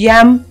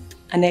 yam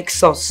and egg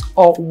sauce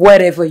or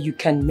whatever you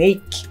can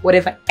make,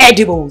 whatever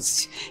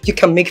edibles you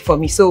can make for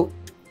me. So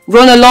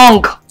run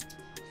along,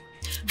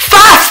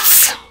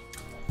 fast!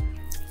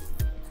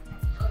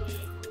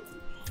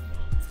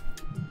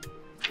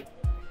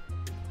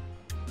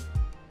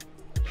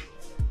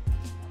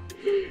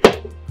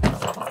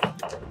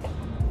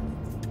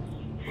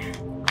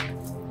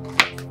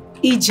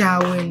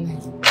 Ijawele.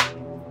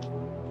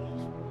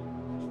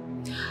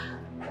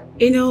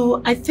 You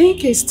know, I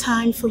think it's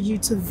time for you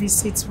to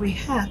visit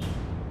rehab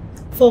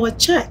for a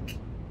check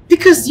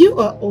because you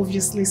are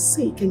obviously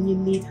sick and you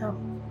need help.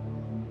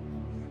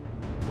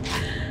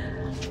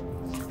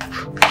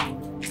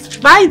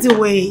 By the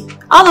way,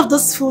 all of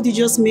this food you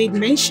just made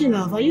mention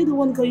of, are you the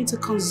one going to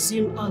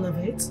consume all of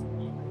it?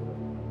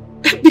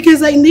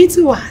 Because I need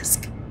to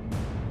ask.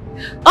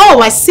 Oh,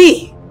 I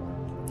see.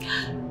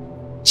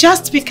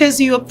 Just because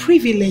you are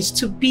privileged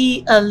to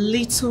be a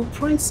little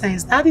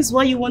princess, that is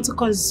why you want to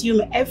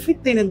consume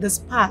everything in this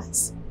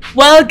palace.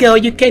 Well, girl,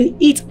 you can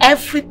eat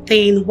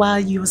everything while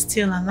you're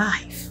still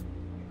alive.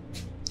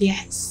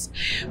 Yes.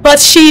 But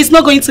she is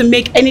not going to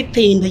make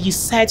anything that you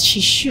said she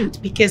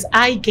should because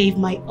I gave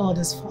my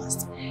orders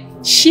first.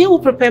 She will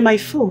prepare my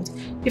food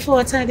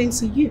before attending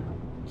to you.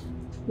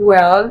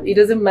 Well, it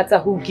doesn't matter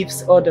who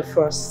gives order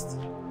first.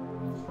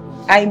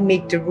 I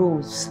make the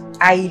rules.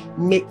 I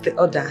make the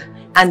order.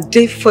 And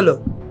they follow.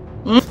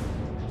 Hmm?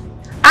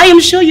 I am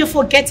sure you're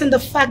forgetting the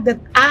fact that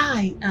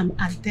I am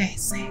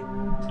Adese,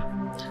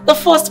 the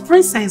first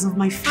princess of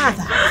my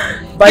father.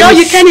 Girl,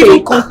 you can't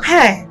even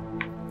compare.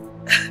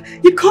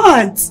 You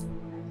can't.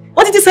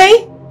 What did you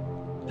say?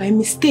 By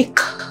mistake.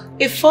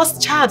 A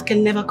first child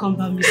can never come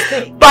by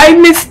mistake. By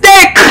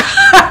mistake!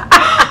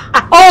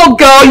 Oh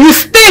girl, you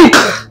stink!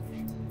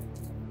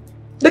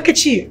 Look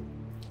at you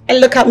and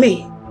look at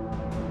me.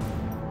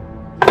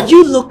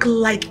 You look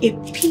like a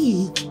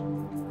pig.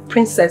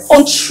 Princess.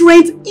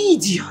 Untrained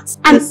idiot.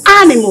 An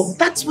animal.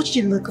 That's what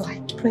you look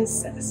like.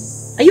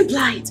 Princess. Are you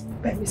blind?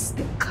 By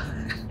mistake.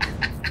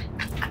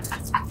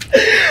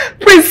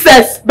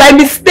 Princess, by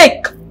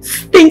mistake.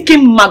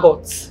 Stinking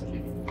maggot.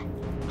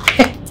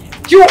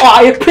 You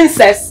are a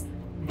princess.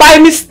 By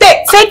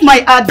mistake. Take my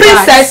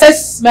advice.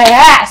 Princess, my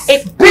ass.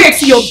 It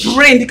breaks your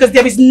brain because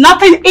there is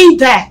nothing in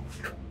there.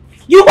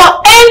 You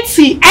are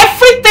empty.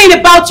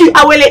 Everything about you,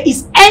 Awele,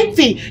 is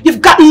empty.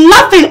 You've got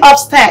nothing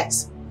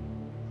upstairs.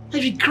 I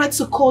regret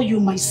to call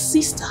you my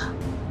sister.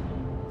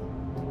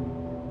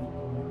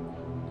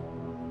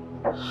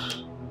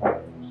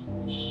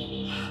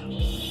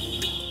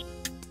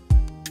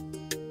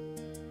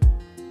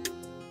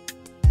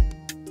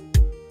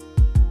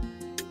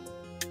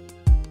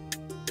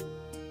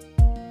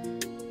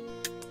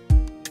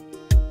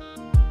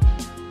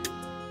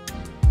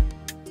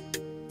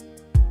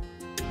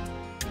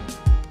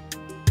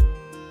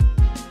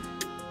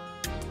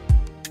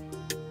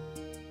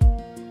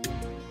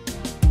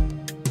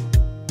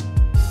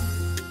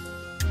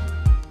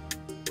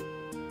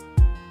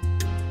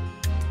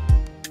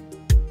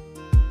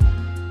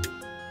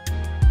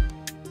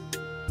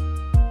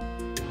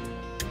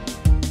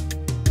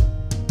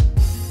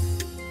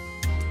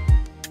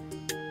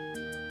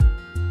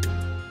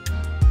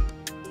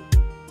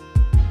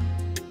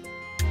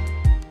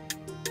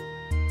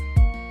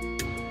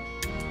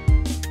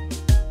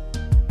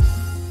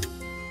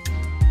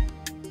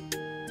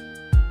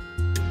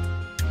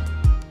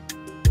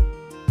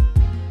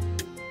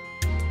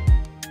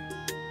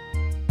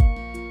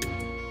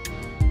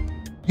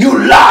 You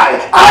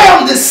lie! I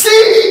am the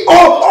CEO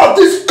of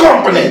this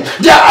company.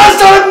 They are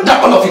answering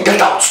that all of you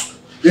get out.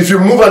 If you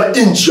move an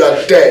inch, you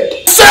are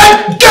dead.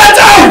 Said get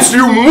out! If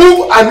you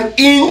move an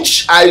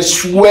inch, I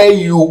swear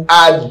you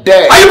are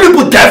dead. Are you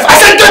people deaf? I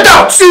said get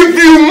out! If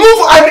you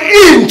move an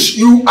inch,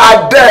 you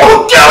are dead.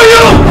 I'll kill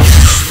you!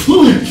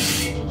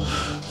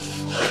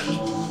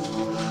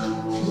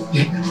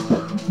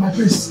 My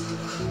prince.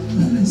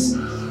 My prince.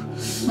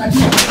 My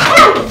prince.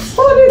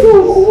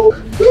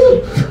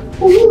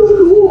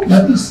 My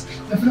prince.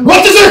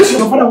 What is it?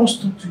 Your father wants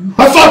to talk to you.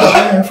 My father?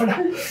 My father.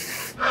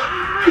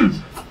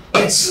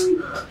 Yes.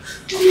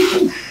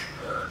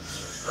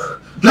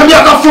 Let me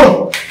have that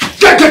phone.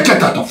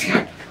 Get out of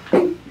here.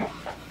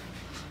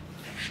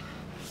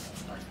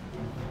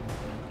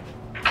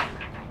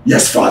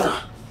 Yes, father.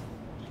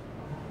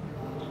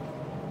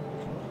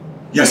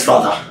 Yes,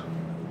 Father.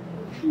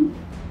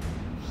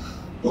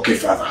 Okay,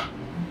 Father.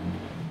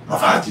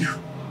 I've heard you.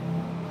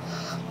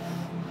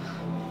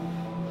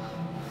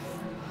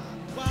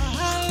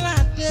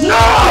 No!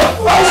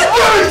 I will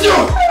deal with you!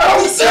 I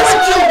will deal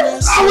with you!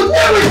 I will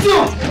deal with you!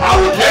 I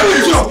will deal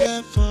with you!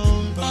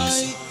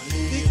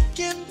 The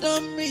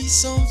kingdom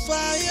is on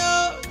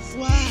fire.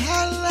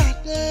 Wahala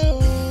dey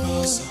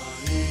oh.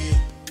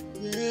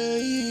 Yeah.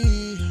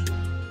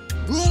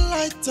 Who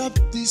light up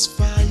this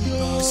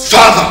fire?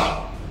 Father,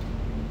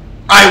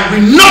 I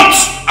will not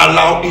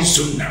allow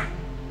Izuna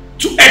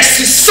to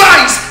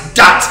exercise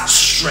that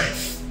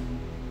strength.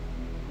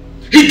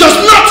 He does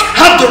not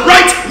have the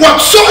right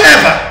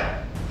whatsoever.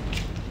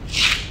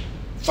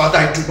 Father,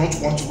 I do not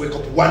want to wake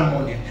up one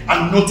morning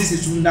and notice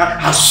Izuna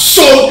has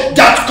sold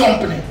that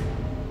company.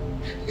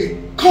 A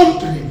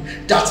company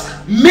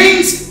that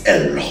means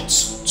a lot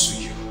to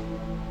you.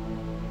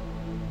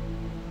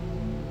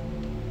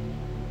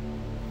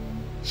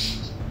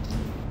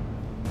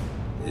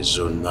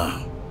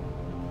 Izuna.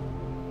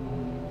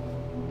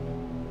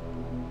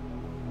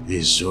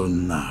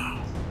 Izuna.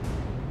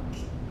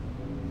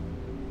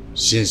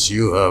 Since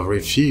you have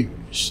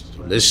refused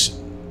to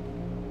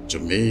listen to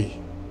me,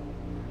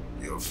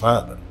 your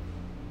father,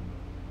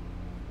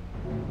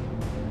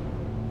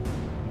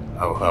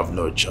 I'll have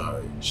no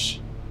choice.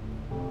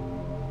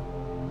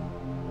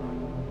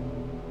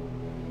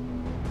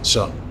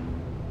 Son,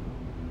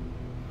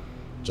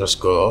 just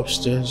go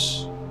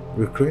upstairs,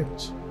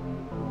 recreate,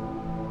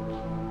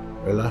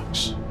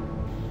 relax.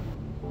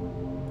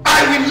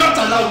 I will not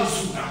allow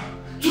Izuna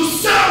to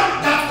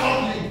sell that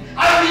company.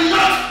 I will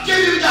not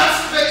give him that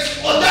space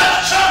or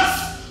that chance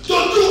to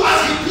do as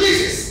he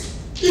pleases.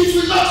 It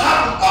will not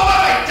happen over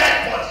my dead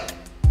body.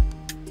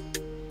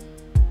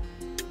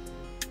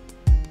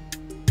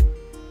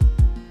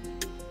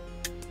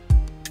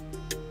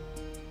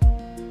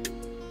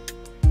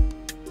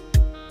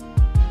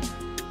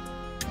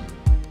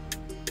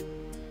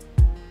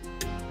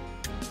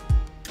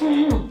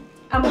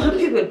 I'm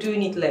happy we're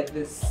doing it like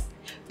this.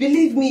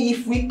 Believe me,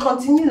 if we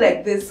continue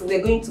like this,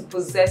 we're going to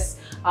possess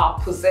our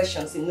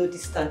possessions in no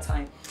distant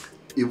time.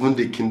 Even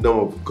the kingdom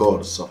of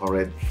God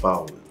suffered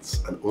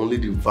violence, and only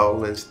the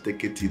violence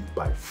taketh it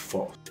by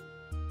force.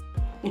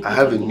 I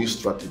have a new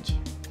strategy.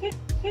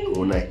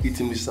 When I hit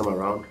him this time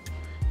around,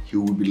 he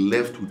will be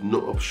left with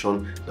no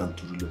option than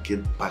to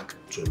relocate back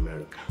to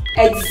America.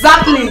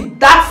 Exactly,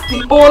 that's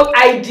the whole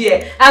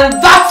idea. And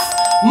that's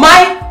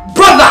my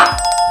brother.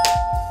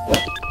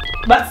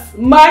 That's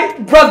my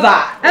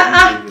brother.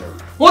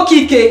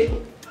 Okay.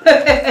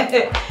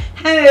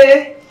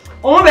 Hey,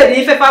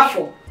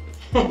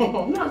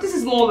 no, this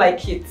is more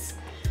like it.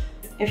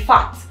 In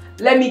fact,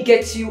 let me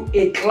get you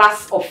a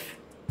glass of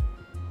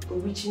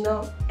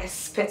original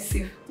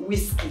expensive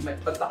whiskey, my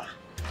brother.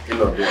 You're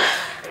not there.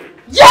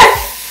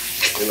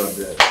 Yes! You're not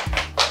there.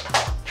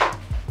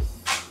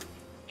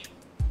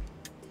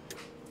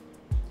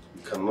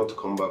 You cannot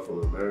come back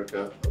from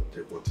America and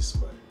take what is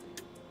mine.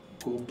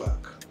 Go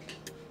back.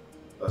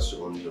 That's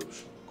your only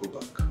option. Go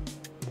back.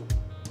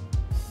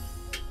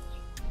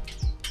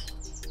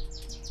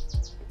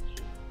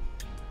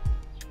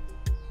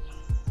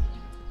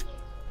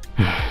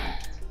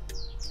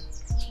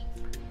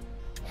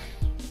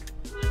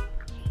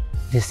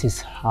 This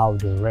is how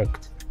they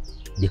wrecked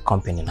the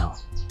company now.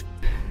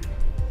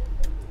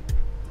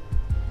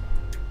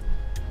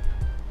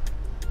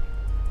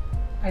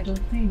 I don't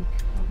think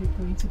I'll be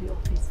going to the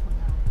office for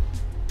now.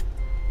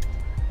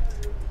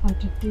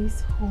 Until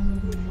this whole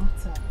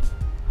matter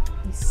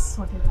is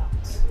sorted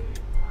out.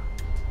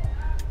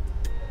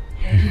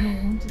 I do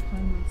not want to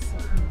find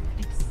myself in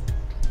this.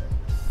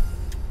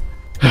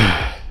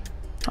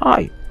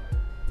 Hi,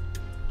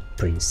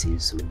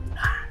 Princess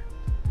Zuna.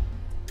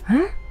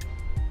 Huh?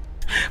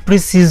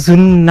 Princess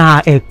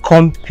Zuna, a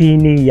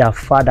company your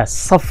father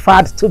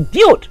suffered to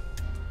build.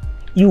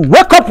 You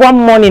woke up one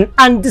morning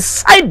and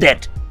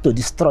decided to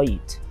destroy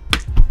it.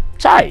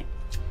 Chai.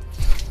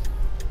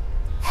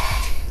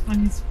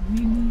 And it's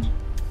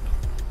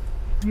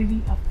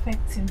really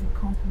affecting the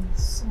company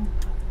so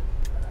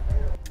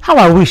bad. How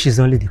I wish it's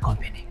only the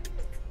company.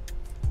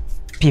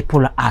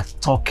 People are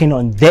talking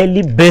on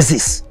daily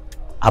basis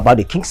about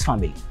the king's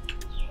family.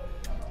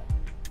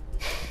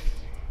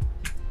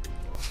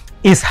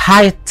 It's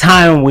high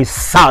time we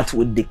sat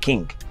with the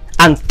king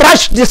and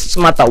trash this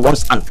matter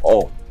once and for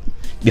all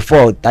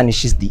before it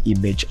tarnishes the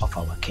image of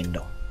our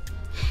kingdom.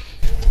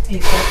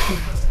 Exactly.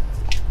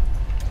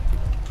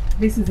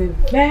 This is a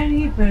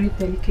very, very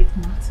delicate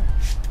matter.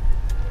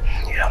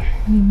 Yeah.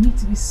 And it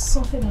needs to be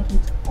sorted out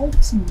with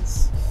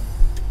ultimate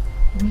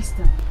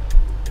wisdom.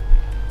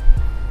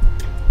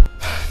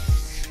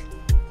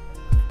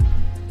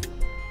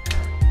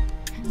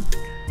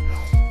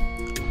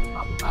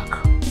 I'm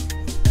back.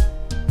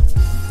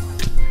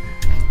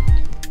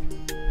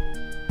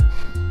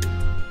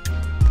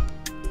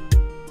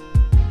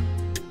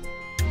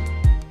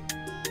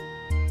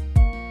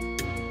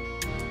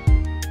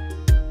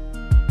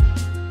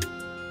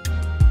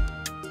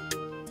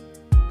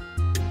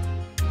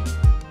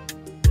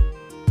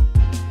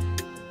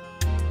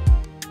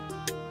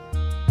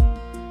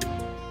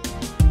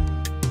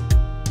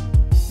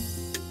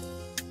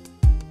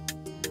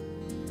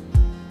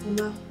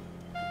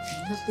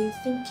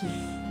 thinking.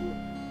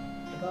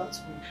 About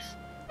what?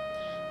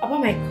 About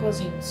my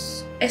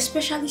cousins,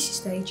 especially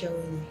Sister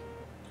Ijawele.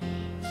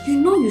 You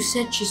know you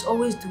said she's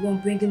always the one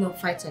bringing up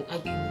fights and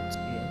arguments.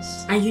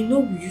 Yes. And you know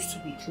we used to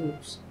be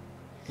close.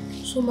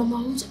 So Mama,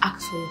 I want to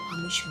ask for your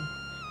permission.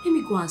 Let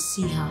me go and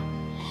see her.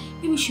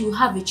 Maybe she will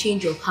have a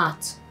change of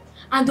heart.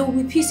 And there will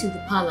be peace in the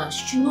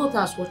palace. You know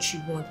that's what she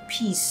wants.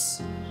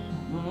 Peace.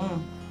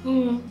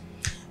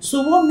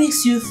 So what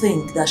makes you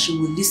think that she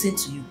will listen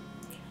to you?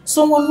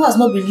 Someone who has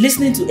not been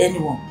listening to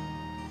anyone.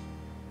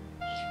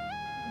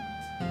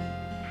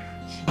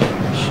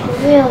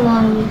 She will,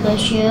 Mom, because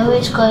she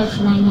always calls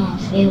Nana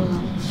and fail.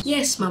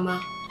 Yes,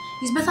 Mama.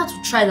 It's better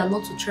to try than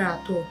not to try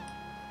at all.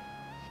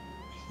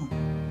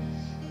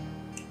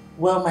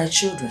 Well, my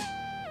children,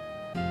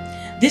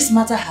 this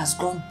matter has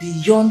gone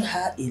beyond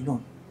her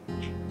alone.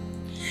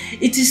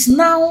 It is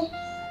now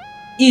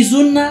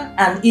Izuna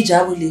and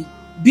Ijawele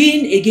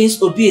being against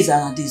Obieze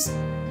and Adeze.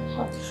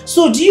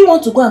 So do you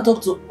want to go and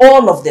talk to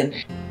all of them?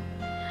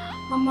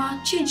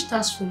 Mama, change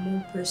task from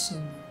one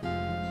person.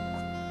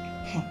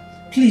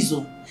 Please,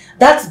 oh,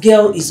 that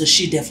girl is a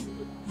she-devil.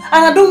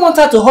 And I don't want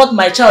her to hurt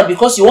my child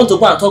because you want to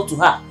go and talk to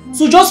her.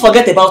 So just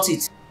forget about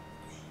it.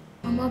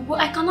 Mama, but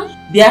I cannot...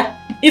 Bia,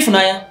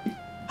 Ifunanya,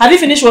 have you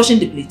finished washing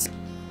the plate?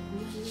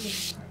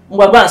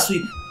 Go and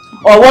sweep.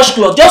 Or wash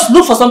clothes. Just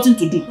look for something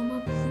to do.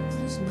 Mama,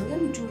 please,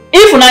 let me do it.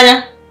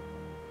 Ifunanya!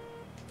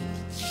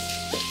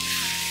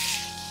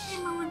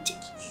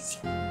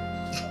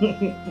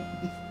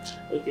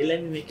 Okay,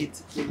 let me make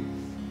it.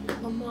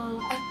 Mama,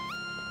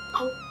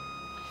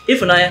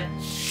 Ifunanya,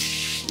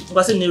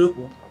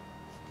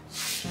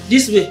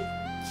 this way.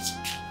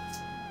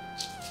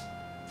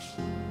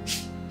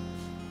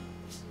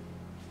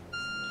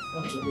 I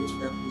want to go to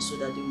that place so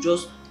that they will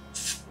just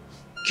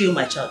kill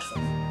my child for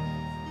me.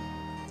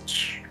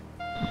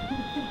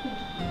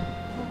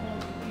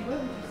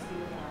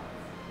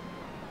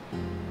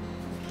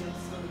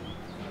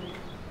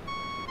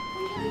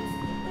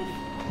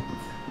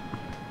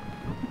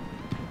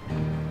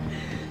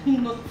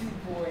 Naughty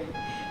boy.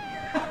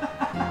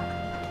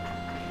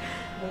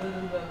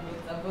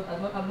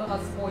 I'm not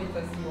as spoiled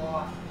as you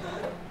are.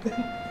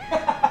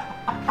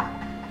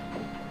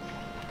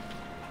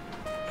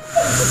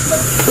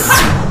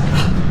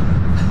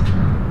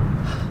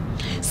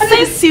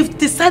 Since you've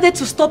decided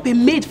to stop a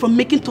maid from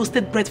making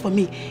toasted bread for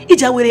me,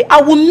 Ijawele,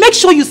 I will make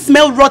sure you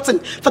smell rotten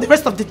for the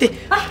rest of the day.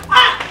 Adeze!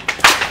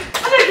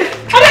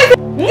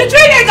 You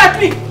train eggs at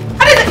me!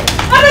 Adeze!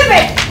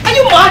 Are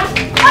you mad?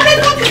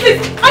 Adeze, what is this?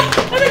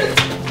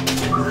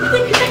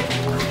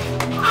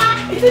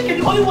 You think you're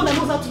the only one that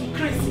knows how to be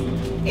crazy?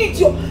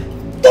 Idiot!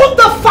 Don't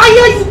the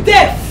fire you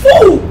there,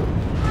 fool!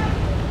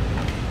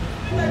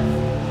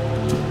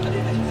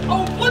 I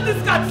will put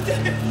this cat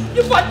there.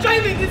 You for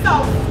driving this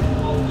house. I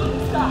will put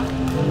this car.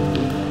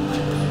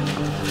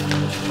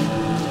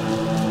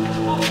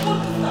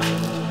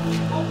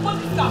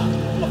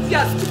 What you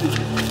are stupid.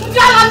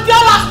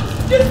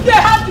 This guy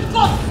has the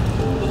cost.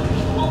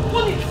 I'll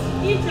pull it.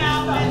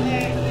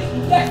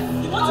 Yes.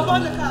 You want to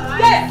burn the car, right?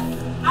 Yes.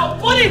 I'll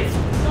pull it.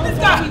 This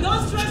guy.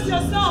 Don't stress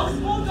yourself.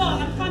 Hold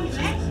on. I'm coming, eh?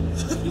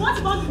 You want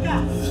to burn the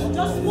car?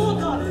 Just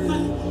hold on. I'm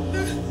coming.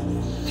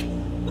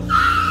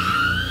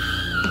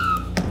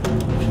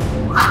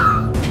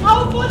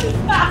 I'll pull this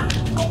car.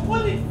 I'll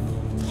pull it.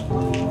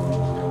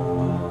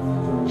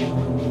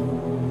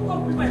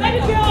 Let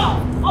it go.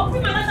 I'll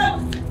bring another.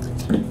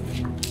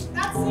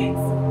 That's it.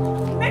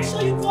 Make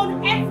sure you burn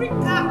every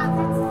car at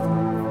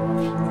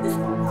this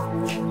compound.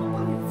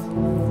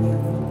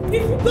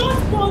 If you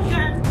don't burn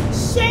them,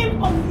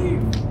 shame on you.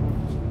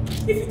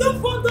 If you don't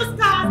burn those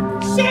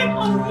cars, shame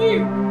on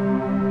you.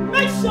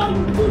 Make sure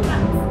you do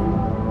that.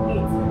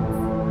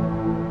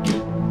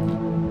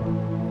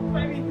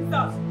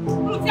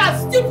 Look, you are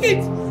stupid.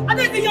 And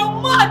then you're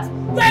mad.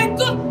 You're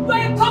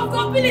a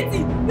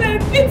comfortability. You're a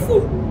big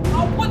fool.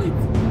 I'll burn it.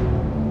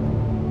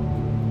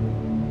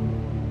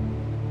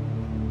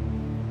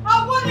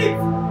 I'll burn it!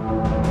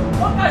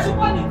 Okay, I should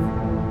burn it.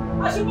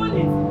 I should burn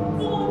it.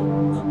 Burn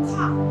the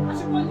car. I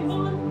should burn it.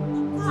 Burn the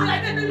car.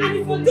 And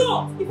if you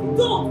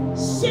don't,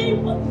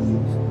 shame on you.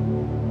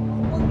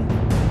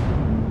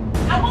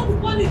 I want to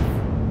burn it.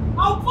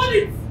 I'll burn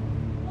it.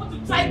 I want to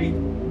drive it.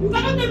 You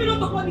cannot tell me not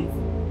to burn it.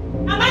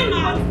 Am I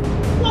mad?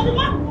 You are the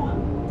mad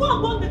one. Go and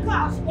burn the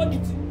car. I should burn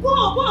it. Go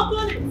and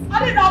burn it. I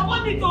think I'll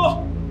burn it though.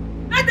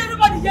 Let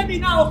everybody hear me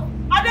now.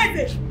 I'll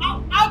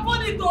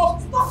burn it though.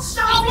 Stop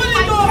shouting my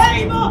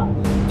name up.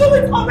 Do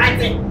it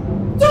already.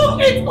 Do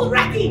it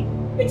already.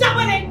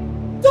 Ijawele,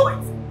 do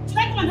it. Should I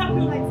come and help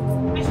you like this?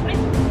 I should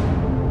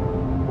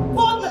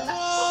burn the car.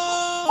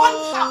 Burn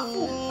the car.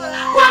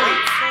 Burn it.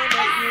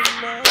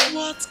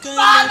 What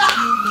kind of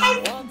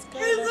human?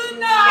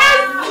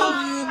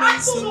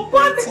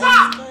 Burn the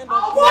car.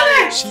 I'll burn it. I'll burn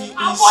it.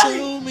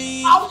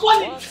 I'll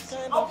burn it.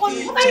 I'll burn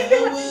it. What are you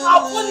doing?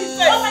 I'll burn it.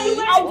 What are you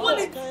doing? I'll burn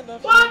it.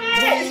 Burn it.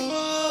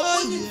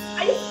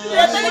 Are you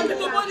telling me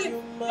to burn it?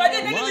 Are you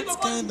telling me to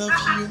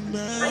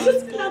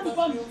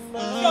burn it?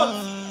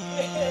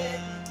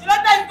 You know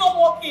that is not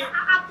working.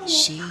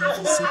 She's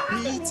a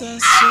bitter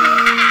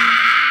soul.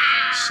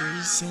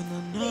 She's an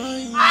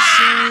annoying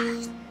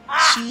soul.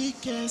 She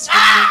cares for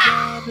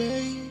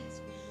nobody.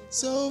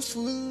 So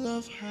full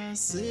of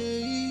herself.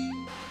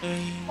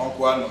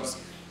 Uncle Anos,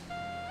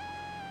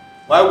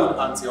 why would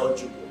Auntie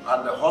Ojugo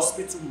and the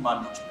hospital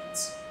management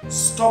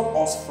stop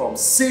us from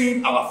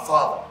seeing our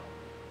father?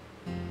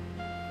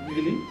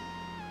 Really?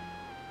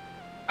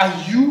 Are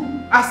you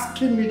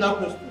asking me that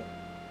question?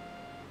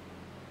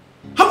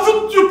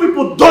 Haven't you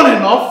people done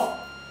enough?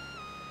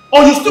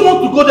 Or you still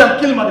want to go there and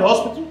kill him at the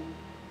hospital?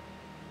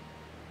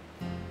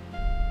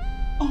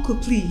 Uncle,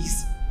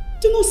 please,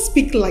 do not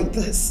speak like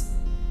this.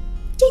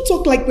 Don't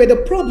talk like we're the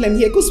problem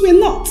here, because we're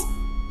not.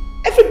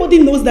 Everybody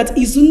knows that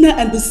Izuna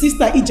and the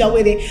sister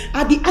Ijawere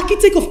are the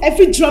architect of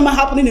every drama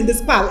happening in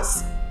this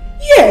palace.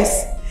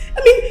 Yes.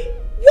 I mean,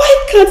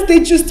 why can't they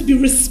just be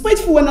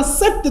respectful and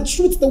accept the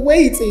truth the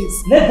way it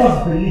is? Let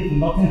us believe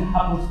nothing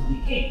happens to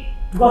the king,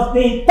 because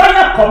the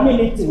entire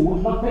community will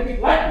not take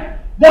it lightly.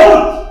 They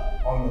won't.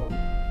 Oh no.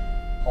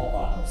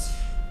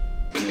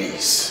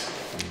 Please.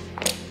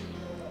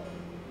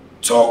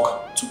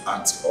 Talk to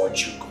Auntie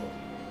Ojugo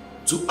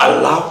to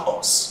allow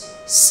us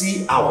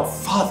see our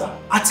father,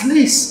 at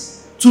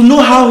least to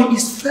know how he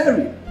is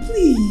faring.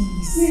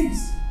 Please.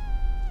 Please.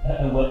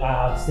 Well,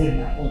 I have said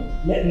my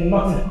own. Let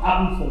nothing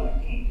happen to my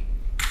king.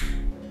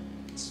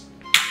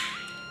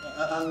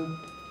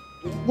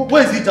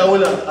 Where is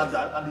Ijawele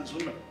and his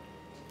woman?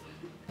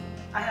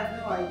 I have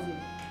no idea.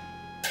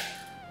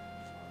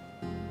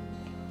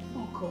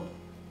 Uncle,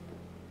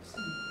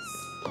 please.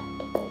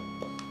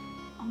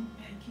 I'm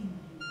begging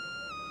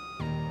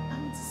you. I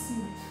need to see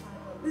my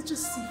father. Let's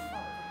just see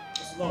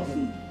father.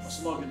 That's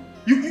not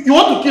good. You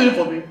want to kill him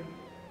for me?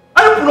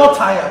 Are you not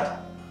tired?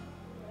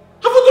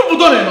 Haven't you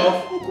done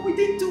enough? Uncle, we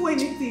didn't do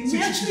anything.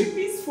 We're actually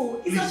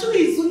peaceful. It's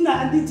actually Izuna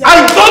and Ija. I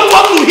don't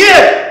want to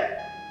hear!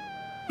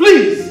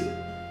 Please!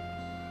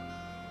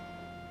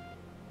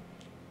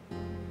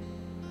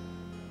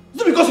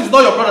 Is it because he's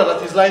not your brother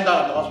that he's lying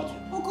down at the hospital?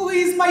 Uncle,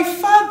 he is my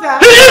father.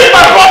 He is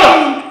my brother!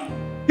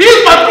 He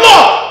is my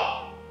blood!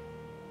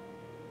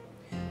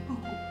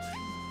 Uncle,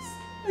 please.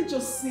 Let's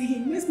just see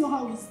him. Let's know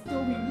how he's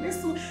doing.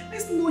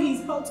 Let's know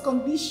his health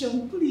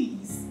condition,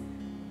 please.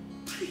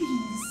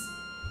 Please.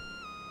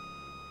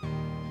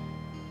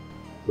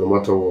 No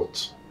matter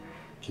what,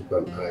 keep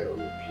an eye on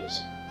me,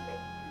 please.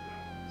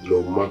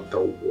 No matter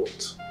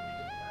what.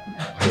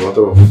 No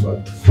matter of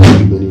fact, follow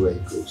him anywhere he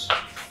goes.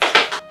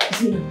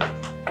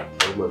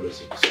 All my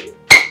messages.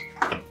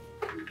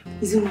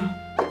 Izuna,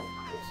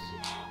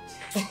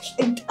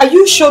 are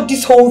you sure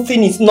this whole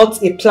thing is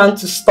not a plan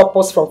to stop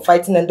us from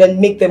fighting and then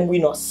make them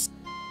win us?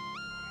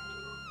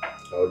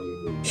 How do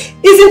you mean?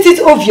 Isn't it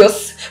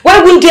obvious?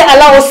 Why wouldn't they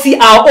allow us see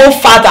our own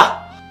father?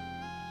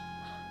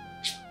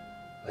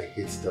 I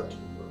hate that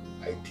woman.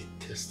 I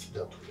detest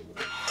that woman.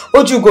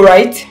 Ojugo,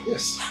 right?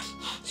 Yes.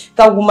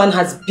 That woman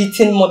has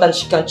beaten more than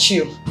she can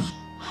chew.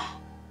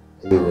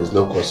 Anyway, there's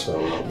no cause for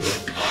alarm.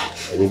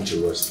 I need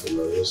to rest for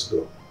now. Let's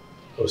go.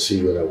 I'll see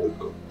you when I wake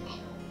up.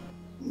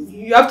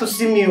 You have to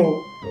see me,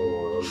 oh.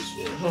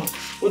 No,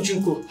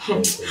 Ojugo.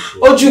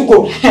 Ojugo.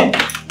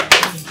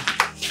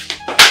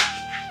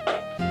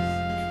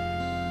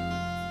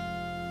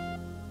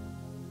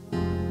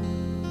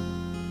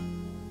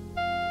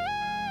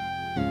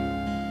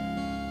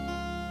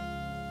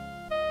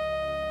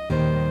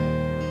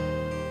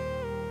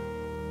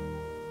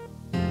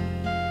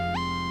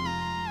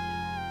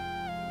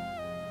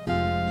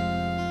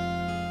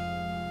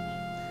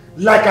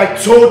 Like I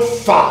told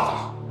Father,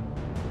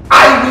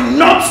 I will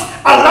not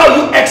allow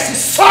you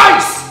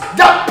exercise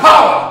that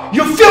power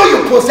you feel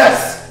you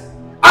possess.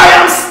 I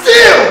am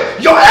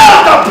still your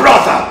elder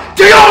brother.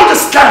 Do you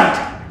understand?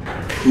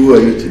 Who are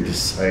you to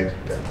decide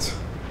that?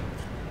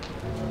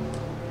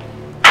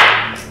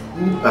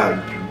 Who are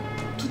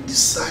you to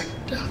decide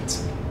that?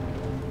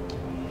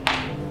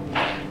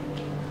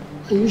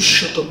 Can you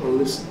shut up and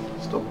listen?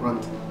 Stop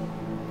ranting.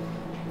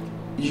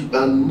 You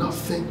are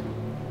nothing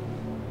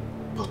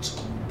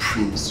but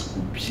Prince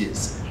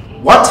Obieze.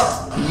 What?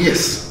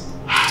 Yes.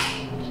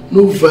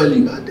 No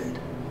value added.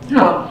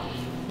 No.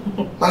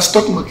 My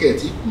stock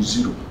market equals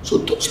zero. So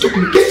don't stop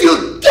me. If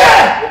you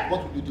dare!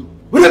 What will you do?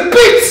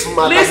 Repeat!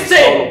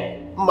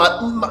 Listen!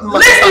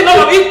 Listen,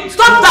 no,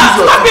 stop that!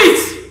 Stop it!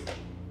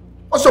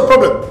 What's your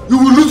problem? You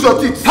will lose your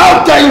teeth.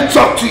 How dare you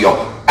talk to your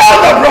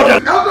elder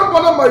brother? Elder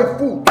brother, my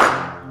food.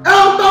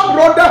 Elder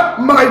brother,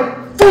 my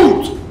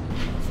food.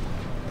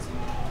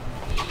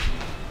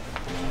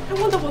 I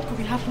wonder what could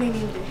be happening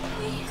in there.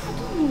 I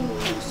don't know.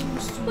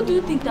 What do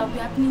you think that will be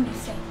happening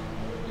inside?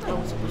 I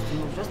was supposed to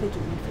know. We just need to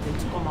wait for them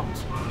to come out.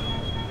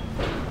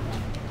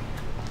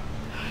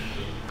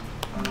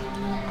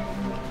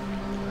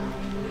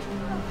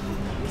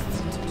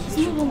 It's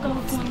no longer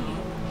open.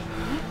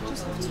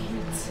 Just have to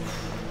wait.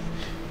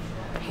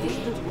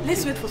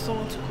 Let's wait for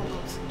someone to come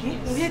out. Okay?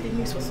 We'll hear the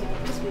news for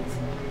someone. Let's wait.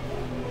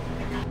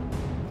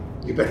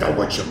 You better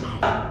watch your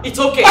mouth. It's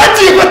okay.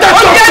 Auntie, you better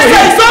talk to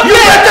him. It's okay. You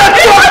better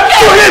talk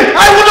to him.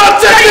 I will not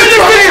take it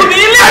from him. Can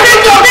you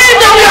listen to me?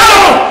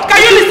 Can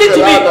you listen anything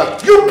to me.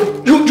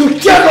 You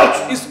dare not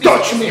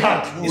touch me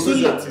hand.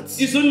 Izuna,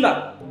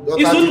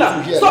 Don't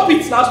stop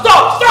it now.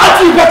 Stop.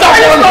 You better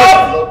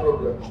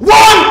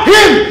warn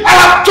him. I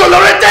have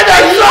tolerated a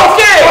lot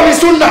from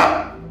Izuna.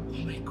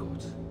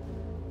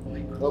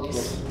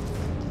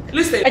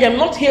 Listen, I am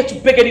not here to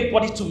beg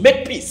anybody to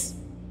make peace.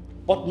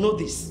 But know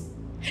this.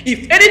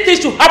 If anything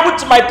should happen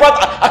to my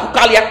brother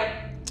Akukalia,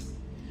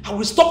 I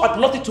will stop at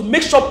nothing to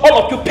make sure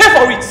all of you pay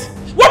for it.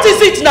 What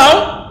is it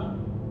now?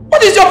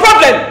 What is your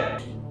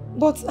problem?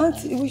 But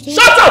Auntie, we should...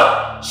 Shut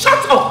up!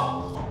 Shut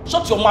up!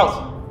 Shut your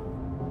mouth.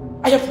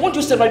 I have warned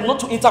you several not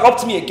to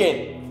interrupt me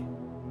again.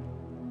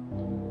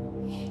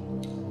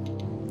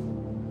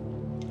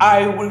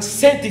 I will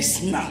say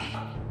this now.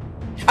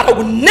 And I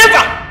will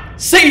never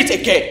say it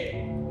again.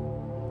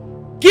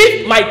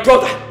 Give my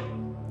brother,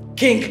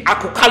 King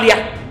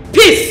Akukalia,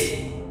 peace.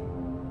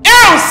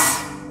 Else!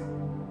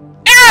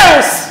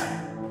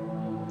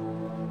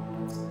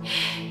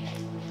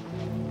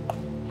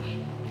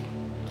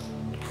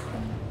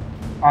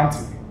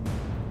 Auntie,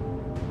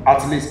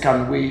 at least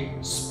can we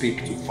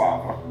speak to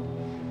Father?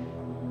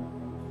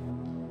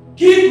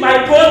 Give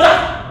my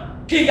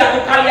brother, King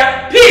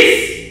Akukalia,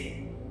 peace.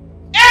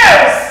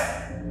 Else!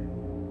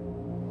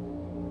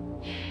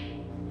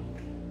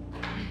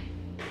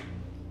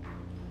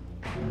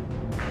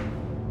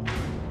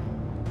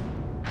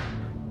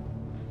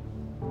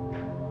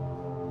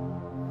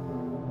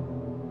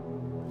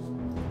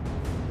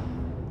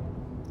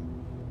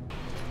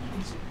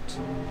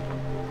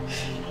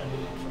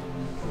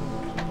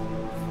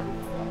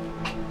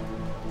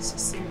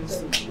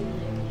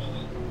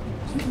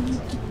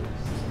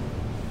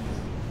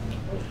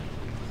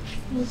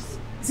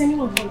 Is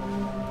anyone home?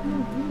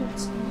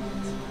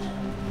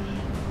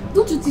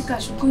 Don't you think I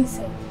should go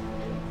inside?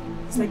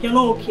 It's like you're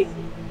not okay.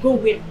 Go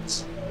where?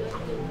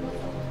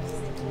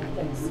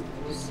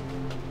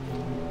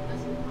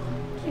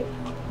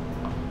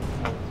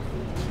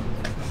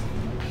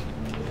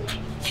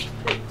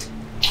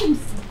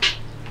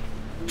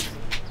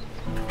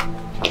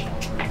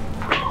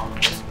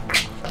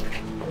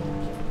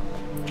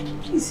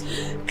 Please,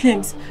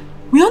 Clems,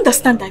 we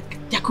understand that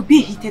there could be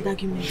a heated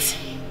argument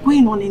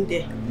going on in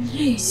there.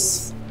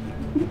 Yes.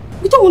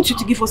 We don't want you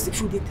to give us the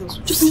full details.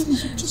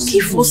 Just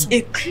give us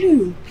a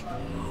clue.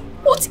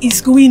 What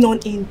is going on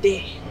in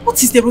there?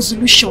 What is the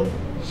resolution?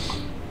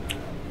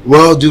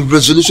 Well, the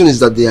resolution is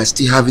that they are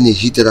still having a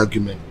heated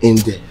argument in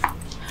there.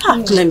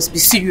 Clems, be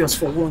serious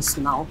for once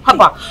now.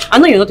 Papa, I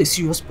know you're not a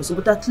serious person,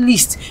 but at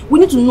least we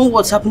need to know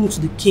what's happening to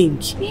the king.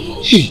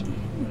 Hey.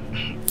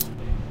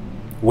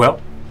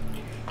 Well,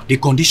 the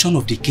condition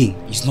of the king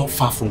is not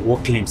far from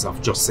what Clems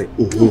have just said.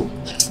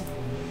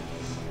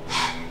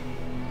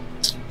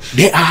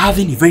 They are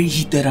having a very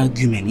heated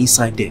argument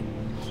inside there.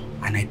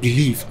 And I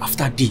believe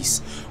after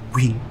this,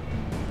 we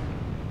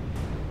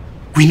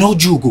know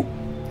Jugo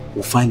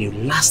will find a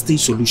lasting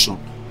solution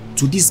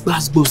to this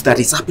buzz that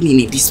is happening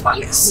in this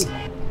palace.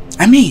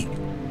 I mean,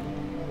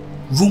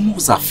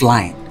 rumors are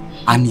flying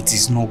and it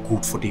is not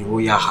good for the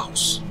royal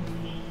house.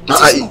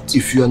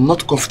 If you are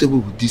not comfortable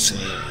with this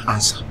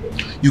answer,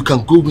 you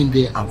can go in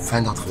there and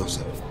find out for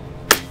yourself.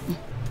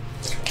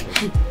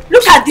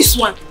 Look at this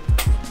one.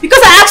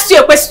 Because I asked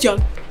you a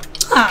question.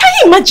 Can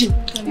you imagine?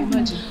 Can you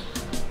imagine?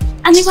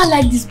 I never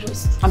liked this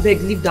boss. I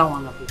beg, leave that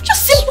one.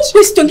 Just simple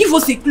question, give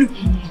us a clue.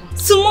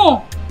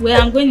 Tomorrow, where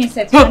I'm going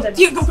inside. Go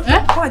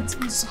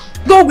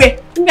where?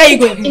 Where are you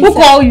going? Who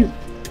call you?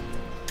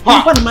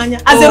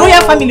 As a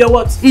royal family or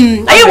what? Are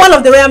you one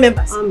of the royal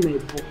members? Where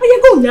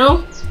you go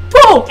now?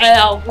 Go!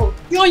 I'll go.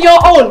 You're on your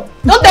own.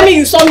 Don't tell me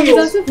you saw me.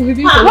 Where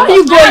are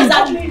you going?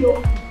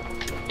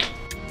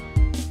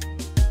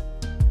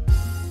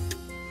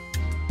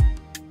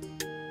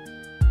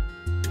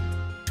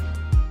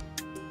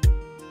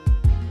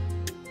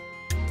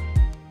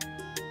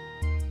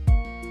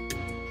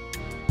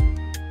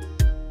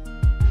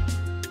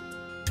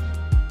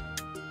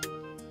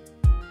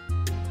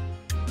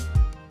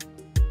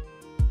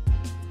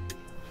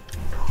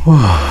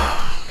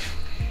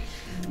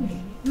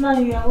 No,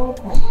 you are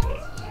welcome.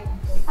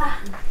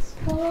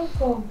 You're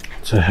welcome.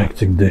 It's a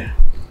hectic day.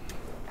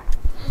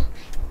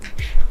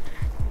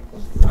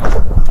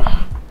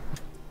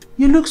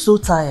 You look so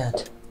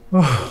tired.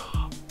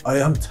 I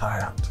am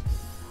tired.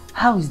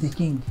 How is the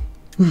king?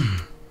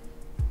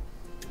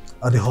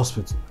 At the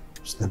hospital,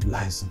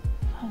 stabilizing.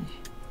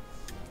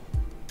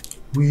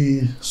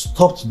 We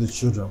stopped the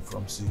children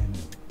from seeing him.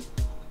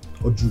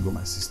 Ojugo,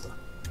 my sister,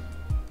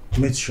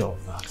 made sure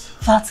of that.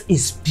 That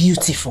is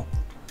beautiful.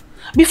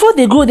 Before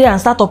they go there and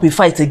start up a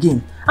fight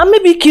again, and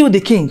maybe kill the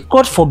king,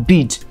 God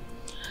forbid.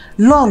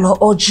 Lolo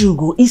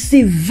Ojugo is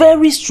a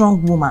very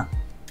strong woman.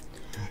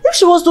 If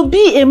she was to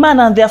be a man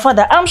and their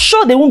father, I'm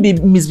sure they won't be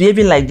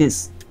misbehaving like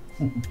this.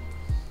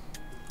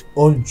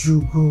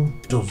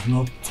 Ojugo does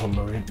not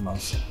tolerate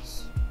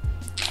nonsense.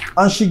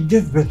 And she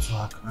gave birth to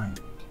her kind.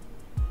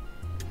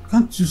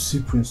 Can't you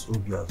see Prince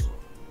Obiazo?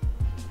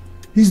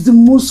 He's the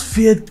most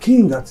feared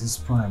king at his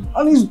prime,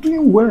 and he's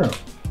doing well.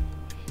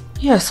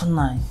 Yes,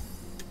 Nai.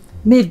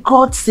 May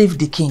God save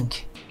the king.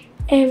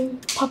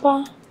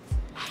 Papa,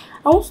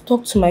 I want to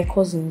talk to my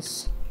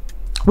cousins.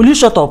 Will you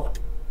shut up?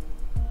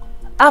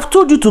 I've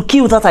told you to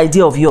kill that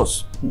idea of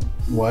yours.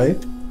 Why?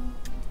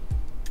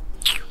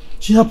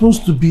 She happens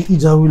to be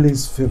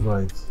Ijawele's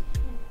favorite.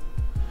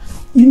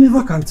 You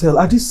never can tell.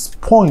 At this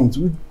point,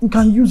 we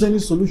can use any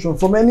solution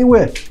from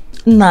anywhere.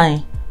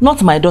 Nai,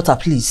 not my daughter,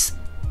 please.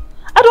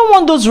 I don't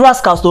want those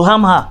rascals to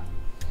harm her.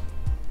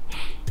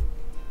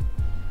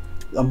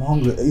 I'm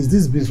hungry. Is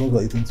this beans what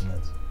we're eating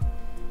tonight?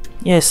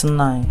 Yes,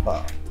 Nai.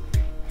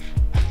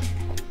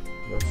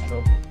 Let's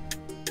stop.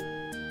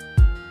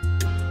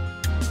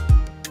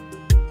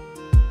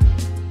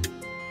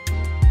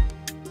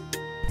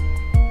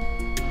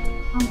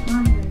 I'm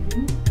fine,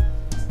 baby.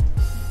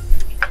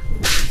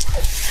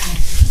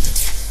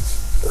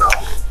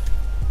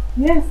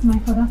 Yes, my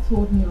father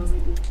told me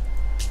already.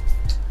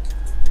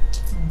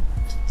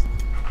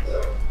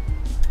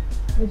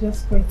 I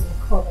just pray to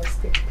call us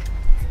quick.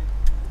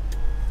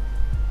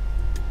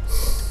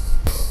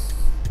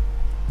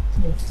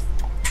 Yes.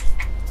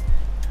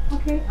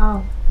 Okay,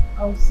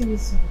 I'll see you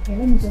soon. Okay,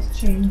 let me just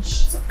change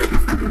something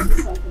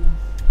else.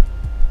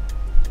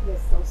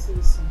 Yes, I'll see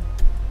you soon.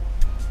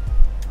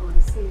 I want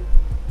to see you.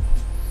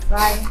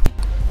 Bye.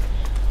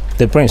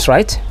 The prince,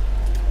 right?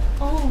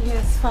 Oh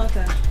yes,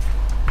 father.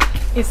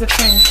 It's a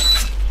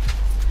prince.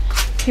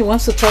 He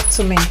wants to talk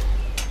to me.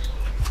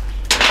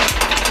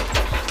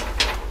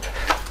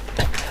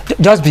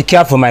 Just be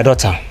careful, my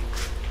daughter.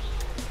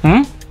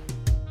 Hmm?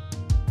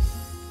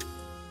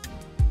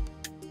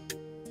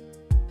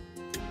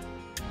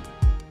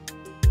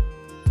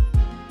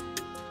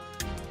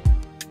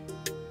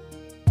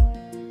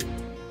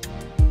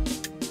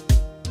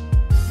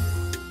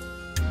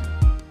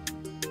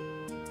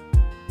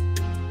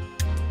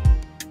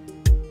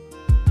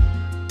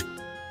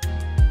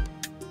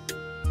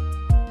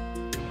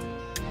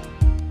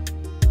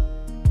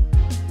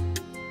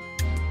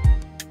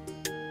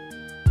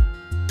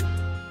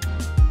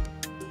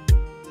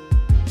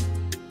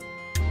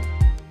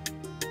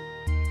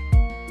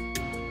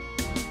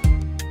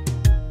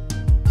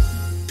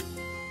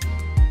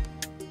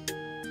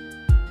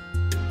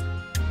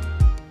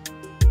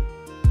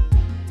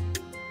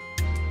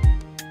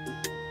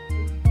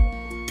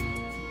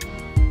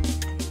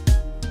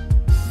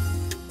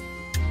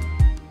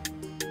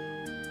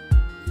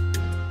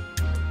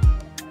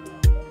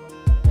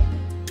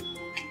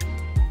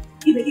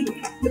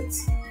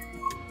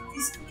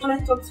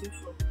 Talk to you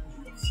for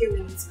a few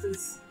minutes,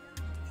 please.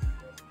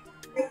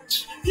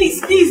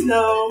 Please,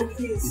 now,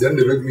 please. You don't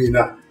direct me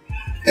now.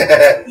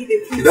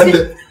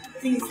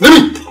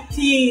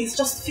 Please,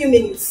 just a few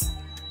minutes.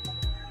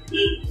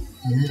 See,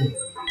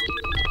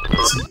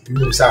 you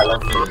know, I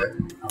love you.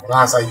 I will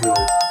answer you.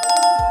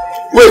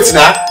 Wait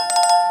now.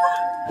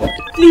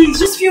 Please,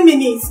 just a few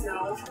minutes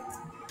now.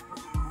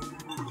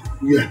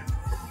 Yeah.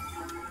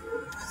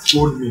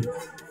 Hold me.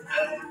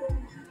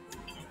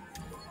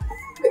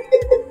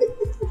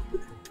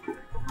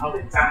 How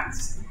it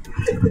dance.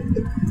 I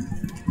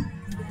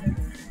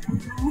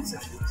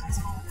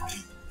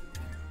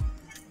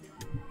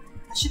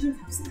shouldn't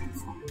have said it.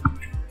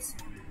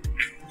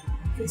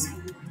 Please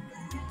forgive me.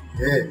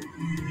 Yeah.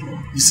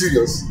 You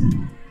serious?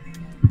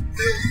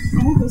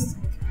 I want us to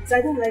because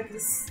I don't like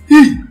this.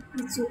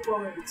 It's so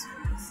poor.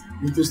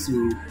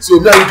 Interesting. So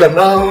now you can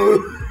now.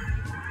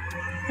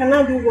 Can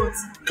now do what?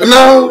 Can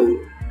now.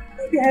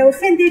 Maybe I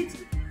offended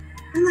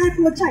and I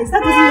apologize.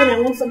 That doesn't mean I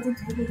want something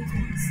to happen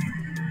between us.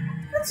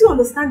 Don't you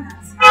understand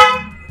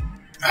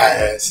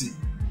that? See.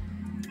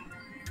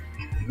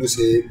 You know,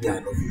 say, me, I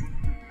love you.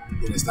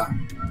 You understand?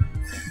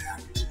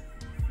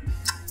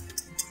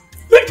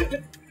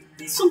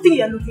 There's something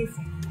you're looking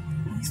for.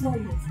 It's not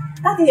love.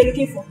 That thing you're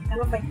looking for, you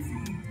cannot find it.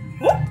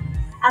 Huh?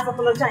 I've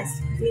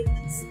apologized. Make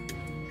peace.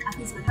 At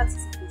least my heart is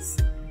at peace.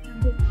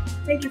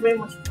 Thank you very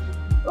much.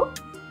 Oh,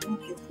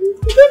 thank you.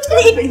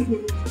 Thank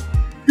you.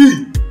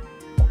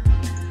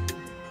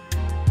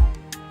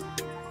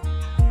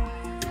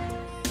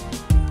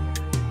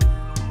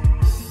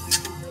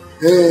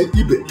 Hey,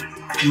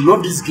 Ibe, you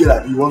love this girl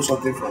and you want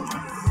something from her.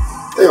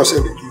 Tell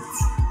yourself the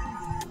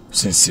truth.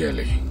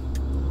 Sincerely,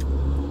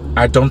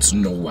 I don't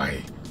know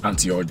why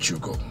Auntie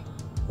Ojugo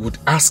would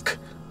ask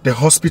the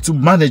hospital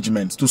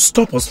management to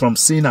stop us from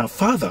seeing our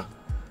father.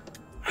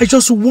 I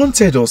just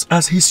wanted us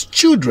as his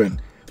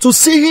children to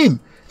see him,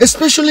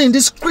 especially in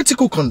this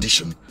critical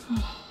condition.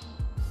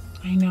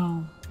 I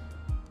know,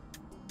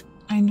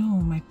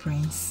 my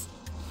prince.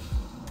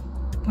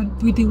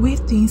 But with the way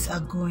things are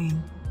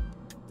going,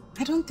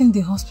 I don't think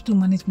the hospital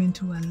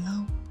management will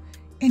allow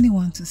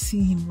anyone to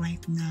see him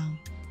right now.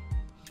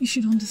 You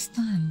should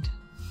understand,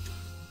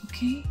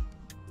 okay?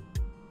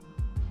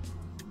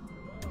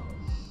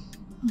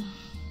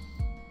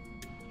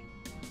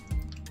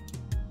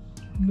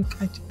 Look,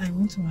 I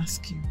want to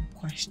ask you a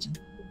question.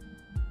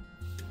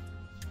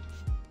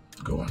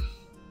 Go on.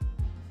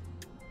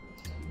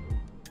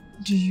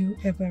 Do you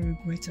ever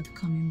regret of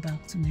coming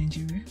back to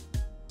Nigeria?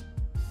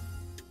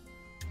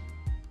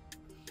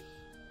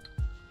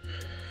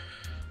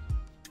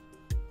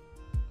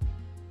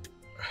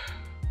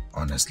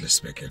 Honestly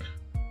speaking,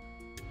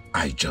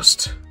 I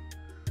just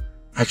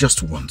I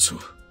just want to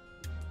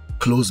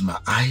close my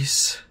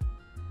eyes,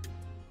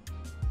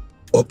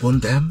 open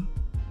them,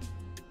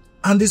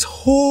 and these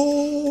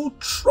whole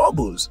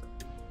troubles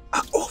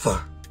are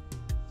over.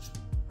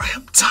 I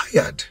am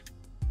tired.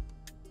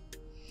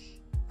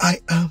 I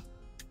am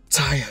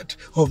tired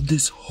of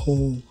these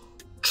whole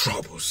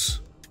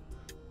troubles.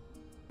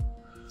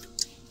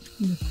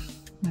 Look,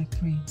 my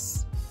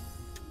prince,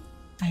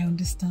 I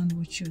understand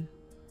what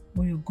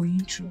you're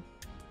going through.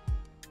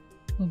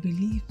 But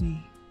believe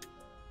me,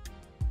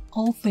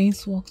 all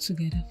things work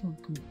together for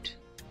good.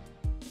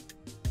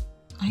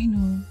 I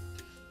know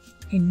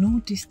in no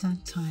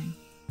distant time,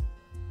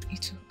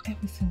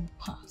 everything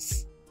will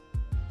pass.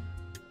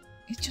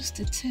 It's just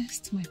a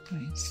test, my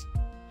prince.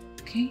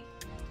 Okay?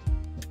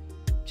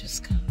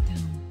 Just calm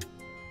down.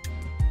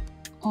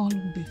 All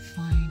will be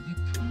fine,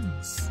 I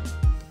promise.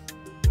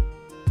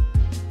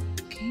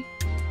 Okay?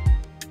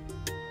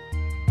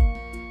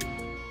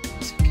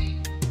 It's okay.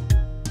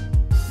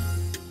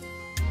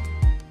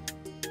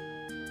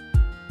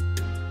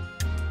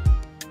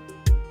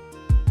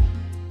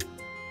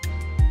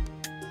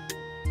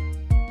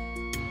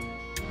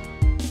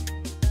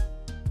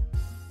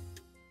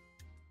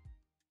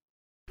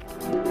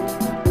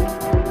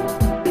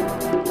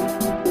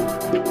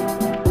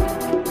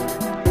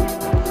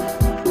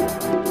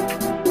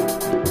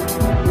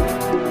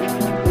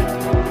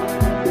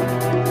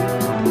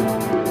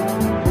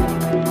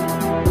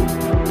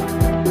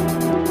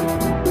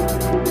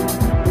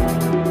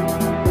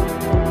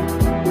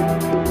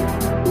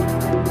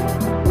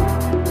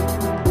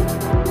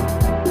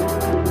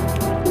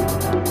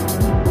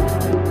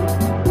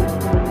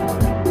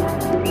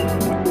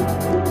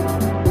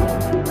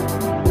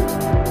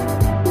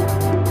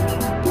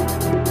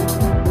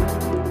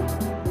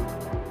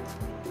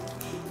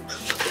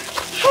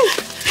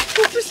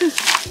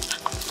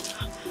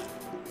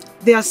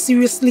 They are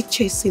seriously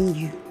chasing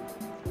you.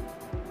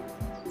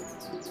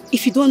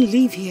 If you don't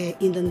leave here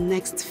in the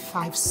next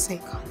 5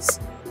 seconds,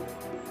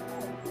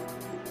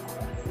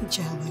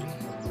 Jawari,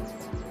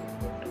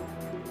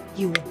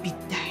 you will be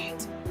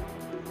dead.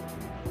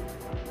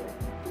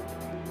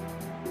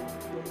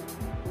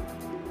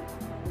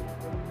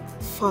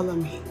 Follow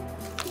me.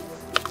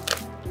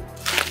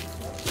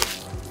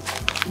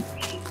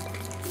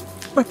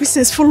 My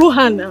princess, follow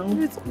her now.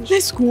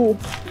 Let's go.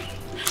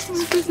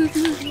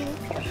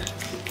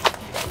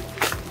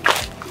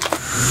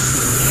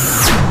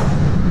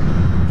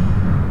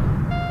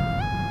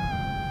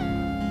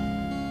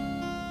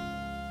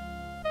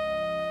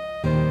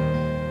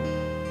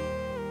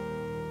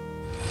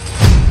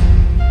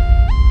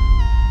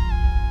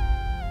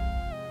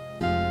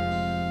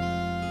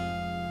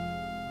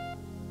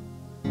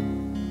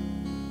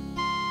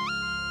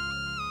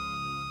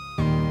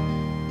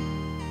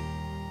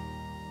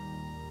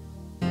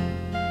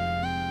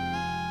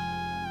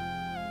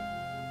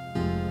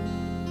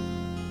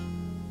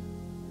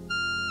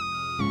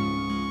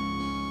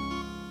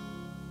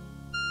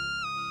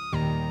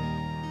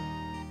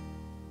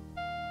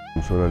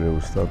 So that they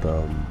will start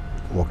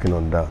working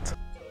on that.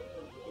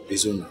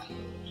 Izuna,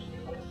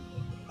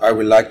 I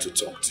would like to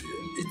talk to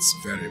you. It's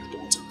very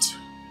important.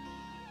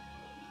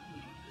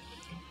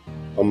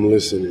 I'm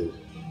listening.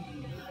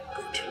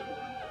 Good.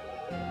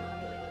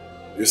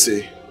 You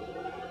see,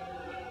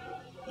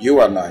 you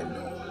and I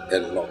know a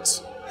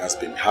lot has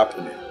been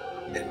happening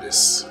in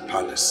this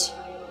palace.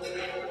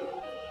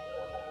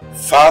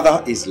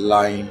 Father is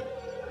lying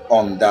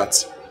on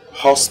that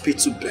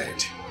hospital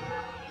bed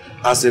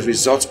as a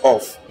result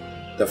of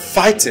the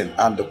fighting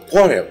and the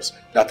quarrels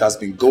that has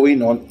been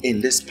going on in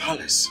this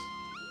palace.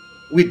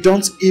 We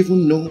don't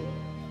even know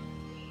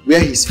where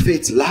his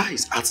fate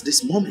lies at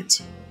this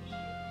moment.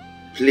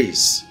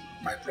 Please,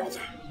 my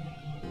brother,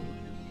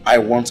 I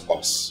want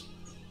us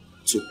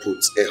to put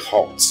a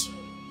halt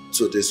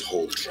to this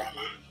whole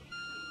drama.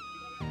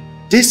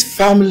 This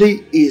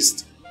family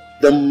is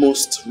the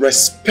most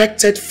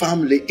respected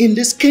family in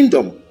this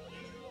kingdom.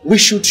 We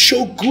should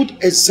show good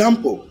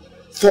example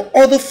for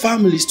other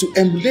families to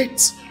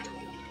emulate.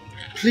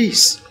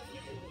 Please.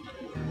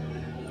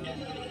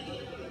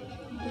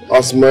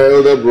 As my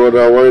elder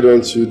brother, why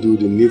don't you do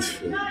the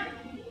needful?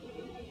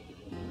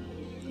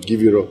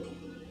 Give it up.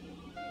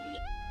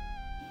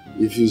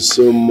 If you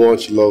so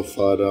much love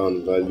Father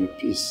and value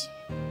peace,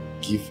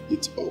 give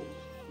it up.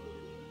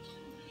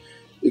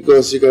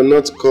 Because you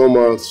cannot come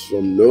out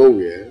from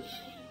nowhere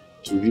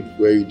to reap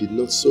where you did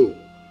not sow.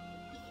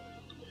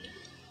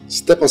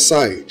 Step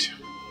aside.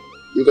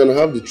 You can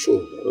have the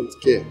throne, I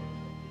don't care.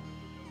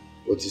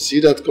 But you see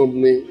that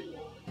company,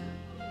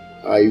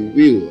 I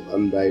will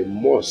and I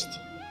must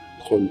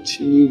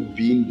continue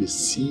being the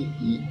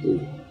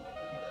CEO.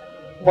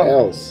 What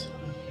else?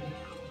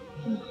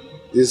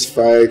 This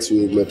fight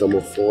will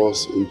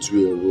metamorphose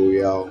into a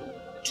royal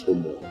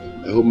turmoil.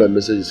 I hope my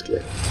message is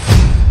clear.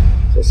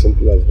 It's as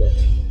simple as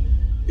that.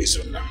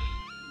 Izuna,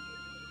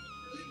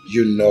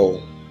 you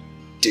know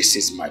this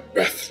is my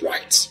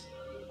birthright.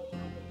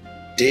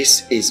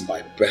 This is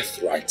my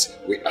birthright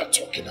we are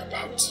talking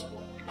about,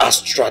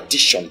 as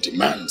tradition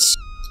demands.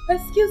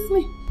 Excuse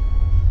me.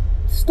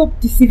 Stop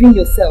deceiving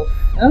yourself.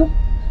 Huh?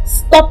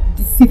 Stop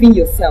deceiving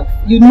yourself.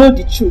 You know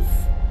the truth.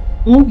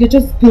 You're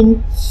just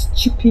being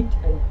stupid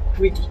and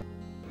greedy.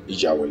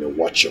 Ijawele,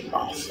 watch your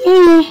mouth.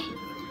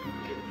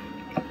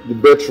 The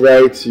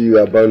birthright you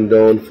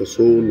abandoned for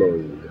so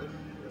long.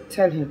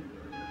 Tell him.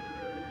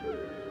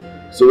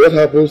 So what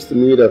happens to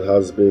me that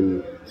has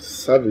been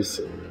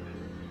servicing,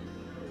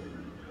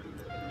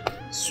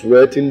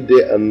 sweating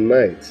day and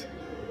night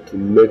to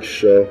make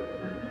sure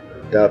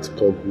that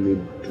company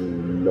do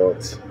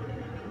not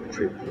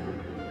trip?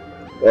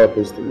 What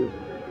happens to me?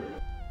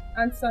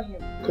 Answer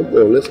him. Come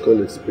on, let's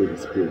call it spade a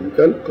spade. You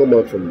can't come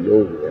out from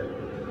nowhere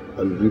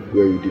and reap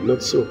where you did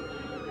not sow.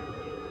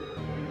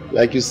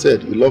 Like you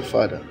said, you love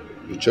Father,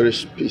 you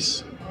cherish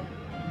peace.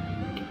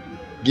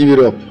 Give it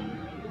up.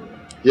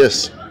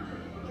 Yes.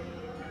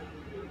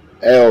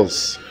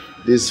 Else,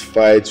 this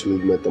fight will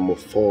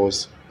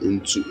metamorphose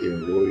into a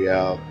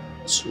royal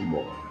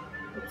tumor.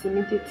 It's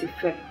immediate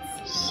effect.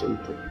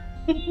 Simple.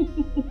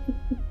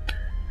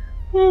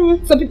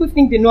 Some people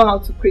think they know how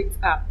to create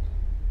art.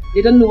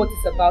 They don't know what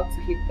is about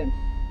to hit them.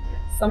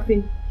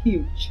 Something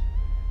huge,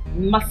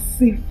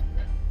 massive,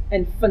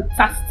 and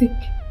fantastic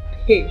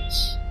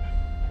page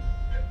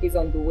is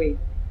on the way.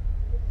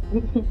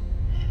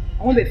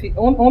 I want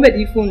to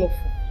be phone off.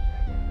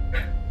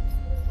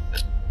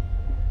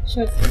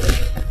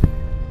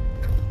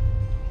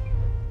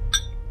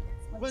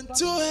 When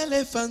two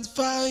elephants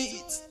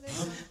fight,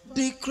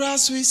 the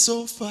grass will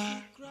so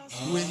far.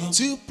 When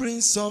two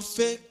princes of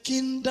a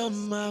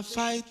kingdom are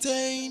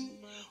fighting,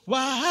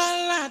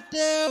 wahala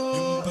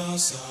deo.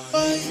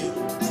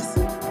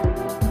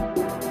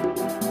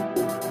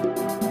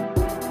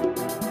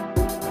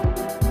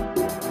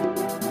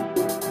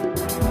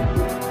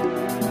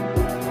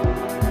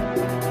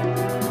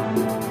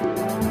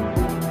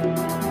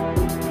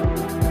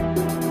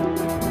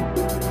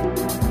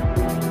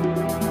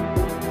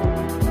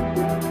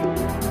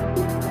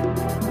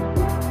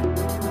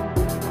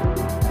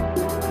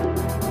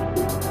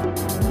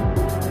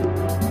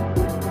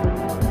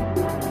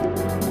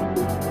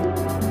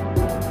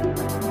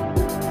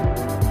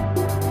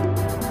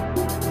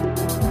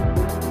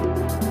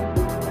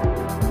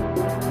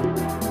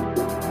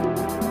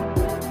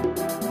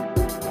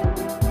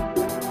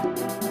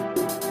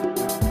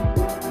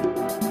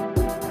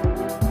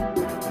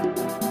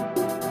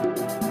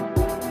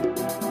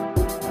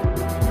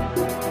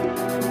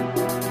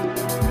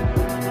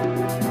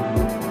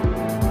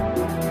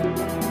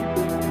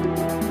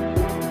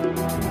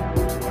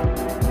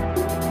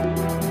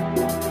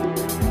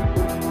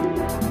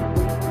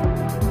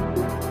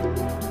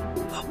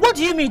 What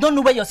do you mean you don't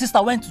know where your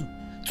sister went to?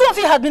 Two of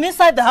you had been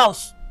inside the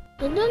house.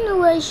 I don't know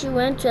where she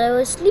went to. I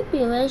was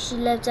sleeping when she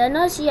left. I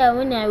not see her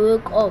when I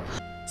woke up.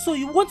 So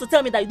you want to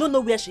tell me that you don't know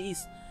where she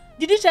is?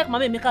 Did you check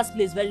Mama Emeka's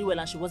place very well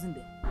and she wasn't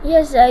there?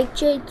 Yes, I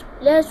checked.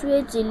 Let's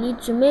wait a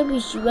little. Maybe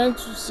she went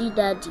to see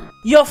Daddy.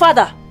 Your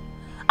father?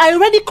 I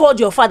already called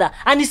your father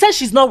and he said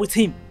she's not with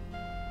him.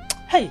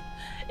 Hey,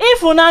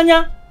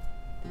 Ifunanya,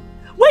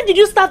 when did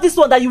you start this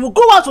one that you will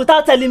go out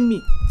without telling me?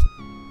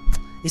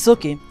 It's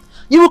okay.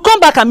 You will come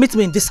back and meet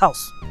me in this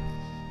house.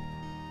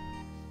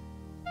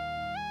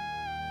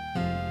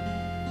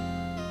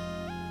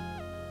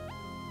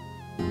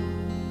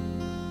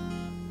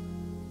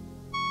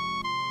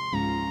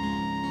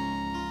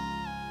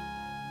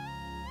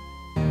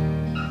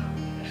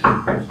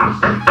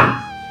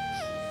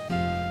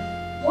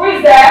 Who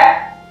is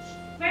there?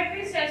 My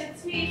princess,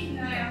 it's me,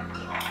 Naya.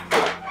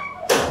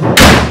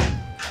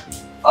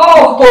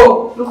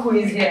 Oh, look who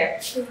is here.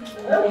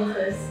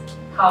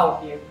 How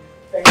are you?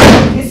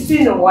 It's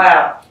been a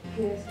while.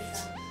 Yes,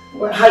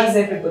 Well, how is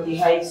everybody?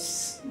 How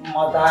is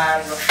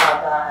mother, your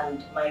father,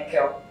 and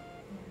Michael?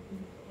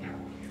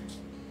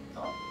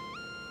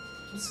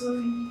 I'm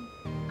sorry.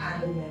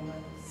 Pardon my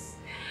manners.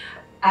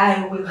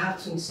 I will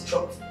have to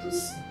instruct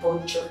those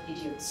bunch of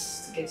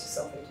idiots to get you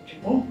something to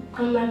drink.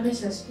 My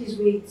princess, please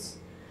wait.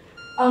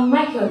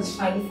 Michael is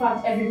fine. In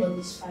fact, everybody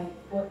is fine.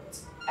 But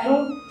I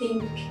don't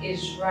think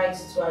it's right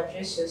to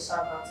address your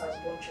servants as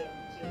a bunch of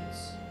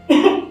idiots.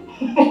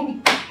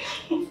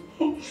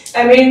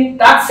 I mean,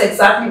 that's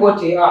exactly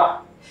what they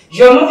are.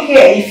 You're not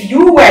here. If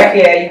you were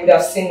here, you would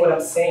have seen what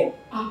I'm saying.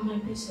 My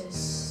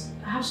princess,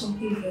 I have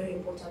something very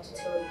important to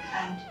tell you,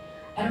 and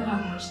I don't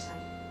have much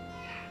time.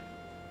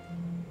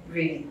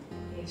 Really?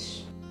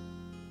 Yes.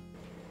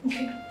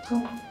 Okay,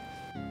 go.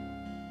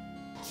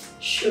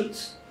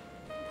 Shoot.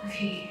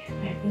 Okay,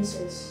 my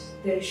princess,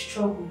 there is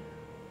trouble.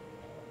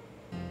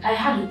 I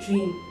had a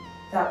dream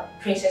that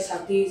Princess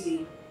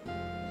Daisy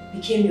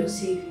became your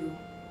savior.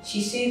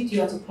 She saved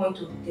you at the point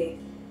of death.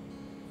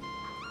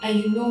 And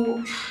you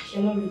know,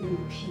 you're not really in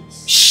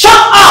peace. Shut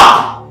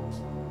up!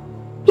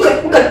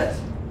 Look at.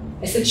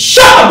 I said,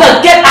 shut up,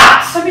 then get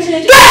out!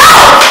 Get out!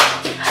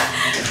 Get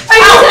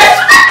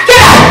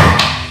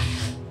out!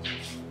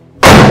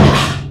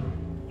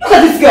 Look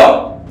at this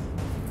girl!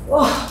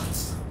 Oh.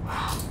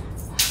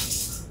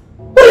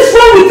 What is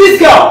wrong with this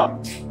girl?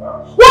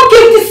 What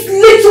gave this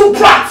little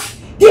brat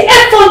the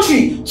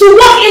effrontery to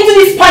walk into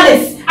this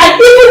palace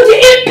and even the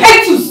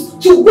impetus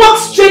to walk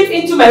straight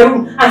into my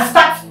room and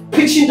start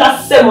preaching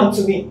that sermon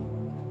to me.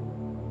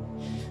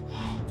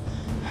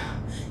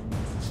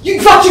 In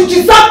fact, you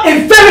deserve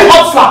a very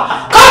hot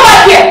slap. Come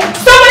back here!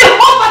 Somebody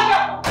come back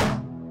here!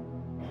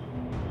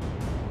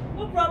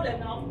 No problem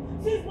now.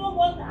 Since no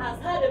one has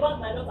heard about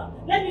my daughter,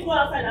 let me go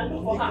outside and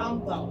look for her. Calm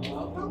down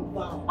now, calm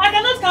down. I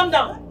cannot calm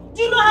down.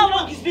 Do you know how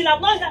long it's been?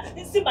 I've not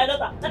seen my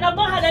daughter and I've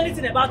not heard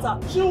anything about her.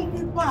 She will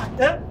be back,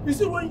 eh? You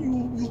see when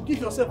you give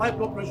yourself high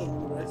blood pressure to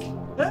the rest,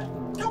 eh?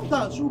 Calm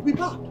down, she will be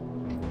back.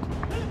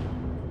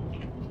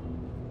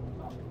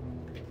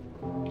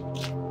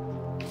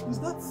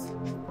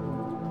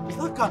 Is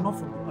that car not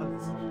from the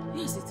palace?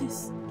 Yes, it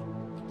is.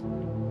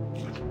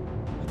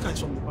 The car is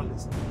from the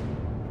palace.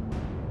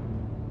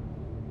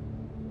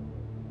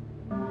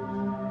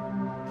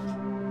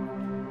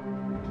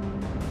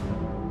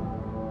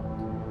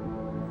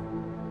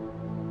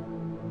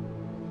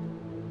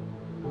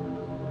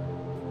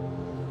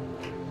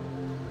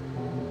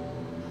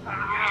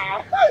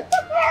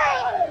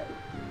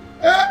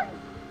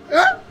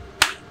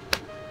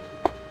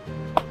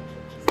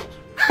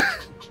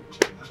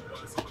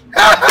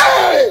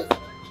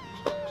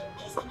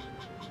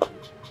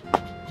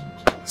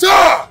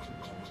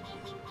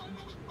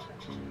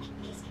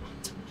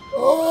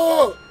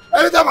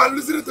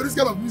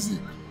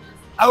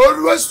 I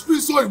always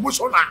feel so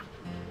emotional.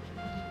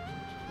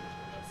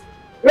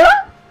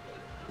 Yeah?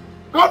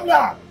 Come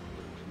now.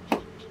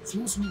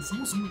 Smooth, smooth,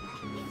 smooth, smooth.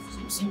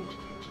 Smooth, smooth.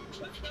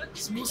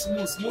 Smooth,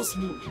 smooth, smooth,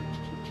 smooth.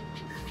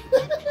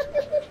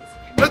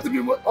 Let me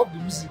up the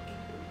music.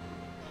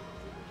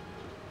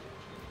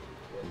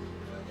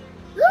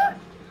 Yeah?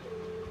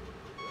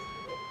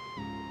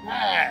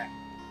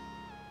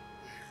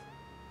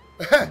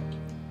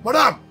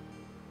 Madam.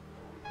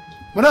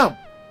 Madam.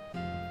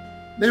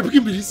 Now you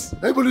begin with this.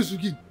 Everybody is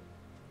begin.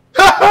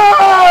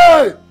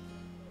 Hey!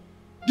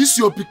 This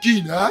your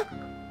Pekin, huh?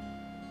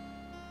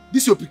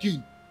 This your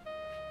Pekin.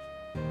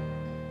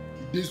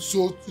 This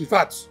so, in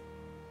fact,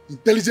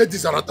 intelligent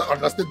is an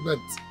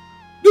understatement.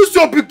 This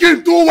your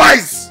Pekin too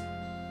wise.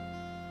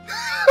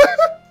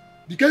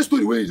 The kind of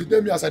story where you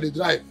tell me as I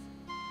drive.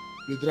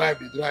 They drive.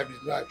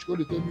 She go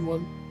to tell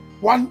me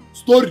one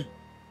story.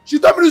 She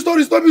tell me the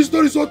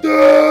story, so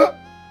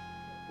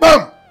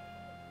bam!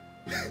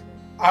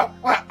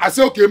 I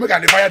say okay, make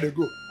an fire they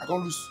go. I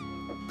can't lose.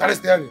 Carry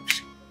steering.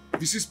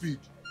 This is speed.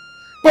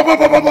 She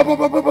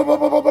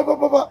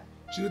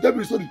tell me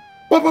the story.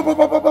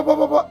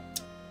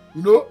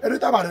 You know,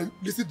 anytime I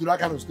listen to that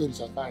kind of story,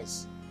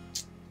 sometimes,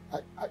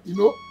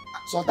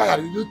 sometimes I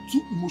get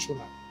too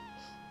emotional.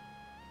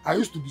 I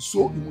used to be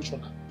so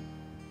emotional.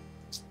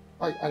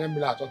 I don't be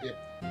like, okay,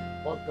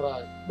 don't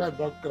cry, man,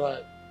 don't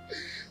cry.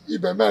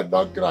 Even man,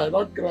 don't cry.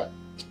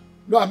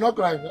 No, I'm not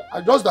crying.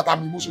 I just that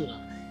I'm emotional.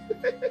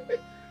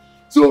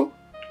 So,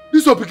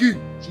 this your Pekin,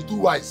 she too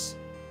wise.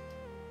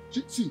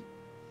 See,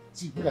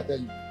 make I tell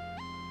you.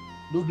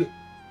 No day.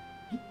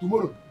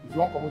 Tomorrow, if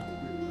you want to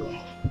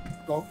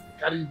come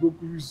carry you go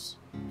cruise.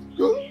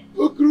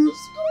 Go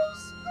cruise.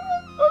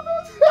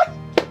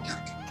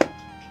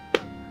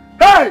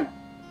 Hey!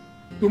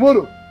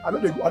 Tomorrow, I know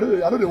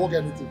they won't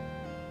get anything.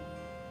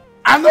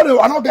 I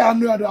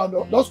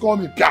know just call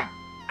me, Piam.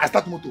 I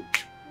start motor.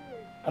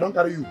 I don't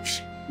carry you.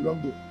 You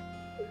don't go.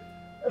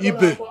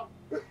 Ibe.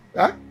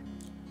 Huh?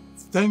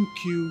 Thank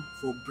you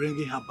for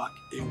bringing her back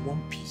in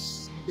one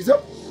piece. Is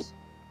that?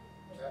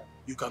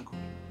 You can go.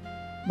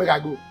 Make I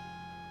go.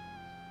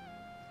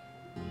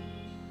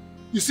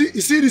 You see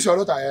this your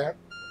daughter here?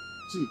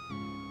 See,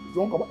 if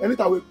you want to come,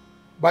 anytime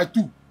by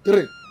 2,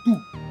 3,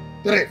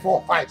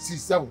 4, 5,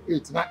 6, 7,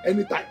 8, 9,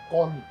 anytime,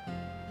 call me.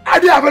 I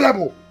be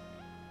available.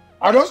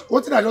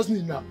 What thing I just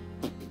need now?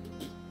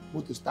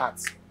 Go to start.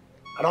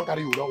 I don't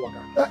carry you, don't work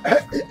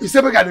out. You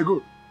say make I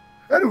go.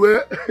 Anyway,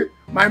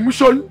 my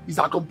mission is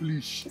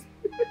accomplished.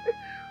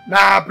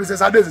 Now,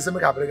 Princess Ade say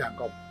make I bring and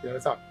come. You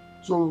understand?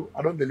 So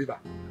I don't deliver.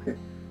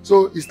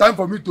 So it's time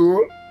for me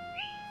to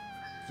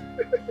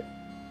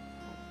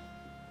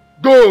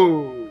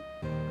go.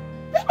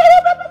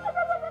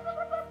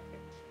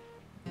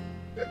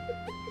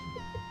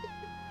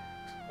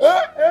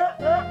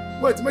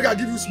 Wait, make I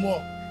give you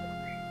small.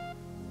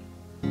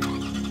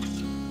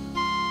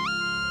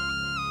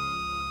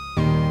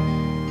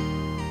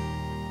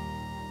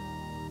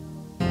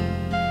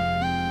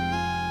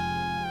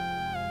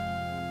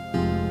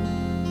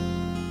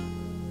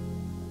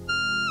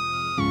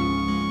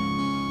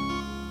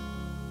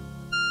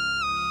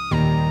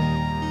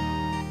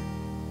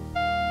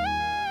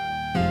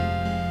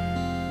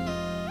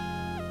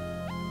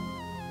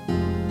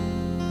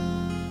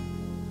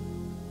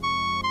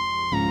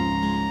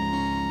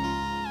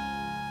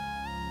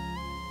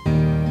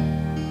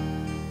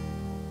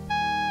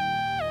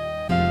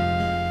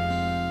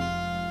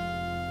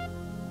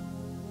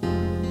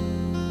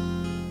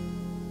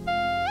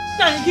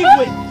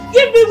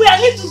 Give me way. I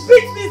need to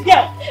beat this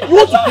girl. You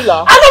want to kill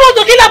her? I don't want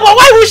to kill her, but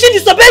why would she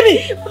disobey me?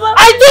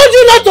 I told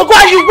you not to go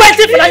and you went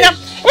in for her.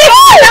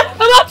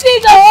 Mama,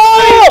 please, I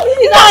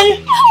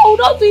will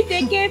not do it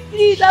again,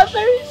 please. I'm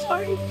very sorry.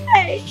 sorry.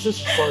 Hey. She says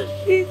she's sorry.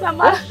 Please, I'm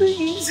asking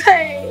you.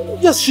 Say.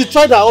 Yes, she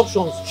tried her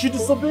options. She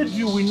disobeyed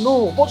you, we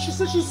know. But she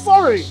said she's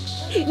sorry.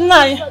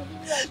 Naya,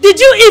 did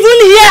you even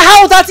hear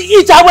how that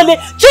Ijawele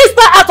chased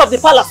her out of the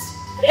palace?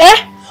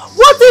 Eh?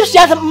 What if she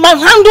had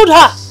manhandled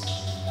her?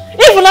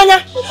 If Nanya,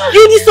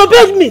 you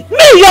disobeyed me,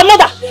 your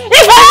mother.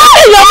 If I am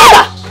your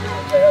mother.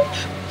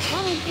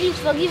 Mommy, please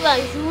forgive her.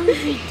 She won't do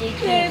it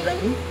again.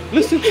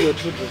 Listen to your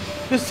children.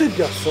 They said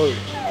they are sorry.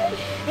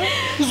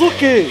 It's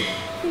okay.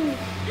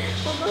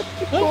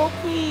 Mama,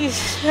 please.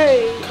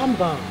 Hey. Calm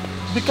down.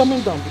 Be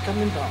calming down. Be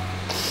calming down.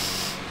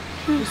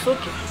 It's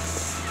okay.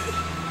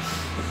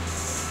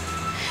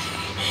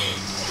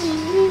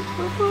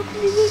 Papa,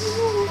 please, I don't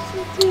know what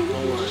to do.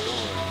 Don't worry, don't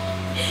worry.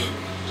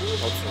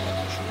 That's all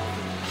right.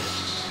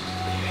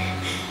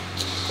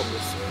 Come,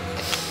 let's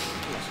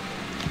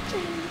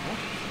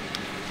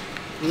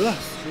relax.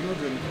 You're not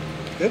doing anything.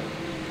 Okay?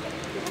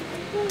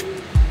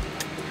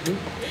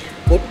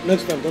 But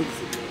next time, don't do it.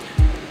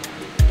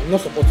 I'm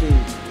not supporting you.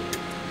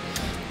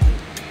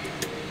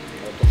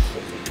 I'll talk to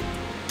you.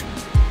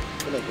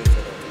 When I get to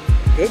that,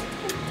 okay?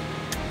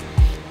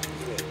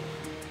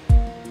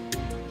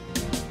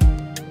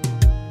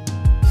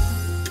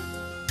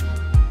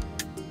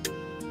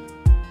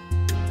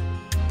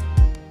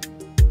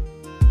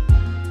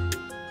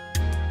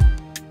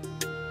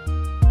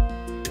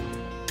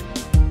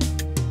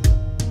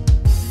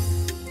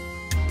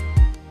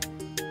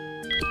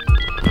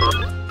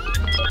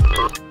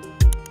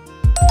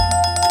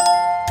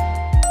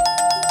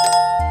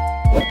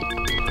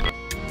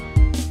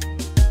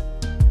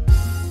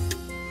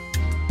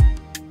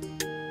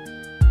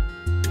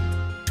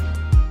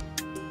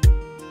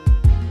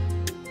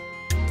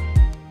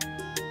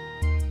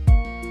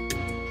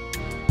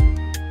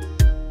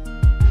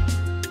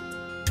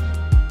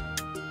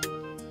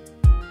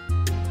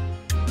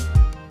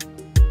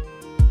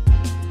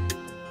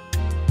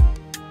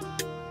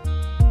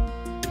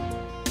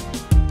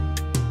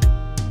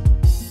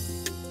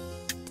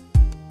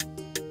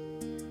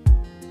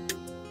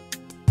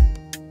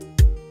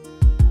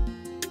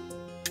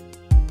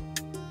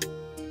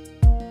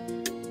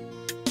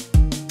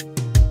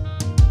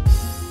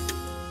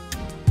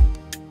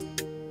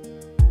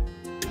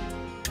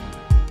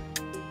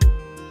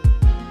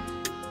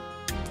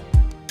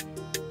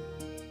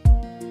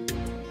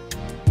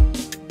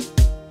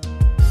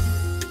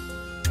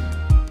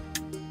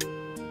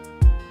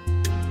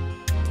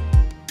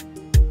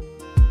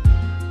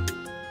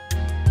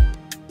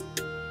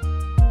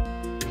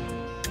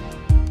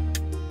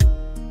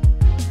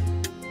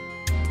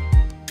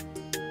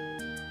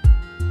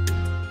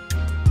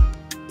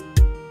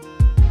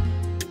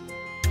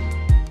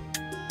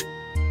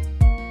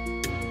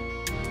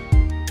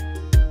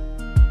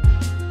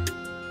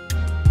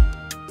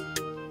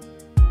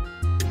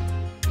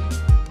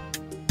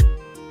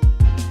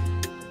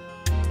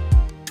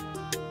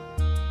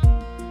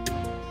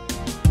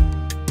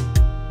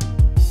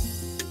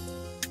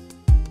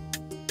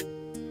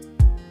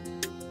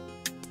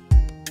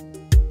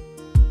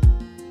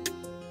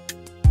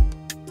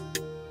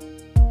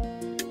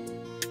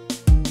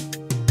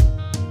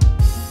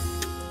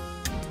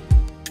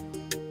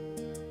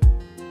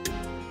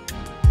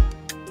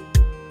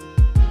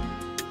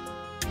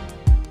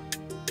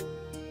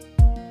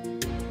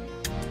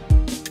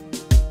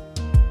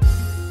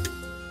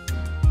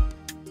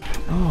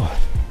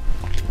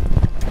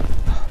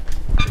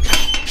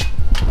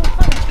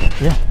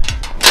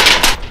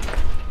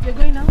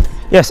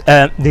 Yes,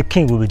 the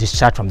king will be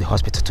discharged from the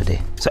hospital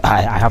today, so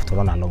I have to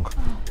run along.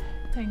 Oh,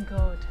 thank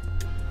God.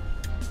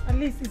 At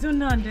least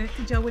Izuna and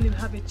Ija will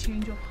have a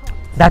change of heart.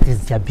 That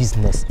is their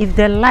business. If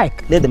they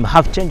like, let them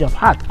have change of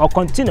heart or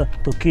continue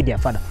to kill their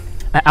father.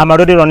 I'm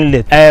already running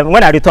late.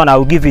 When I return, I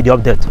will give you the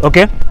update,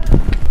 okay?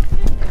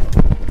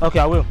 Okay,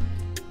 I will.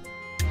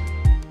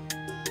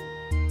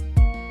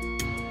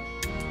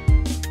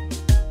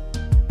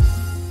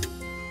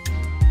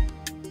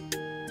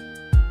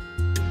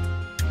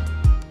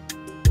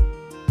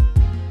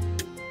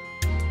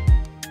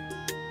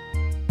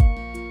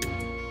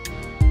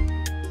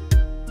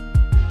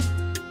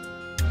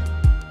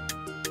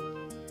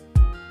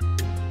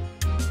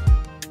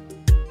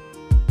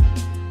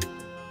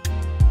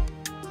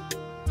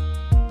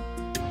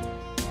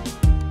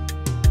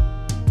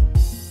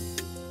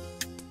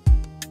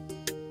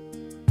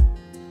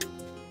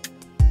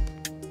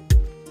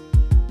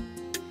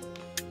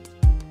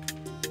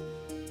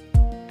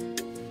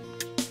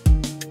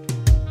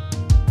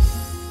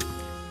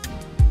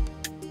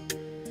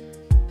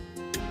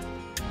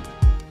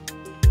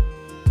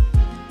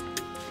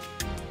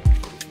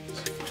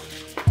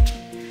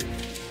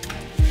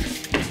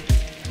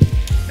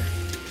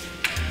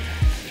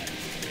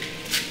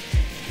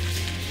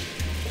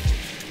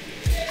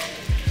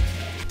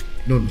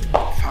 No,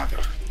 Father.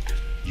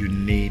 You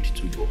need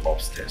to go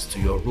upstairs to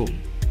your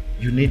room.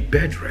 You need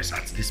bed rest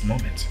at this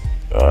moment.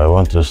 I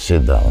want to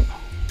sit down.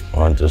 I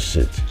want to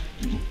sit.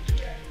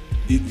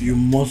 You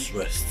must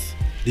rest.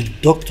 The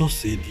doctor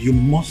said you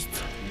must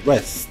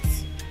rest.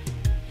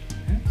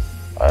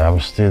 I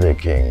am still the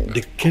king.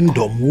 The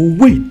kingdom will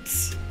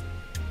wait.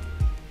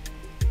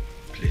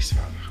 Please,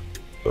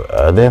 Father.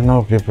 Are there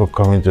no people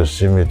coming to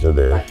see me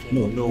today?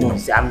 No.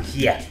 I'm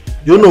here.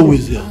 You know who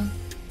is here?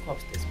 Come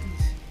upstairs,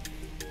 please.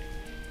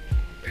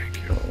 Thank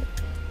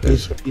you.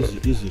 It's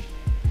okay. Easy.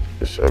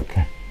 It's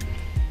okay.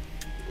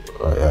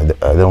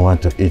 I don't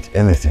want to eat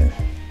anything.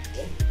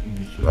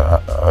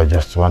 I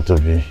just want to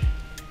be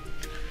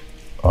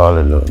all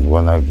alone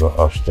when I go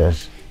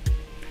upstairs.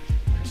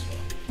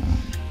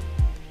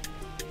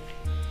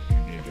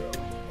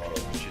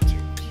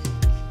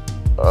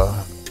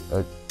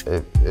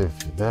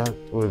 If that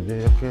would be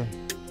okay,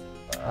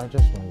 I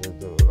just wanted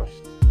to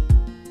rest.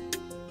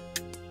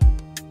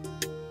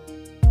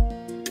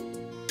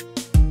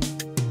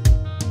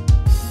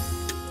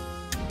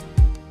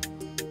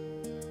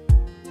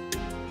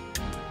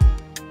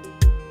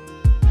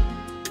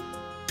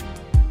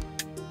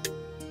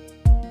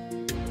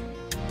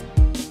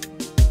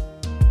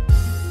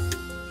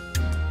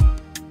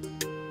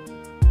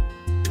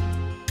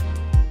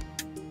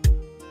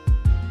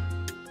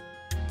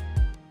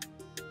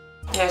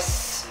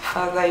 Yes,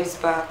 Father is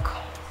back.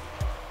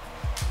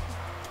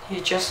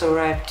 He just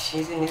arrived.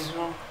 He's in his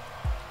room.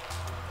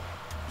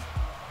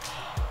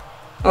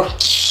 Oh,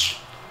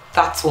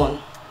 that one.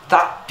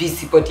 That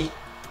busybody.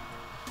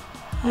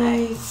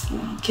 He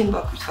came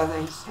back with Father.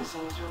 He's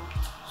in his room.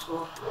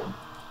 So,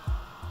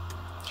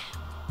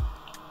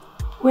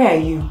 where are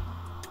you?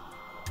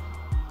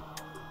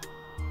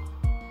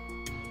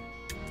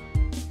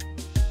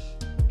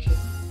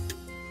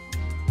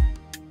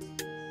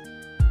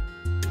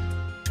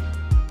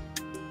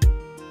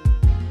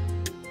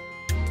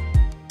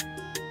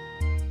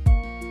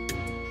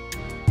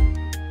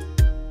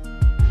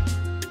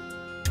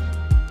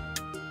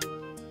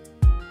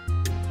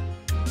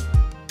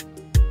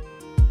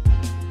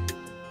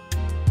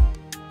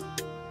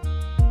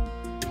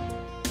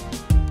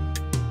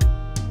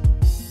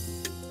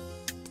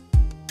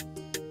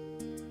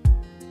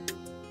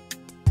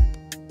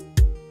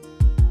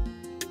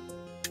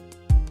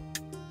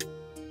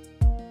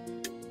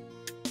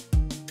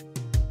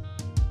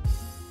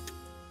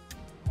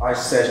 I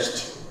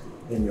searched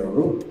in your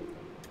room.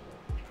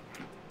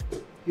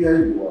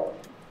 Here you are.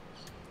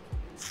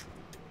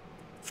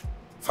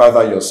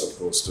 Father, you're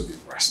supposed to be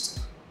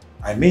resting.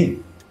 I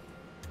mean,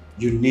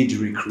 you need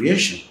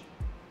recreation.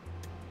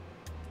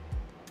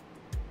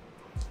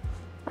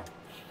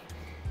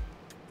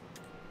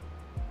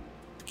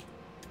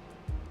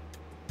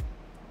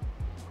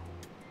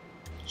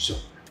 So,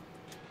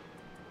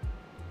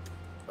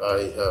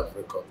 I have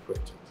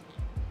recuperated.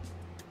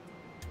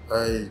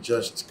 I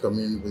just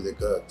communed with the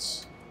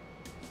gods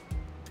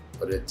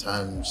for the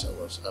times I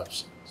was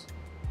absent.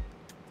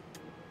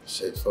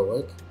 Set for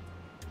work?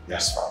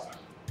 Yes, Father.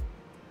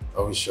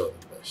 I wish you all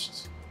the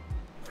best.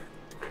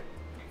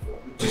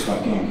 Greetings, my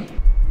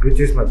king.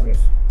 Greetings, my prince.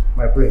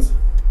 My prince.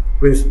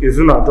 Prince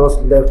Izuna just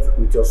left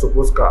with your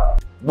supposed car.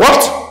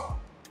 What?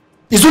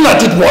 Izuna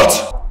did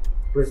what?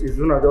 Prince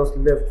Izuna just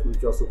left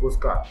with your supposed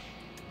car.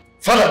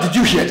 Father, did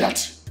you hear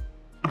that?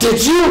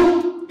 Did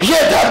you hear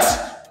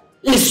that?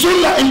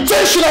 Izuna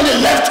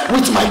intentionally left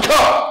with my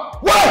car.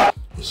 Why?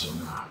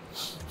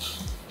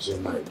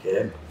 Izuna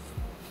again.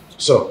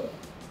 So,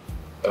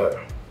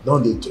 no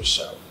need to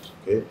shout,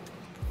 okay?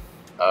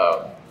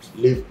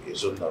 Leave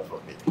Izuna for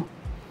me.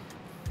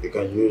 You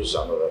can use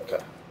another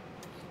car.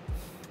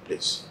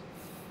 Please.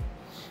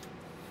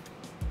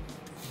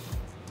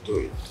 Do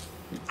it.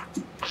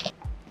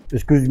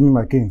 Excuse me,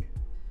 my king.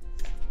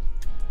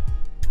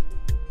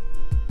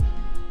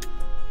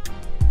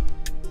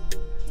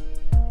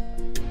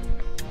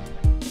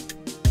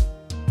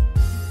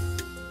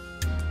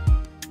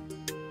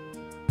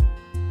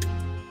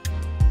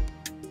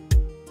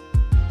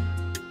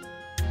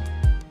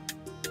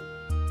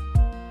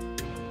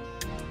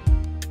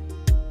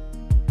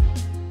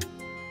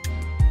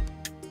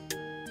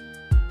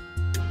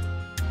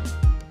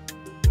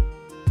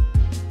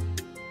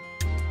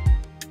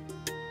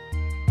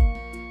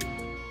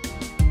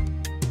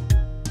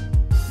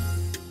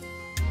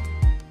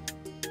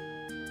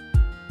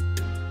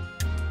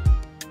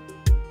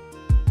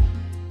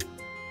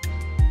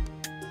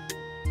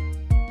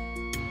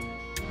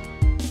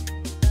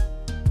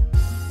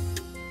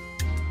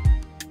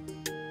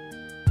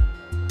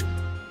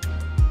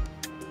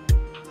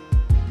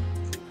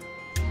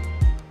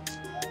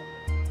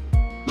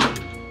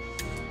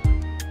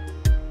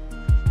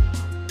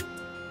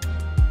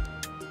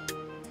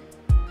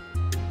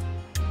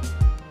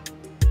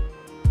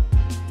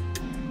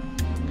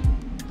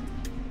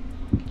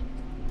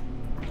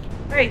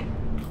 Hey,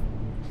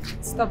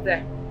 stop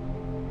there.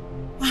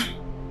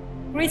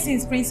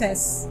 Greetings,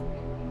 princess.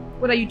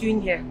 What are you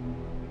doing here?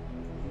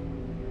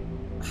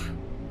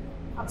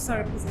 I'm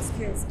sorry, please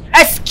excuse me.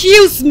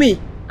 Excuse me!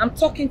 I'm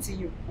talking to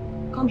you.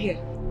 Come here.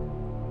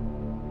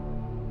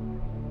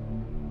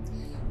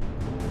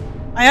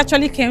 I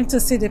actually came to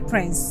see the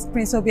prince,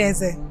 Prince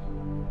Obieze.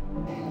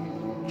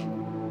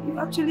 You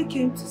actually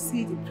came to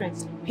see the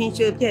prince, Prince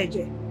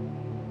Obieze.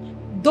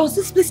 Does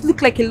this place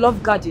look like a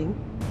love garden?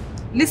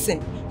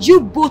 Listen, You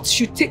both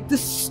should take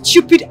this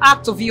stupid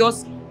act of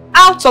yours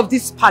out of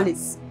this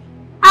palace.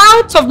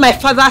 Out of my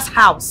father's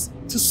house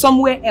to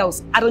somewhere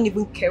else. I don't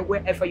even care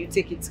wherever you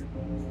take it to.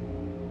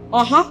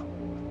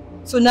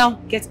 So now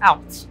get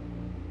out.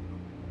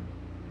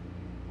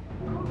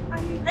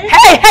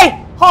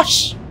 Hey!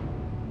 Hush!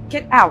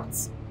 Get out.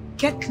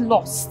 Get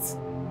lost.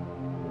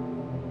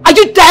 Are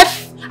you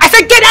deaf? I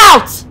said get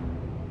out!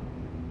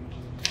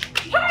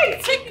 Hey!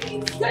 Take the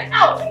keys! Get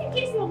out! Take the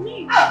keys from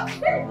me!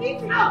 Take the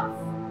keys out!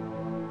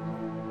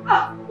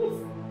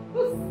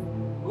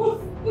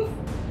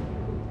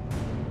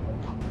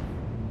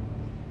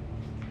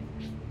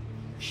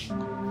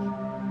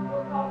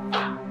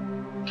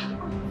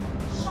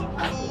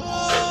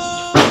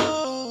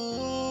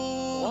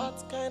 What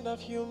kind of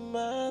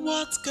human?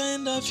 What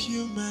kind of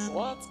human?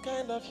 What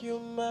kind of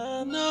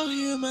human? No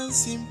human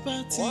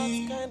sympathy.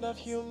 What kind of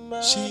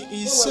human? She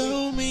is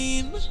so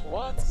mean.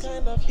 What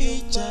kind of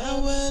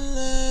human?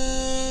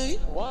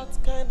 What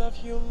kind of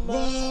human?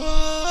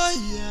 Oh,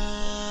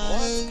 yeah.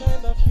 What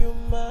kind of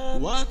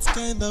human? What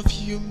kind of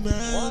human?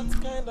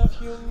 What kind of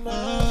human?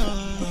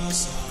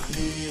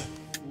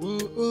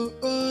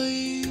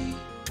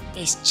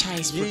 It's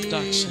Chai's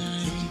production.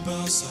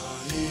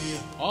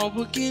 All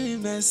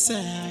beginning as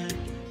sad.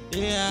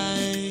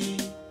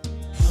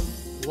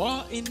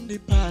 War in the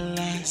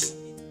palace.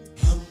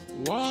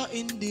 War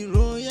in the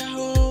royal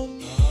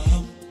home.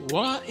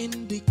 War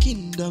in the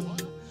kingdom.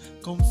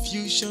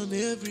 Confusion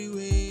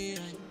everywhere.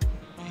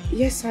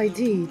 Yes, I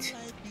did.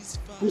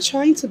 I'm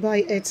trying to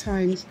buy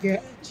airtime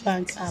via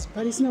bank app,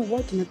 but it's not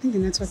working. I think the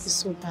network is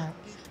so bad.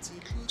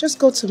 Just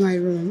go to my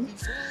room,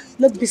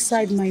 look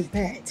beside my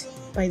bed.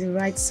 By the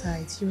right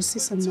side, you will see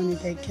some money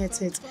there.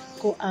 Get it.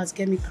 Go out,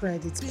 get me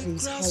credit,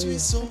 please. Hurry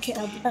up. Okay,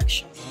 I'll be back.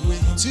 When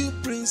two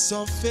princes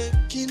of a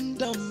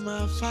kingdom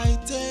are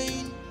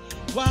fighting,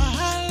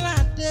 wahala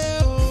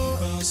deo.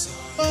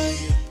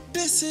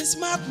 This is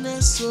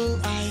madness, so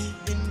I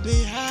in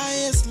the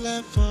highest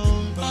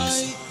level.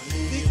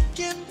 The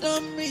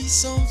kingdom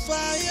is on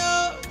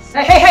fire.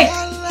 Hey!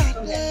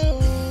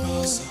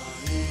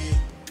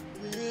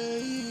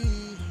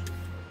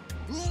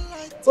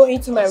 Go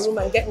into my room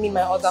and get me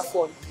my other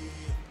phone.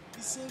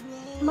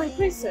 My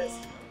princess.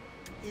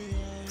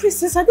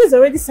 Princess, Ade's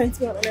already sent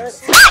me on an errand.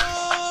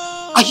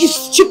 Are you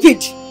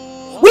stupid?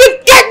 Will you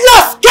get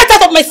lost? Get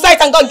out of my sight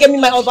and go and get me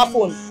my other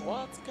phone.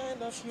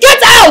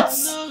 Get out!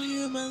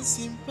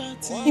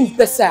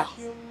 Imbecile.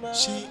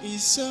 She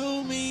is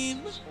so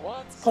mean.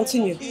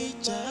 Continue.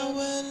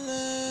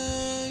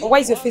 And why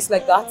is your face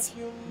like that?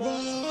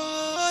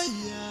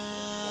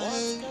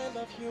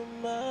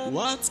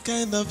 What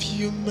kind of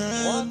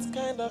human? What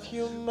kind of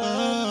human?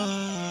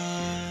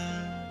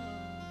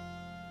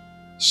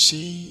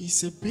 She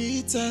is a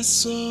bitter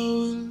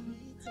soul.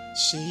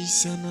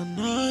 She's an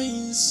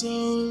annoying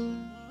soul.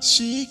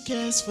 She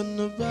cares for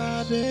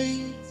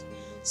nobody.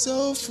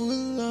 So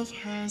full of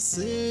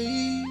herself.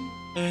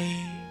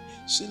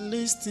 She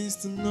listens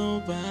to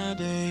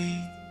nobody.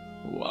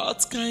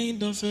 What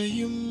kind of a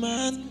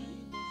human?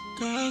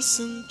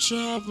 Causing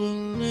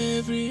trouble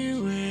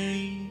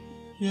everywhere.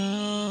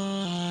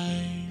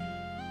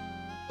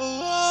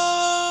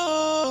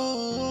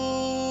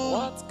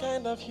 What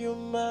kind of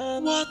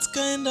human? What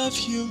kind of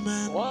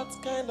human?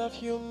 What kind of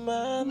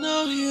human?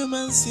 No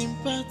human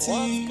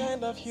sympathy. What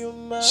kind of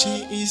human?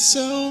 She is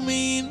so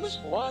mean.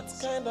 What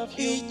kind of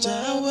human?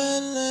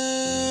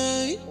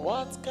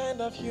 What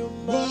kind of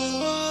human?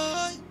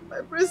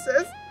 My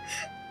princess.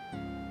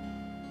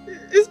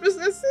 It's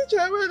Princess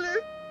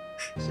Chawele.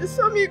 She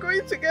saw me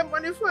going to get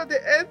money for the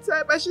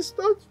airtime and she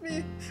stopped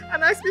me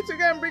and asked me to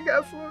go and bring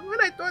her food.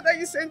 When I told her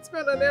you sent me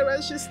on an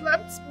errand, she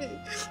slapped me.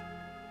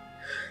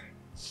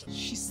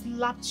 She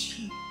slapped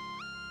you?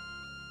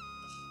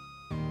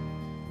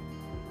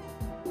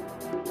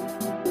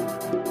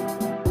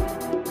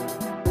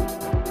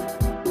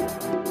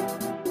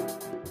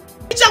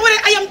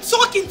 I am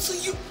talking to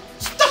you.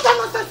 Stop that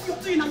nonsense you're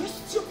doing. Are you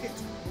stupid?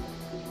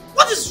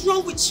 What is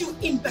wrong with you,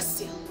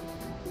 imbecile?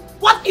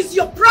 What is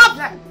your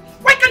problem?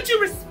 Why can't you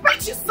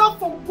respect yourself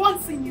for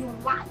once in your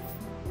life?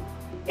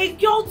 A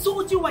girl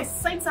told you I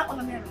sent her on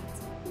an errand.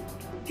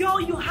 Girl,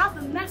 you have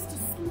the nerve to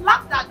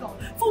slap that girl.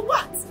 For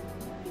what?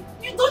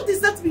 You don't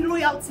deserve to be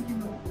royalty, you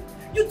know.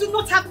 You do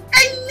not have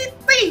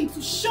anything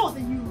to show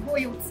that you're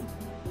royalty.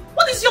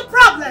 What is your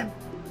problem?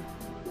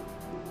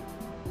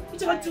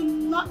 Do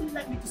not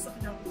let me do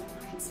something else with you,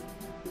 right?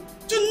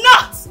 Do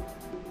not!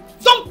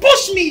 Don't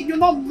push me, you're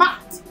not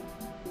mad.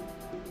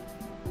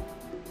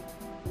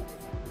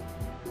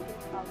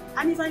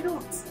 And if I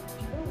don't,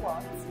 you know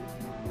what?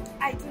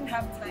 I don't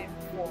have time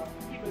for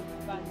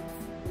irrelevant,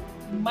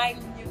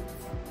 minute,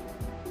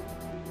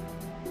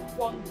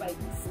 one by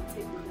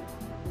mistake.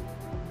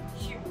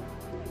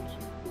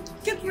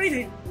 Keep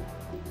reading.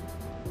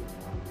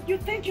 You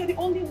think you're the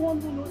only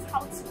one who knows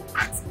how to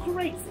act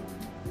crazy.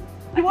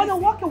 You want to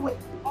walk away?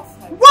 Walk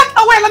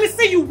away, let me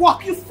see you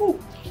walk, you fool.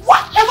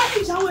 Walk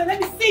away, let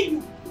me see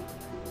you.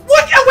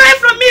 Walk away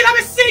from me, let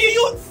me see you,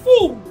 you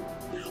fool.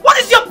 What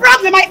is your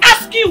problem? I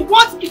ask you,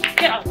 what is...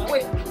 Get out of my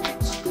way.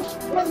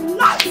 You're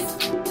nuts.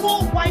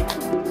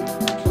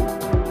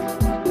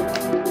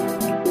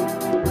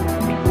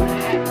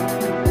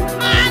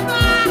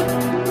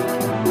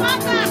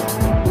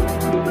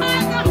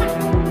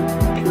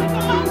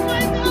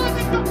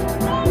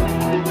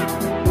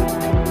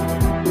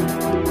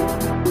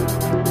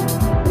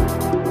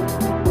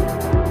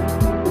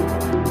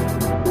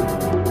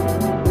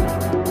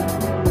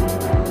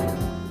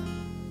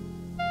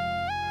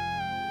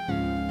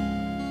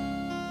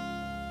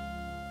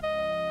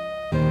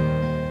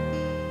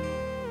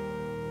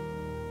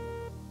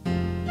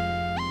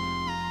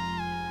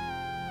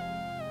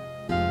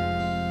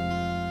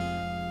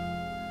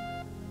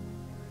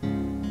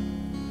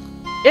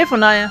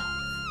 Ifunanya.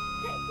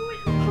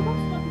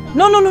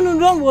 No,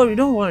 don't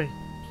worry.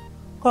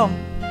 Come,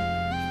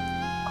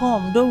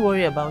 don't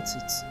worry about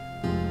it.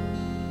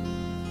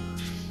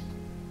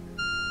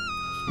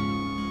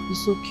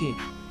 It's okay.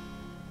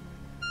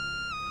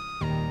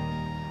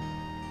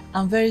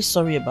 I'm very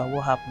sorry about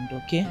what happened,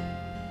 okay?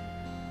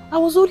 I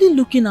was only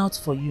looking out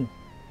for you.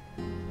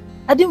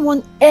 I didn't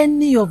want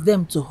any of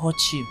them to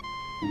hurt you.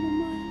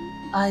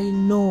 I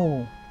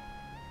know.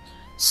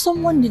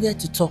 Someone needed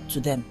to talk to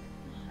them,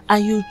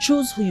 and you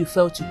chose who you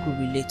felt you could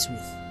relate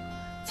with.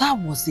 That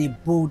was a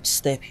bold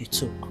step you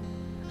took,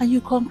 and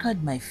you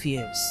conquered my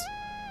fears.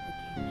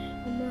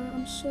 Mama,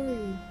 I'm sorry.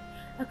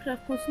 I could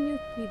have continued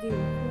pleading.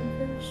 I'm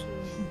very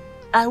sorry.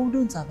 I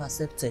wouldn't have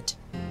accepted.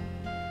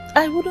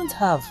 I wouldn't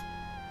have.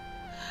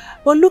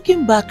 But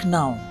looking back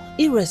now,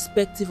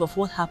 irrespective of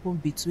what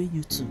happened between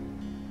you two,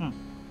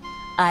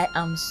 I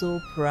am so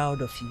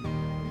proud of you.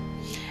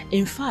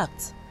 In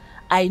fact,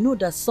 I know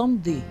that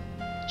someday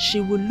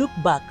she will look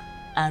back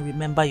and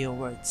remember your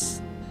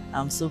words.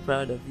 I'm so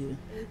proud of you.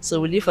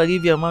 So will you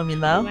forgive your mommy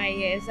now? Mama,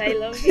 yes, I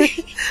love you.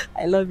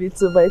 I love you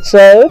too, my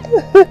child.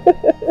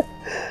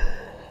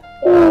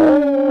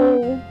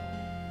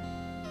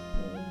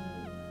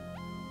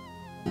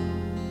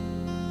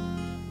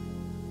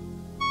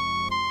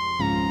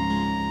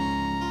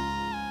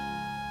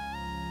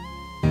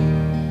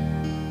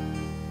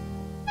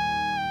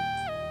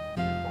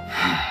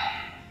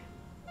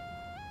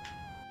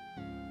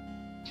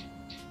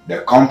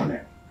 The company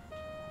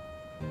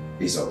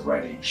is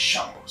already in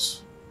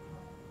shambles.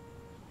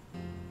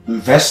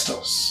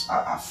 Investors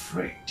are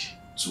afraid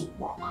to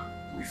work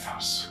with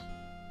us.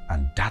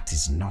 And that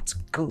is not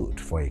good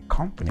for a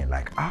company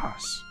like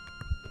ours.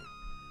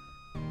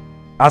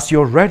 As you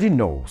already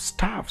know,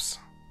 staffs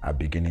are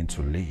beginning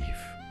to leave.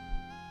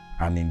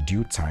 And in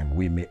due time,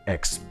 we may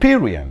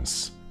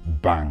experience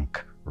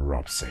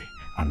bankruptcy.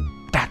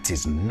 And that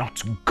is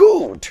not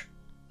good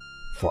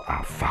for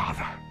our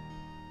father.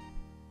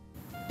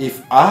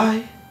 If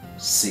I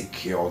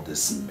secure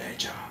this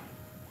merger,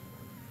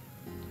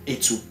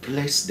 it will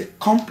place the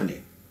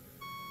company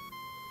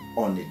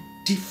on a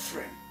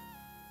different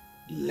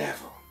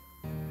level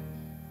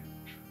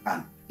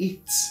and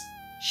its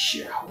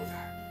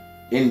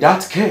shareholder. In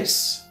that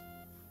case,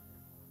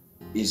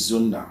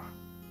 Izuna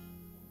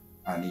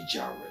and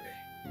Ijawele,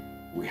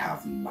 we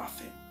have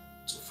nothing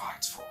to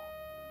fight for.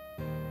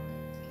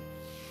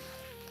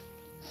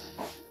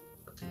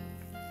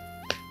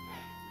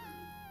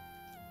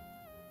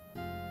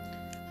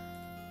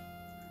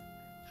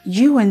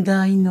 You and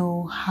I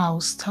know how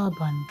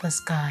stubborn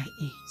this guy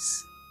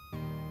is.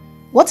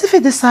 What if he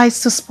decides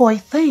to spoil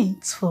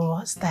things for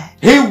us then?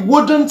 He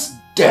wouldn't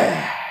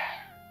dare.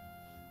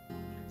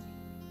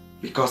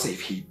 Because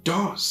if he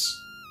does,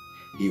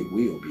 he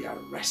will be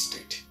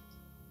arrested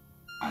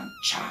and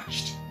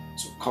charged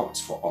to court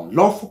for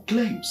unlawful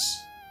claims.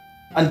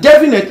 And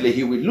definitely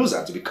he will lose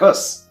out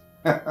because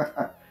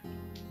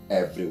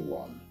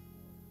everyone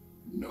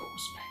knows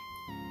me.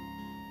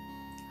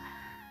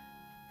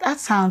 That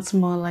sounds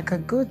more like a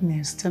good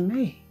news to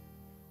me.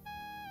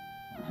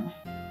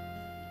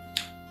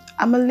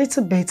 I'm a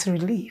little bit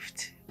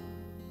relieved.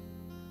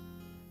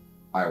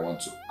 I want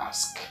to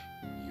ask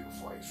you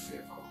for a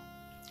favor.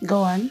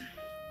 Go on.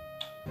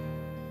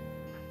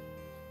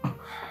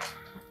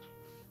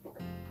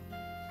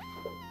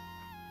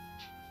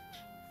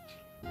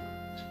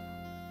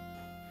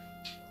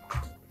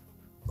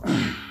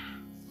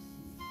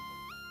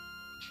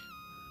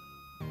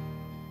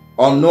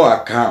 On no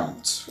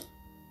account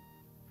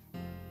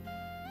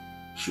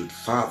should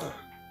father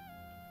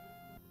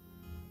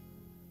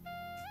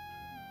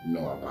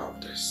know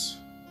about this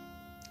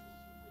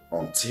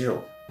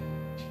until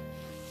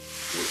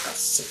we are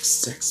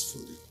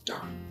successfully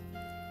done.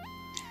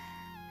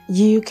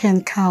 You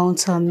can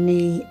count on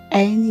me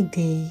any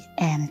day,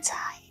 anytime.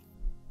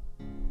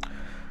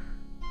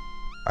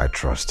 I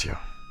trust you.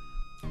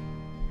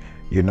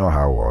 You know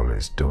how we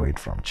always do it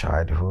from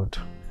childhood.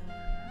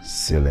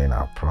 Sealing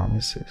our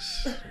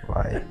promises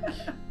like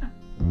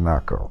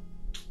knuckle.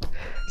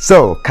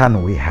 So,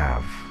 can we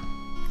have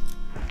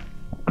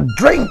a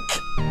drink,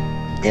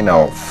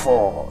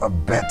 for a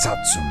better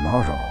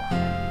tomorrow?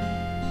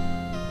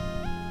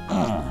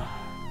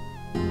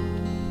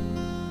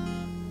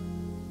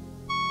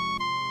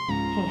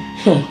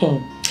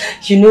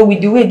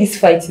 With the way this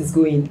fight is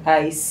going,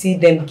 I see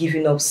them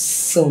giving up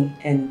soon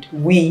and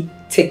we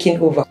taking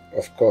over.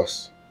 Of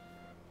course.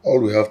 All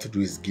we have to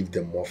do is give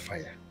them more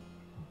fire.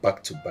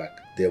 Back to back.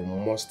 They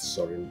must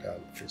surrender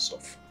and face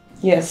off.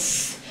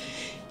 Yes.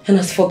 And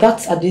as for that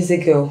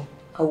Adeze girl,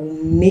 I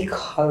will make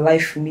her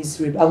life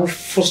miserable. I will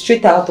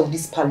frustrate her out of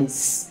this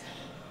palace.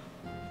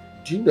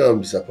 Do you know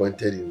I'm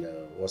disappointed in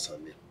what's her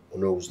name?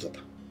 Ono's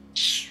daughter.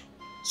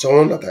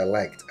 Someone that I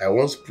liked. I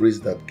once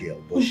praised that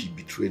girl, but she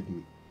betrayed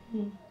me.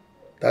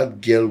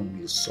 That girl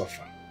will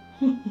suffer.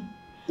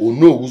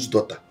 Ono's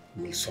daughter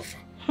will suffer.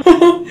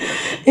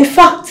 In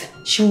fact,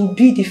 she will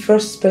be the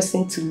first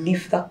person to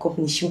leave that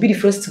company. She will be the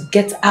first to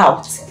get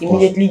out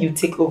immediately you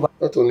take over.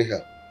 Not only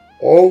her,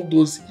 all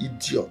those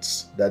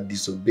idiots that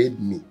disobeyed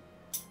me,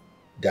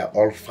 they are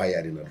all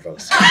fired in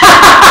advance.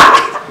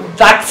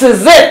 That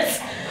is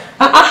it!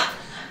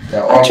 They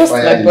are all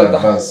fired in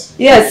advance.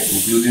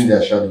 Yes. Including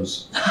their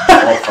shadows.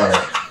 All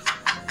fired.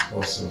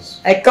 Nonsense.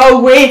 I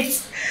can't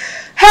wait.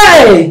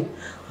 Hey!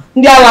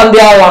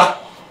 Ndiala.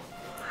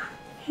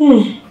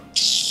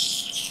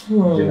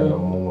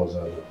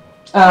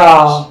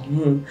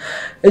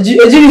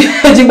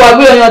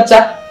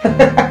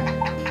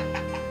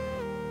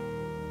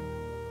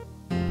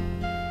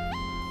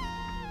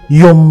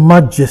 Your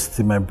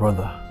Majesty, my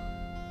brother,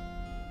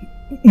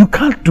 you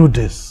can't do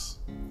this.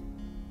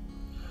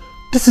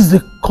 This is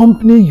a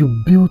company you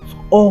built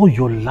all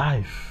your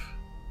life.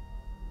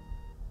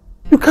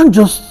 You can't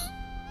just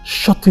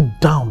shut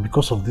it down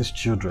because of these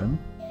children.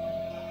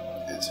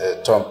 It's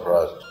a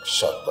temporary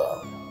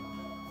shutdown.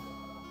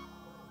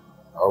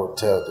 I will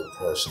tell the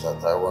press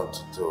that I want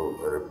to do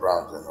a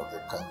rebranding of the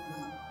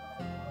company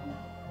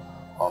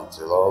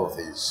until all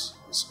this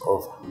is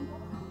over.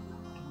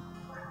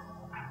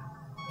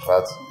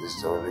 That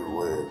is the only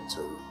way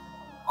to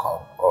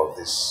cut all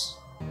this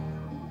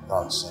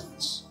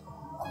nonsense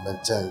and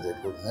maintain the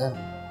good name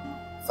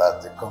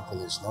that the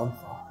company is known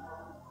for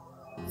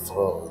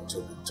before it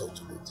will be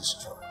totally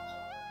destroyed.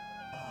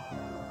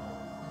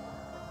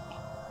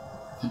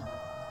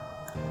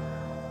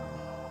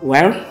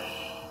 Well,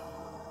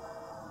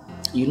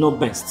 you know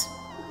best.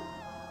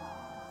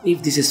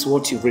 If this is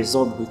what you've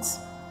resolved with,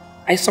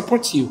 I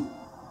support you.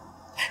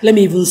 Let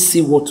me even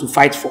see what to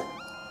fight for.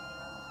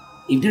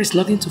 If there is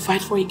nothing to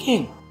fight for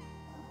again.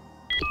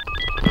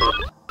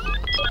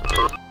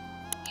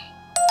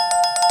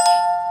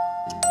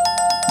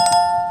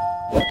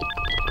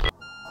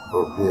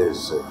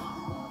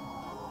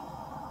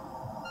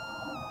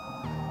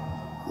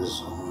 This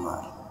is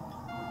mine.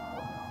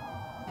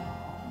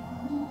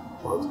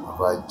 What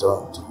have I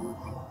done to you?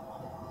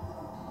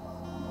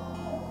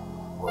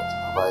 What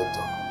have I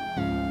done?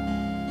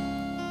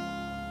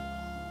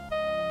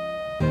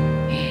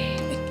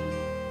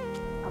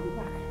 I'll be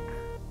back.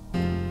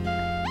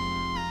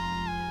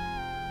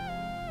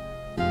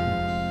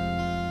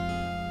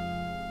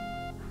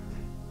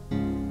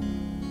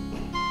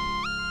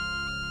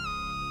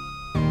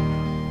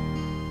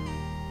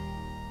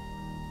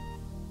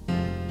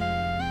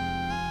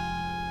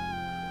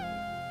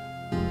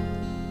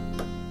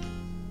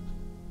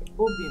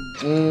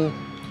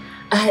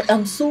 I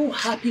am so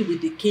happy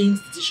with the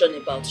king's decision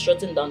about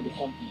shutting down the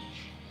company.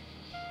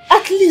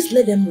 At least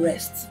let them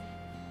rest.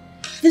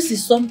 This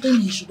is something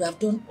he should have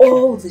done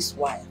all this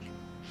while.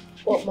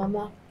 But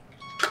Mama,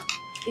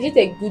 is it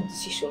a good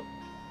decision?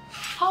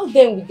 How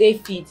then will they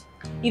feed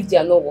if they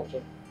are not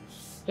working?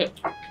 I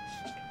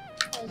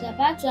was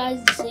about to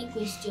ask the same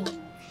question.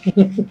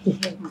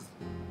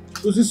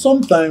 You see,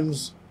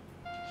 sometimes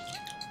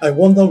I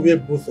wonder where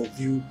both of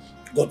you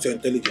got your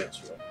intelligence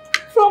from.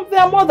 From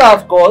their mother,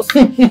 of course.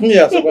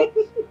 Yes, but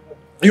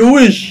you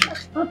wish.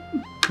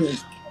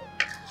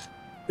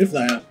 If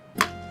Naya,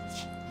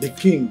 the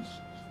king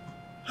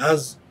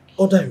has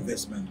other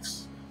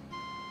investments.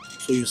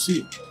 So you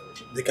see,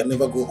 they can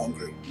never go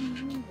hungry.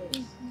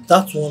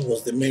 That one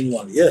was the main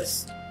one,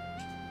 yes.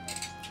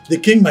 The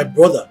king, my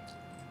brother,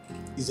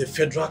 is a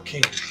federal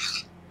king.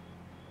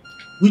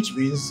 Which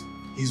means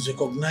he's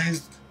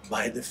recognized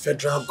by the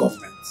federal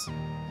government.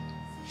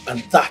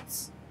 And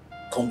that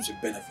comes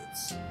with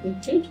benefits. I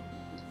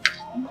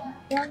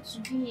want to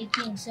be a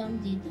king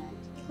someday,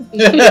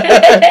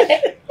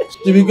 Dad.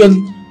 Chibikem,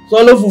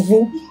 swallow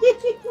fufu.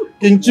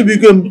 King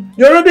Chibikem,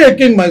 you're already a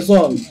king, my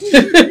son.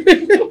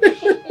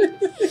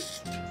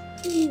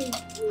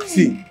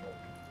 See,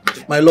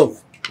 my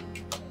love,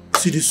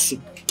 see this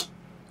soup.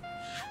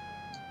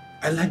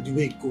 I like the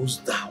way it goes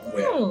down.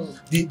 Well,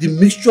 the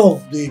mixture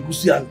of the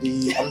egusi and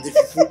the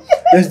fufu.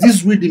 There's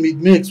this rhythm it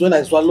makes when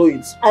I swallow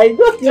it. I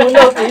don't even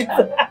love it.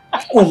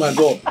 Oh my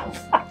God.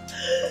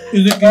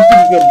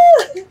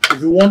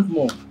 If you want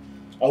more,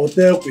 I will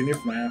tell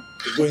Pinif Maya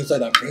to go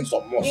inside and bring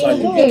some more.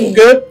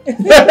 Okay?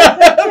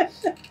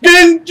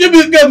 King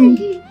Chibikem!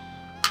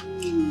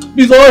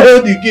 Please all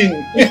hail the king.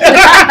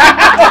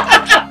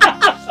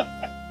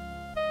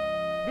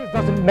 This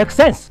doesn't make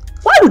sense.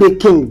 Why would the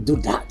king do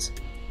that?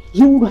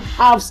 He would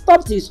have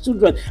stopped his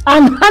children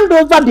and hand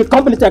over the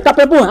company to a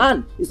capable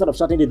hand instead of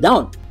shutting it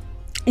down.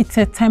 It's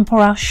a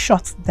temporal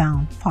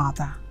shutdown,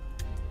 Father.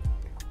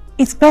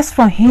 It's best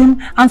for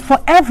him and for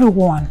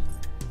everyone.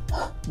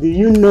 Do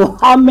you know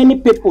how many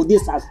people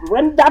this has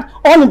rendered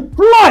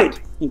unemployed,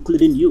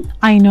 including you?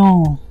 I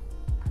know,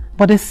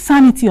 but the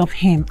sanity of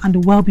him and the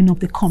well-being of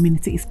the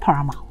community is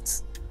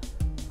paramount.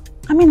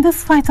 I mean,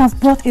 this fight has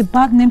brought a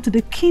bad name to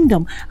the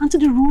kingdom and to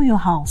the royal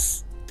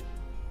house.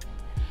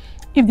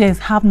 If there is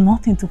have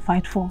nothing to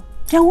fight for,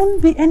 there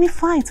won't be any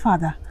fight,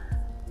 Father.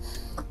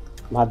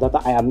 My daughter,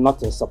 I am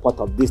not in support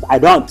of this. I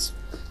don't.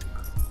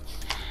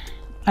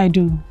 I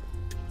do.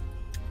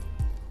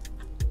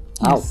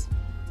 How? Yes.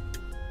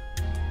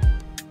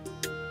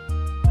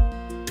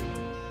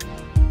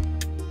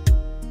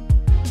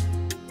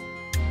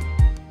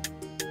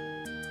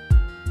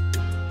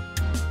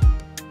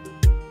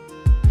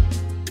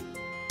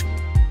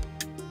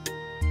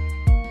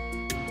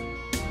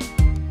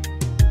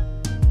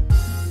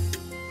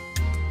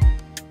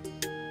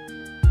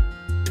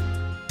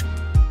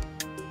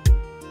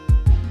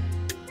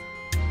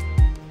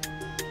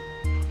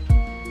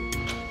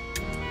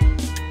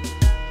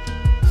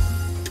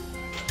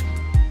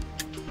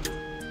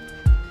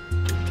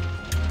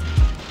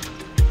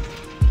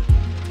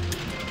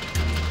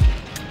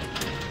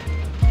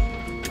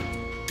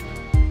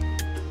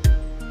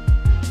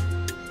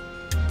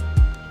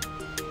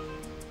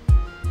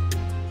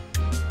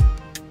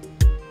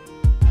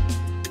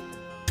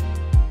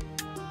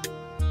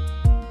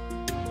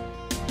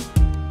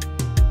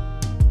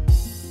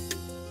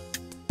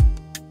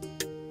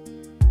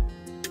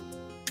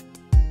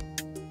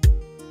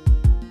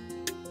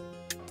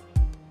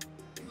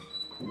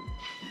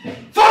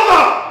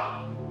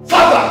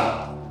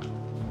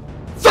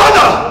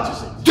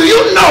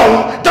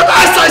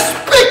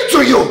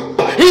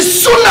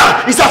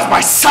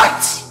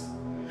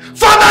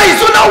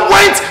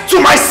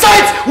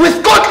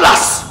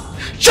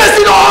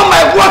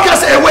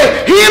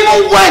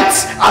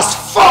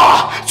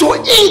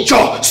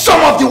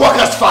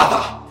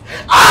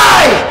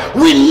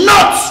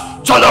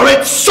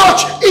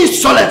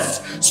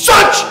 insolence,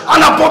 such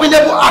an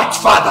abominable act,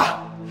 Father.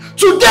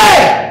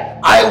 Today,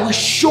 I will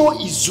show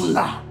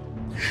Izuna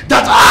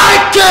that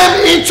I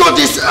came into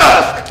this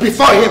earth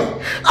before him.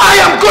 I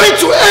am going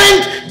to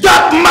end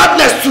that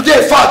madness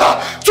today,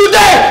 Father.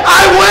 Today,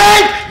 I will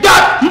end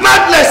that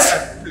madness.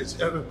 Please,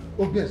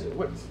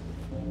 wait.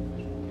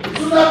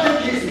 Izuna think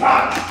he's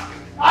mad.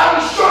 I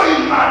will show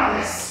him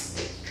madness.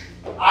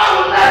 I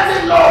will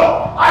let him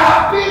know I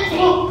have been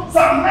through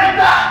some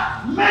mental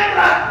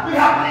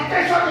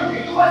rehabilitation in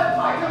the US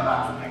before I came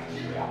back to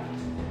Nigeria.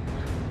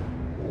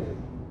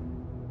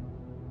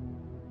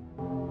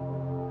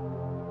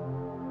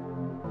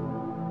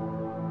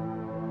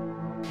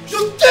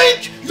 You think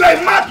you're a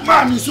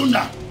madman,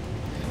 Izuna?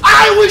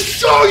 I will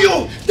show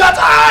you that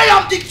I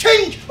am the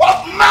king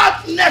of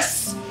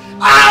madness.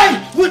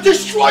 I will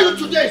destroy you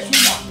today,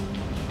 Izuna.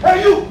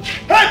 Hey you!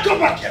 Hey, come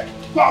back here!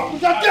 Go out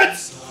with that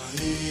gates!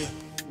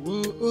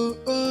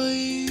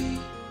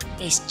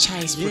 It's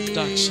Chai's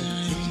production.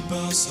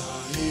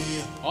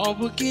 All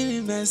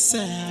beginning and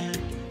sad.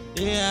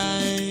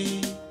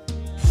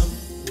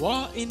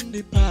 War in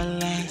the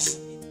palace.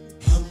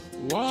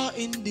 War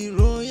in the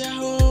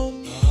royal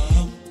home.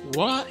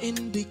 War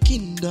in the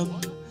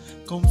kingdom.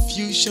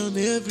 Confusion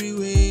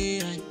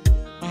everywhere.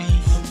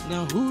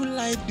 Now who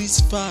light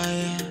this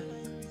fire?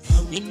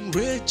 In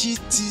rage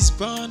it is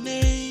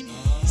burning.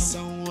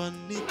 Someone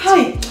needs.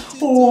 Hi!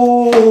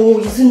 Oh,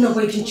 Izuna,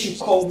 why didn't you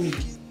call me?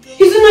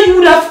 Izuna, you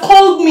would have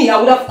called me. I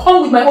would have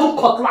come with my own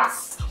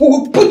cutlass. We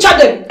will butcher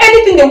them.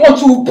 Anything they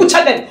want, we will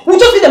butcher them. We'll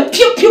just leave them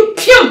pew pew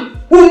pew.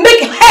 We'll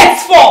make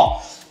heads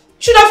fall.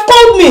 Should have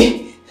called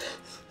me.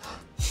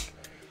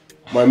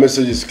 My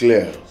message is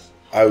clear.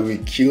 I will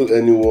kill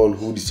anyone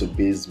who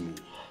disobeys me.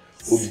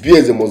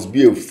 Obieze must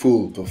be a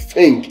fool to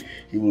think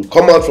he will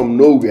come out from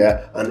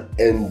nowhere and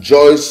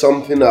enjoy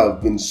something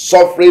I've been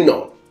suffering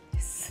on.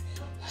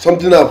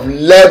 Something I've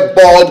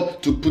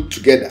labored to put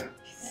together.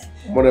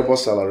 It will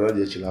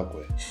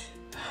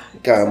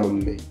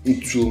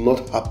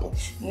not happen.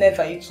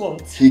 Never, it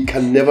won't. He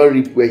can never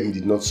reap where he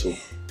did not sow.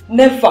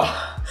 Never.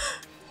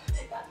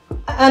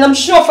 And I'm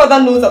sure Father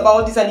knows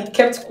about this and he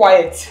kept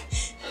quiet.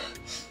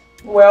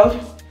 Well,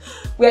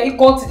 we are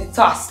equal to the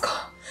task.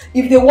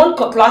 If they want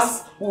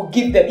cutlass, we'll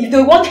give them. If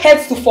they want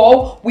heads to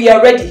fall, we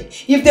are ready.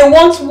 If they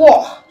want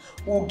war,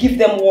 we'll give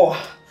them war.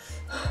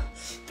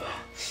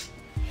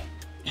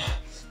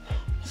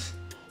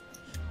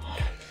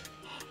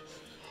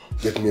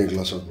 Get me a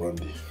glass of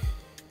brandy.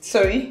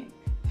 Sorry?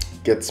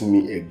 Get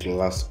me a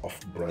glass of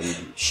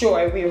brandy. Sure,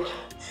 I will.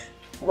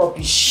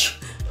 Rubbish.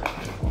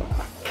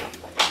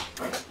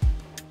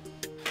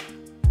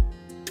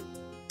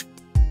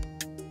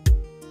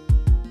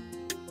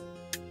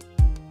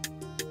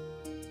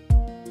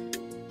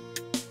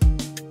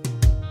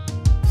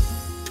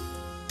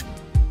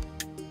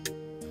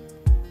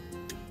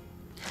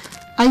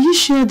 Are you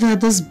sure that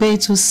this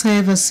bait will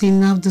serve as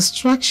enough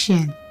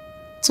distraction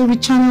to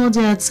rechannel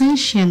their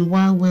attention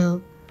while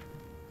we'll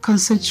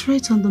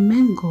concentrate on the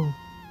main goal?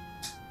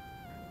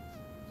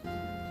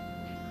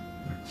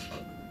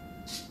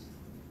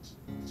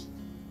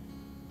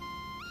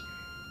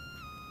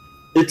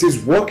 It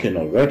is working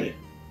already.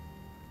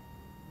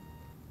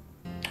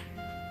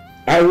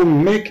 I will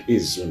make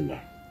Izuna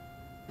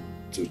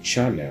to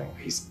channel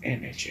his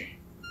energy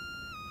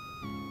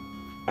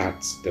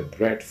at the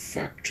bread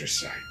factory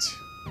site.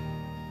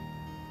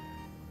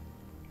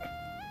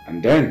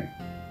 And then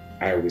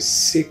I will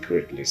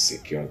secretly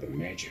secure the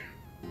major.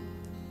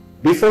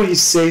 Before he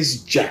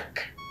says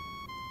Jack,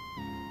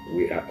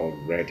 we are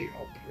already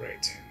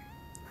operating.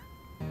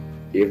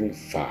 Even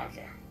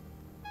Father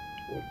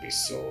would be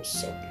so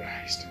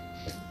surprised.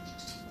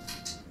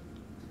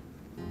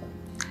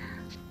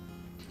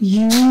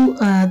 You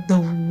are the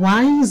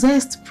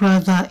wisest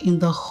brother in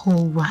the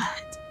whole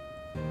world.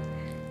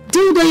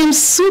 Dude, I am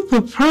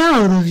super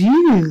proud of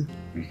you.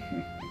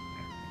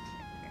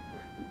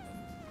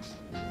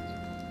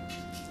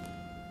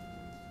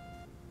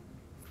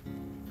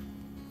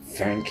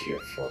 Thank you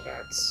for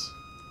that.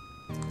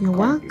 You're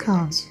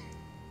welcome.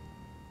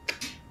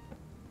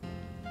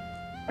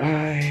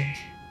 I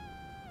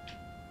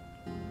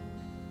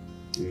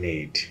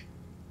need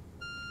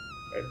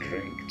a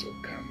drink to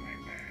calm my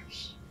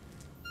nerves.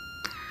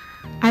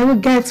 I will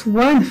get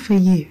one for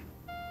you.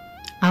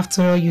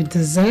 After all, you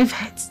deserve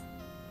it.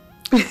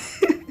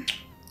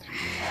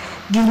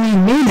 Give me a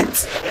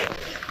minute.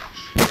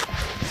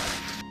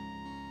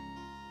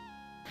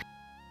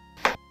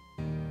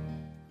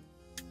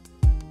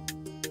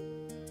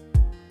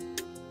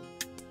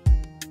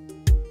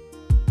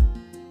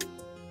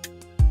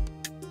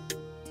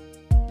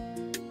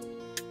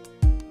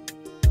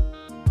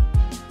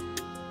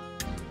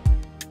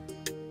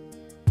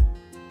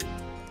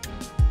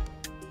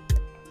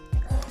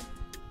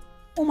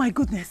 Oh my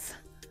goodness.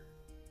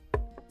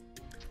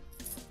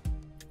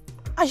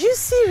 Are you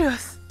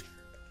serious?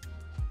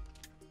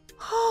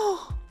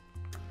 Oh.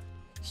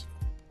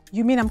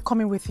 You mean I'm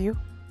coming with you?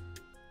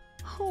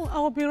 Oh,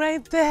 I'll be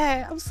right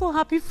there. I'm so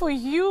happy for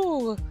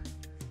you.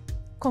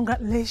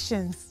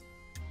 Congratulations.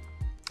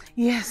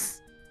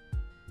 Yes.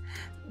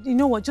 You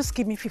know what? Just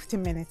give me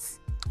 15 minutes.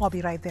 I'll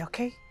be right there,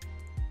 okay?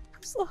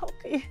 I'm so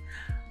happy.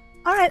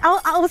 All right,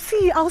 I'll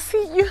see you. I'll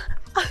see you.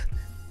 Oh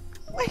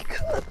my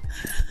God.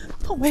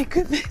 Oh my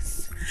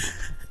goodness.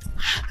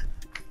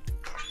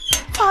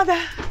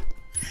 Father.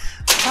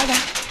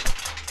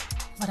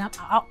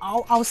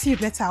 I'll see you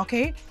later,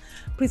 okay?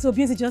 Prince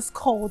Obieze just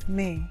called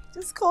me.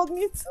 Just called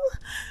me too.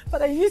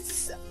 But I need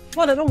to...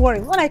 Father, don't worry.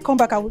 When I come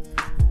back, I'll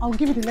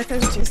give you the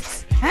latest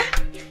gist. Huh?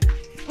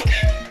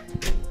 Okay.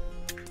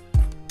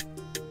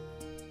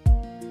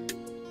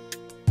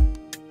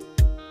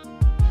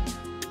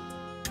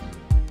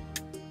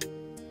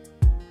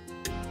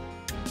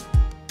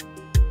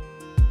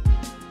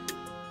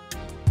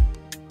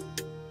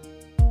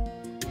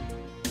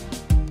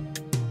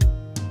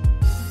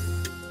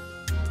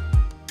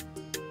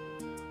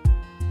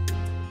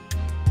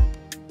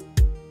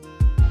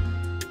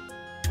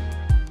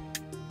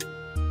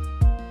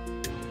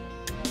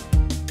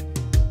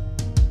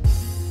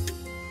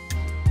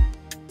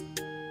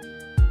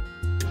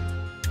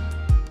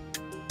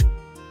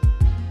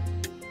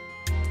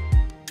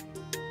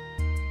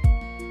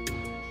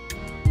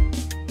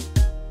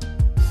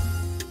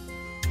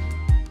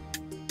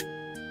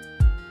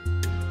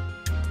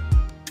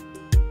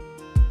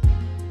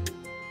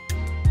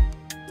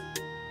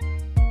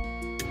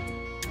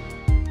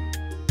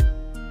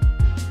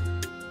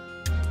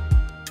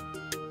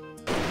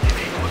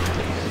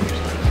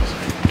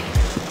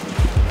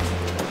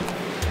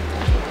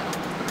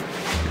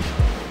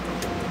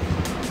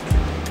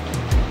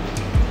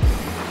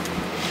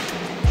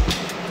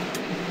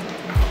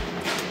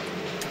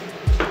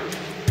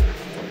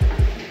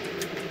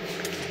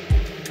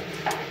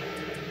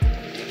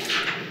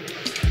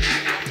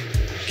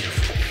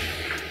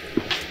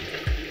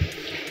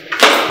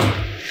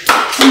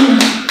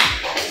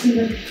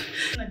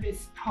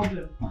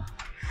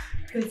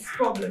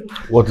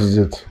 What is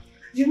it?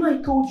 You know,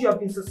 I told you I've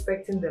been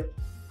suspecting them.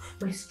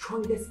 My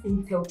strongest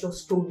intel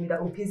just told me that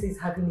Obieze is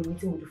having a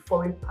meeting with the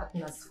foreign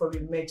partners for a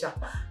merger.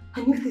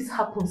 And if this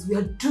happens, we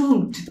are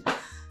doomed.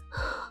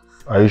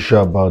 Are you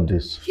sure about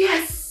this?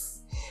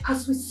 Yes!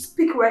 As we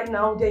speak right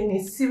now, they're in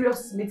a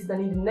serious meeting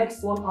and in the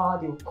next 1 hour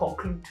they will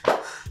conclude.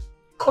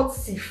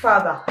 Courtesy,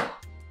 father.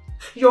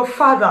 Your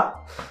father.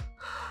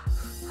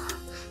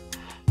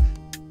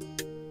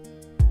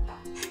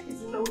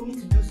 We need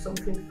to do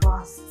something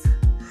fast.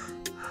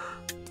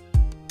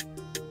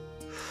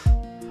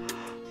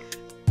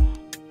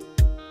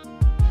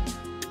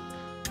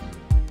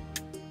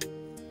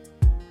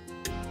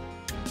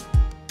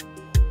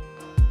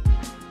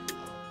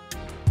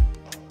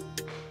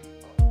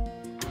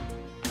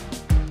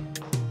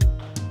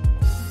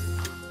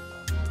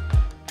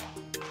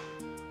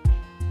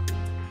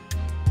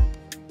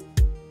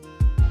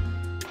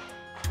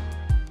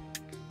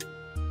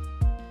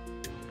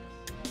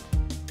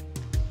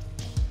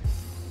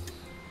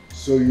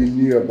 So you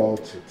knew about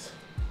it.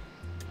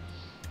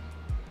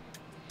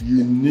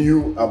 You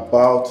knew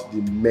about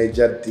the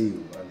major deal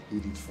and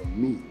hid it from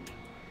me.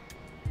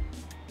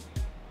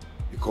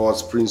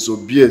 Because Prince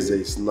Obieze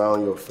is now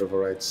your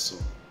favorite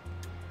son.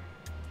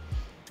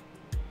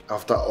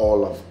 After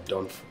all I've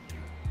done for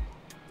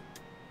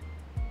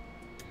you.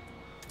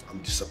 I'm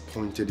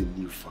disappointed in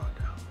you,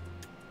 father.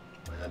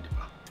 My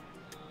Adiba.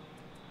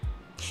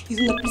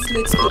 Isn't please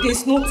let's go.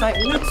 There's no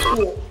time. Let's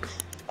go.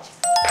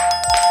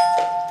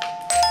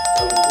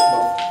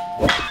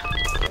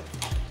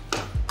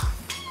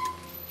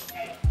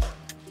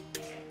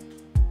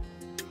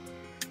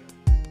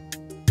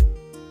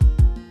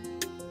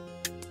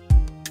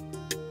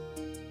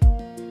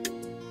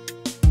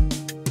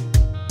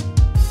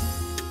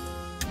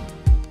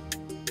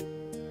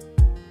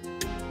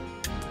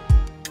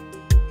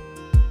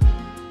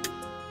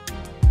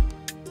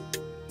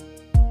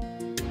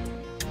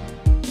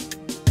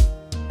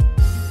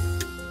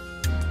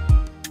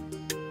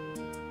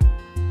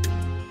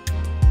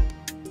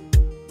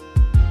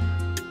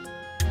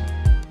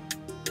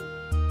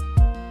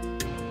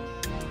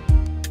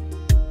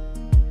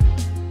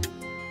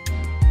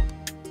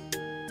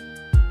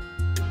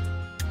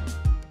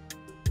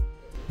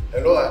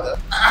 Hello, Ada.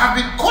 I have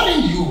been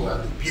calling you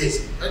and the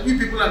PSA, and you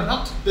people are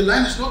not, the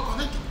line is not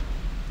connected.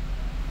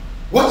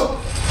 What?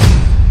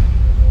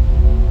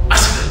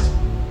 Accident?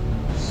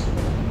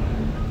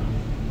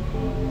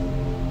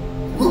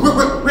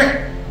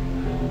 Where?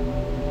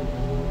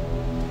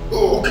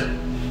 Oh, okay.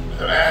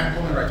 I'm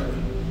coming right away.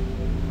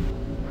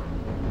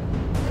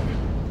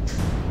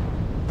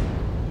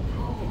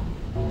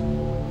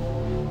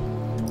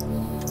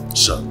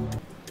 Son,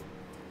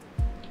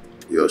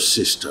 your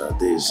sister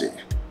Daisy,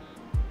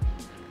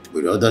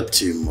 with other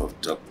team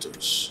of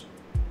doctors,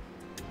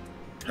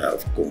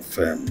 have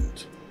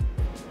confirmed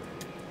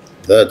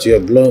that your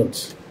blood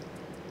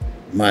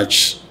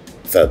matched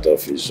that of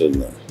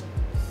Izuna.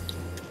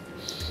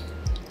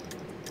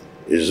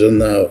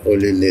 Izuna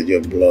only needs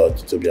your blood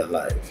to be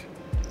alive.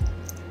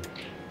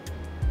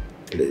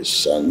 Please,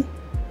 son,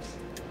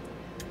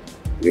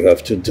 you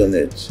have to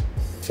donate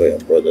for your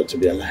brother to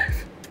be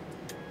alive.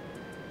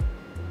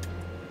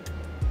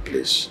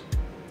 Please.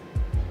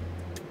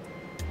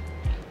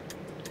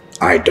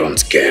 I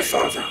don't care,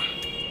 Father.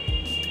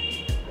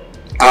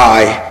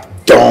 I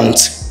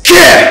don't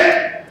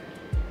care!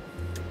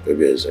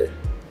 Obese,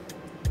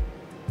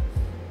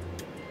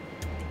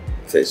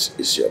 this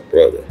is your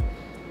brother.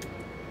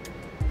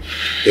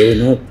 He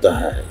will not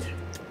die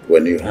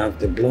when you have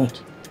the blood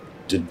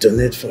to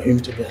donate for him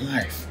to be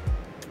alive.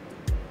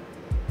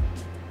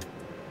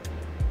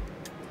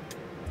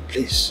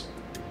 Please,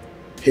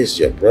 he's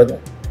your brother,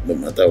 no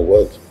matter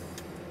what.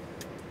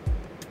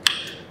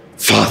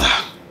 Father,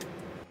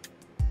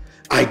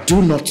 I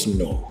do not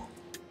know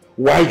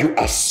why you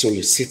are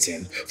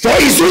soliciting for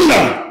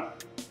Izuna.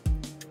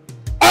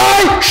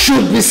 I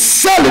should be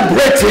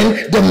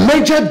celebrating the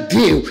major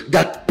deal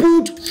that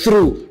pulled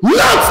through.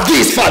 Not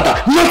this,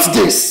 Father, not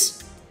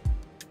this.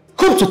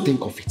 Come to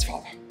think of it,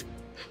 Father.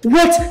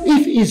 What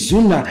if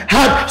Izuna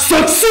had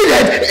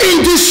succeeded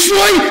in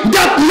destroying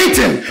that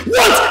meeting?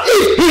 What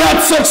if he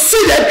had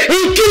succeeded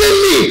in killing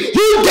me?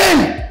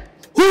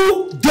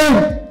 Who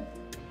then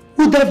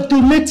would have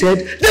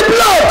donated the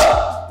blood?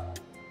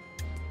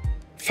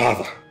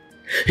 Father,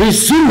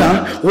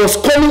 Izuna was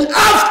coming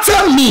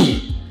after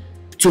me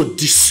to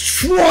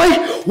destroy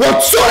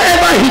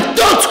whatsoever he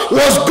thought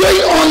was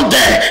going on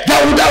there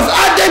that would have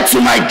added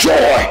to my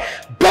joy.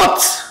 But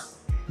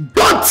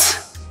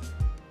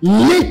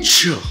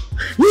nature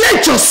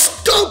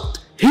stopped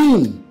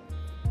him.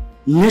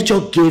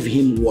 Nature gave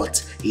him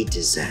what he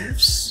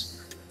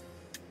deserves.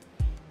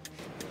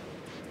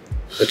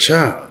 A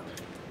child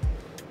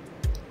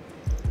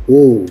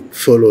who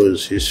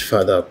follows his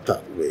father's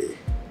pathway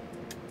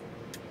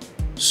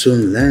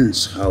soon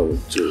learns how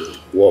to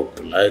walk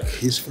like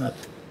his father.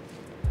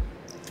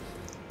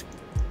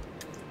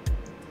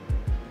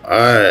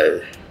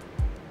 I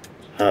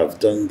have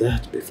done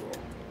that before.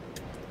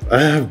 I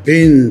have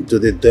been to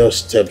the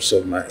doorsteps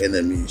of my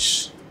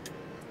enemies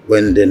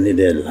when they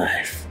needed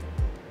life,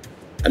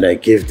 and I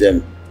gave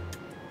them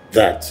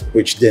that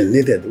which they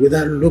needed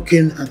without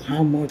looking at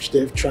how much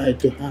they've tried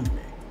to harm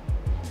me.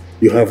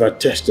 You have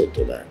attested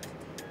to that.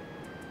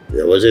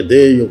 There was a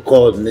day you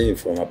called me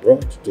from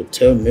abroad to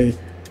tell me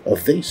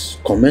of this,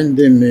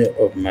 commending me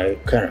of my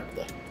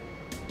character.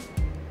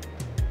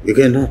 You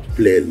cannot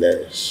play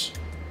less.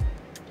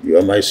 You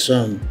are my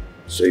son,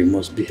 so you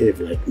must behave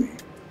like me,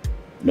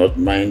 not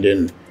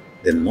minding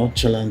the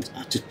nonchalant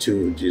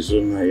attitude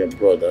Izuna, your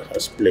brother,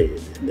 has played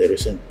in the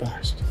recent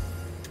past.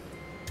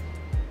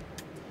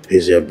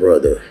 He's your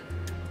brother.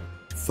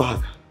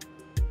 Father,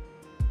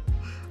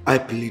 I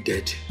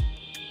pleaded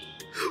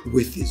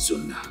with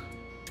Izuna.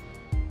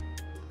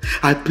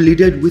 I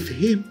pleaded with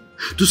him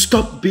to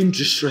stop being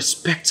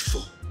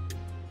disrespectful.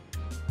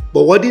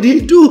 But what did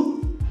he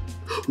do?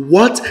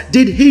 What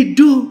did he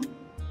do?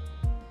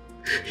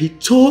 He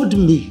told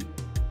me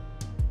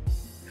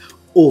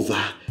over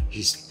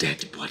his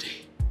dead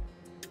body.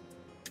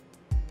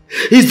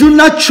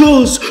 Izuna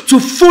chose to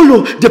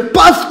follow the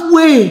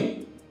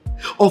pathway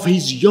of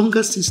his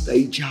younger sister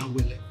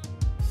Ijawele.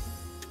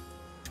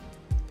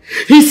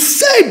 He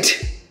said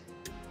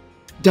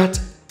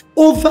that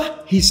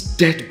over his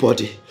dead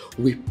body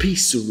will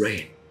peace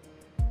reign.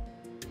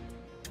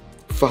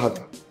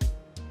 Father,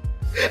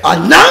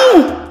 and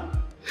now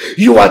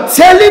you are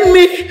telling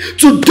me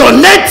to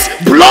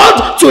donate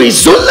blood to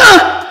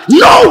Izuna?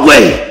 No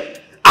way!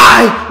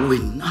 I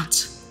will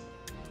not.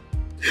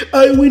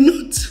 I will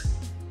not.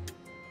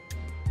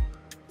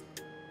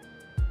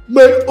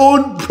 My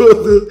own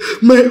brother,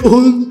 my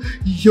own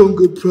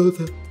younger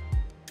brother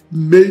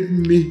made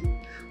me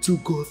to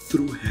go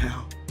through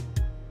hell.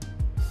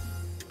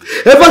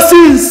 Ever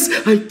since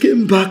I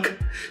came back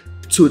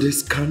to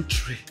this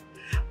country,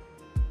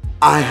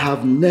 I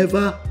have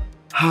never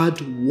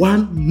had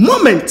one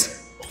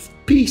moment of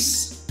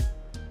peace.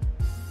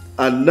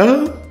 And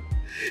now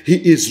he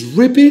is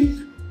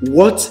reaping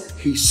what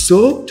he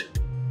sowed.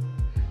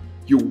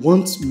 You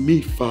want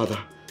me, Father,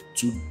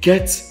 to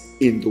get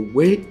in the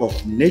way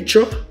of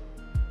nature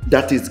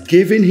that is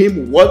giving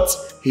him what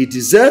he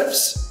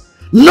deserves?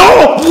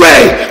 No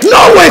way!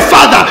 No way,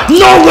 Father!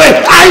 No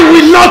way! I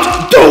will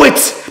not do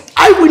it!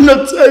 I will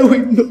not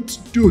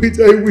do it.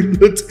 I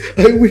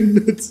will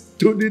not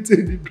donate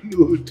any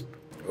blood.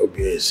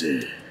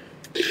 Obese,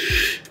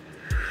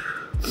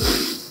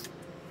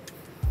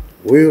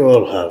 we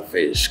all have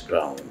this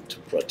ground to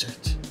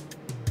protect.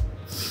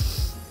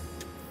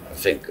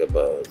 Think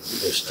about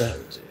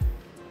posterity.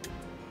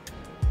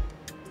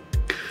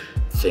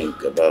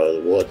 Think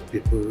about what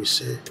people will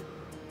say.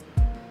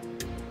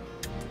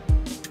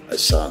 A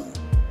son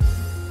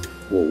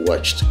who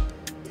watched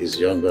his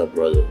younger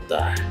brother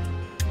die.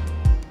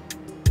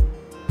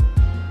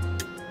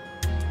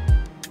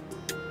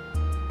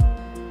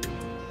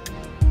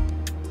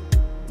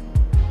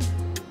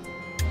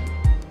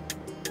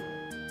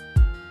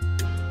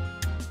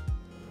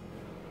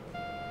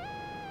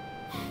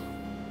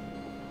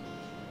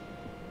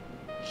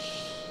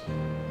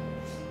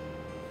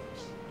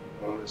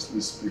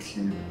 Honestly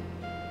speaking,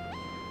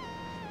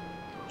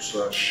 I'm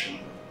so ashamed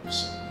of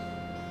myself.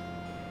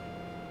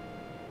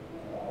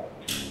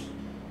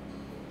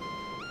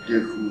 They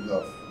could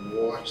have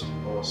watched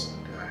us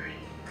die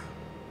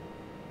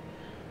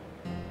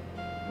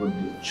but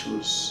they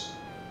chose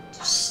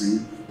to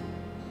save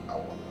our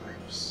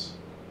lives.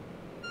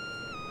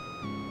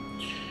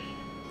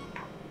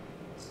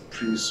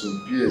 Prince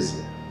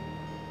Obieze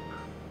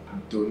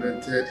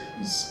donated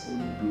his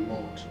own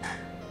blood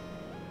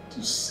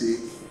to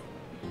save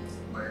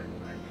my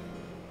life.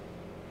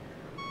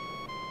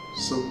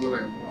 Someone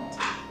I wanted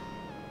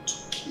to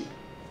kill.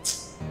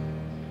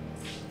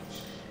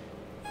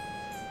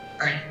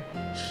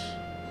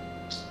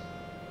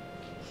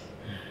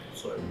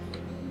 Sorry.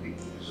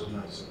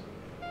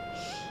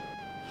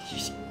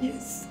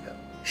 Yes,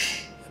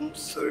 I'm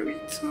sorry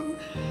too.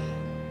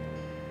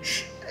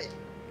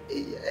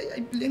 I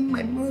blame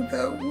my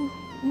mother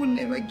who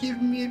never gave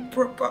me a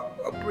proper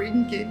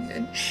upbringing,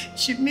 and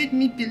she made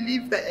me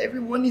believe that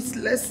everyone is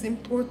less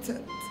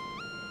important.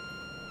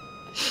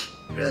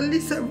 But at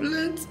least I've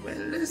learned my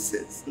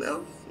lessons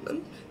now.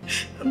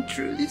 I'm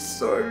truly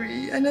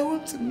sorry, and I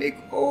want to make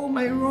all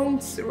my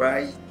wrongs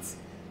right.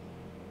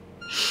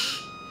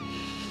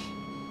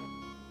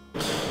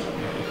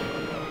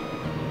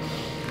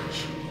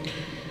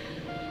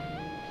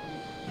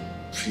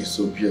 Prince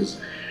Obieze,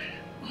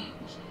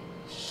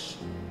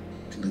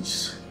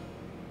 please.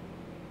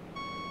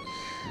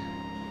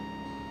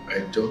 I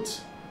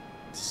don't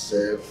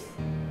deserve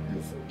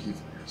your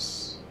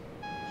forgiveness.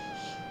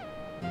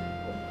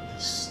 Oh,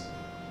 please.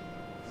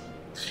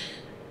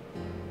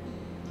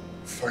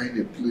 Find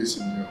a place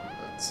in your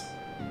heart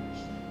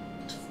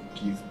to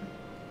forgive me.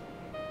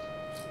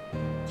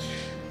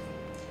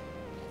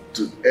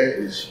 To err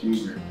is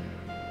human.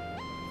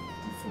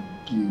 To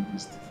forgive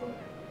is divine.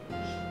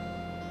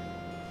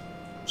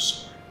 I'm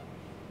sorry.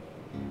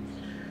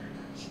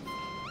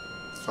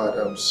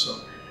 Father, I'm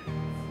sorry.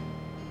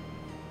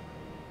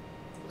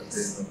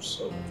 Again, I'm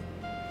sorry.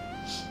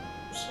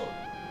 I'm sorry.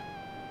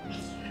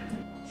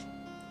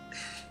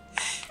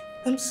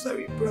 I'm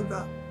sorry,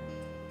 brother.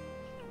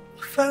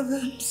 Father,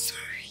 I'm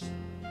sorry.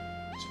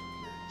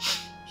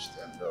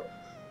 Stand up.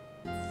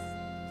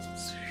 I'm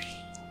sorry.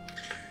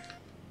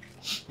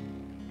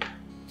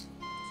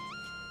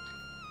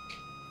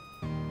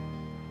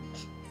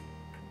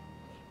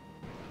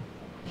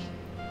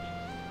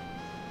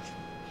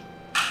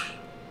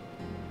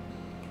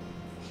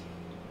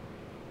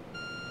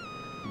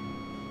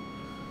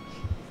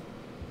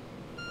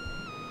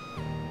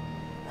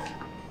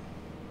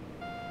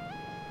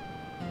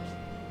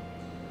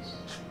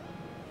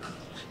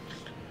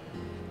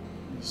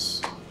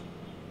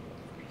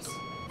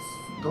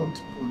 Don't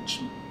punch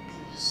me,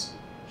 please.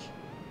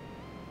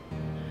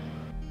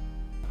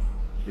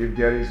 If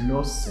there is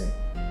no sin,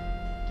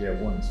 there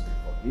won't be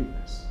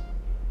forgiveness.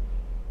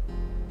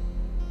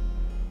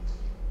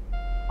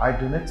 I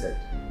donated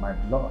my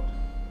blood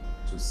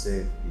to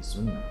save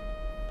Izuna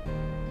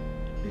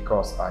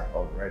because I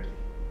already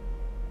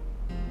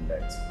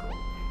let go.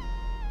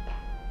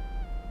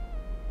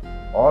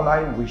 All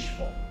I wish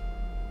for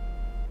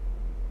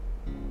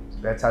is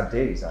better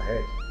days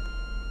ahead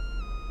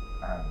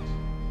and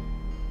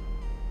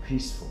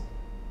peaceful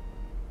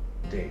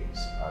days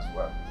as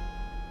well.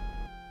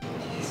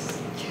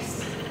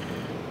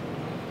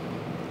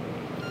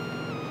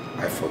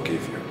 I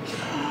forgive you.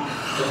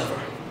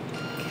 Brother.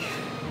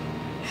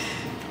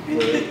 I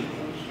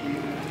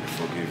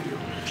forgive you.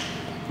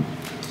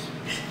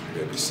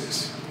 Baby sis.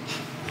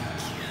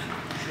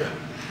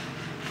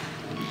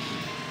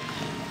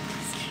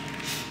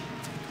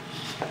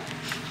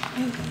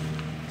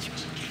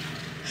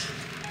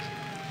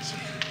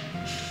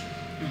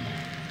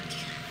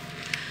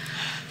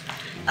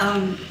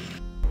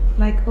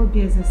 Like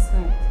Obieze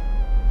said,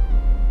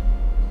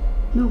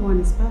 no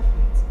one is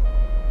perfect.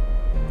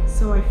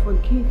 So I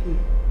forgive you.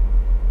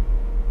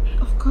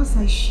 Of course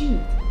I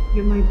should.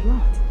 You're my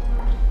blood.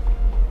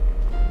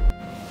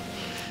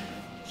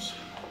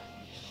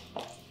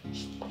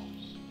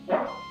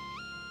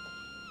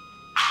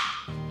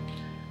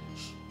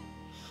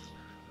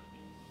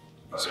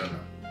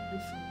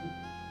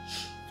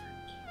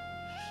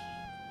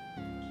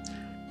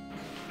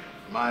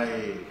 My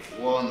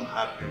one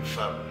happy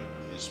family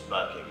is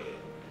back again.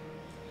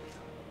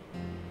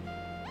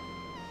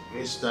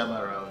 This time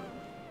around,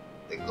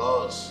 the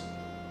gods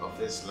of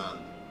this land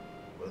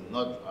will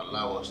not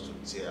allow us to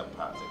tear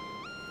apart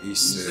again.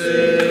 Ise.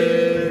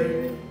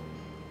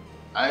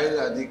 I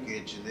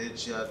radicate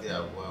Chinechi adi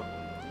abụọ.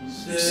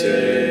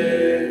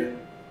 Ise.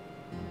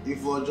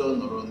 Ife ọjọọ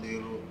nọrọ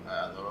n'iru,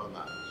 anyị nọrọ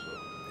n'azụ.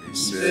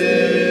 Ise.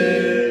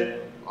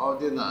 Ọ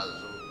dị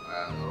n'azụ,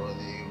 anyị nọrọ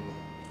n'iru.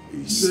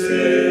 Ise.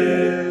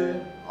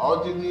 Ọ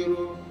dị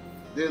n'iru,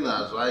 dị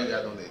n'azụ, anyị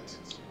ga-anọ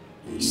n'etiti.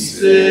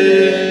 Ise.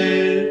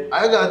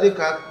 Anyị ga-adị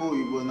ka akụ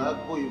Igbo na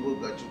akụ Igbo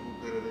gachukwu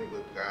kerere ego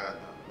ka a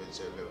na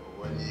mechere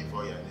ụwa n'ife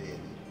ọya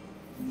na-eri.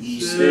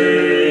 Ise.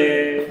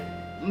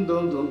 Ndụ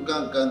ndụ nka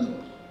nka nọ.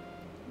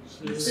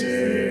 Ise.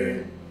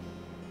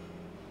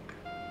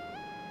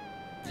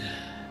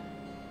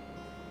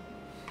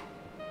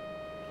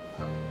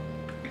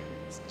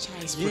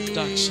 Child's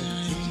production.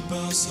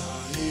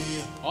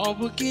 All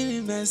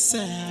beginning and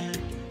sad.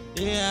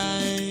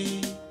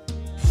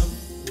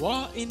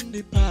 War in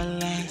the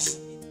palace.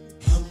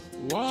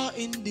 War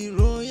in the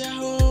royal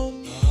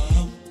home,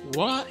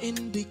 war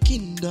in the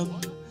kingdom,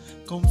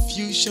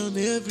 confusion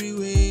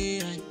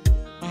everywhere.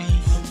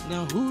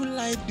 Now who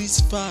light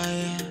this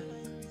fire?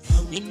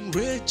 In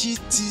rage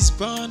it is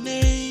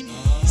burning.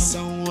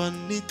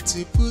 Someone need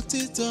to put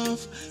it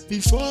off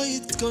before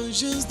it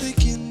consumes the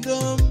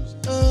kingdom.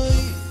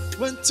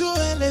 When two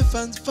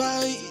elephants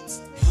fight,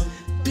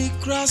 the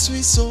grass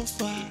will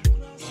suffer.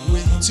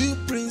 When two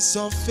princes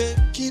of a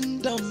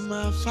kingdom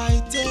are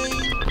fighting,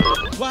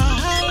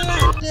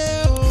 wahala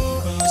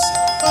deo.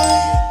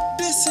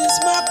 This is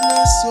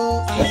madness,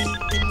 so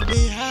in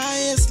the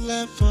highest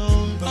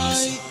level,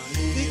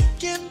 the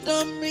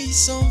kingdom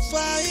is on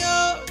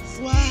fire.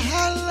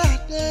 Wahala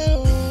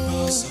deo.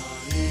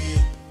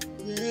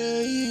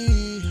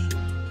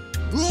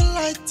 Who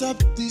light up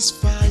this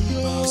fire?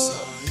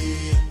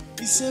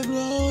 It's a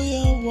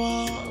royal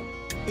war.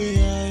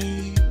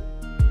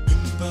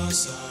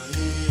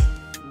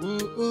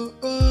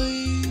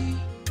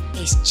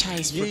 It's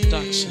Chai's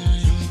production.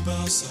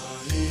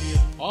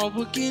 All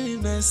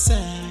beginning and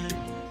sad.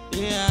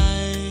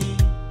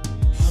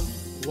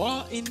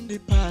 War in the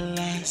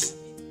palace,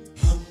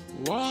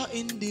 war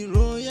in the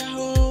royal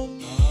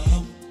home,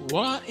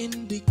 war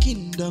in the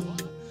kingdom,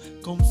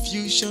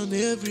 confusion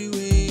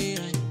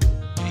everywhere.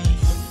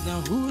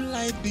 Now who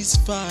light this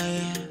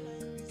fire?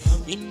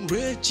 In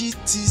rage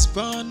it is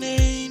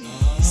burning.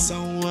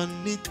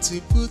 Someone need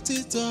to put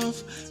it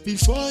off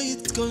before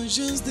it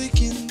consumes the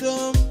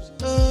kingdom.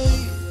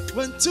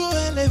 When two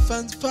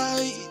elephants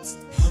fight,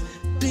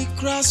 the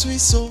grass will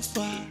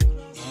suffer.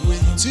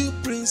 When two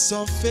princes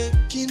of a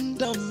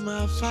kingdom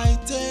are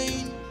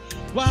fighting,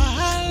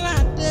 wahala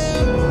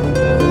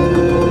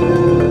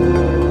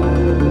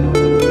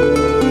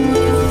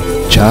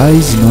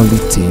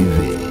Chyznollytv.